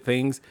some good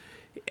things.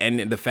 And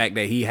the fact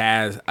that he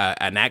has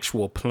an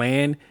actual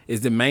plan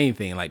is the main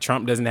thing. Like,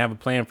 Trump doesn't have a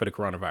plan for the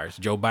coronavirus.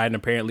 Joe Biden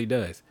apparently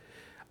does.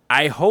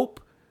 I hope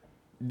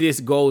this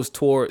goes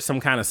toward some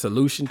kind of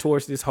solution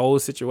towards this whole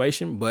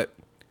situation. But,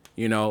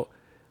 you know,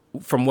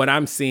 from what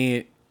I'm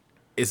seeing,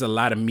 it's a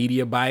lot of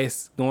media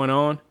bias going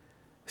on,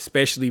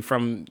 especially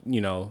from, you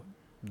know,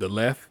 the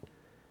left.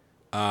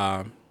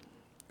 A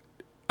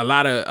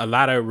lot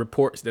of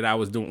reports that I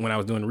was doing when I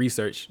was doing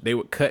research, they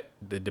would cut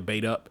the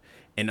debate up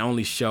and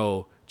only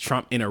show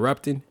Trump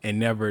interrupting and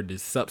never the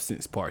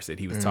substance parts that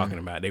he was talking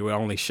about. They would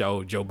only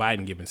show Joe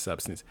Biden giving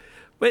substance.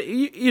 But,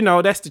 you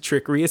know, that's the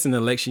trickery. It's an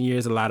election year.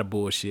 It's a lot of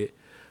bullshit.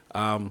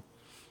 The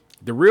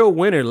real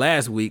winner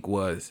last week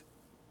was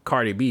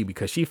Cardi B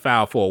because she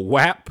filed for a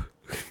WAP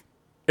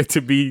to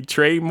be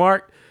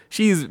trademarked.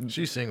 She's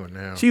single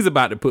now. She's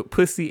about to put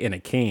pussy in a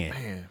can.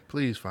 Man,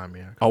 please find me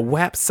out. A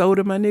WAP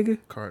soda, my nigga?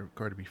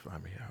 Cardi B,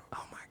 find me out.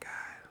 Oh, my God.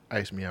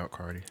 Ice me out,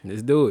 Cardi.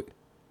 Let's do it.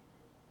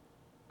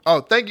 Oh,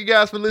 thank you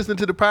guys for listening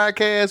to the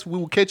podcast. We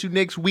will catch you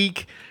next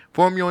week.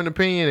 Form your own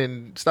opinion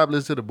and stop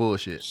listening to the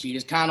bullshit. She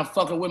just kind of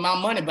fucking with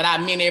my money, but I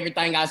meant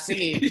everything I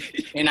said,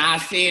 and I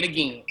say it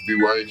again.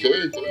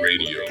 BYK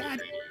Radio. God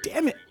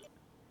damn it.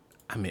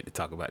 I meant to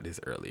talk about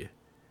this earlier.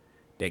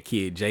 That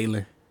kid,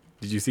 Jalen.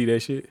 Did you see that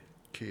shit?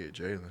 Kid,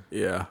 Jalen.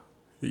 Yeah.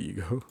 Here you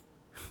go.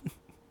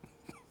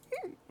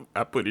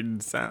 I put it in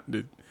the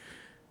sound.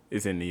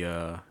 It's in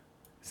the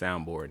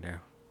soundboard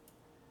now.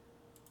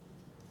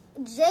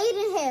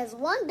 Jaden has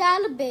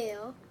 $1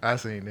 bill. I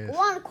seen this.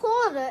 1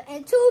 quarter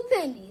and 2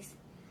 pennies.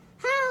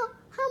 How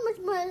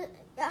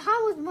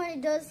much money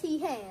does he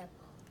have?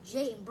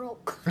 Jaden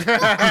broke. I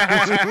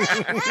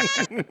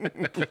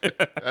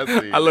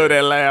love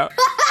that laugh.